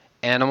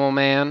Animal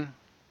Man,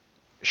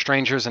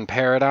 Strangers in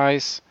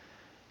Paradise,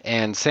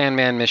 and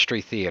Sandman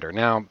Mystery Theater.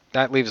 Now,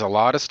 that leaves a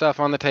lot of stuff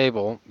on the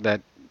table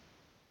that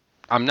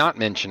I'm not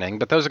mentioning,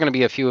 but those are going to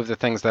be a few of the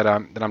things that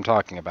I'm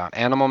talking about.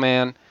 Animal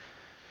Man,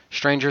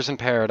 Strangers in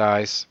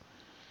Paradise,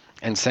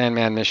 and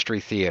Sandman Mystery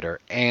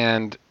Theater.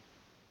 And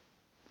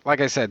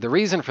like I said, the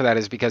reason for that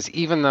is because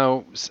even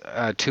though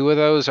two of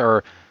those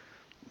are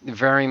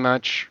very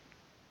much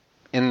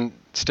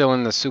still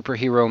in the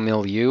superhero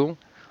milieu,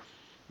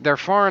 they're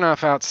far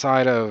enough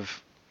outside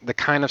of the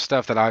kind of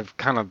stuff that I've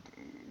kind of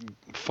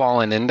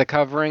fallen into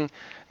covering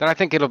that I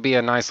think it'll be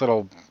a nice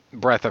little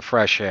breath of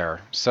fresh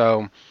air.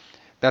 So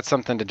that's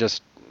something to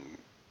just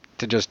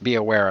be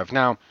aware of.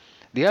 Now,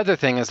 the other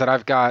thing is that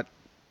I've got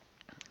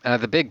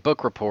the big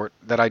book report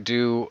that I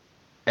do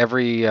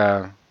every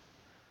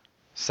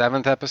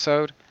 7th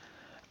episode.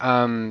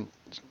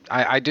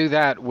 I do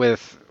that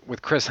with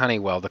Chris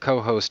Honeywell, the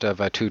co-host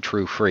of Two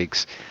True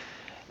Freaks.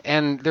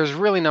 And there's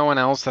really no one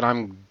else that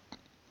I'm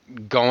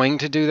going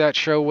to do that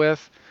show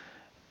with.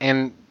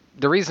 And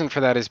the reason for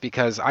that is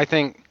because I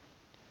think,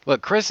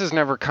 look, Chris has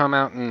never come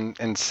out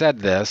and said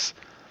this,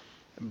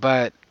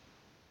 but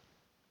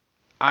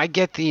I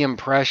get the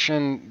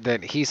impression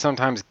that he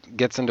sometimes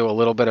gets into a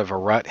little bit of a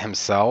rut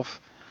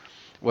himself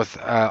with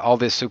all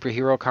this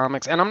superhero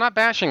comics. And I'm not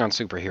bashing on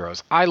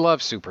superheroes. I love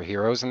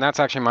superheroes, and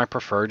that's actually my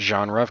preferred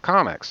genre of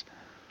comics.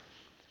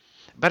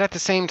 But at the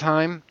same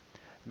time,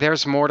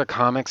 there's more to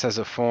comics as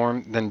a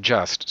form than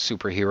just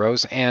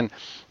superheroes. And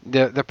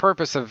the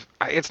purpose of,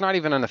 it's not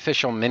even an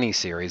official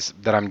mini-series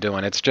that I'm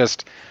doing. It's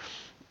just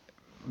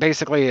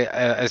basically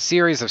a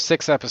series of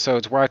 6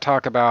 episodes where I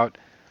talk about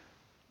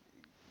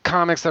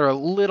comics that are a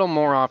little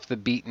more off the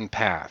beaten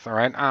path, all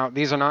right?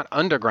 These are not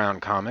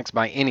underground comics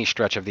by any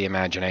stretch of the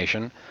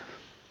imagination,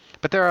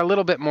 but they're a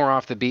little bit more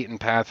off the beaten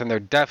path, and they're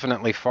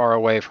definitely far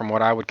away from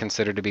what I would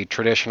consider to be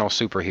traditional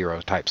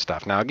superhero type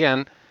stuff. Now,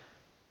 again,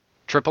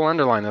 triple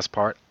underline this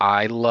part,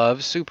 I love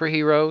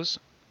superheroes,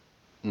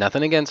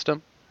 nothing against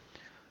them,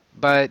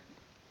 but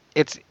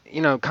it's,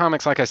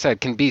 comics, like I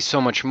said, can be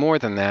so much more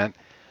than that,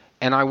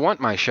 and I want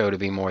my show to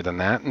be more than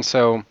that, and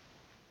so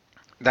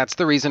that's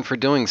the reason for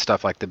doing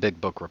stuff like the Big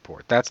Book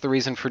Report. That's the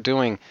reason for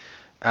doing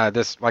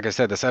this, like I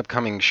said, this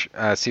upcoming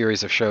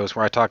series of shows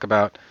where I talk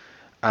about,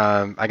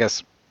 I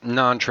guess,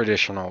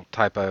 non-traditional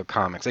type of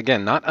comics.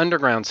 Again, not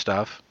underground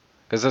stuff,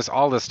 because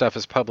all this stuff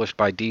is published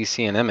by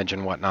DC and Image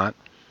and whatnot.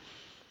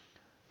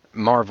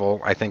 Marvel,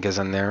 I think, is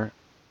in there.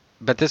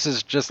 But this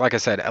is just, like I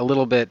said, a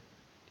little bit,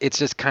 it's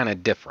just kind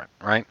of different,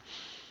 right?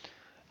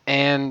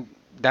 And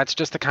that's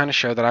just the kind of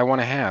show that I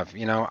want to have.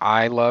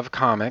 I love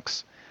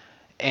comics.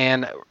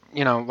 And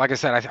like I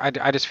said,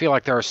 I just feel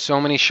like there are so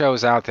many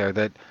shows out there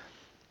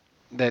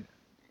that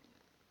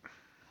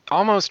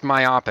almost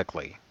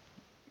myopically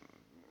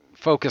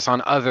focus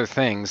on other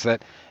things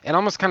that it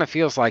almost kind of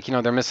feels like,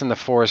 they're missing the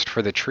forest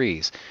for the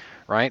trees,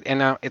 right? And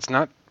now it's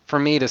not for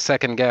me to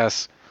second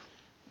guess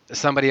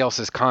somebody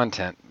else's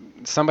content.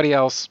 Somebody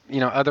else,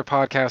 other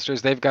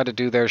podcasters, they've got to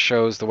do their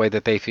shows the way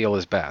that they feel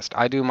is best.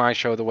 I do my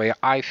show the way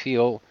I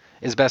feel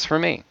is best for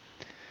me.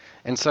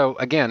 And so,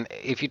 again,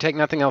 if you take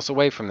nothing else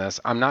away from this,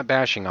 I'm not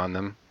bashing on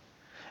them,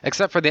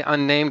 except for the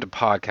unnamed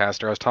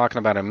podcaster I was talking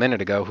about a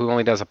minute ago who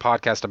only does a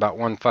podcast about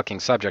one fucking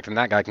subject, and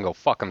that guy can go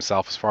fuck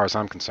himself as far as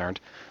I'm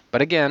concerned.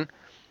 But again,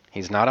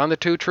 he's not on the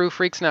Two True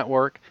Freaks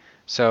network,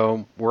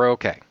 so we're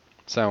okay.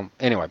 So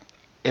anyway,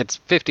 it's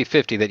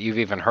 50-50 that you've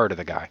even heard of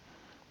the guy.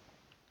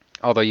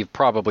 Although you've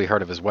probably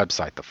heard of his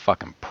website, the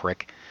fucking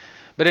prick.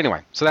 But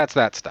anyway, so that's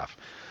that stuff.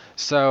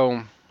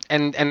 So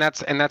and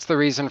that's the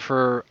reason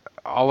for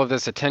all of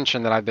this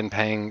attention that I've been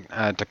paying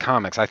to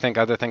comics. I think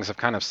other things have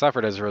kind of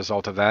suffered as a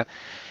result of that.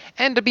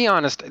 And to be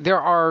honest, there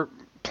are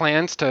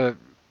plans to,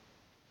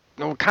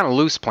 well, kind of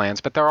loose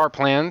plans, but there are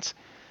plans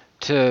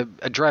to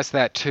address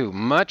that too.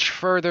 Much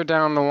further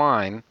down the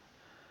line,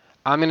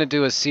 I'm going to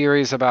do a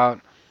series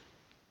about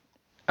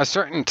a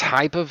certain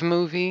type of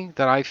movie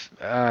that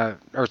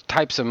or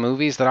types of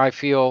movies that I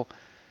feel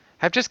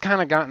have just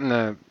kind of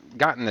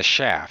gotten the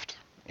shaft.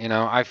 You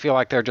know, I feel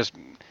like they're just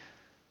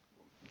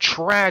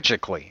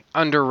tragically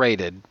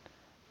underrated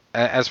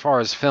as far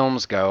as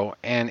films go,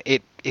 and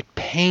it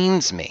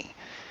pains me.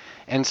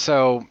 And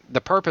so the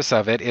purpose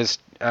of it is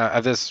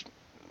of this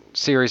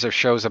series of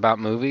shows about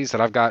movies that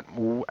I've got.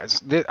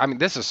 I mean,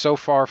 this is so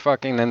far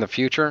fucking in the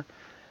future.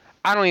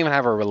 I don't even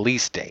have a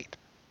release date.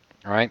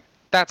 All right,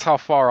 that's how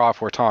far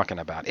off we're talking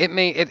about.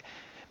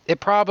 It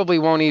probably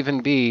won't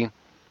even be.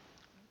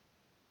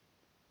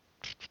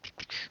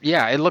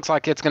 Yeah, it looks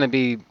like it's going to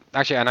be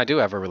actually, and I do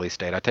have a release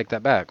date. I take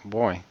that back,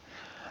 boy.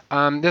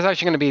 This is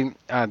actually going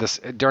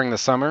to be during the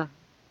summer,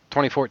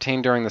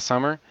 2014 during the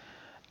summer.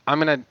 I'm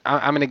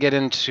gonna get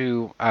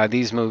into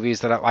these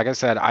movies that, like I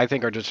said, I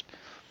think are just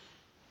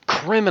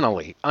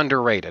criminally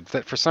underrated.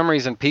 That for some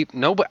reason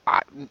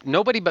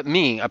nobody but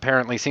me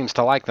apparently seems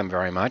to like them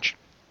very much,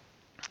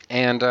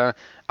 and I'm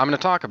going to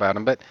talk about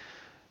them. But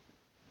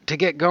to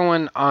get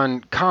going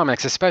on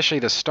comics, especially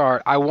to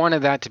start, I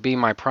wanted that to be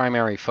my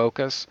primary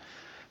focus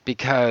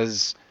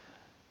because,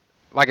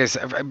 like I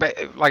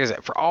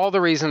said, for all the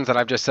reasons that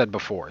I've just said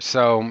before.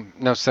 So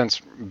no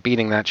sense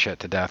beating that shit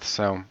to death.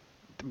 So.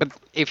 But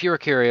if you're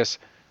curious,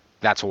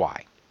 that's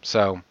why.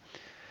 So,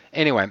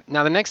 anyway,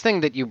 now the next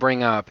thing that you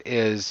bring up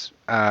is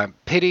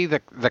Pity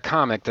the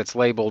comic that's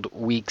labeled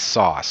Weak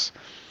Sauce.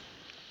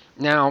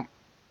 Now,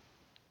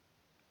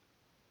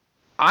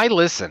 I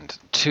listened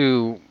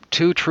to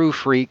Two True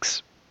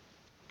Freaks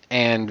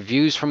and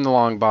Views from the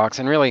Long Box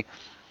and really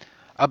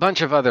a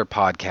bunch of other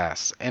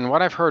podcasts. And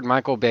what I've heard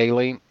Michael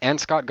Bailey and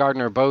Scott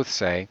Gardner both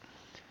say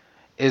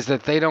is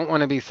that they don't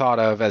want to be thought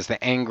of as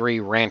the angry,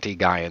 ranty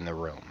guy in the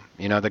room.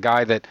 You know, the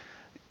guy that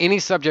any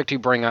subject you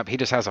bring up, he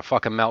just has a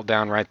fucking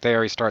meltdown right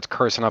there. He starts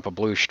cursing up a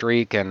blue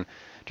streak and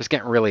just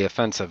getting really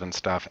offensive and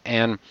stuff.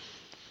 And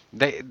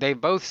they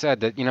both said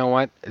that, you know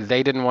what,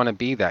 they didn't want to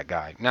be that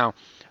guy. Now,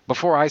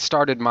 before I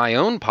started my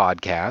own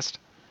podcast,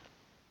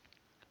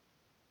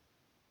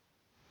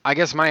 I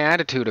guess my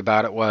attitude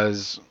about it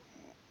was,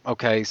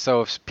 okay,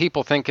 so if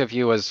people think of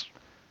you as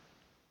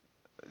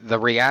the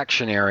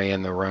reactionary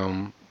in the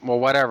room, well,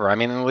 whatever. I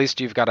mean, at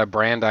least you've got a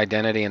brand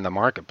identity in the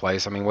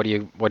marketplace. I mean, what are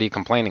you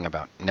complaining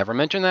about? Never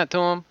mentioned that to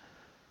him.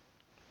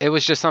 It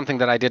was just something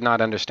that I did not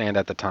understand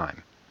at the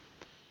time.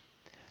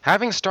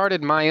 Having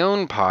started my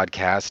own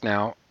podcast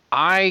now,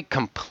 I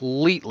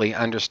completely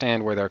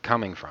understand where they're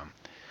coming from.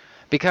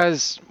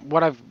 Because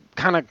what I've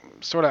kind of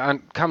sort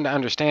of come to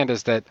understand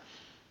is that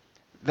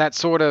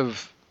sort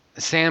of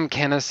Sam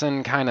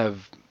Kinison kind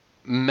of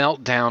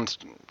meltdown,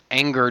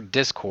 anger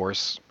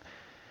discourse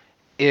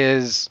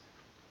is...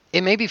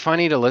 It may be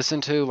funny to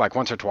listen to like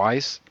once or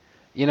twice,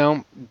 you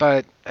know,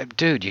 but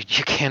dude,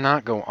 you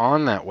cannot go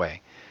on that way.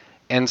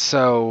 And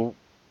so,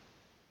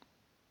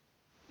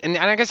 and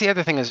I guess the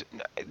other thing is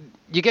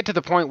you get to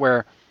the point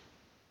where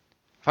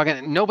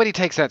fucking nobody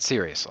takes that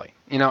seriously.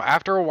 You know,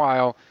 after a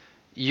while,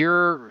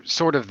 you're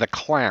sort of the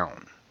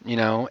clown, you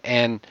know,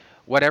 and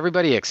what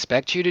everybody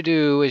expects you to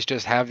do is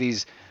just have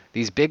these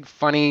big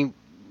funny,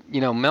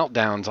 you know,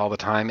 meltdowns all the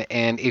time.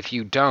 And if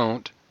you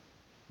don't,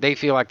 they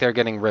feel like they're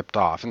getting ripped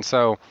off. And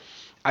so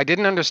I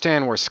didn't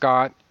understand where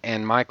Scott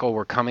and Michael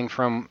were coming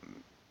from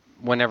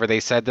whenever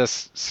they said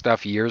this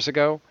stuff years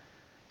ago.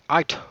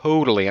 I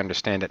totally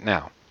understand it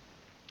now.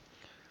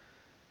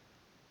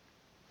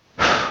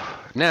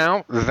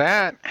 Now,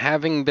 that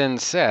having been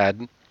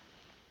said,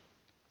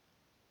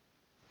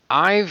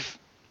 I've,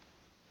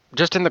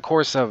 just in the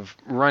course of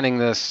running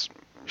this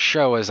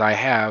show as I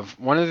have,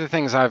 one of the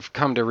things I've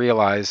come to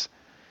realize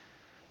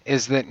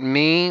is that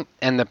me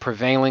and the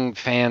prevailing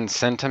fan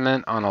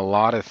sentiment on a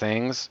lot of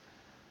things,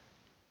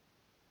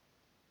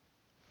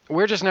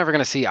 we're just never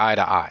going to see eye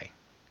to eye.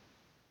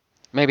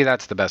 Maybe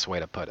that's the best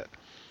way to put it.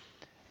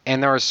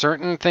 And there are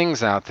certain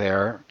things out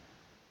there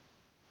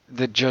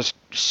that just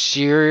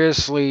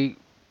seriously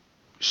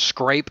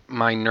scrape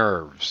my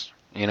nerves,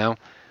 you know?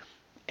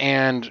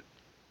 And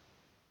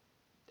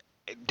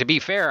to be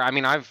fair, I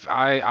mean,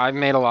 I've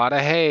made a lot of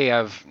hay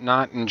of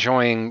not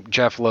enjoying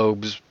Jeff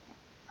Loeb's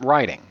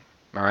writing.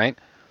 All right.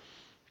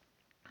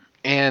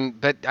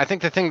 But I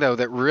think the thing, though,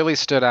 that really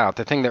stood out,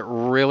 the thing that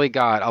really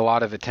got a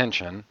lot of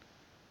attention,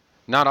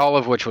 not all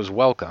of which was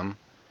welcome,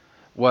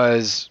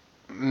 was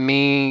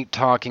me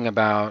talking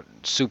about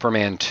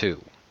Superman 2.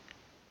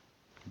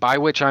 By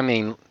which I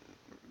mean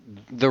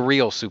the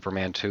real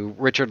Superman 2,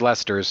 Richard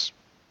Lester's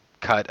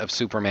cut of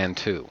Superman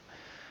 2.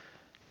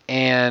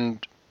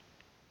 And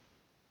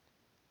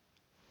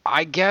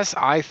I guess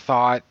I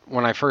thought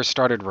when I first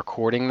started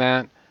recording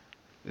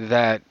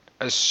that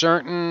a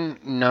certain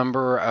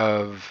number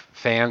of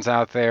fans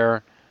out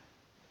there,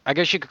 I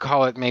guess you could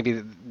call it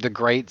maybe the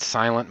great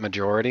silent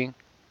majority,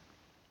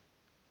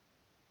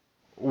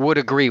 would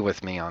agree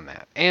with me on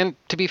that. And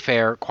to be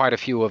fair, quite a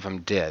few of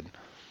them did.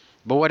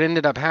 But what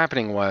ended up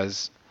happening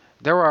was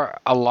there were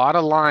a lot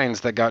of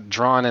lines that got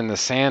drawn in the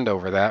sand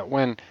over that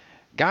when,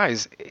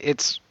 guys,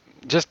 it's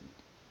just,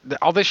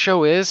 all this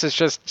show is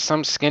just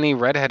some skinny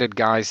redheaded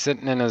guy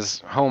sitting in his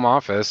home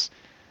office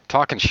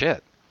talking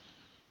shit.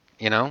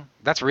 You know,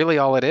 that's really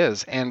all it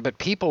is. But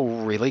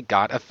people really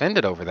got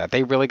offended over that.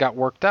 They really got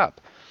worked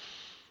up.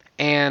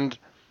 And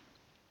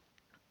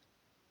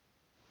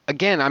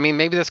again, I mean,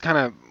 maybe this kind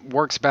of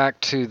works back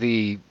to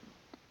the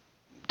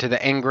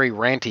angry,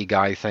 ranty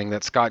guy thing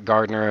that Scott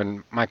Gardner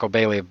and Michael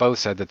Bailey have both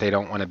said that they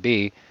don't want to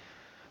be.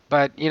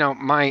 But, you know,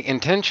 my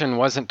intention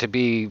wasn't to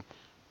be,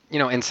 you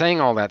know, in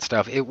saying all that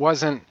stuff, it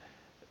wasn't,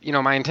 you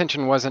know, my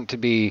intention wasn't to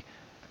be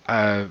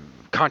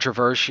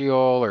controversial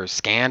or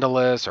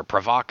scandalous or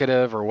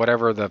provocative or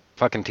whatever the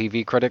fucking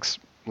TV critics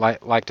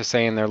like to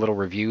say in their little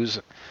reviews.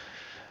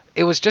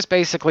 It was just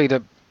basically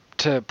to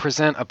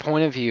present a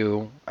point of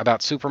view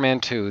about Superman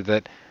 2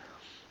 that,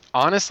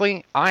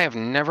 honestly, I have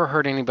never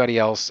heard anybody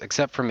else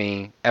except for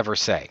me ever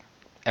say.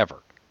 Ever.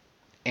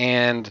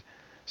 And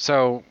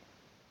so,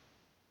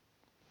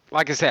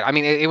 like I said, I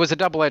mean, it was a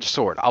double-edged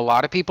sword. A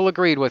lot of people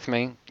agreed with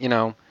me, you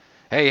know.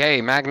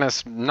 Hey,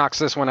 Magnus knocks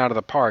this one out of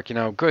the park, you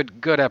know.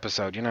 Good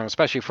episode, you know,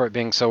 especially for it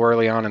being so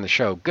early on in the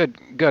show. Good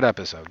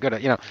episode.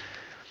 Good, you know.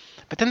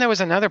 But then there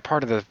was another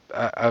part of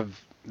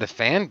the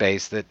fan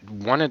base that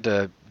wanted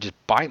to just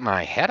bite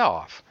my head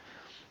off.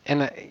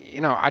 And,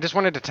 you know, I just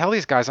wanted to tell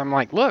these guys, I'm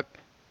like, look,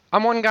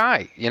 I'm one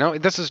guy, you know,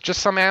 this is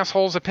just some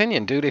asshole's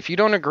opinion, dude. If you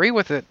don't agree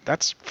with it,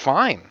 that's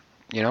fine,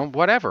 you know,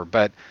 whatever.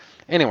 But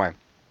anyway,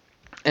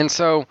 and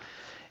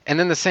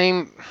then the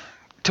same,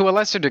 to a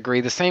lesser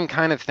degree, the same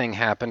kind of thing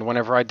happened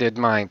whenever I did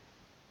my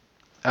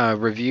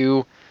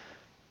reviews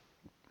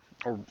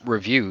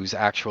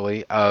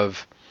actually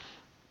of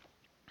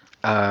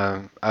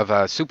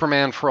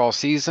Superman for All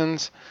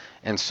Seasons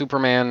and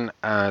Superman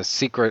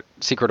Secret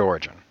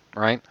Origin,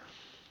 right?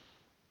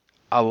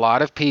 A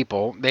lot of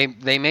people, they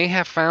may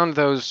have found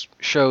those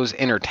shows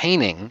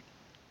entertaining,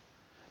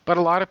 but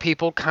a lot of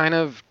people kind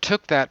of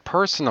took that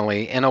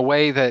personally in a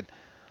way that,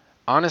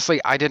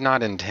 honestly, I did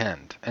not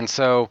intend. And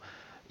so,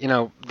 you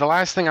know, the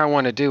last thing I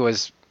want to do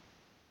is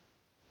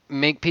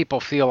make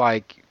people feel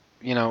like,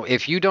 you know,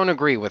 if you don't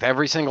agree with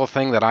every single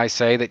thing that I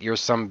say, that you're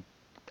some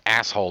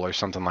asshole or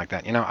something like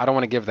that. You know, I don't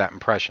want to give that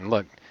impression.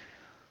 Look,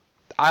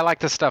 I like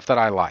the stuff that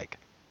I like.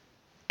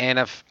 And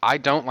if I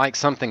don't like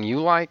something you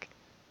like,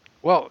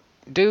 well,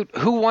 dude,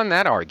 who won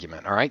that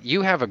argument, all right?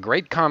 You have a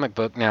great comic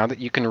book now that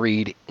you can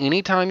read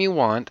anytime you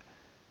want,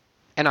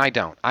 and I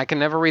don't. I can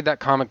never read that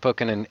comic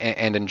book and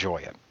enjoy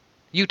it.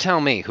 You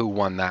tell me who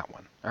won that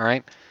one, all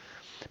right?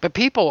 But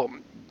people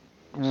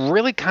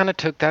really kind of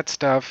took that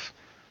stuff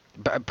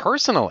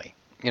personally,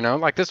 you know,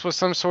 like this was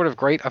some sort of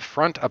great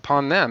affront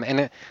upon them.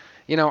 And,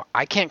 you know,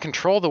 I can't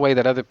control the way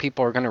that other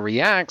people are going to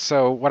react,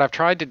 so what I've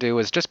tried to do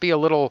is just be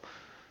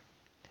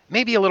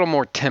maybe a little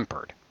more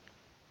tempered.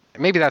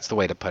 Maybe that's the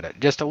way to put it.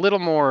 Just a little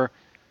more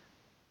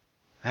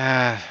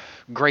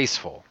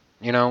graceful,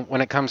 you know,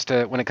 when it comes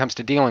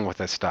to dealing with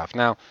this stuff.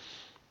 Now,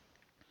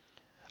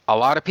 a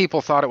lot of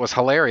people thought it was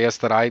hilarious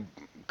that I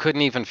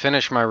couldn't even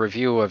finish my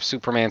review of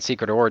Superman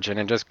Secret Origin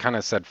and just kind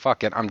of said,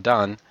 fuck it, I'm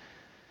done.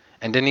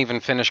 And didn't even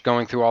finish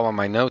going through all of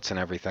my notes and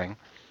everything.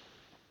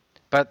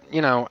 But,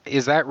 you know,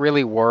 is that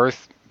really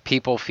worth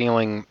people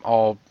feeling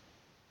all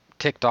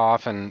ticked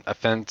off and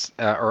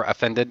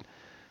offended?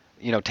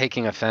 You know,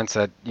 taking offense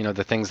at, you know,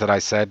 the things that I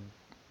said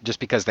just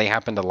because they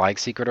happen to like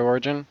Secret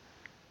Origin?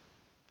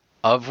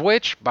 Of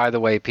which, by the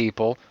way,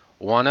 people,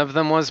 one of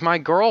them was my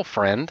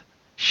girlfriend.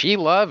 She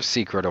loves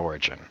Secret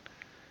Origin.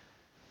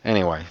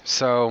 Anyway,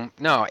 so,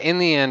 no, in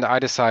the end, I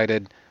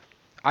decided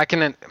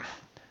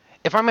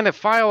if I'm going to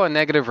file a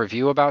negative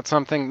review about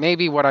something,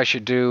 maybe what I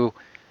should do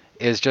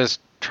is just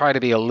try to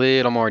be a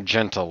little more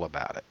gentle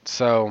about it.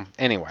 So,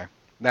 anyway,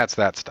 that's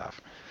that stuff.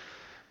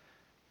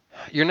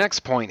 Your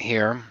next point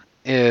here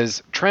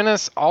is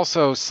Trennis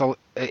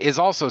is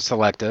also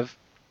selective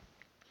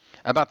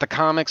about the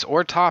comics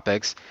or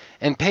topics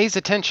and pays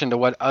attention to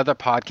what other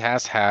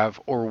podcasts have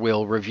or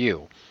will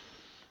review.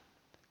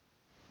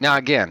 Now,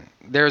 again,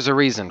 there's a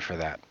reason for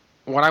that.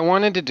 What I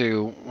wanted to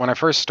do when I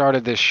first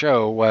started this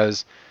show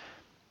was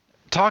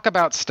talk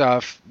about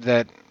stuff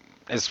that,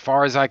 as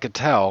far as I could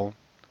tell,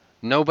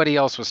 nobody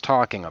else was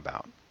talking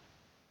about.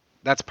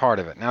 That's part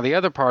of it. Now, the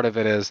other part of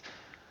it is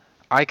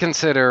I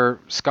consider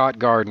Scott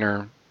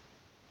Gardner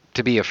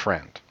to be a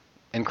friend,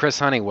 and Chris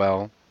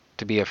Honeywell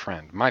to be a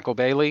friend. Michael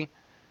Bailey,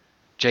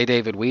 J.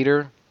 David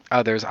Weeder,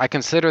 others, I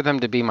consider them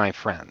to be my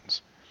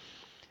friends.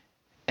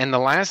 And the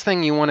last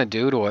thing you want to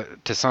do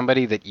to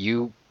somebody that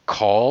you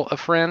call a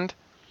friend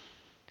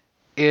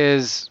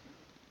is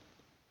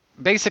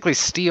basically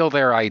steal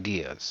their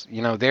ideas,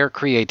 their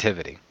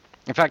creativity.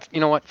 In fact, you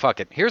know what? Fuck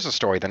it. Here's a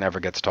story that never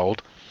gets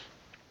told.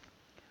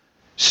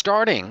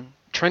 Starting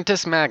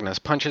Trentus Magnus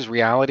Punches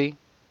Reality,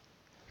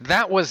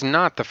 that was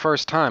not the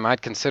first time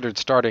I'd considered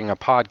starting a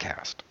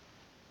podcast.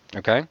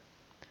 Okay?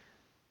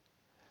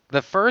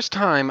 The first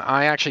time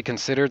I actually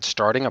considered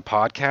starting a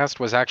podcast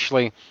was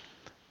actually,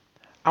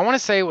 I want to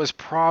say it was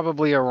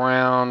probably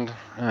around,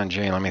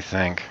 let me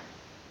think.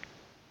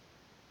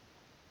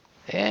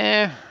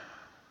 I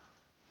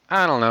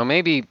don't know,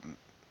 maybe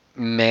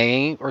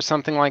May or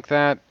something like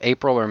that,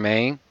 April or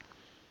May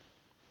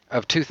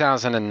of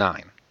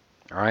 2009,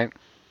 all right?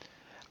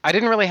 I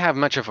didn't really have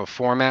much of a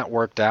format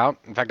worked out.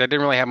 In fact, I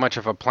didn't really have much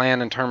of a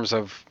plan in terms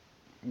of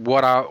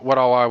what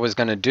all I was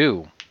going to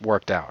do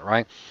worked out,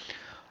 right?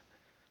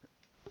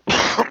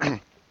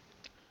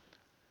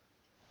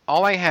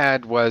 All I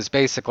had was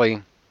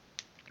basically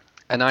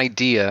an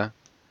idea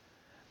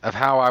of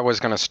how I was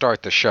going to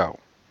start the show,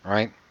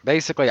 right?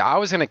 Basically, I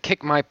was going to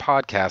kick my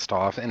podcast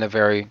off in a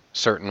very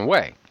certain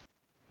way.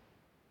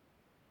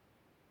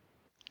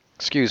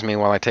 Excuse me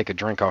while I take a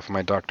drink off of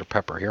my Dr.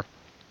 Pepper here.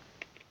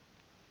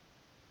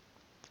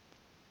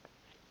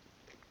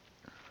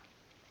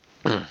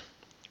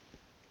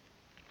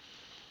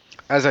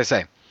 As I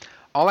say,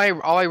 all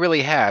I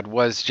really had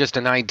was just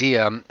an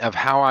idea of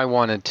how I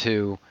wanted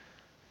to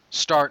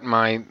start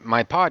my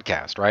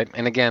podcast, right?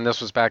 And again,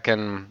 this was back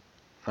in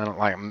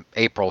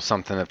April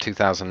something of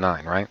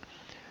 2009, right?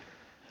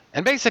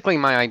 And basically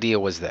my idea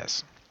was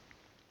this.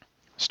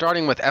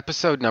 Starting with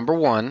episode number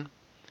 1,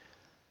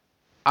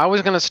 I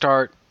was going to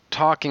start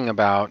talking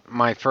about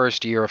my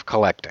first year of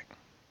collecting.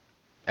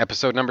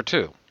 Episode number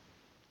 2,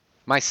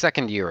 my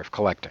second year of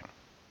collecting.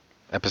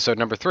 Episode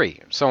number 3,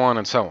 so on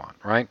and so on,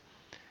 right?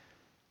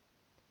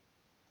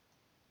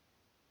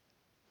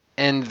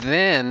 And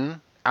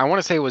then, I want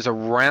to say it was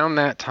around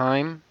that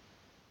time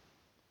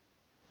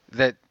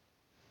that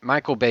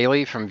Michael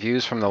Bailey from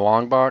Views from the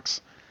Long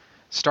Box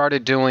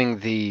started doing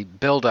the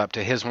build-up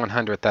to his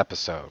 100th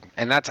episode.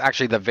 And that's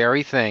actually the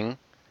very thing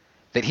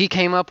that he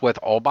came up with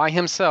all by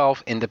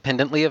himself,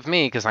 independently of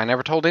me, because I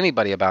never told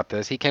anybody about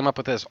this. He came up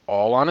with this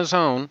all on his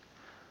own.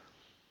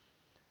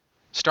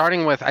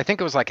 Starting with, I think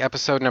it was like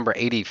episode number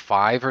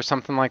 85 or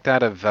something like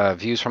that of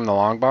Views from the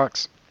Long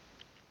Box.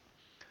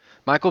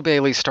 Michael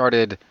Bailey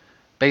started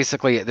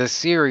basically this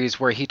series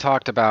where he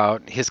talked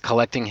about his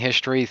collecting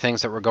history,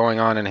 things that were going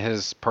on in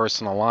his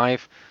personal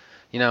life,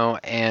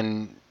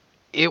 and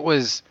it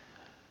was,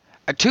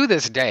 to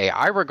this day,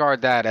 I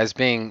regard that as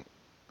being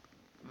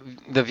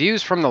the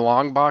Views from the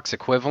Long Box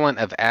equivalent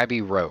of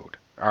Abbey Road.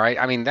 All right?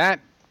 I mean, that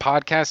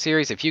podcast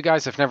series, if you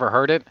guys have never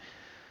heard it,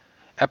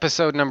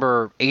 episode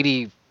number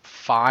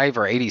 85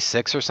 or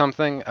 86 or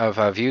something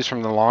of Views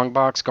from the Long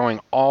Box, going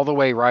all the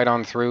way right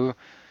on through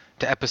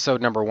to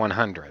episode number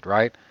 100,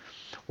 right?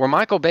 Where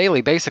Michael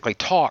Bailey basically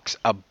talks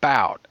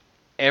about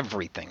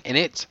everything. And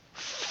it's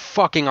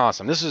fucking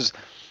awesome.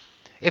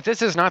 If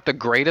this is not the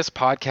greatest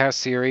podcast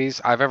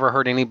series I've ever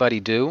heard anybody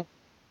do,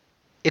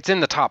 it's in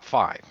the top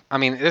 5. I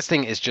mean, this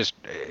thing is just,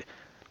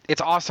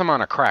 it's awesome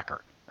on a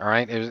cracker, all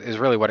right? Is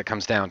really what it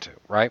comes down to,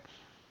 right?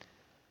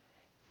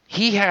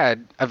 He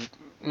had,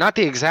 not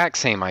the exact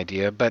same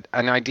idea, but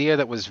an idea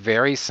that was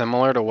very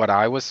similar to what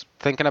I was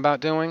thinking about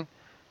doing.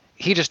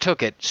 He just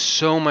took it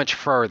so much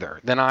further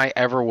than I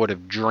ever would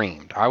have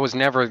dreamed. I was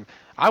never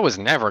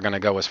going to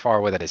go as far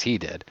with it as he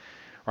did,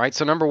 right?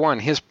 So number 1,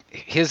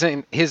 his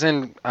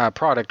end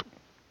product,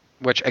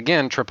 which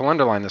again, triple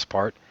underline this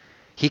part,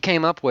 he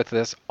came up with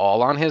this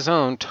all on his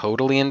own,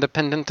 totally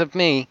independent of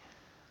me.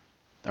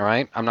 All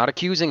right, I'm not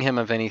accusing him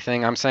of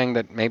anything. I'm saying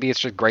that maybe it's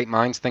just great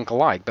minds think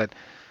alike, but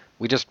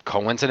we just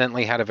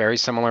coincidentally had a very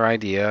similar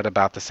idea at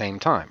about the same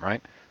time,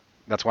 right?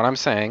 That's what I'm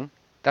saying.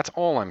 That's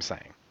all I'm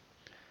saying.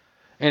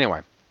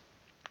 Anyway,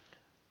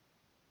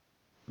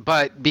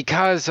 but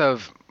because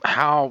of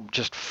how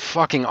just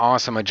fucking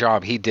awesome a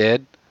job he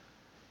did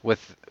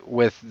with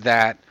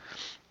that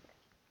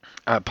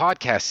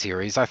podcast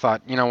series, I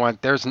thought, you know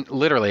what, there's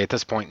literally at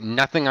this point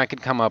nothing I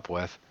could come up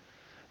with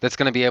that's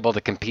going to be able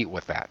to compete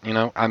with that.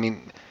 I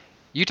mean,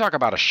 you talk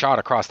about a shot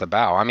across the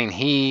bow. I mean,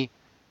 he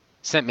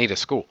sent me to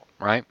school,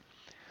 right?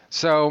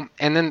 So,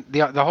 and then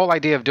the whole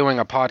idea of doing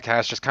a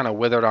podcast just kind of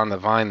withered on the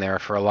vine there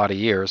for a lot of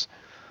years.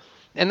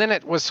 And then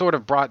it was sort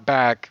of brought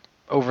back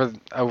over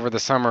the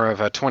summer of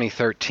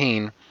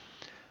 2013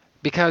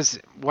 because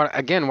what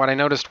I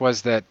noticed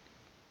was that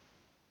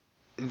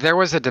there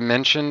was a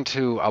dimension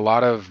to a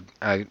lot of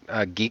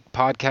geek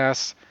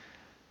podcasts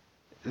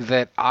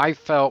that I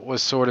felt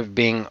was sort of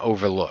being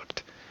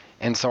overlooked.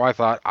 And so I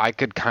thought I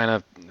could kind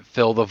of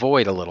fill the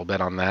void a little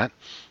bit on that.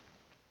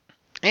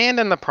 And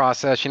in the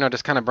process,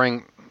 just kind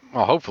of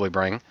hopefully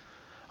bring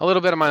a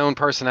little bit of my own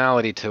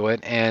personality to it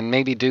and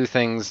maybe do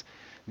things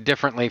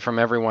differently from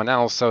everyone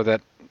else so that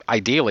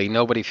ideally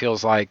nobody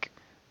feels like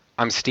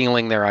I'm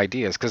stealing their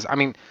ideas. Because, I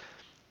mean,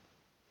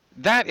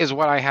 that is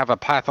what I have a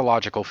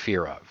pathological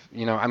fear of.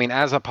 I mean,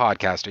 as a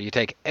podcaster, you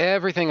take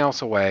everything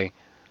else away.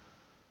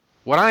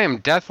 What I am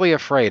deathly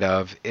afraid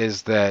of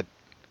is that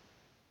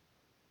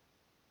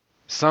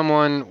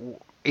someone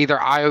either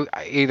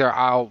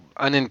I'll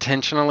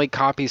unintentionally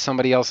copy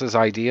somebody else's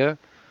idea,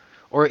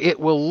 or it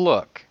will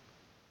look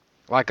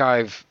like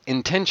I've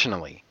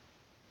intentionally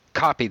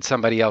copied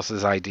somebody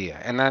else's idea.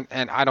 And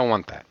I don't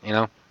want that, you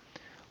know?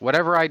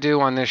 Whatever I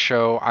do on this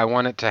show, I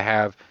want it to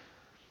have,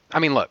 I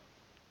mean, look,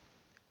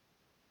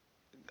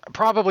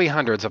 probably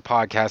hundreds of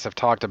podcasts have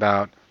talked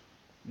about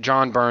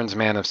John Byrne's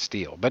Man of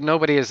Steel, but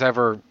nobody has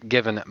ever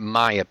given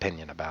my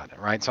opinion about it,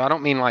 right? So I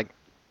don't mean like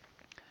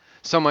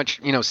so much,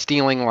 you know,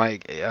 stealing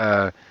like,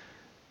 I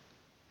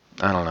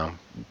don't know,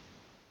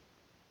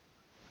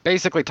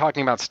 basically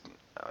talking about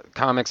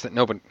comics that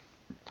nobody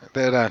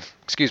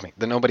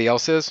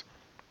else is.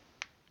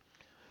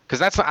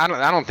 Because I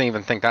don't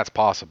even think that's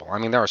possible. I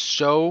mean, there are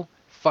so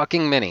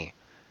fucking many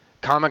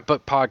comic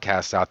book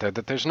podcasts out there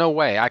that there's no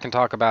way I can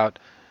talk about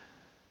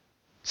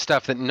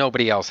stuff that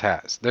nobody else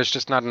has. There's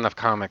just not enough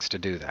comics to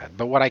do that.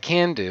 But what I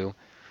can do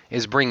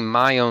is bring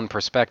my own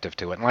perspective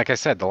to it. And like I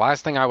said, the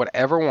last thing I would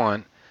ever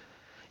want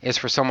is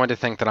for someone to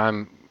think that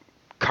I'm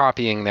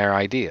copying their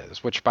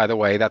ideas. Which, by the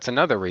way, that's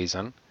another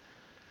reason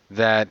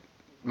that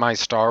my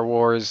Star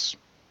Wars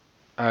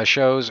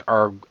shows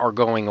are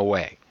going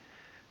away.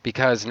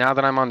 Because now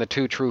that I'm on the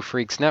Two True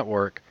Freaks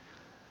network,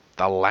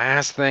 the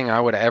last thing I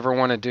would ever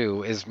want to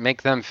do is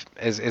make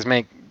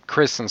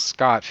Chris and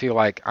Scott feel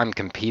like I'm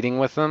competing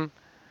with them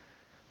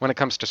when it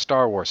comes to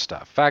Star Wars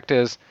stuff. Fact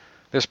is,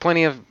 there's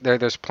plenty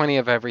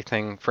of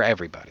everything for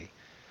everybody.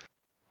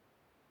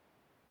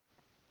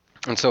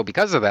 And so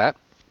because of that,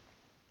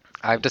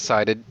 I've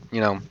decided,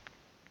 you know,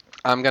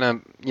 I'm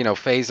going to, you know,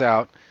 phase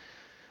out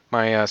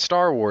my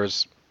Star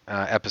Wars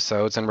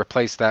episodes and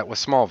replace that with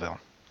Smallville.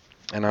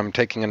 And I'm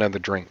taking another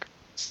drink.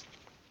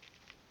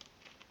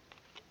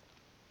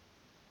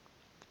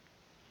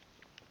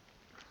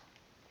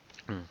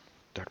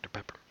 Dr.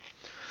 Pepper.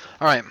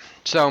 All right,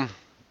 so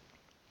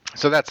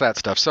that's that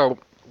stuff. So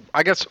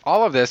I guess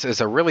all of this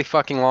is a really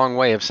fucking long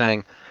way of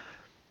saying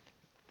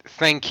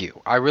thank you.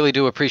 I really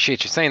do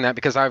appreciate you saying that,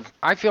 because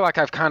I feel like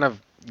I've kind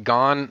of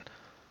gone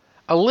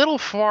a little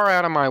far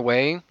out of my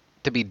way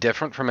to be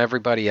different from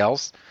everybody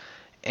else.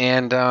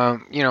 And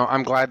you know,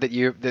 I'm glad that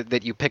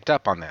you picked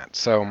up on that.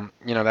 So,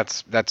 you know,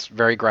 that's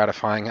very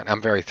gratifying, and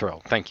I'm very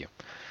thrilled. Thank you.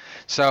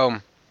 So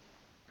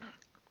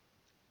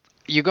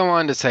you go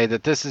on to say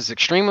that this is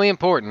extremely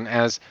important,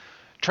 as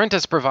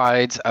Trentus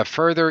provides a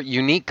further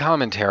unique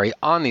commentary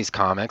on these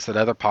comics that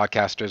other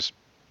podcasters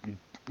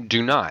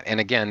do not. And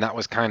again, that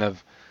was kind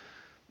of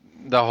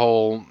the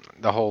whole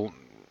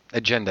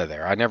agenda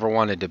there. I never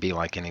wanted to be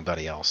like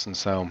anybody else, and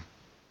so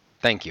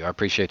thank you. I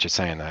appreciate you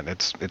saying that.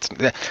 It's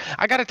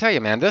I got to tell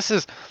you, man, this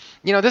is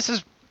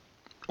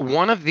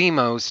one of the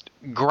most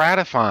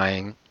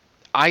gratifying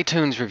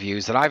iTunes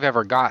reviews that I've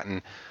ever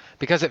gotten,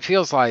 because it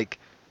feels like,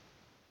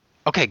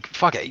 okay,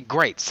 fuck it,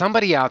 great.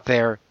 Somebody out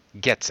there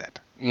gets it.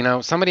 You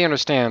know, somebody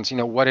understands, you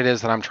know, what it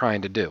is that I'm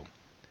trying to do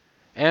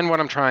and what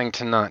I'm trying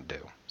to not do.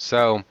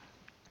 So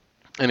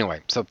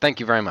anyway, so thank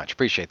you very much.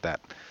 Appreciate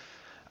that.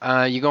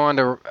 You go on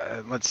to,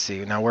 let's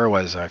see, now where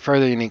was I?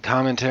 Further unique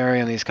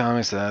commentary on these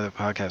comics that other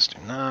podcasts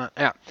do not.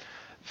 Yeah.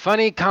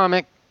 Funny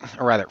comic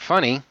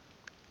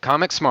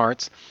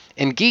smarts,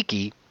 and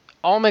geeky,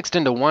 all mixed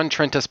into one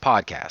Trentus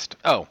podcast.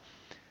 Oh,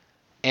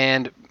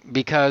 and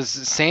because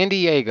San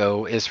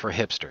Diego is for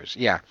hipsters.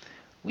 Yeah,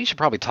 we should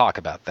probably talk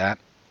about that.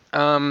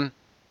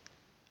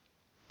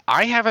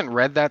 I haven't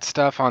read that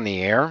stuff on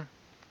the air.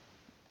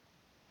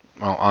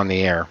 Well, on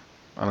the air.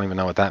 I don't even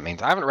know what that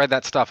means. I haven't read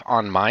that stuff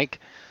on mic.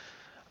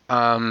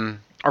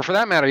 Or for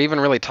that matter, even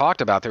really talked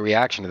about the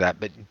reaction to that.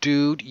 But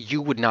dude,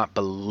 you would not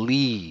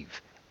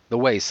believe the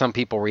way some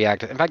people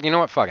reacted. In fact, you know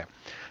what? Fuck it.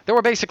 There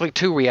were basically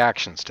two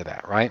reactions to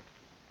that, right?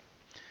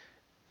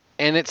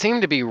 And it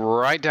seemed to be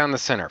right down the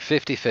center,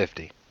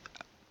 50-50.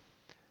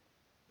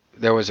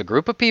 There was a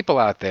group of people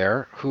out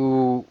there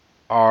who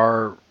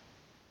are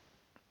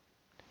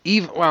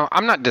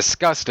I'm not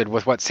disgusted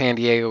with what San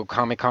Diego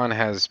Comic-Con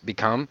has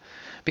become.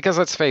 Because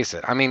let's face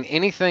it, I mean,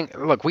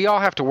 look, we all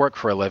have to work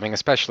for a living,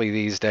 especially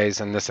these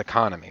days in this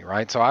economy,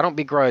 right? So I don't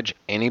begrudge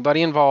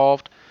anybody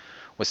involved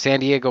with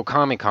San Diego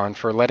Comic-Con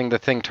for letting the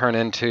thing turn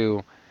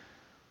into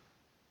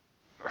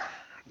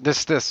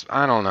this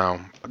I don't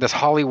know, this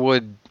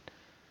Hollywood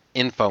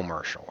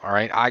infomercial, all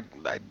right? I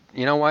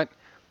you know what?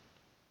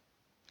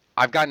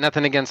 I've got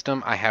nothing against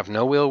them. I have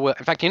no ill will.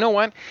 In fact, you know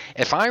what?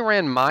 If I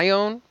ran my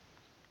own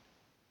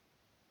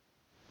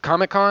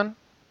Comic-Con,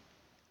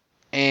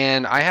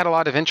 and I had a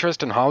lot of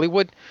interest in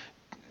Hollywood,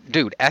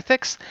 dude,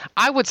 ethics,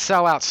 I would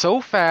sell out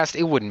so fast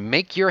it would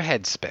make your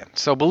head spin.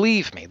 So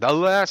believe me, the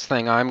last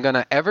thing I'm going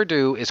to ever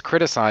do is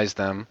criticize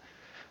them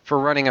for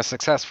running a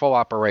successful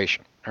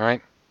operation, all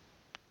right?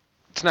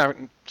 It's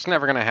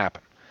never going to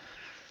happen.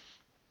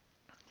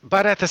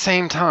 But at the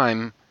same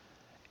time,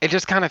 it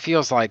just kind of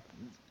feels like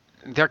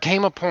there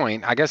came a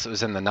point, I guess it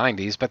was in the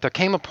 90s, but there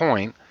came a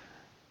point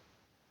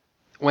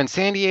when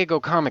San Diego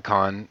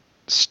Comic-Con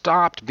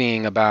stopped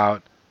being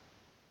about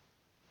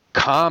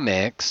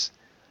comics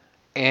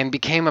and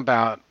became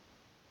about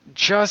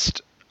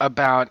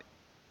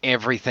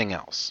everything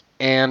else.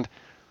 And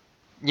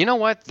you know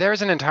what?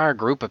 There's an entire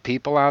group of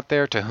people out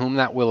there to whom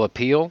that will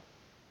appeal,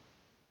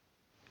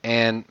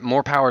 and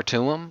more power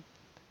to them.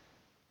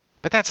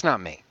 But that's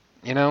not me,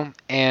 you know?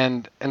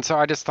 And so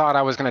I just thought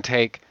I was going to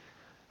take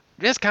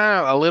just kind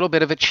of a little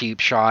bit of a cheap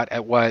shot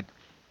at what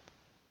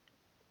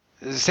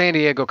San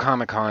Diego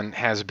Comic-Con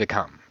has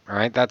become, all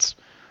right?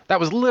 That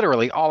was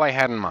literally all I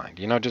had in mind,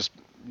 you know, just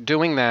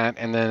doing that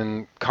and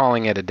then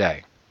calling it a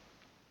day.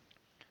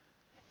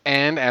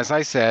 And as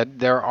I said,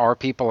 there are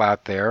people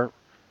out there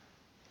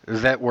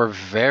that were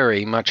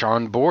very much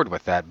on board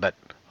with that, but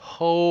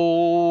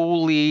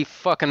holy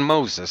fucking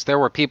Moses, there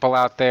were people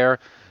out there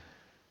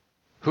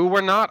who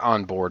were not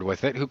on board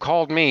with it, who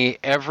called me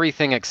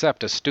everything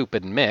except a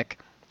stupid Mick,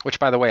 which,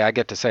 by the way, I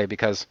get to say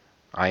because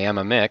I am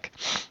a Mick.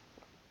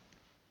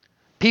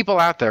 People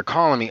out there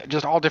calling me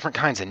just all different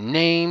kinds of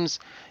names,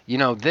 you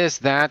know, this,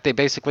 that. They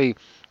basically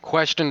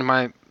questioned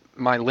my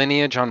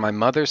lineage on my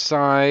mother's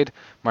side,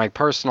 my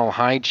personal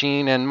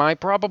hygiene, and my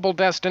probable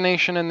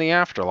destination in the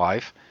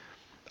afterlife.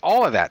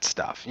 All of that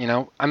stuff, you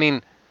know. I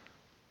mean,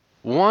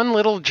 one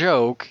little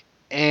joke,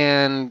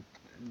 and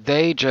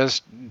they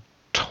just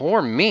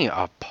tore me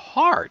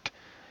apart.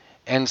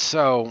 And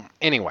so,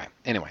 anyway.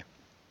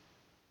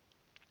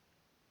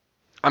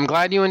 I'm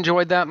glad you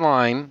enjoyed that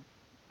line,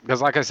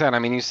 because like I said, I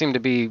mean, you seem to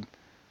be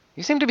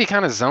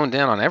kind of zoned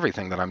in on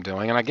everything that I'm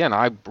doing. And again,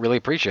 I really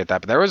appreciate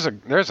that. But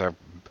there's a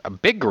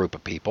big group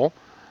of people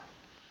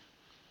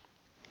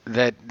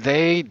that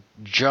they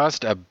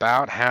just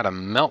about had a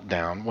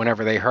meltdown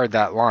whenever they heard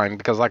that line,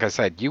 because like I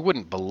said, you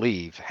wouldn't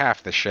believe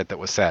half the shit that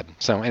was said.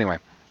 So anyway,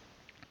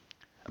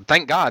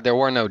 thank God there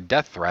were no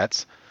death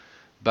threats,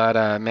 but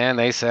man,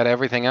 they said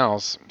everything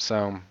else.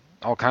 So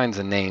all kinds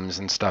of names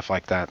and stuff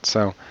like that.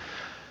 So,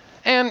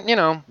 and you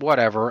know,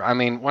 whatever. I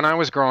mean, when I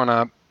was growing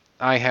up,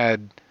 I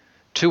had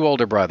 2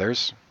 older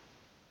brothers,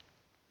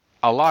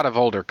 a lot of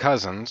older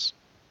cousins.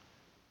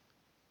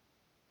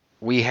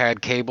 We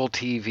had cable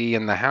TV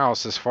in the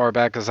house as far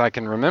back as I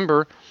can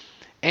remember,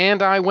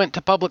 and I went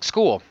to public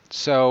school.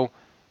 So,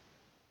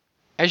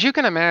 as you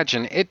can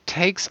imagine, it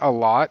takes a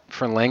lot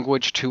for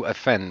language to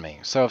offend me.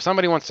 So if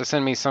somebody wants to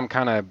send me some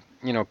kind of,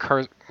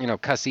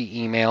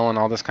 cussy email and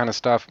all this kind of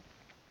stuff,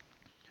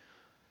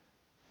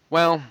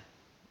 well,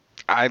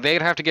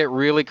 they'd have to get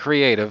really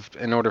creative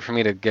in order for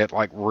me to get,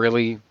 like,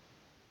 really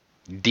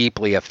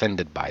deeply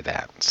offended by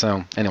that.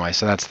 So, anyway,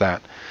 so that's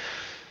that.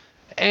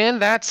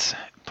 And that's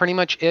pretty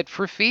much it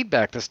for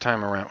feedback this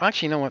time around.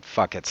 Actually, you know what?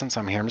 Fuck it. Since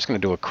I'm here, I'm just going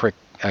to do a quick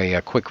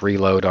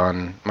reload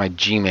on my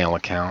Gmail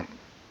account.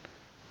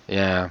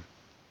 Yeah,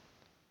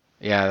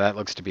 that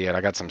looks to be it.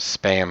 I got some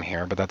spam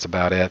here, but that's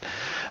about it.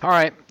 All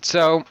right,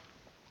 so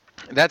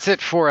that's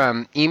it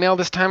for email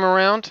this time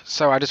around.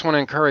 So I just want to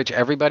encourage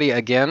everybody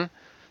again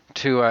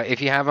to, if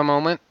you have a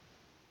moment,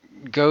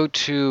 go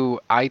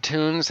to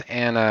iTunes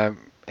and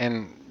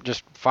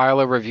just file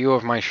a review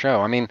of my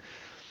show. I mean,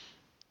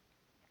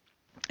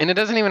 and it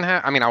doesn't even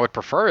have, I mean, I would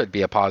prefer it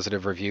be a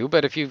positive review,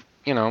 but if you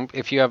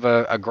have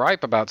a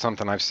gripe about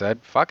something I've said,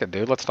 fuck it,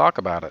 dude, let's talk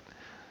about it.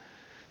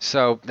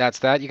 So that's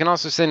that. You can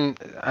also send,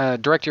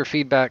 direct your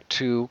feedback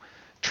to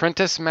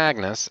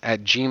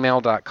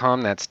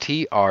TrentusMagnus@gmail.com. That's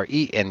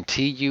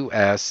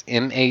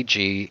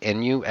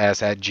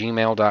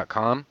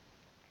TrentusMagnus@gmail.com.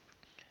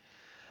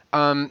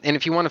 And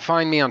if you want to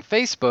find me on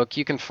Facebook,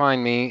 you can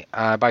find me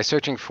by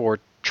searching for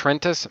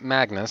Trentus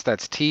Magnus.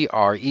 That's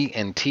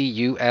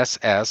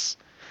TrentusMagnus.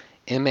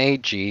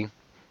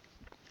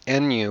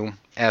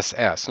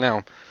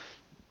 Now,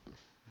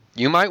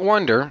 you might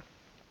wonder,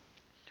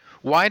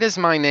 why does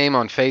my name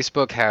on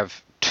Facebook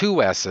have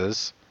 2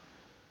 S's,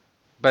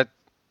 but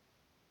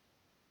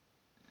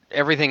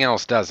everything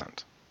else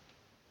doesn't?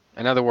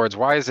 In other words,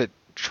 why is it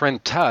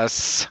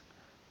Trentus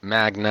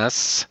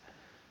Magnus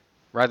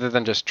rather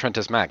than just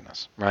Trentus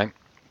Magnus, right?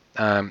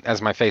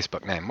 As my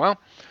Facebook name. Well,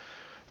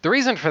 the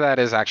reason for that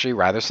is actually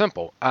rather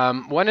simple.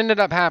 What ended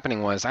up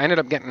happening was I ended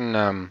up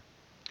getting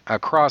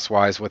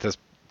crosswise with this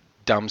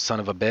dumb son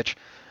of a bitch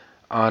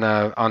on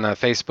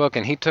Facebook,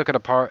 and he took it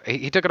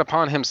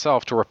upon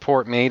himself to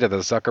report me to the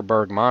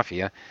Zuckerberg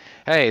Mafia.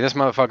 Hey, this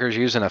motherfucker's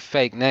using a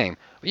fake name.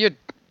 Dude,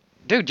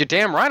 you're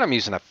damn right I'm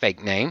using a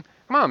fake name.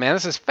 Come on, man,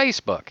 this is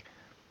Facebook.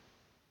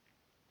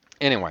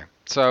 Anyway,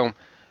 so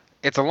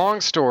it's a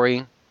long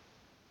story.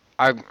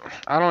 I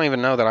don't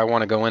even know that I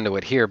want to go into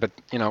it here, but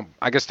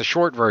I guess the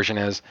short version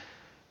is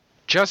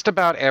just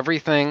about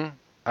everything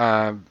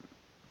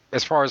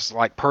as far as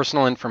like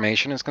personal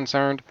information is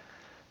concerned.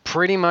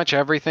 Pretty much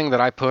everything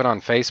that I put on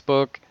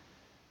Facebook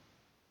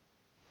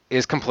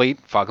is complete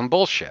fucking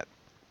bullshit,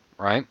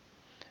 right?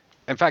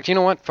 In fact, you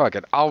know what? Fuck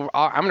it. I'm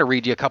going to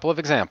read you a couple of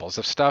examples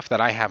of stuff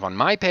that I have on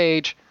my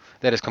page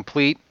that is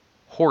complete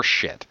horse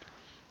shit.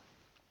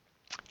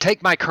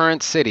 Take my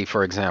current city,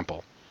 for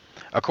example.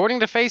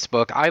 According to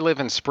Facebook, I live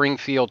in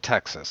Springfield,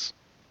 Texas.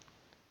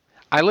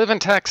 I live in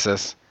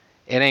Texas.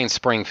 It ain't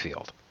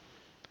Springfield.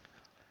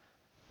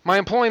 My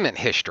employment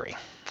history.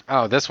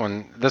 Oh, this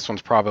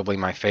one's probably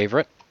my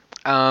favorite.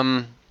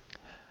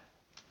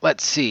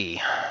 Let's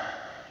see.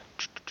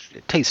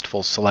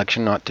 Tasteful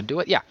selection not to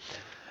do it. Yeah.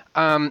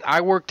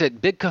 I worked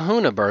at Big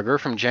Kahuna Burger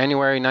from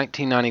January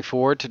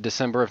 1994 to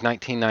December of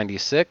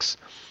 1996.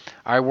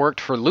 I worked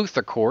for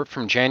Luther Corp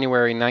from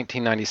January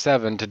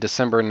 1997 to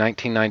December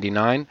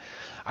 1999.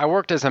 I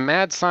worked as a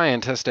mad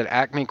scientist at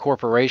Acme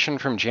Corporation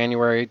from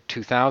January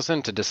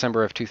 2000 to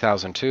December of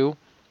 2002.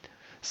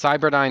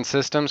 Cyberdyne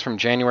Systems from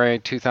January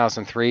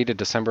 2003 to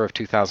December of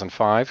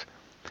 2005.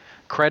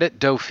 Credit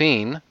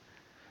Dauphine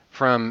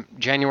from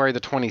January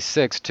the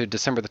 26th to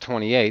December the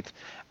 28th.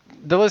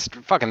 The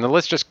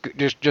list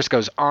just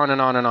goes on and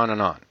on and on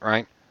and on,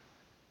 right?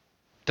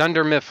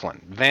 Dunder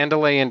Mifflin,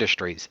 Vandalay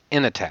Industries,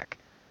 Initech,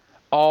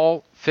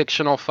 all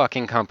fictional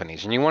fucking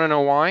companies. And you want to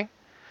know why?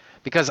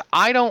 Because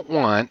I don't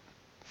want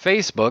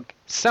Facebook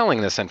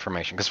selling this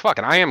information. Because fuck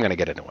it, I am going to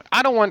get into it.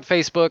 I don't want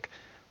Facebook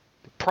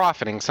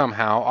profiting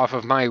somehow off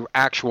of my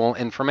actual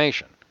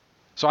information.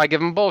 So I give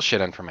them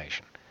bullshit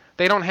information.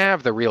 They don't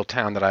have the real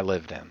town that I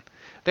lived in.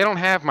 They don't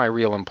have my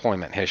real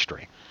employment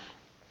history.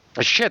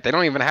 Shit, they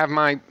don't even have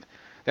my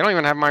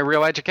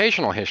real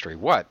educational history.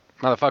 What,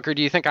 motherfucker,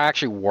 do you think I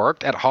actually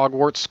worked at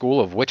Hogwarts School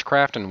of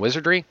Witchcraft and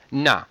Wizardry?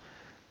 Nah.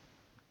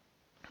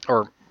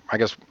 Or, I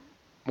guess,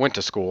 went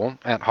to school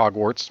at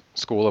Hogwarts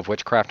School of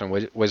Witchcraft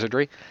and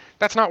Wizardry.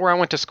 That's not where I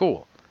went to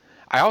school.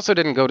 I also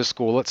didn't go to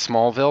school at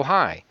Smallville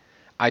High.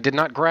 I did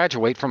not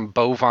graduate from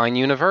Bovine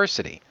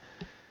University.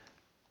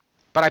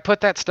 But I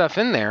put that stuff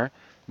in there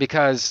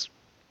because,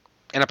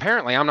 and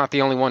apparently I'm not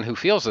the only one who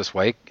feels this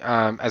way.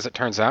 As it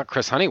turns out,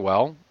 Chris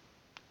Honeywell,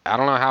 I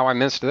don't know how I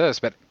missed this,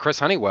 but Chris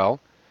Honeywell,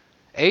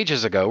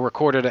 ages ago,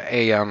 recorded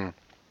it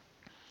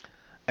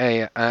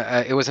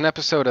was an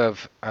episode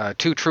of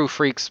Two True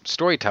Freaks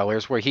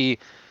Storytellers where he,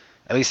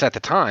 at least at the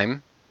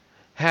time,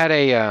 had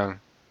a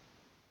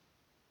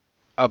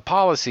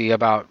policy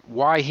about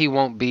why he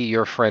won't be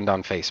your friend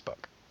on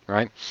Facebook,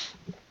 right?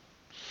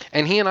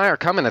 And he and I are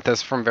coming at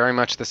this from very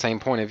much the same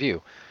point of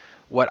view.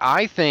 What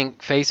I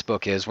think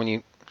Facebook is, when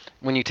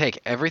you take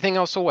everything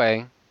else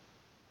away,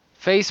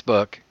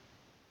 Facebook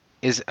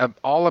is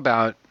all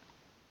about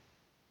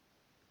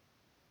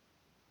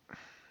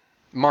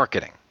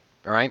marketing,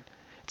 all right?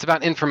 It's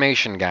about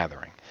information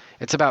gathering.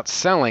 It's about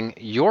selling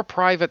your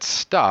private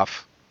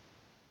stuff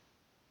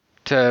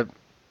to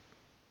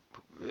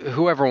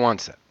whoever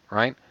wants it,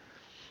 right?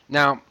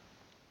 Now,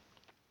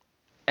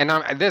 and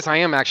I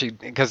am actually,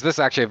 because this is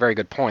actually a very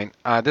good point.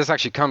 This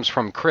actually comes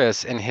from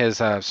Chris in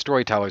his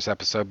Storytellers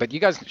episode, but you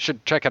guys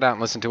should check it out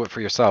and listen to it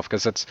for yourself,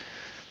 because it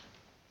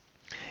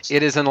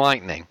is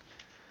enlightening.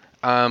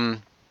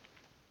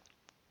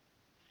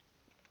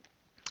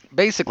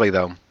 Basically,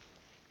 though,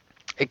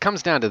 it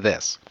comes down to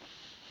this.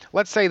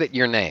 Let's say that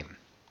your name,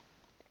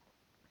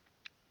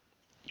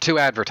 to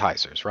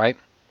advertisers, right?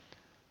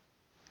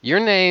 Your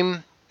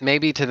name,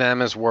 maybe to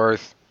them, is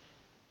worth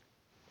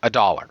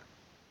 $1.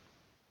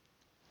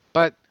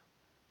 But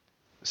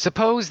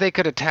suppose they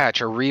could attach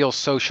a real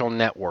social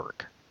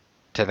network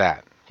to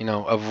that,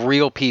 of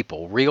real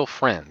people, real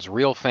friends,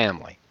 real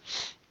family,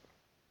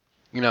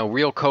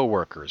 real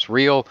coworkers,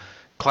 real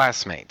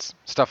classmates,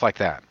 stuff like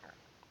that.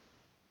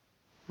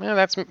 Well,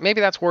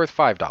 maybe that's worth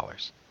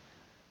 $5.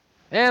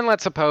 And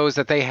let's suppose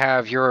that they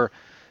have your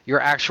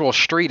actual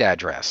street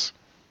address.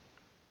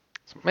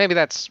 So maybe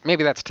that's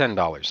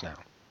 $10 now.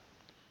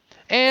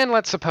 And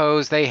let's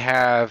suppose they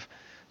have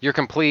your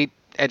complete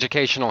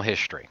educational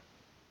history.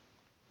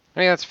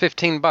 Maybe that's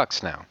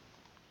 $15 now.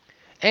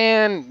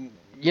 And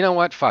you know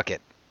what? Fuck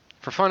it.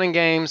 For fun and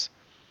games,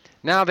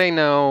 now they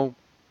know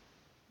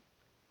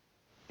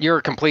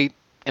your complete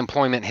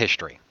employment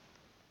history.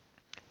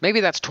 Maybe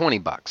that's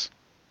 $20,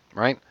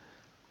 right?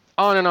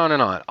 On and on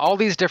and on. All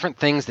these different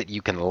things that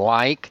you can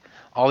like,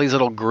 all these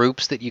little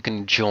groups that you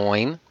can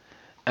join,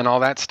 and all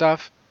that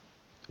stuff.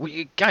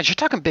 Guys, you're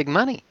talking big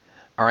money,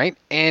 all right?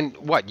 And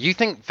what, you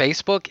think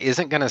Facebook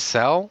isn't going to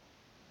sell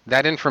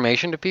that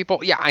information to people?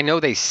 Yeah, I know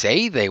they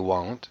say they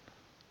won't.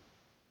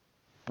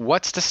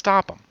 What's to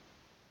stop them?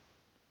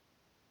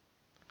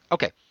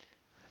 Okay,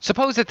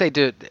 suppose that they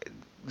did,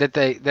 that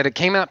it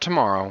came out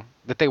tomorrow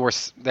that they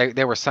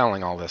were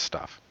selling all this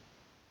stuff.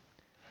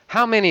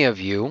 How many of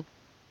you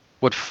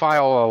would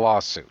file a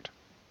lawsuit?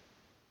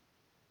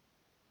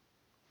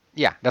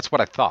 Yeah, that's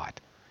what I thought.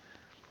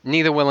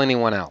 Neither will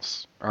anyone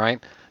else, all right?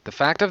 The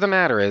fact of the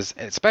matter is,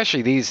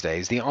 especially these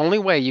days, the only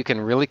way you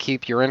can really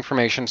keep your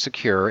information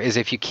secure is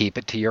if you keep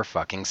it to your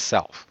fucking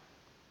self.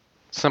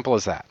 Simple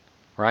as that,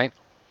 right?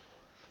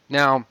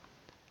 Now,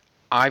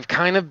 I've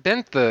kind of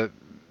bent the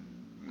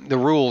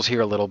rules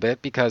here a little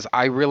bit because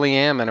I really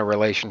am in a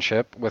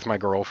relationship with my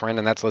girlfriend,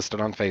 and that's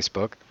listed on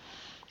Facebook.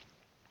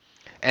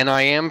 And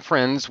I am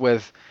friends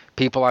with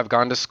people I've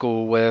gone to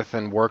school with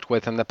and worked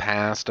with in the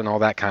past and all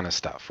that kind of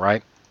stuff,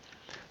 right?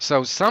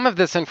 So some of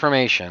this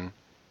information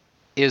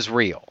is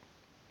real,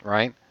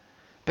 right?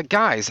 But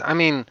guys, I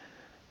mean,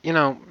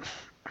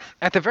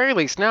 at the very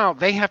least now,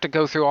 they have to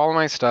go through all of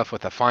my stuff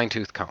with a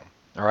fine-tooth comb,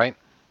 all right?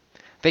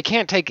 They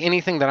can't take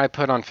anything that I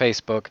put on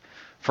Facebook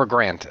for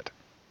granted.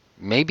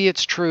 Maybe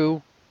it's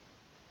true,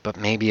 but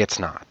maybe it's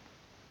not.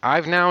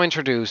 I've now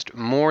introduced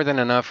more than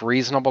enough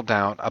reasonable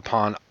doubt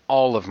upon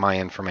all of my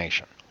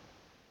information.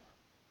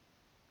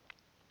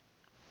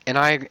 And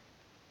I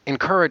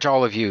encourage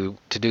all of you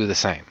to do the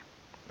same.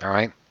 All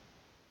right?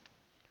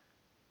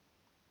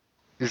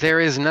 There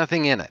is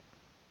nothing in it.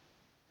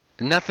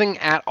 Nothing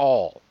at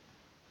all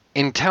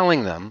in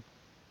telling them,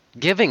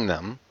 giving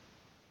them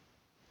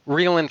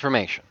real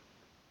information.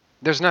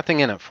 There's nothing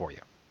in it for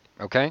you.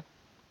 Okay?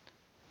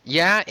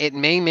 Yeah, it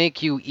may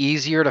make you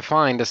easier to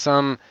find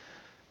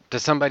to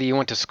somebody you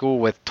went to school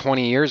with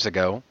 20 years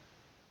ago,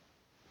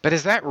 but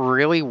is that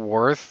really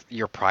worth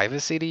your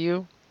privacy to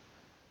you?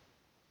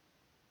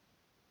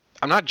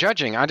 I'm not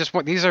judging. I just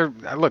want these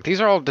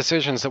are all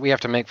decisions that we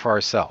have to make for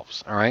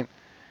ourselves, all right?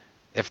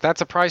 If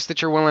that's a price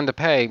that you're willing to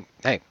pay,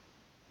 hey,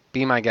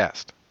 be my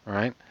guest, all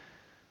right?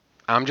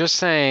 I'm just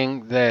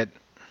saying that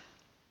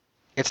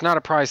it's not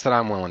a price that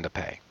I'm willing to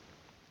pay.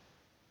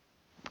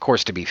 Of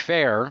course, to be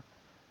fair,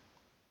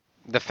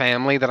 the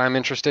family that I'm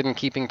interested in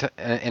keeping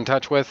in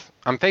touch with,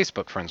 I'm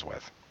Facebook friends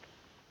with.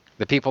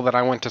 The people that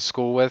I went to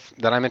school with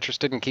that I'm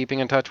interested in keeping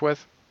in touch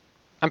with,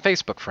 I'm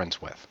Facebook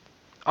friends with.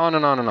 On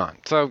and on and on.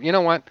 So, you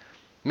know what?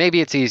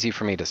 Maybe it's easy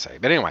for me to say.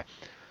 But anyway,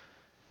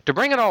 to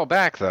bring it all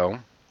back, though,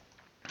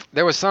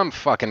 there was some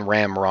fucking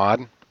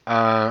ramrod,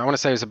 I want to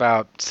say it was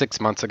about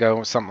 6 months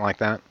ago, something like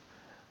that,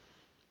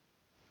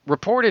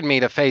 reported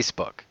me to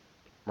Facebook,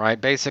 right?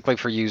 Basically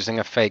for using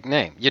a fake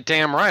name. You're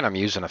damn right I'm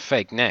using a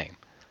fake name.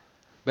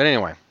 But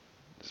anyway,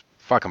 this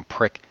fucking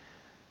prick.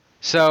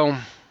 So,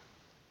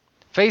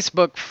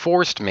 Facebook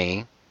forced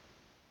me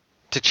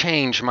to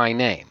change my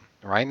name,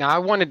 right? Now, I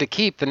wanted to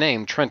keep the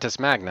name Trentus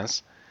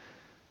Magnus,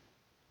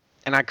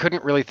 and I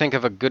couldn't really think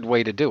of a good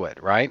way to do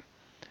it, right?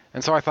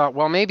 And so I thought,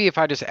 well, maybe if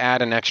I just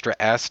add an extra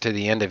S to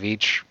the end of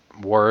each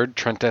word,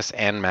 Trentus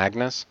and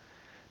Magnus,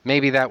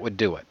 maybe that would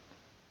do it.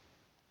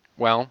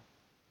 Well,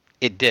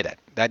 it did it.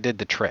 That did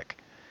the trick.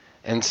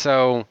 And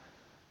so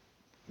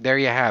there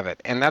you have it.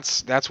 And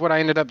that's what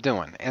I ended up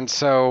doing. And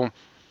so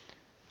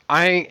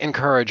I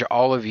encourage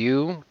all of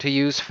you to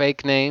use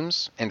fake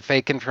names and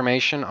fake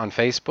information on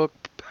Facebook.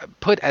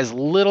 Put as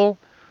little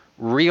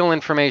real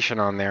information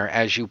on there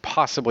as you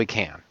possibly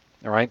can.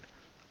 All right?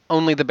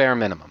 Only the bare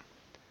minimum.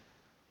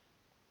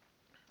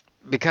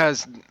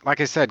 Because, like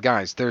I said,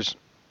 guys, there's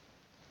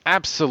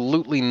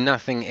absolutely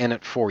nothing in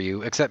it for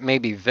you except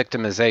maybe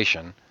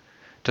victimization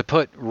to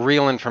put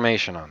real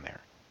information on there.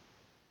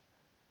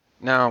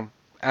 Now,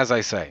 as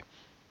I say,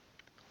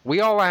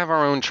 we all have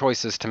our own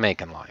choices to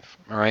make in life,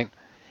 all right?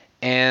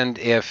 And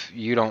if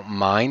you don't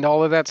mind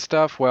all of that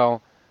stuff,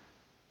 well,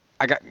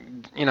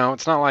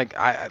 it's not like,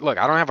 I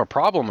don't have a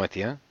problem with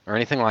you or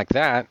anything like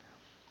that,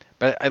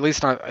 but at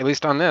least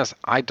on this,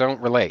 I don't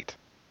relate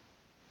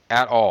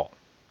at all.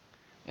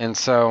 And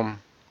so,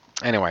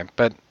 anyway,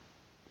 but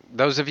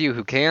those of you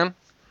who can,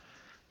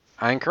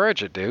 I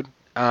encourage it, dude.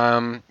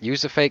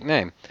 Use a fake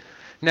name.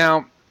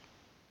 Now,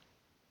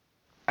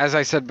 as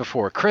I said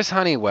before, Chris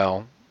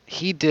Honeywell,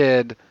 he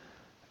did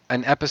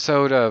an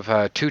episode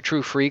of Two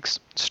True Freaks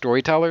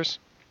Storytellers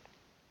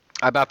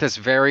about this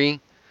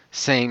very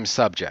same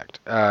subject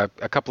a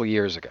couple of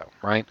years ago,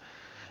 right?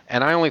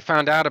 And I only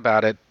found out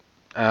about it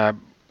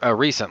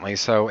recently,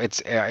 so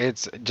it's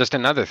just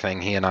another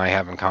thing he and I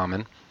have in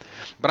common.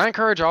 But I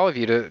encourage all of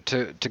you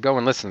to go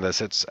and listen to this.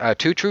 It's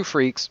Two True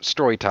Freaks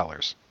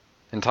Storytellers,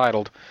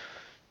 entitled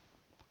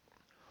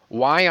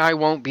Why I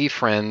Won't Be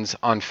Friends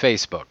on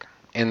Facebook.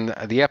 And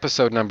the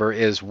episode number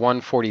is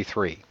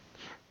 143.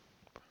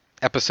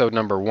 Episode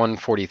number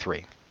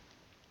 143.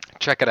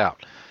 Check it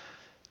out.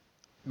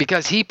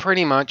 Because he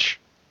pretty much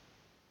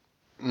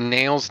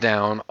nails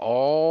down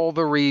all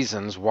the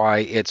reasons why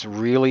it's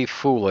really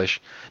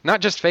foolish,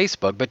 not just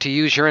Facebook, but to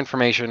use your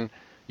information,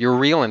 your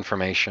real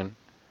information,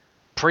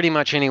 pretty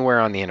much anywhere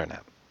on the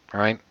internet, all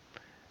right?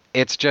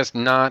 It's just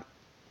not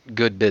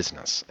good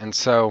business. And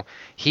so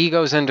he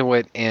goes into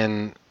it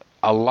in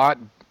a lot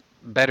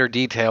better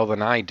detail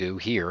than I do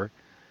here,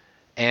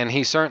 and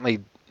he certainly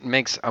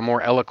makes a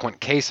more eloquent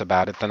case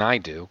about it than I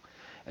do.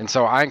 And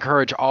so I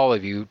encourage all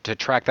of you to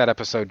track that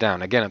episode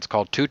down. Again, it's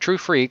called Two True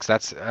Freaks.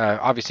 That's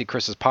obviously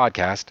Chris's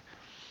podcast.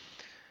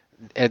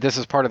 This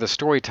is part of the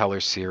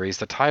Storytellers series,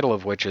 the title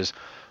of which is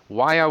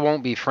Why I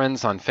Won't Be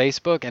Friends on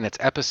Facebook, and it's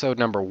episode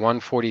number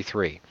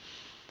 143.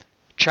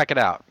 Check it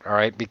out, all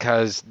right?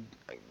 Because,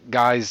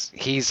 guys,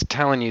 he's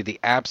telling you the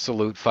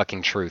absolute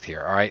fucking truth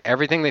here, all right?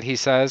 Everything that he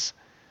says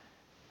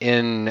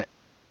in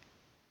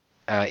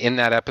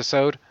that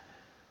episode,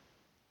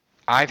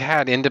 I've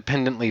had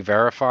independently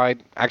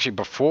verified. Actually,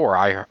 before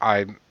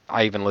I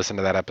even listened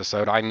to that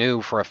episode, I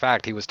knew for a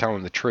fact he was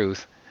telling the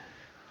truth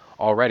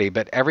already.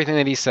 But everything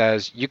that he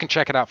says, you can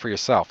check it out for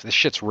yourself. This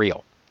shit's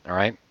real, all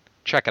right?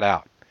 Check it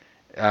out.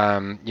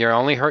 You're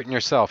only hurting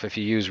yourself if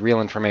you use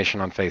real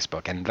information on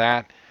Facebook, and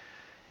that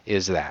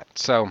is that.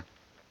 So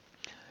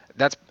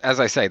that's, as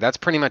I say, that's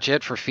pretty much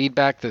it for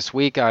feedback this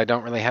week. I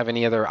don't really have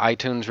any other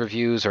iTunes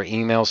reviews or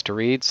emails to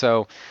read,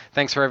 so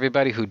thanks for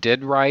everybody who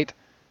did write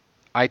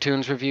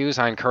iTunes reviews.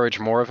 I encourage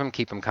more of them.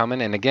 Keep them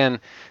coming. And again,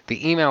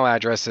 the email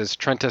address is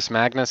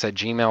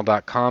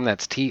trentusmagnus@gmail.com.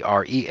 That's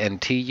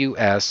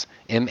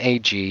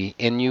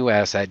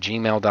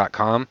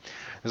TrentusMagnus@gmail.com.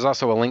 There's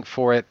also a link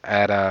for it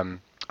at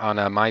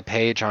on my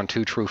page on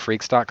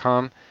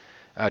twotruefreaks.com,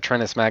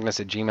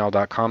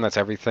 TrentusMagnus@gmail.com. That's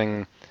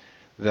everything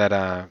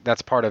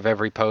that's part of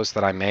every post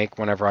that I make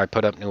whenever I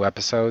put up new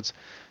episodes.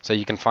 So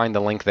you can find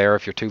the link there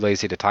if you're too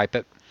lazy to type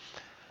it.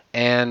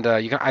 And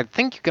I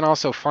think you can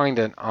also find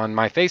it on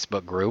my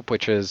Facebook group,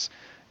 which is,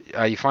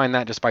 you find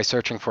that just by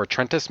searching for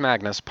Trentus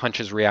Magnus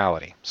Punches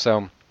Reality.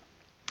 So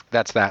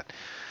that's that.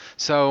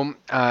 So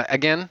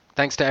again,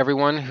 thanks to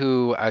everyone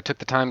who took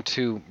the time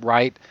to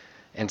write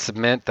and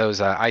submit those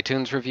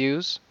iTunes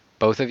reviews,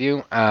 both of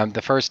you.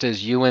 The first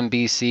is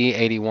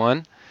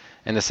UMBC81,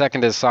 and the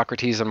second is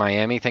Socrates in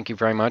Miami. Thank you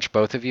very much,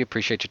 both of you.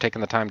 Appreciate you taking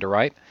the time to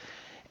write.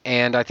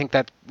 And I think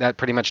that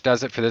pretty much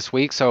does it for this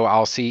week. So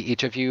I'll see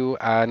each of you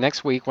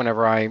next week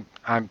whenever I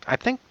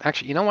think,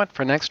 actually, you know what,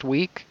 for next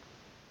week,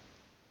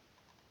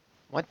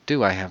 what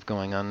do I have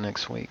going on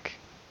next week?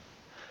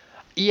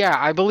 Yeah,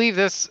 I believe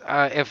this,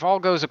 if all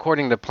goes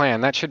according to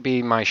plan, that should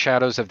be my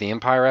Shadows of the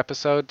Empire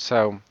episode.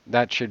 So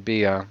that should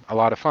be a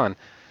lot of fun.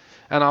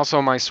 And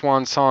also my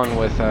swan song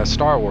with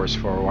Star Wars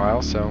for a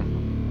while. So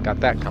got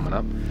that coming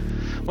up.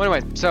 Well,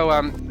 anyway, so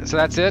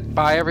that's it.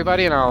 Bye,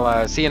 everybody, and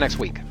I'll see you next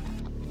week.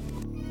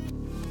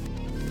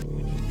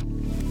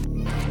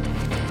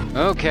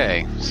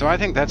 Okay, so I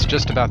think that's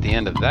just about the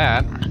end of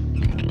that.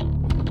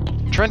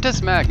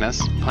 Trentus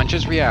Magnus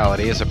Punches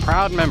Reality is a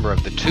proud member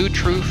of the Two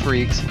True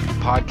Freaks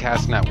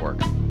podcast network.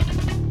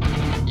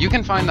 You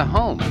can find the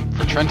home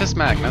for Trentus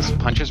Magnus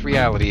Punches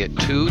Reality at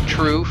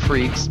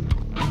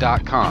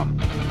twotruefreaks.com,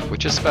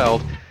 which is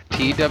spelled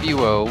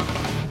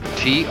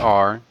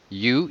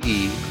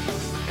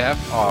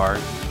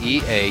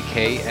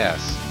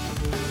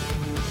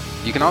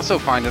TWOTRUEFREAKS. You can also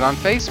find it on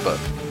Facebook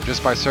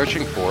just by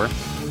searching for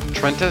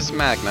Trentus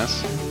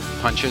Magnus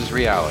Punches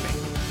Reality.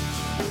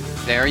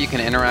 There you can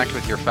interact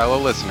with your fellow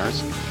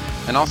listeners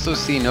and also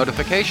see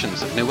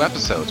notifications of new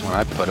episodes when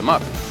I put them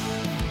up.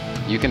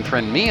 You can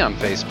friend me on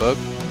Facebook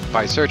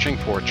by searching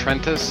for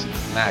Trentus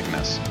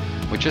Magnus,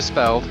 which is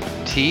spelled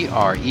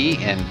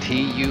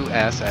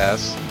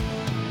TRENTUSSMAGNUSS.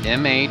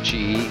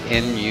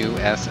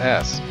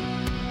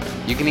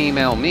 You can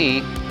email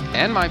me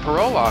and my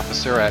parole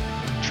officer at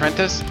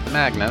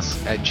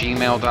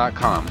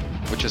TrentusMagnus@gmail.com,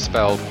 which is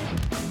spelled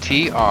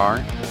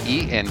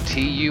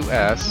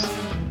TRENTUSMAGNUS.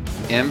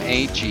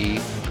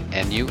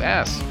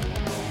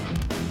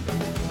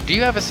 Do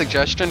you have a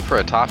suggestion for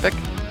a topic?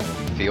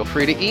 Feel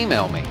free to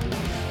email me,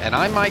 and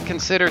I might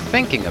consider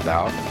thinking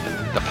about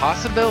the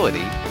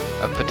possibility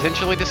of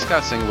potentially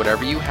discussing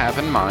whatever you have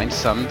in mind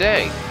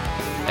someday.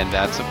 And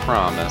that's a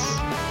promise.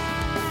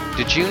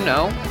 Did you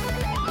know?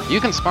 You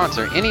can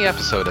sponsor any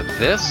episode of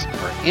this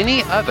or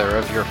any other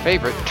of your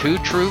favorite Two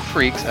True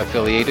Freaks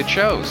affiliated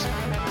shows.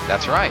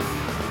 That's right.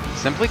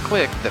 Simply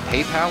click the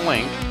PayPal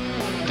link,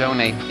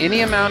 donate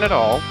any amount at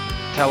all,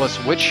 tell us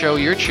which show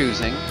you're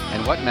choosing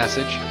and what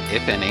message,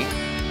 if any,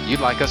 you'd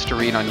like us to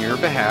read on your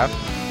behalf,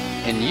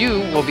 and you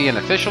will be an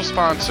official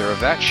sponsor of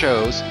that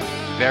show's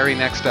very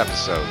next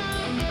episode,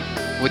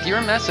 with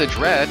your message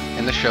read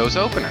in the show's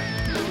opener.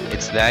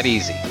 It's that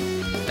easy,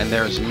 and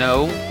there's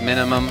no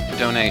minimum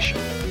donation.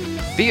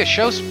 Be a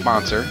show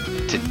sponsor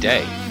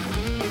today.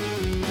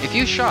 If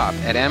you shop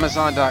at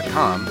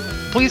Amazon.com,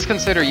 please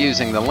consider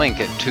using the link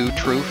at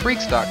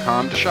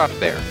twotruefreaks.com to shop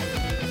there.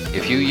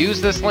 If you use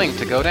this link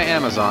to go to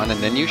Amazon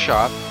and then you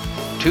shop,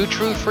 Two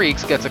True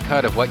Freaks gets a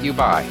cut of what you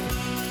buy.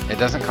 It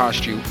doesn't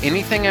cost you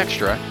anything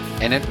extra,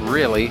 and it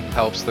really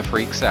helps the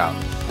freaks out.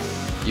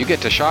 You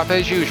get to shop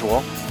as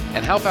usual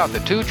and help out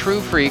the Two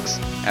True Freaks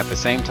at the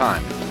same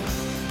time.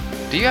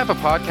 Do you have a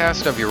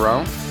podcast of your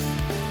own?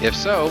 If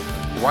so,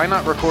 why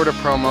not record a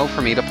promo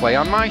for me to play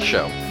on my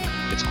show?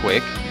 It's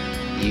quick,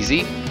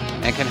 easy,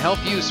 and can help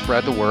you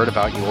spread the word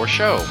about your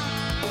show.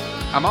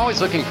 I'm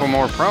always looking for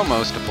more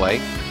promos to play.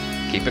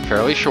 Keep it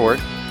fairly short,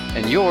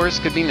 and yours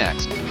could be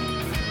next.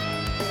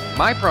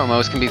 My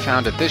promos can be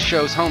found at this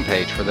show's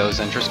homepage for those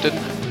interested.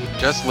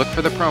 Just look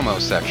for the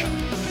promos section.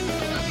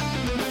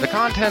 The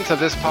contents of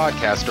this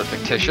podcast are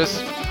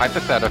fictitious,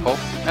 hypothetical,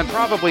 and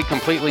probably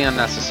completely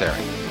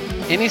unnecessary.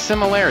 Any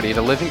similarity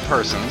to living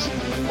persons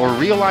or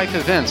real-life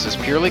events is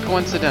purely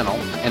coincidental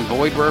and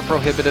void where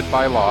prohibited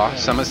by law,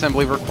 some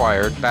assembly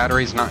required,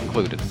 batteries not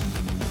included.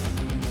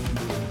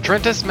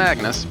 Trentus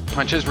Magnus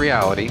Punches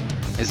Reality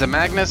is a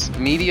Magnus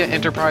Media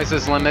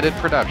Enterprises Limited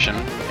production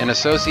in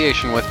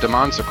association with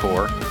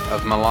Demonzacor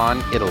of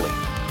Milan, Italy.